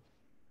 no?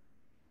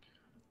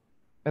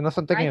 Unless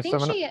I'm thinking of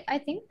someone. I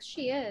think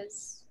she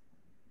is.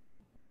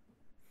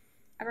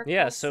 I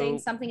recall saying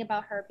something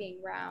about her being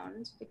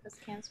round because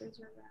Cancers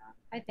are round.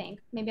 I think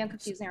maybe I'm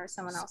confusing her with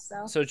someone else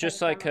though. So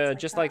just like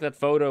that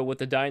photo with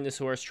the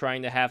dinosaurs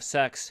trying to have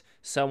sex,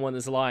 someone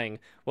is lying.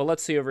 Well,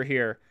 let's see over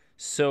here.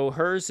 So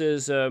hers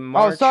is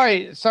March.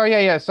 Oh, sorry,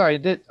 yeah, sorry.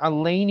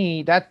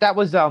 Lainey, that's not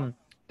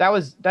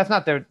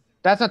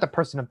the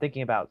person I'm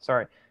thinking about.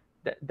 Sorry,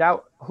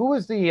 who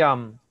was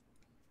the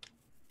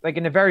like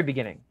in the very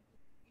beginning?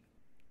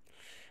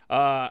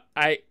 Hold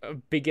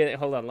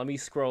on, let me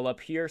scroll up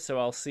here so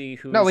I'll see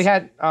who. No, we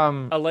had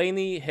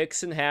Eleni,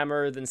 Hickson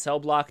Hammer, then Cell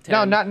Block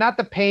 10. No, not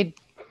the paid.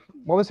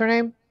 What was her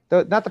name?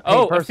 Not the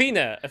paid person.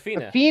 Athena.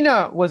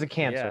 Athena was a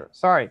Cancer. Yeah.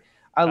 Sorry.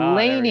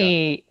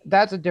 Eleni,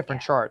 that's a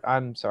different chart.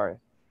 I'm sorry.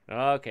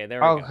 Okay,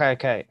 there we go.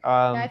 Okay.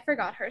 I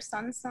forgot her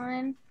sun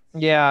sign.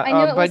 Yeah, I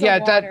knew it was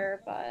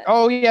water, but...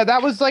 Oh yeah,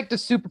 that was like the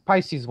super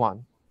Pisces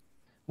one,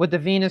 with the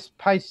Venus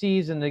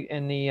Pisces and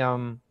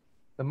the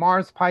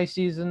Mars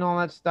Pisces and all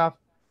that stuff.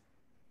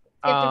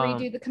 You have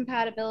to redo the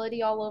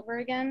compatibility all over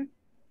again.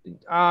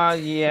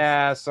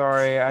 Yeah,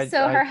 sorry.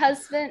 So her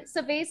husband,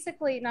 so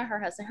basically, not her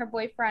husband, her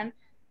boyfriend,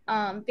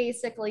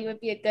 basically would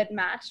be a good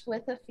match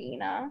with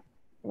Athena.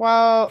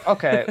 Well,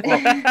 okay.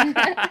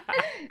 Well,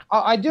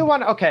 I do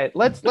want. Okay,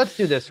 let's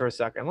do this for a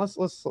second. Let's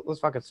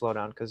fucking slow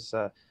down because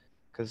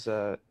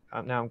now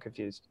I'm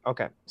confused.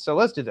 Okay, so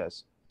let's do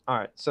this. All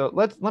right, so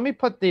let me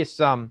put this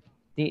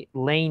the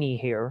Lainey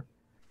here.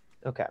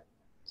 Okay,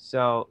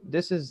 so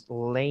this is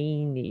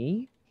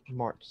Lainey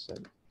March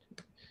 7th.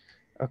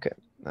 Okay,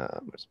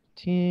 March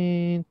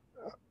 15th.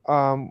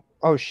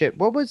 Oh shit,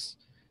 what was?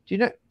 Do you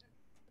know?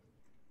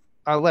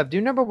 Lev, do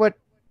you remember what?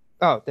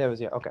 Oh, there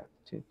was okay.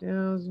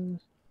 2000.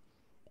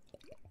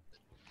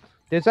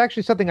 There's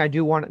actually something I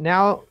do want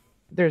now.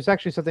 There's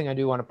actually something I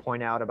do want to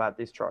point out about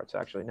these charts.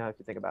 Actually, now if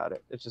you think about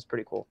it, it's just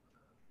pretty cool.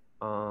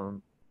 How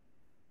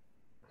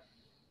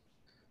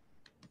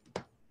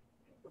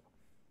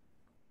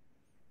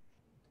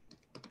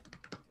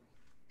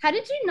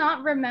did you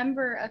not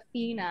remember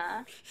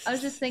Athena? I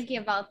was just thinking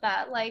about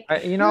that. Like,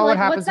 you know what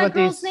happens what's that with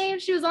girl's these... name?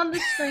 She was on the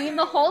screen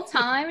the whole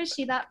time. Is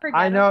she that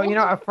forgettable? I know. You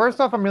know,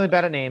 first off, I'm really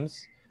bad at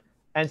names,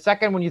 and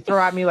second, when you throw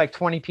at me like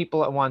 20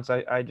 people at once,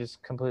 I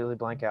just completely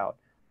blank out.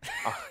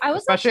 I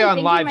was especially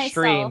on live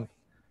stream.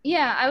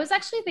 Yeah, I was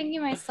actually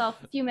thinking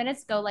myself a few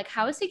minutes ago, like,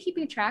 how is he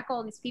keeping track of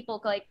all these people?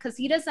 Like, because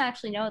he doesn't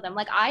actually know them.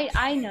 Like,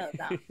 I know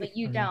them, but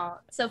you don't.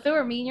 So if it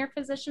were me in your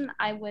position,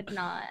 I would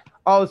not.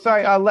 Oh,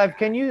 sorry, Lev.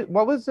 Can you?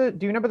 What was it?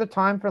 Do you remember the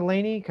time for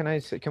Lainey? Can we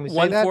say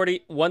that?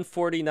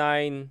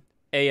 1:49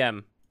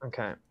 a.m.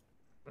 Okay. All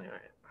right.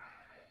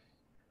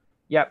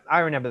 Yep, I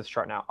remember this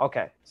chart now.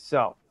 Okay,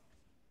 so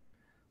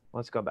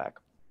let's go back.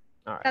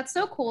 All right. That's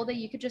so cool that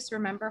you could just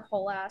remember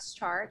whole ass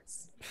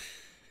charts.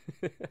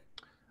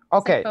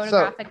 Okay, like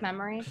photographic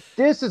memory.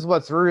 This is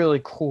what's really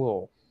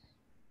cool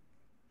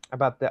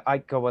about the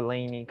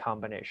Aiko-Lainey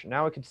combination.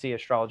 Now we can see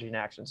astrology in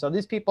action. So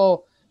these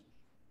people,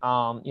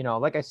 you know,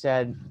 like I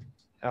said,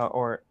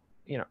 you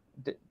know,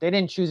 they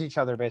didn't choose each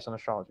other based on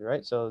astrology,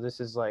 right? So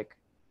this is like,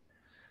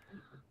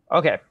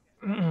 okay,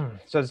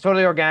 so it's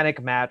totally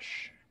organic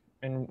match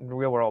in the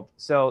real world.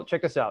 So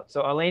check this out.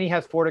 So Lainey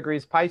has 4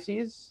 degrees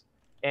Pisces,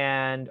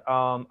 and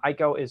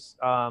Aiko is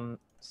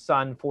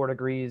Sun 4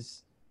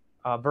 degrees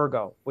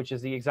Virgo, which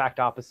is the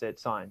exact opposite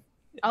sign.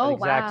 Oh,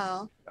 exact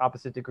wow.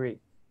 Opposite degree.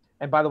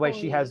 And by the way,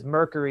 she has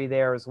Mercury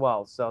there as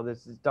well. So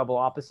this is double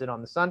opposite on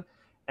the sun.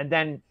 And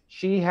then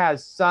she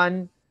has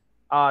Sun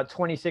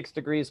 26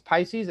 degrees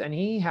Pisces, and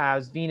he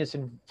has Venus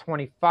in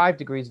 25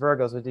 degrees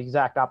Virgos with the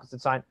exact opposite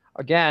sign.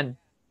 Again,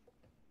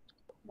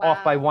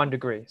 off by 1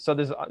 degree. So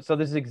this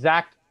is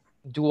exact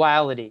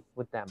duality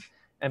with them.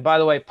 And by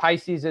the way,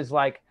 Pisces is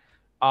like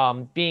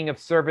being of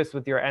service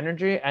with your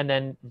energy, and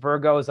then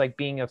Virgo is like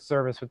being of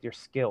service with your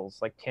skills,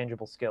 like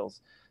tangible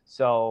skills.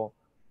 So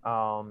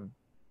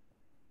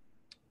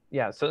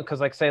yeah, so because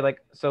like say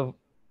like so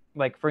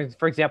like for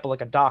example,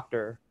 like a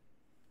doctor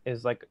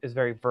is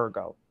very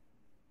Virgo,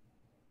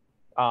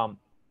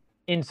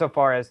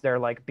 insofar as they're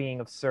like being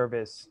of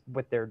service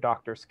with their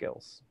doctor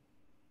skills,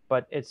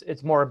 but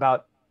it's more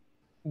about,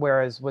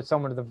 whereas with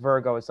someone with a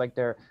Virgo, it's like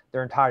their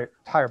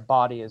entire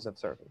body is of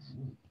service.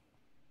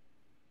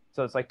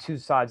 So it's like two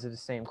sides of the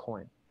same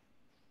coin.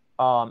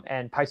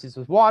 And Pisces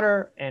was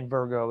water, and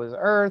Virgo is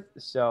earth.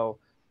 So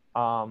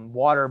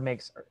water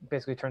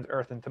basically turns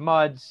earth into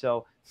mud.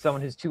 So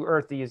someone who's too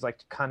earthy is like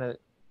kind of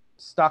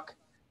stuck,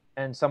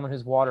 and someone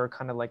who's water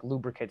kind of like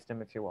lubricates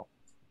them, if you will.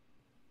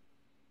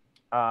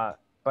 But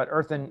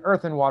earth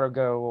and water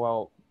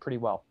go pretty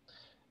well.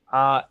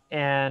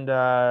 And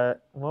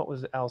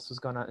what else was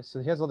going on? So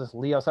he has all this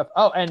Leo stuff.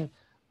 Oh, and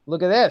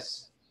look at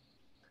this,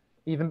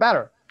 even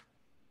better.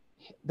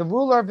 The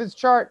ruler of his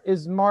chart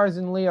is Mars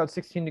in Leo at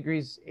 16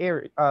 degrees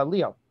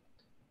Leo.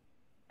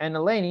 And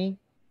Lainey,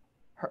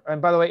 and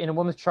by the way, in a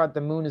woman's chart,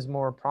 the moon is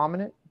more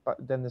prominent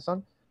than the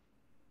sun.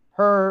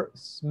 Her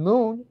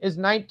moon is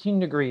 19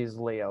 degrees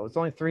Leo. It's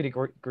only 3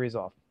 degrees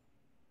off.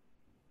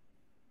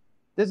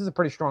 This is a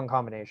pretty strong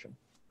combination.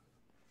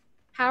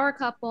 Power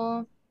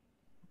couple.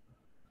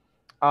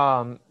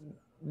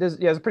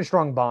 There's a pretty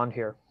strong bond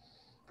here,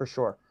 for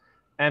sure.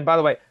 And by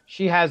the way,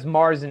 she has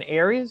Mars in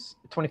Aries,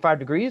 25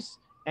 degrees.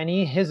 And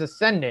his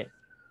ascendant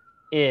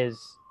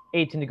is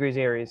 18 degrees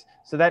Aries.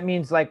 So that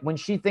means like when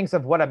she thinks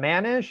of what a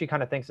man is, she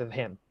kind of thinks of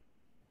him.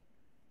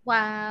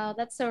 Wow,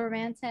 that's so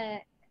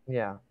romantic.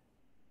 Yeah.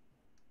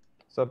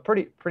 So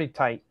pretty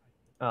tight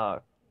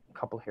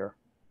couple here.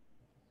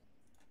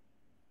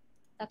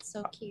 That's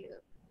so cute.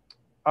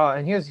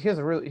 And here's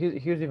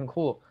even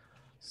cool.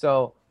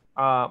 So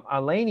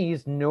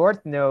Lainey's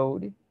north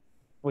node,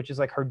 which is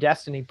like her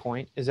destiny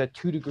point, is at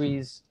 2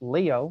 degrees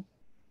Leo.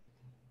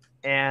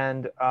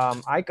 And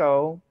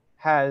Aiko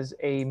has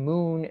a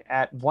moon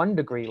at 1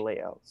 degree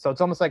Leo. So it's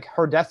almost like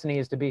her destiny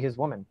is to be his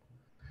woman.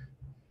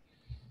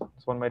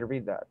 That's one way to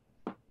read that.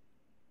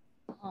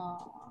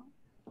 Aww.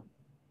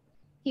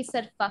 He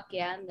said fuck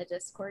yeah in the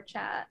Discord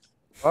chat.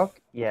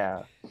 Fuck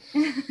yeah.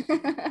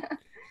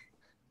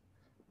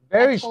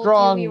 Very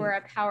strong. We were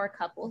a power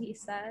couple, he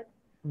said.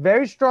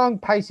 Very strong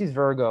Pisces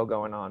Virgo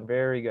going on.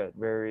 Very good.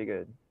 Very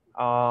good.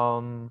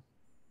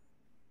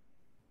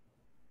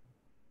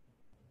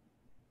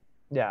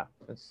 Yeah,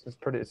 it's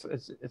pretty.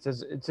 It's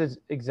as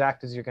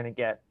exact as you're gonna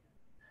get.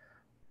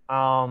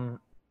 Anyway,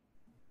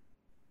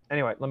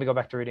 let me go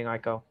back to reading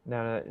Aiko.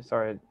 No,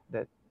 sorry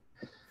that.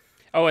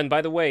 Oh, and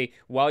by the way,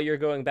 while you're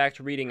going back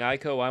to reading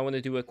Aiko, I want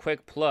to do a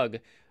quick plug.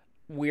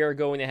 We are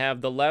going to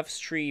have the Left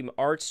Stream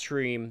art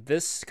stream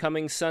this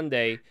coming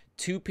Sunday,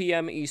 2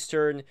 p.m.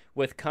 Eastern,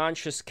 with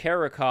Conscious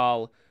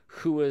Caracal,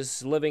 who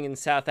is living in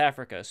South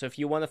Africa. So if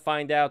you want to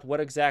find out what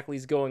exactly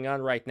is going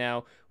on right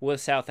now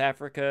with South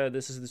Africa,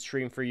 this is the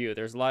stream for you.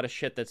 There's a lot of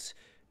shit that's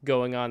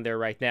going on there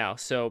right now.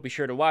 So be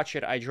sure to watch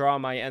it. I draw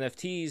my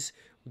NFTs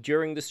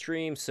during the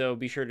stream, so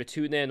be sure to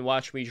tune in,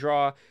 watch me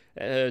draw,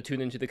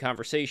 tune into the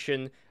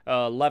conversation.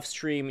 Left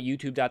Stream,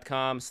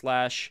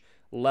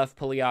 youtube.com/Lev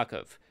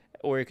Polyakov.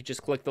 Or you could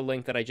just click the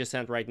link that I just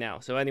sent right now.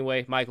 So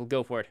anyway, Michael,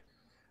 go for it.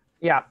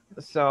 Yeah,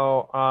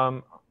 so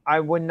I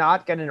would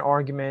not get an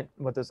argument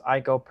with this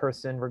Aiko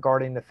person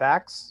regarding the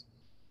facts.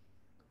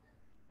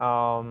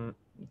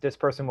 This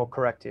person will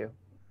correct you.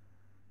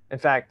 In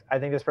fact, I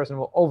think this person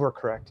will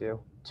overcorrect you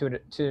to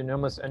an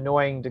almost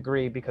annoying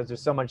degree because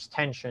there's so much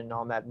tension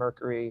on that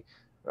Mercury,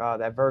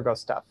 that Virgo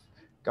stuff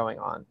going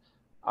on.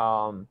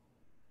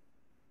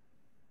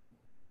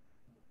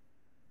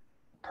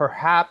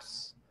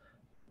 Perhaps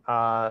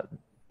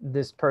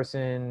this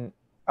person.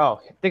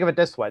 Oh, think of it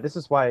this way. This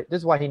is why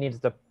he needs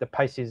the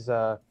Pisces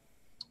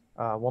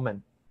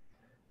woman,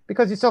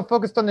 because he's so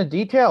focused on the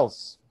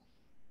details,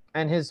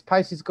 and his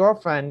Pisces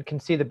girlfriend can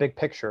see the big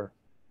picture.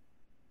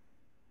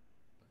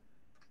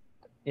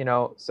 You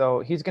know, so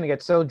he's going to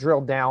get so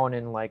drilled down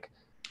in like,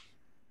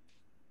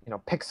 you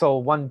know,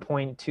 pixel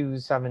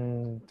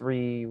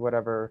 1.273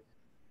 whatever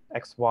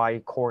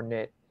XY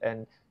coordinate,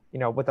 and you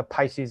know, with a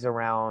Pisces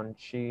around,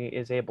 she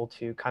is able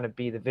to kind of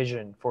be the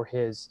vision for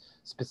his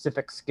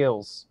specific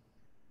skills.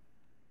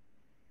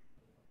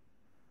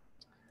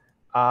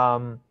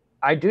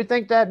 I do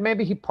think that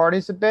maybe he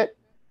parties a bit.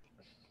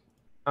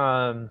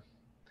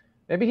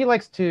 Maybe he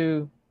likes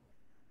to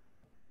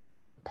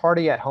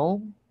party at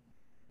home,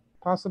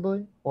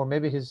 possibly, or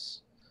maybe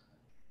his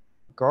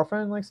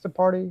girlfriend likes to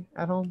party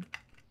at home.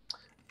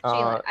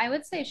 I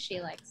would say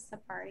she likes to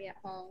party at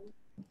home.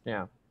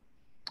 Yeah.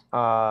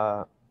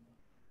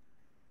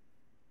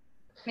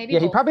 Maybe yeah,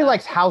 he both probably of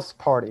likes them. house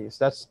parties.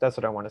 That's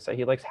what I want to say.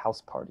 He likes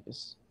house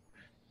parties.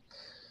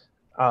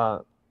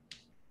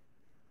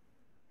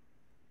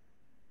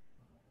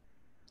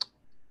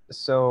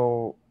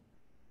 So,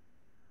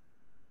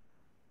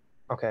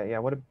 okay, yeah.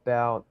 What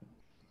about?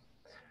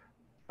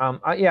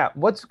 Yeah.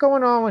 What's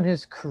going on in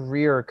his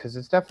career? Because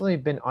it's definitely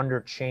been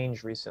under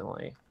change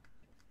recently.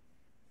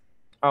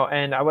 Oh,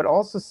 and I would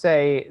also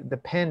say the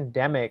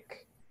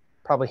pandemic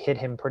probably hit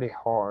him pretty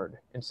hard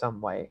in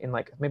some way, in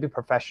like maybe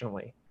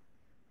professionally.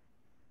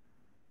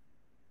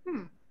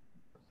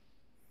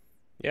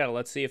 Yeah,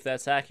 let's see if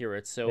that's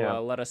accurate. So Yeah.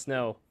 let us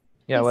know.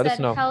 Yeah, He let said, us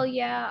know. "Hell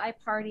yeah, I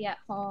party at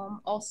home."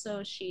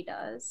 Also, she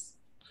does.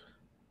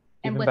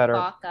 And Even with better.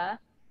 vodka,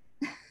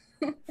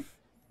 And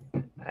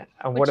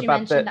which what you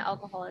about mentioned the the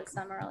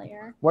alcoholism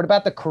earlier. what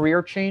about the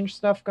career change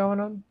stuff going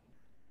on?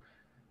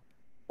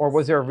 Or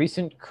was there a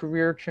recent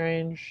career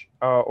change?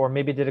 Or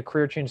maybe did a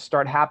career change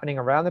start happening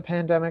around the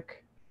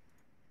pandemic?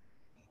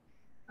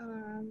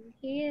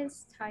 He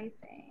is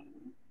typing.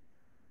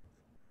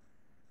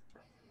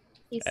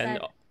 He And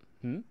said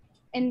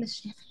in the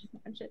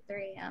Champagne at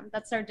 3 a.m.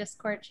 That's our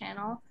Discord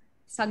channel.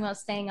 He's talking about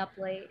staying up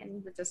late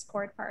in the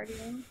Discord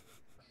partying.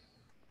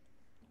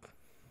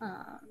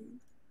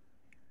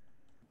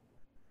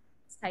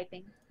 It's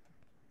typing.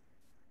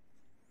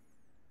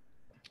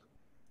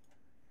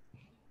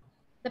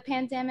 The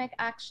pandemic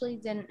actually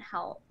didn't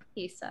help,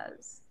 he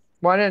says.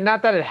 Well,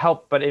 not that it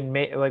helped, but it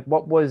made like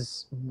what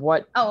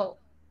Oh,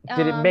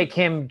 did it make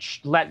him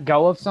let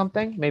go of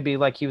something? Maybe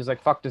like he was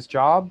like fucked his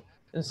job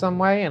in some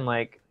way and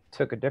like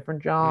took a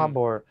different job,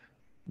 or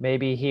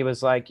maybe he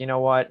was like, you know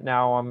what,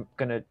 now I'm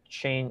gonna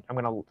change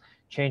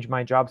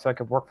my job so I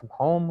could work from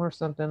home or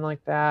something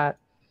like that.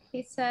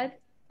 He said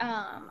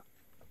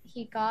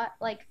he got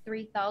like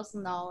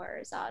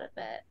 $3,000 out of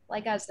it,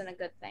 like as in a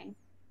good thing.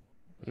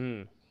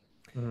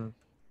 Mm-hmm.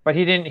 But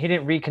he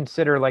didn't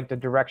reconsider like the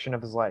direction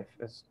of his life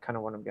is kind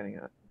of what I'm getting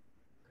at.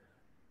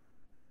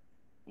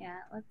 Yeah,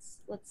 let's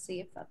see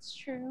if that's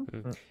true.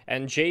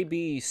 And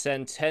JB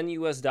sent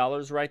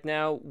 $10 right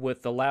now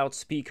with the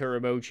loudspeaker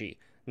emoji.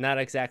 Not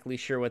exactly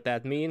sure what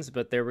that means,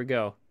 but there we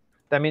go.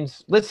 That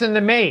means listen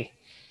to me.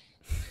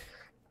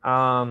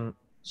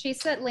 She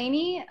said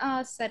Lainey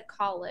said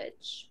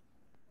college.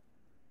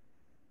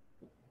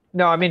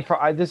 No, I mean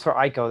this is for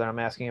Aiko that I'm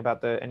asking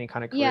about any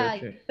kind of career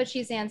change. But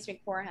she's answering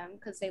for him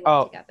because they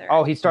live together.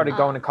 Oh, he started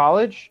going to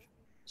college?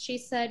 She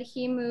said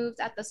he moved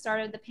at the start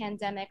of the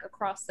pandemic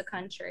across the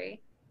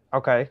country.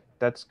 Okay,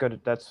 that's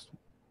good. That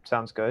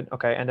sounds good.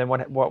 Okay, and then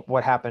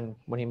what happened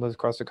when he moved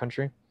across the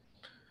country?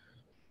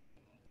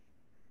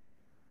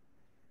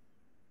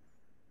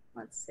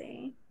 Let's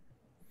see.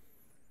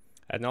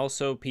 And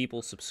also,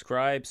 people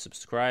subscribe,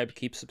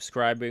 keep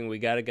subscribing. We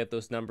got to get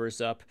those numbers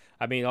up.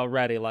 I mean,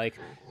 already, like,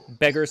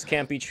 beggars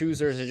can't be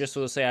choosers. I just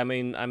want to say, I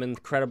mean, I'm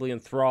incredibly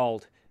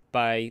enthralled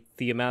by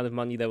the amount of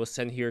money that was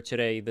sent here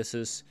today. This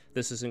is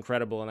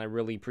incredible, and I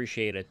really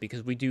appreciate it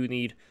because we do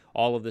need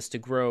all of this to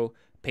grow.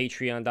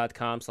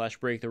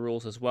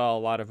 Patreon.com/breaktherules as well. A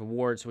lot of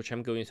awards, which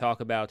I'm going to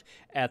talk about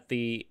at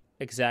the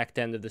exact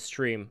end of the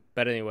stream.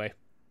 But anyway.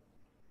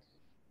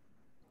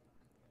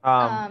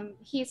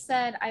 He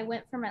said, I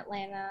went from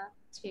Atlanta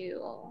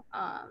to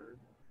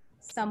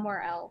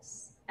somewhere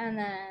else. And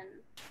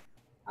then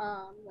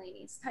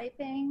Lainey's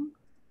typing.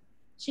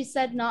 She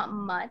said not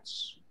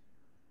much.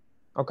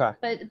 Okay.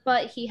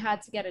 But he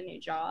had to get a new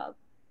job.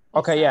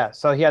 Okay, yeah.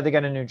 So he had to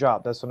get a new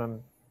job. That's what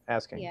I'm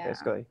asking, yeah,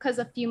 basically. Because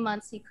a few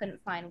months he couldn't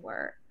find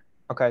work.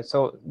 Okay,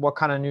 so what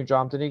kind of new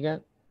job did he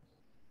get?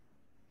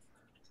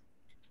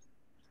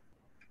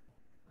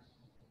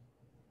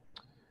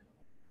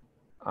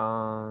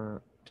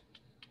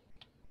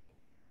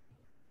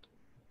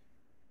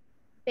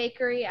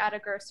 Bakery at a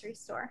grocery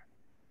store.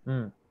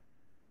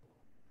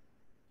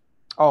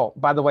 Oh,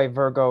 by the way,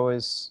 Virgo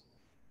is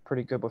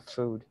pretty good with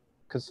food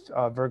because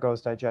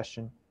Virgo's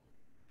digestion.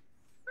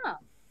 Oh.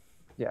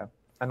 Yeah,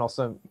 and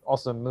also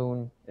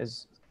Moon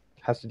has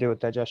to do with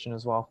digestion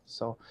as well.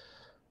 So,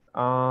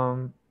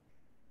 By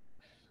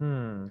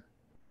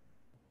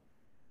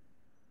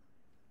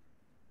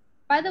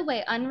the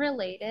way,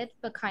 unrelated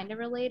but kind of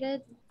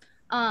related.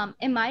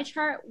 In my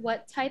chart,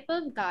 what type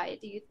of guy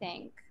do you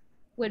think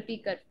would be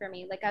good for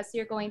me? Like, as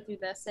you're going through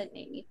this, it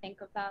made me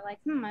think of that. Like,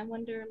 I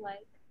wonder,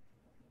 like,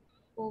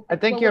 well, I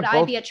think what would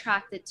I be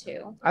attracted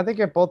to? I think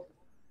you're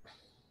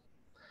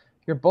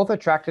both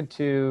attracted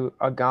to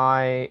a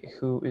guy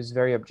who is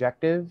very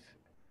objective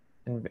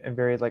and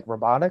very like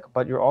robotic,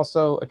 but you're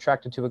also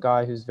attracted to a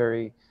guy who's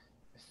very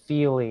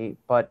feely,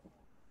 but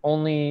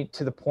only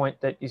to the point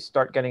that you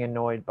start getting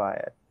annoyed by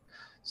it.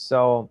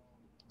 So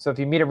if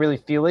you meet a really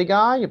feely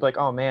guy, you'd be like,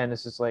 oh man,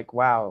 this is like,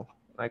 wow,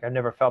 like I've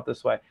never felt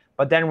this way.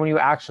 But then when you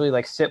actually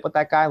like sit with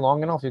that guy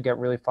long enough, you get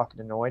really fucking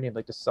annoyed and you're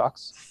like, this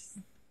sucks.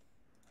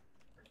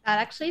 That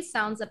actually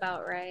sounds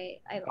about right.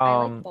 I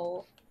like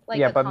both,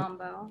 like a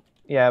combo.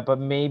 Yeah, but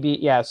maybe,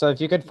 yeah. So if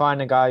you could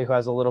find a guy who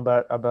has a little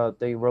bit about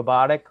the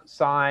robotic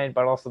side,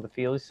 but also the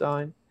feely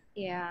side.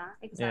 Yeah,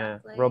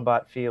 exactly. Yeah,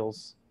 robot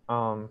feels.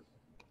 But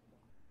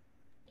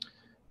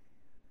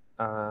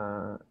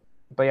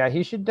yeah,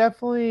 he should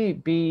definitely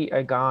be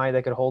a guy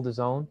that could hold his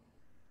own.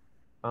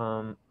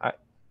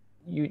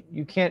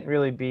 You can't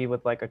really be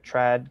with like a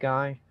trad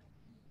guy.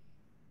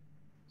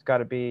 He's got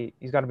to be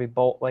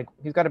bold. Like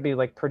he's got to be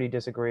like pretty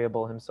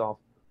disagreeable himself.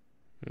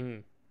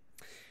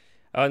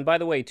 And by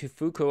the way, to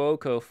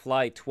Fukuoka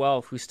Flight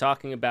 12, who's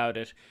talking about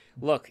it,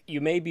 look,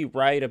 you may be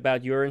right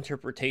about your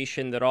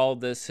interpretation that all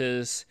this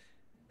is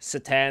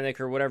satanic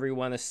or whatever you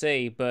want to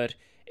say, but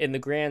in the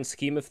grand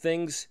scheme of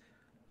things,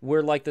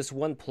 we're like this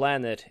one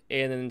planet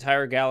in an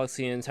entire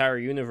galaxy, an entire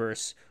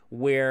universe,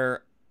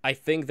 where I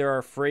think there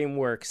are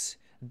frameworks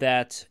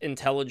that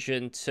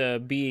intelligent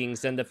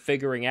beings end up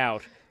figuring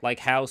out, like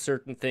how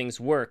certain things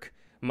work,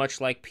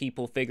 much like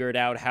people figured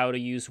out how to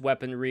use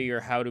weaponry or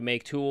how to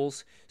make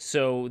tools.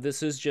 So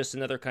this is just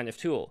another kind of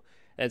tool.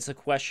 It's a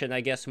question, I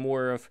guess,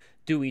 more of,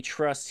 do we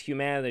trust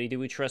humanity? Do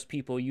we trust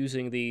people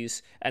using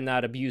these and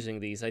not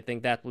abusing these? I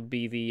think that would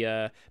be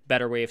the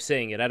better way of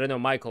saying it. I don't know,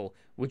 Michael,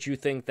 would you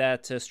think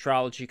that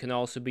astrology can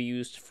also be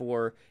used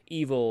for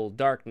evil,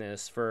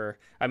 darkness,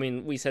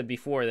 we said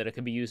before that it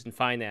could be used in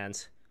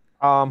finance.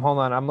 Hold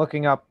on, I'm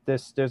looking up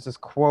this. There's this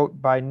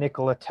quote by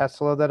Nikola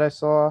Tesla that I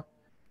saw.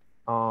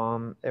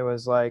 It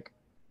was like,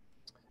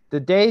 the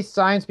day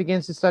science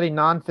begins to study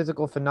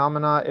non-physical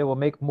phenomena, it will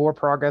make more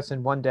progress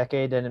in one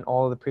decade than in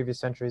all of the previous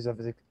centuries of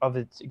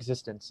its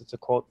existence. It's a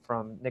quote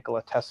from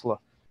Nikola Tesla.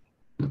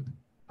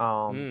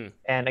 And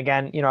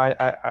again,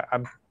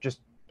 I'm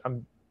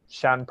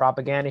shouting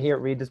propaganda here.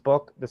 Read this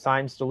book, The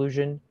Science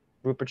Delusion.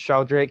 Rupert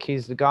Sheldrake,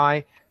 he's the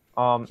guy.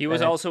 He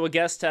was also a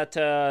guest at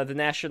the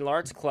National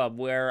Arts Club,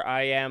 where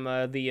I am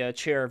the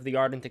chair of the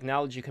Art and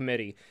Technology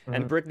Committee.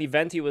 And Brittany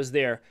Venti was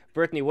there.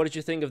 Brittany, what did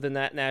you think of the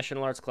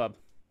National Arts Club?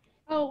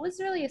 Oh, it was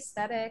really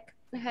aesthetic.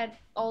 It had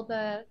all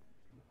the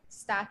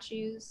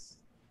statues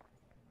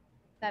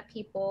that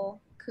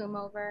people coom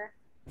over,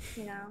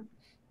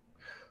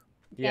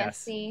 Yes.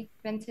 Fancy,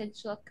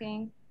 vintage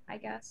looking, I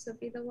guess would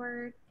be the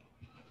word.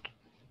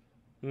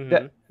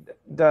 I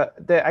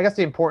guess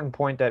the important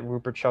point that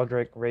Rupert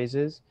Sheldrake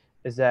raises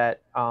is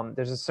that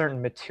there's a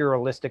certain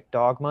materialistic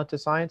dogma to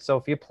science. So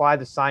if you apply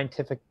the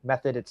scientific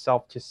method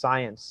itself to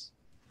science,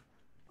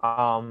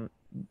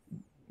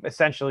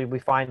 essentially we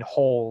find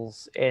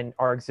holes in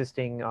our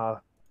existing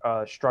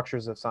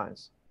structures of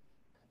science.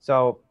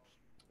 So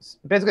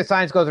basically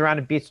science goes around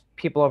and beats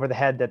people over the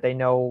head that they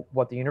know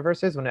what the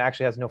universe is when it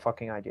actually has no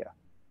fucking idea.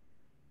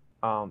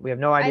 We have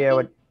no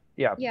idea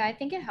Yeah, I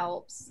think it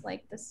helps.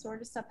 Like, this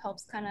sort of stuff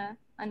helps kind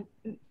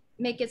of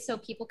make it so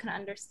people can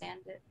understand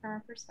it from a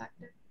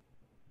perspective.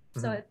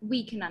 So if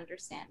we can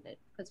understand it,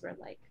 because we're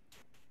like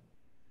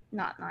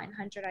not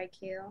 900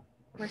 IQ.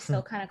 We're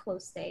still kind of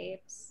close to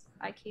apes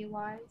IQ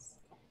wise.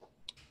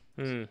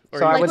 So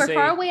like, we're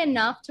far away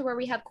enough to where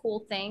we have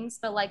cool things,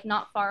 but like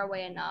not far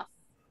away enough.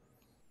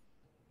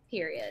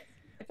 Period.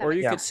 Or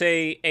you Yeah. could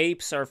say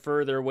apes are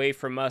further away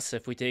from us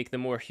if we take the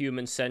more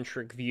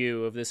human-centric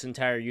view of this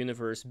entire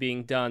universe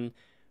being done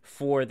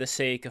for the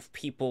sake of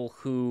people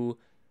who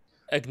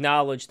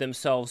acknowledge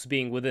themselves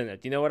being within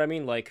it. You know what I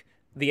mean? Like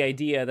the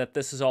idea that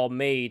this is all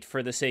made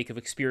for the sake of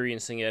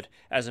experiencing it,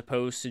 as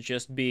opposed to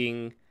just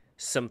being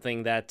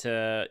something that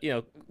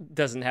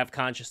doesn't have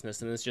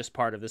consciousness and is just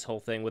part of this whole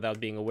thing without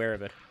being aware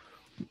of it.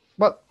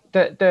 Well,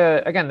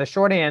 the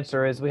short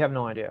answer is we have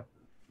no idea.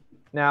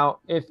 Now,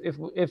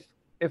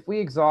 if we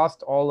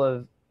exhaust all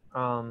of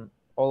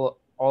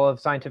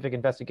scientific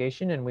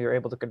investigation and we are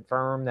able to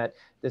confirm that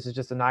this is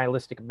just a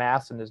nihilistic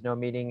mass and there's no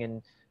meaning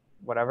and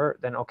whatever,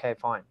 then okay,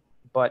 fine.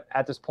 But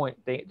at this point,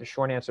 the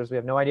short answer is we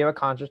have no idea what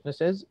consciousness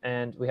is,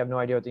 and we have no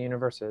idea what the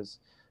universe is.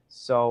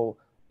 So,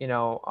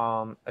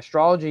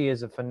 astrology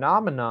is a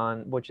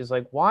phenomenon, which is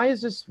like, why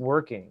is this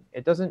working?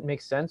 It doesn't make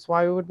sense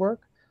why it would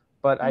work.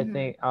 But I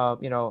think,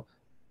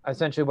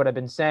 essentially what I've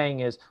been saying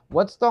is,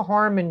 what's the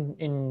harm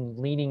in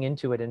leaning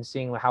into it and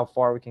seeing how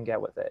far we can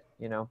get with it,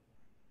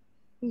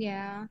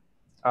 Yeah.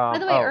 By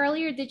the way,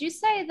 earlier, did you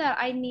say that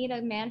I need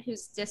a man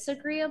who's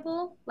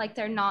disagreeable? Like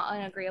they're not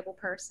an agreeable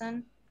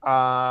person?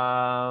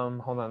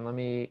 Hold on, let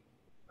me,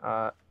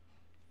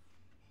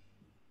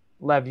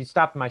 Lev, you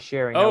stopped my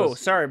sharing.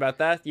 Sorry about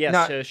that.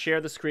 Yes, share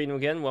the screen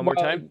again one more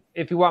time.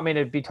 If you want me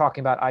to be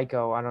talking about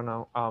Aiko, I don't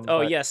know.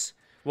 Yes.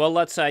 Well,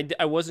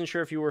 I wasn't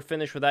sure if you were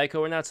finished with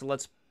Aiko or not, so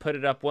let's put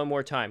it up one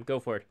more time.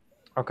 Go for it.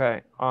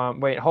 Okay.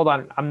 Wait, hold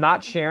on. I'm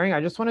not sharing. I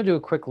just want to do a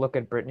quick look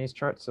at Brittany's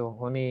chart. So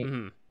let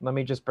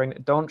me just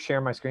don't share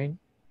my screen.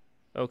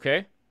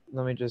 Okay.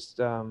 Let me just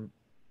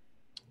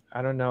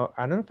I don't know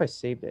if I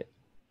saved it.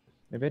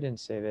 Maybe I didn't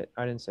save it.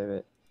 I didn't save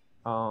it.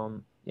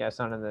 Yeah, it's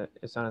not in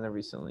the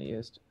recently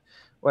used.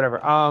 Whatever.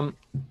 Trying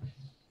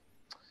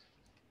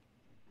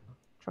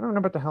to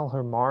remember what the hell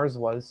her Mars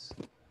was.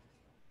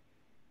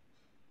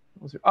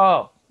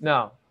 Oh,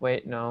 no.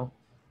 Wait, no.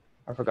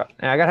 I forgot.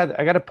 I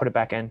gotta put it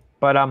back in.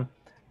 But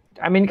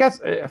I mean, I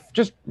guess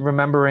just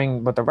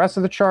remembering what the rest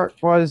of the chart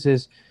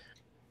is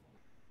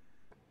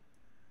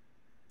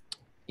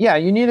yeah,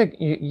 you need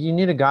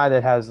a guy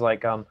that has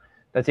like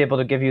that's able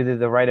to give you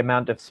the right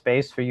amount of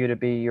space for you to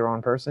be your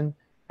own person,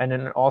 and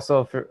then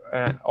also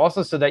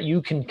so that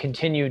you can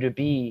continue to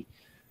be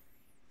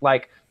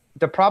like.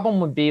 The problem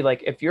would be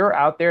like if you're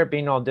out there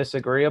being all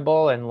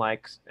disagreeable and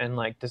like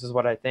this is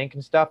what I think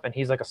and stuff, and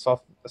he's like a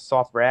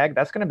soft rag,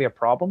 that's going to be a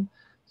problem.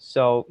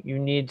 So you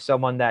need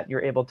someone that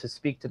you're able to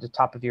speak to the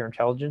top of your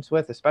intelligence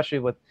with, especially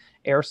with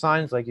air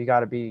signs. Like you got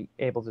to be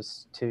able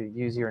to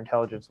use your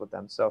intelligence with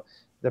them. So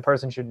the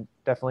person should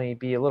definitely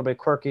be a little bit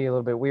quirky, a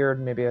little bit weird.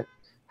 Maybe it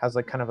has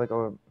like kind of like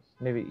a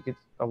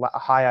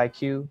high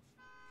IQ,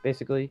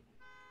 basically.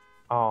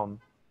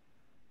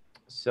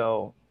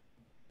 So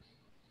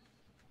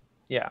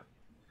yeah.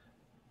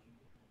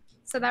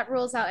 So that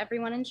rules out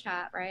everyone in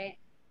chat, right?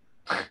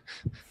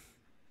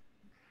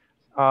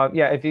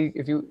 Yeah, if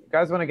you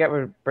guys want to get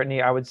with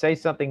Brittany, I would say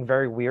something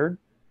very weird,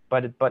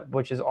 but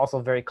which is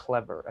also very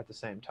clever at the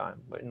same time,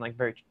 but like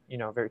very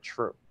very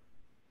true.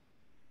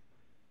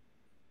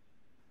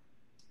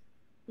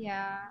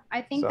 Yeah,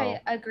 I think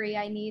I agree.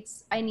 I need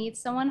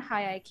someone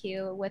high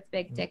IQ with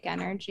big dick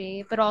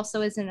energy, but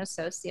also isn't a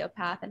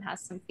sociopath and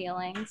has some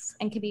feelings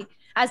and can be,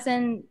 as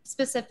in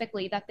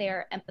specifically that they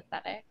are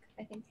empathetic.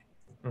 I think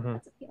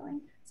that's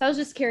appealing. So I was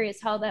just curious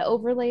how that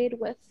overlaid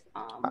with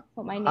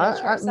what my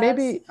nature says.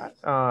 Maybe.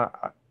 By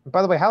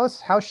the way,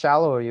 how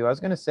shallow are you? I was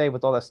gonna say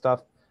with all that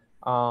stuff,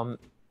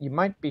 you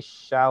might be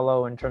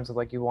shallow in terms of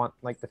like you want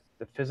like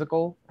the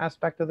physical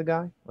aspect of the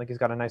guy, like he's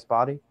got a nice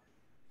body.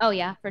 Oh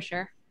yeah, for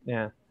sure.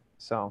 Yeah.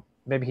 So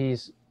maybe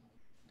he's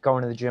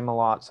going to the gym a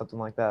lot, something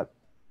like that.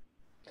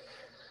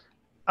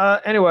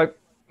 Anyway,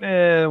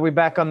 we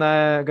back on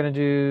gonna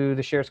do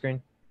the share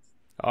screen.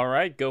 All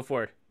right, go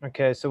for it.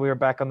 Okay, so we were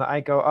back on the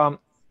Aiko.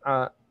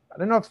 I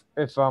don't know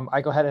if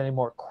Aiko had any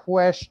more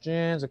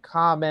questions or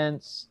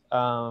comments.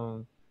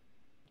 So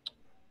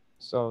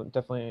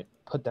definitely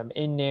put them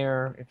in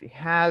there if he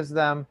has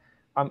them.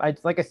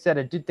 Like I said,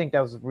 I did think that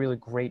was a really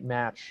great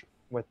match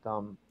with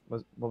what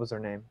was her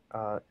name?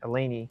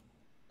 Eleni.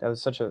 That was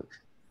such a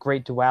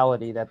great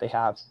duality that they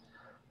have.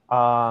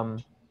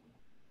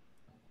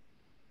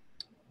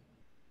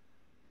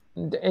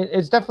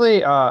 It's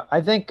definitely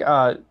I think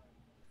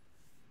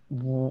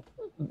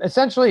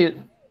essentially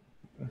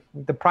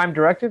the prime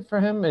directive for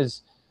him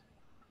is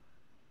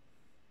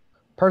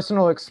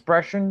personal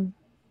expression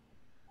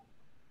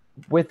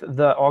with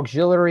the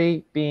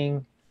auxiliary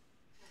being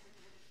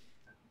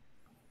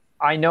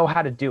I know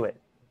how to do it.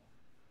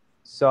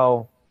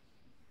 So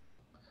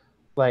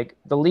like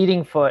the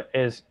leading foot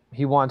is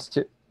he wants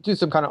to do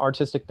some kind of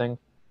artistic thing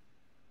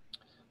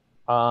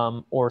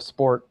or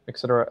sport,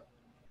 etc.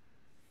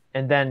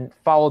 And then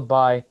followed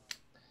by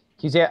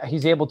he's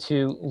able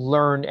to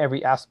learn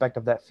every aspect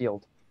of that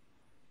field.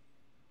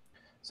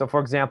 So for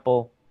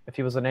example, if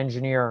he was an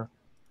engineer,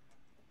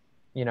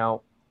 he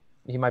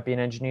might be an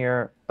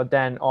engineer, but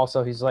then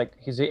also he's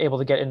able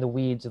to get in the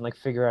weeds and like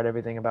figure out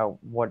everything about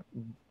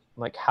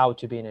how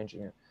to be an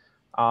engineer.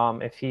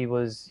 If he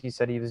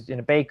said he was in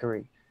a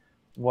bakery,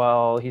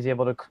 well, he's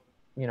able to,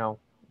 you know,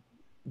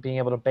 being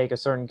able to bake a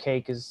certain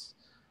cake is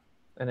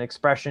an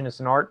expression, it's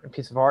an art, a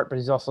piece of art, but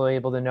he's also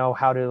able to know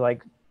how to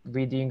like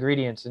read the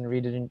ingredients and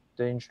read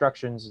the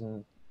instructions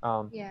and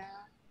Yeah.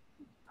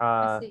 uh,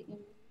 I see.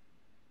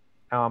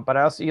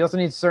 but he also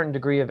needs a certain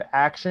degree of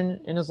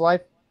action in his life.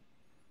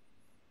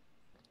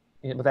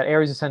 With that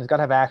Aries ascendant, he's got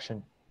to have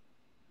action.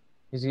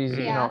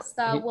 He asked,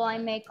 will I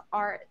make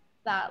art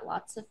that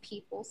lots of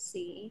people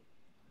see?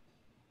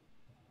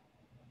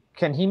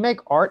 Can he make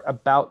art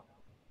about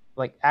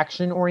like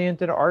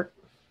action-oriented art?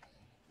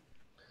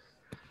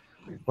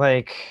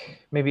 Like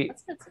maybe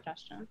that's a good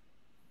suggestion.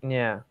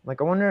 Yeah,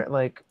 like I wonder,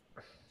 like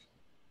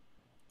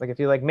if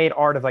you like made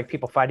art of like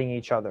people fighting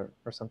each other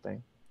or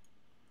something.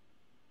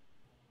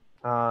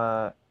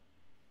 Does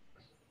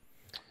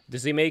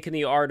he make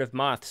any art of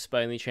moths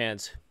by any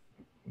chance?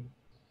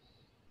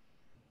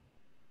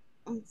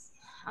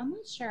 I'm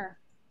not sure.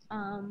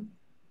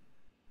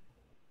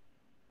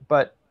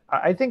 But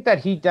I think that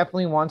he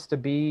definitely wants to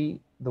be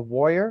the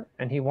warrior,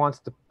 and he wants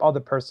the other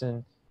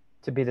person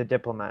to be the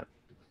diplomat.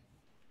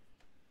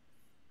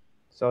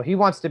 So he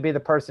wants to be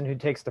the person who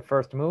takes the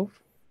first move,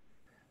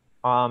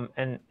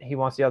 and he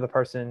wants the other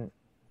person,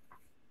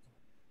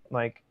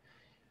 like,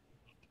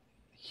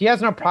 he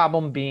has no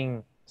problem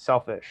being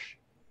selfish,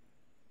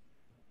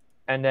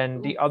 and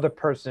then the other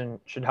person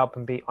should help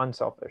him be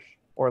unselfish,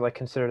 or like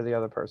consider the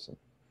other person.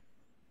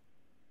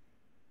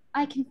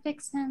 I can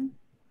fix him.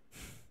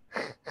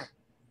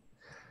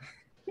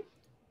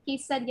 He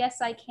said,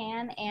 yes, I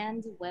can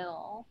and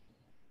will.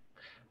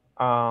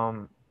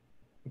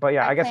 But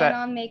yeah, I guess plan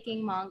on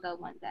making manga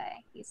one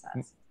day, he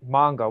says.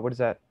 Manga, what is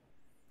that?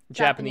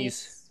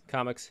 Japanese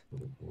comics.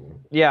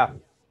 Yeah,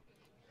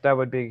 that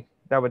would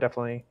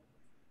definitely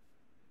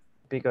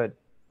be good.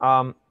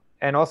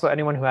 And also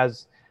anyone who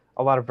has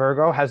a lot of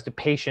Virgo has the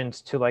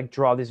patience to like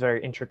draw these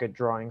very intricate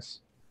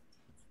drawings.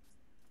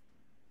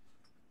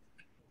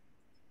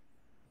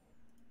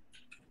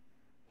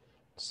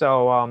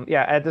 So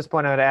yeah, at this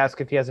point I would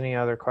ask if he has any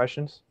other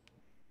questions.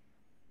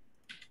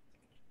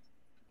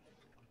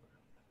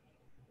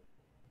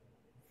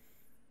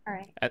 All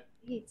right.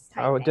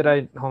 Oh, did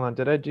I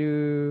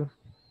do?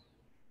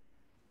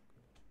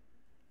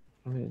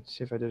 Let me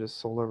see if I did a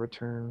solar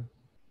return.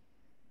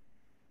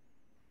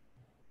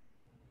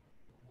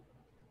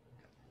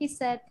 He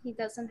said he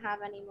doesn't have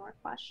any more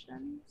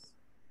questions.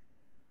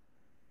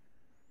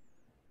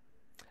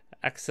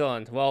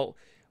 Excellent. Well,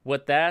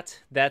 with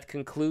that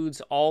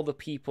concludes all the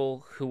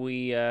people who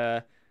we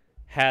had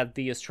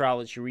the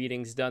astrology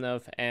readings done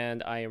of,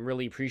 and I am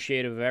really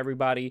appreciative of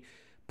everybody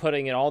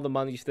putting in all the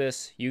money to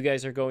this. You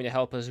guys are going to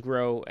help us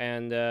grow,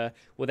 and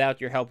without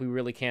your help, we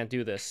really can't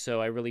do this,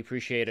 so I really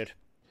appreciate it.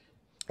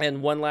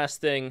 And one last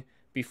thing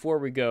before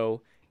we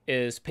go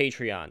is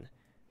Patreon.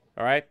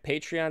 All right,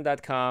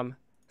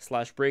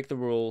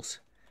 patreon.com/breaktherules.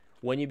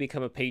 When you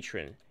become a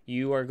patron,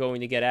 you are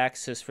going to get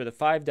access for the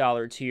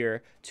 $5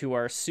 tier to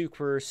our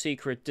super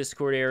secret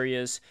Discord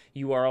areas.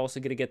 You are also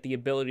going to get the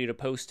ability to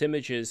post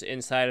images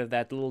inside of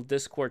that little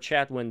Discord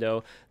chat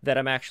window that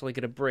I'm actually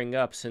going to bring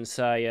up since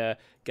I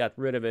got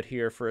rid of it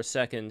here for a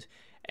second.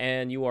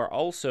 And you are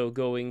also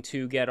going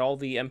to get all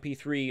the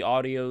MP3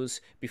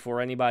 audios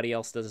before anybody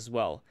else does as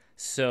well.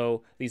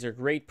 So these are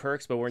great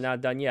perks, but we're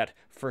not done yet.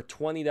 For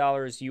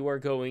 $20, you are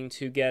going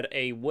to get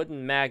a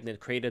wooden magnet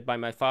created by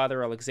my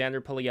father,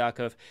 Alexander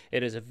Polyakov.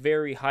 It is a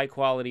very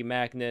high-quality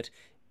magnet.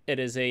 It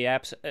is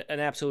an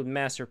absolute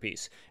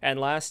masterpiece. And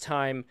last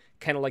time,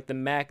 kind of like the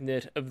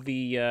magnet of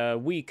the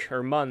week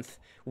or month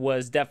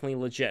was Definitely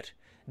Legit.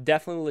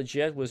 Definitely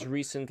Legit was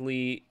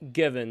recently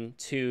given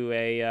to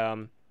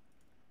a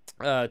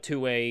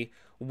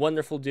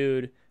wonderful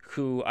dude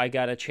who I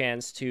got a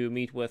chance to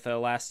meet with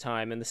last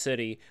time in the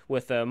city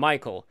with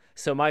Michael.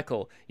 So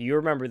Michael, you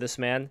remember this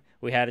man.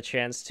 We had a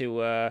chance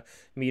to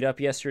meet up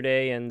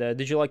yesterday, and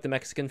did you like the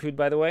Mexican food,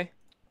 by the way?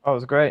 Oh, it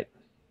was great.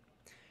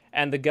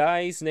 And the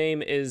guy's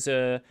name is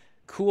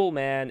Cool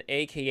Man,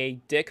 aka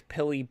Dick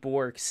Pilly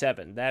Borg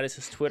 7. That is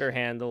his Twitter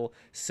handle,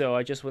 so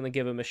I just want to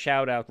give him a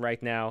shout out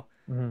right now.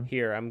 Mm-hmm.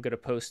 Here, I'm going to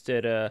post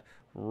it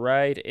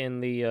right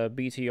in the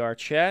BTR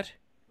chat.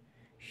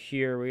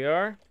 Here we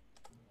are.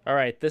 All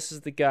right, this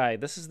is the guy.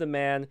 This is the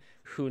man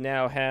who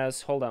now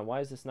has... Hold on, why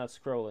is this not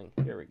scrolling?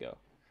 Here we go.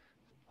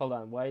 Hold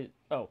on, why...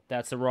 Oh,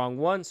 that's the wrong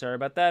one. Sorry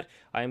about that.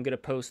 I am going to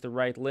post the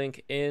right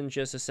link in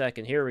just a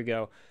second. Here we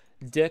go.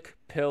 Dick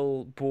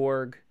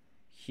Pillborg.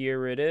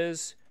 Here it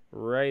is.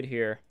 Right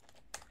here.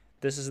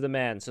 This is the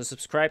man. So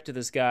subscribe to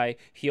this guy.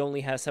 He only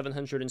has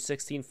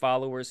 716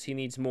 followers. He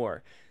needs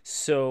more.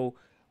 So...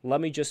 let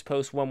me just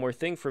post one more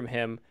thing from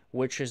him,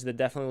 which is the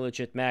Definitely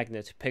Legit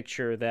magnet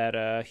picture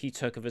that he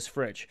took of his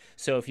fridge.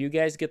 So if you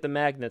guys get the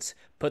magnets,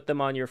 put them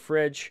on your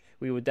fridge.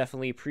 We would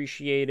definitely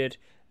appreciate it.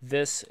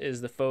 This is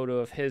the photo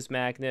of his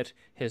magnet,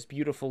 his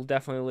beautiful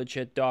Definitely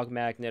Legit dog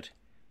magnet.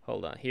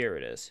 Hold on, here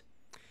it is.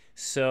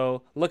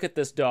 So look at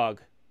this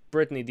dog.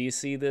 Brittany, do you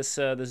see this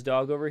this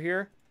dog over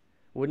here?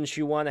 Wouldn't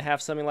you want to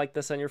have something like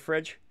this on your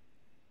fridge?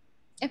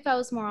 If I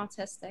was more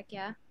autistic,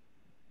 yeah.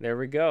 There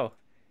we go.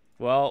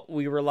 Well,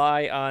 we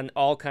rely on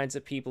all kinds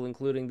of people,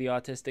 including the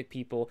autistic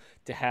people,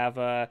 to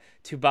have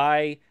to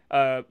buy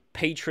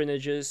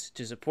patronages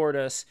to support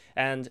us.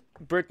 And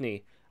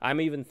Brittany,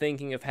 I'm even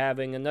thinking of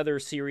having another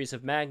series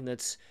of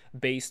magnets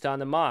based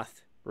on a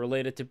moth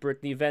related to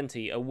Brittany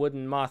Venti, a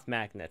wooden moth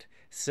magnet.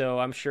 So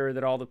I'm sure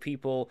that all the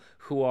people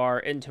who are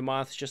into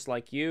moths just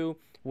like you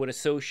would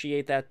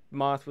associate that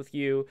moth with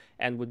you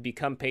and would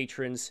become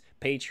patrons.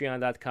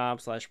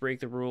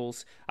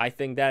 Patreon.com/breaktherules. I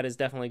think that is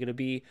definitely going to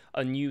be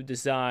a new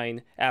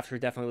design, after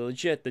Definitely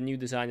Legit, the new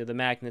design of the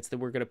magnets that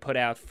we're going to put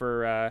out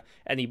for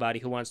anybody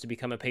who wants to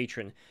become a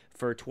patron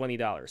for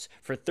 $20.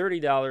 For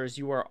 $30,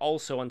 you are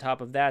also, on top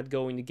of that,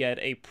 going to get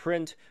a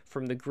print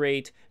from the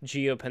great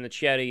Gio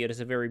Panicchetti. It is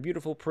a very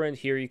beautiful print.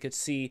 Here you could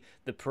see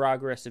the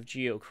progress of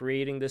Gio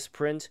creating this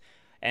print,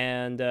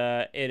 and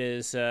it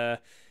is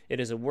a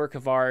work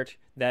of art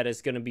that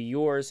is going to be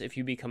yours if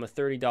you become a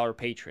 $30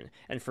 patron.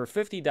 And for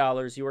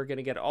 $50, you are going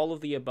to get all of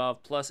the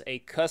above plus a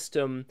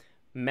custom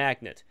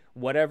magnet.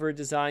 Whatever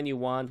design you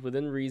want,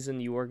 within reason,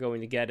 you are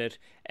going to get it,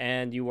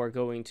 and you are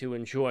going to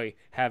enjoy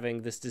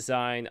having this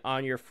design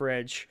on your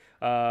fridge.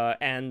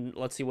 And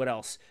let's see what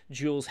else.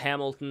 Jules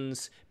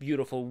Hamilton's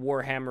beautiful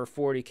Warhammer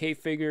 40k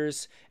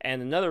figures,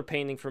 and another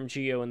painting from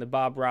Gio in the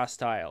Bob Ross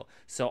style.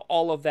 So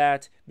all of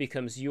that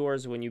becomes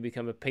yours when you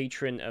become a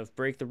patron of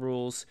Break the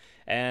Rules,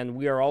 and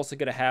we are also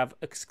going to have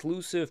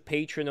exclusive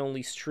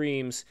patron-only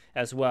streams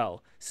as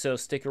well. So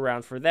stick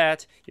around for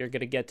that. You're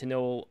going to get to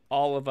know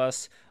all of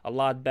us a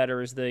lot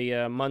better as the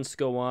months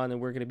go on,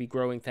 and we're going to be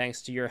growing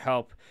thanks to your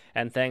help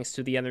and thanks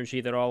to the energy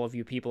that all of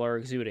you people are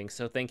exuding.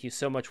 So thank you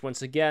so much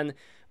once again.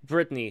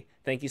 Brittany,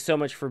 thank you so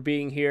much for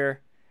being here,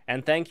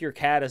 and thank your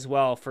cat as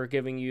well for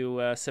giving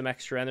you some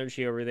extra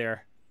energy over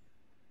there.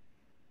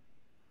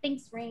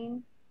 Thanks,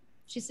 Rain.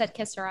 She said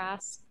kiss her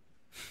ass.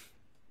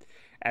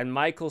 And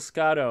Michael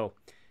Scotto,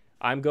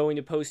 I'm going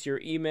to post your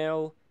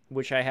email,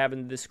 which I have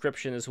in the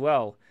description as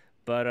well,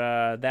 but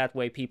that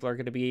way people are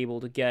going to be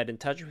able to get in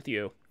touch with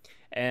you.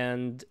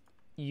 And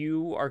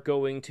you are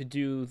going to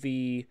do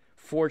the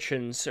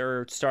fortunes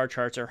or star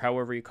charts, or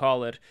however you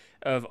call it,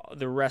 of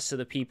the rest of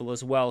the people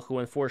as well, who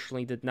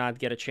unfortunately did not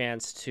get a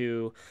chance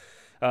to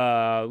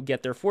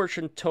get their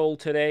fortune told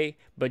today,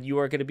 but you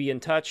are going to be in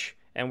touch,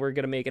 and we're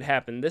going to make it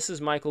happen. This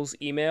is Michael's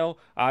email.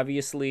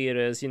 Obviously, it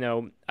is,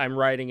 I'm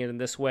writing it in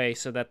this way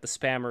so that the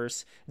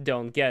spammers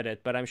don't get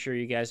it, but I'm sure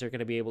you guys are going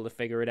to be able to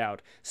figure it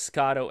out.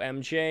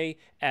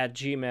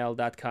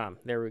 scottomj@gmail.com.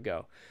 There we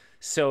go.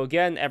 So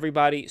again,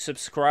 everybody,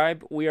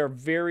 subscribe. We are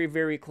very,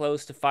 very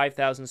close to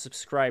 5,000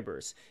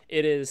 subscribers.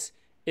 It is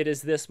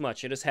this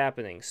much. It is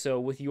happening. So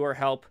with your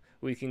help,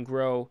 we can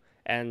grow.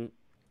 And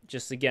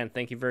just again,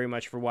 thank you very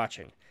much for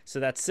watching. So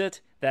that's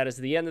it. That is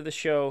the end of the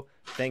show.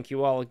 Thank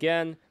you all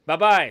again.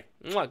 Bye-bye.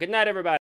 Good night, everybody.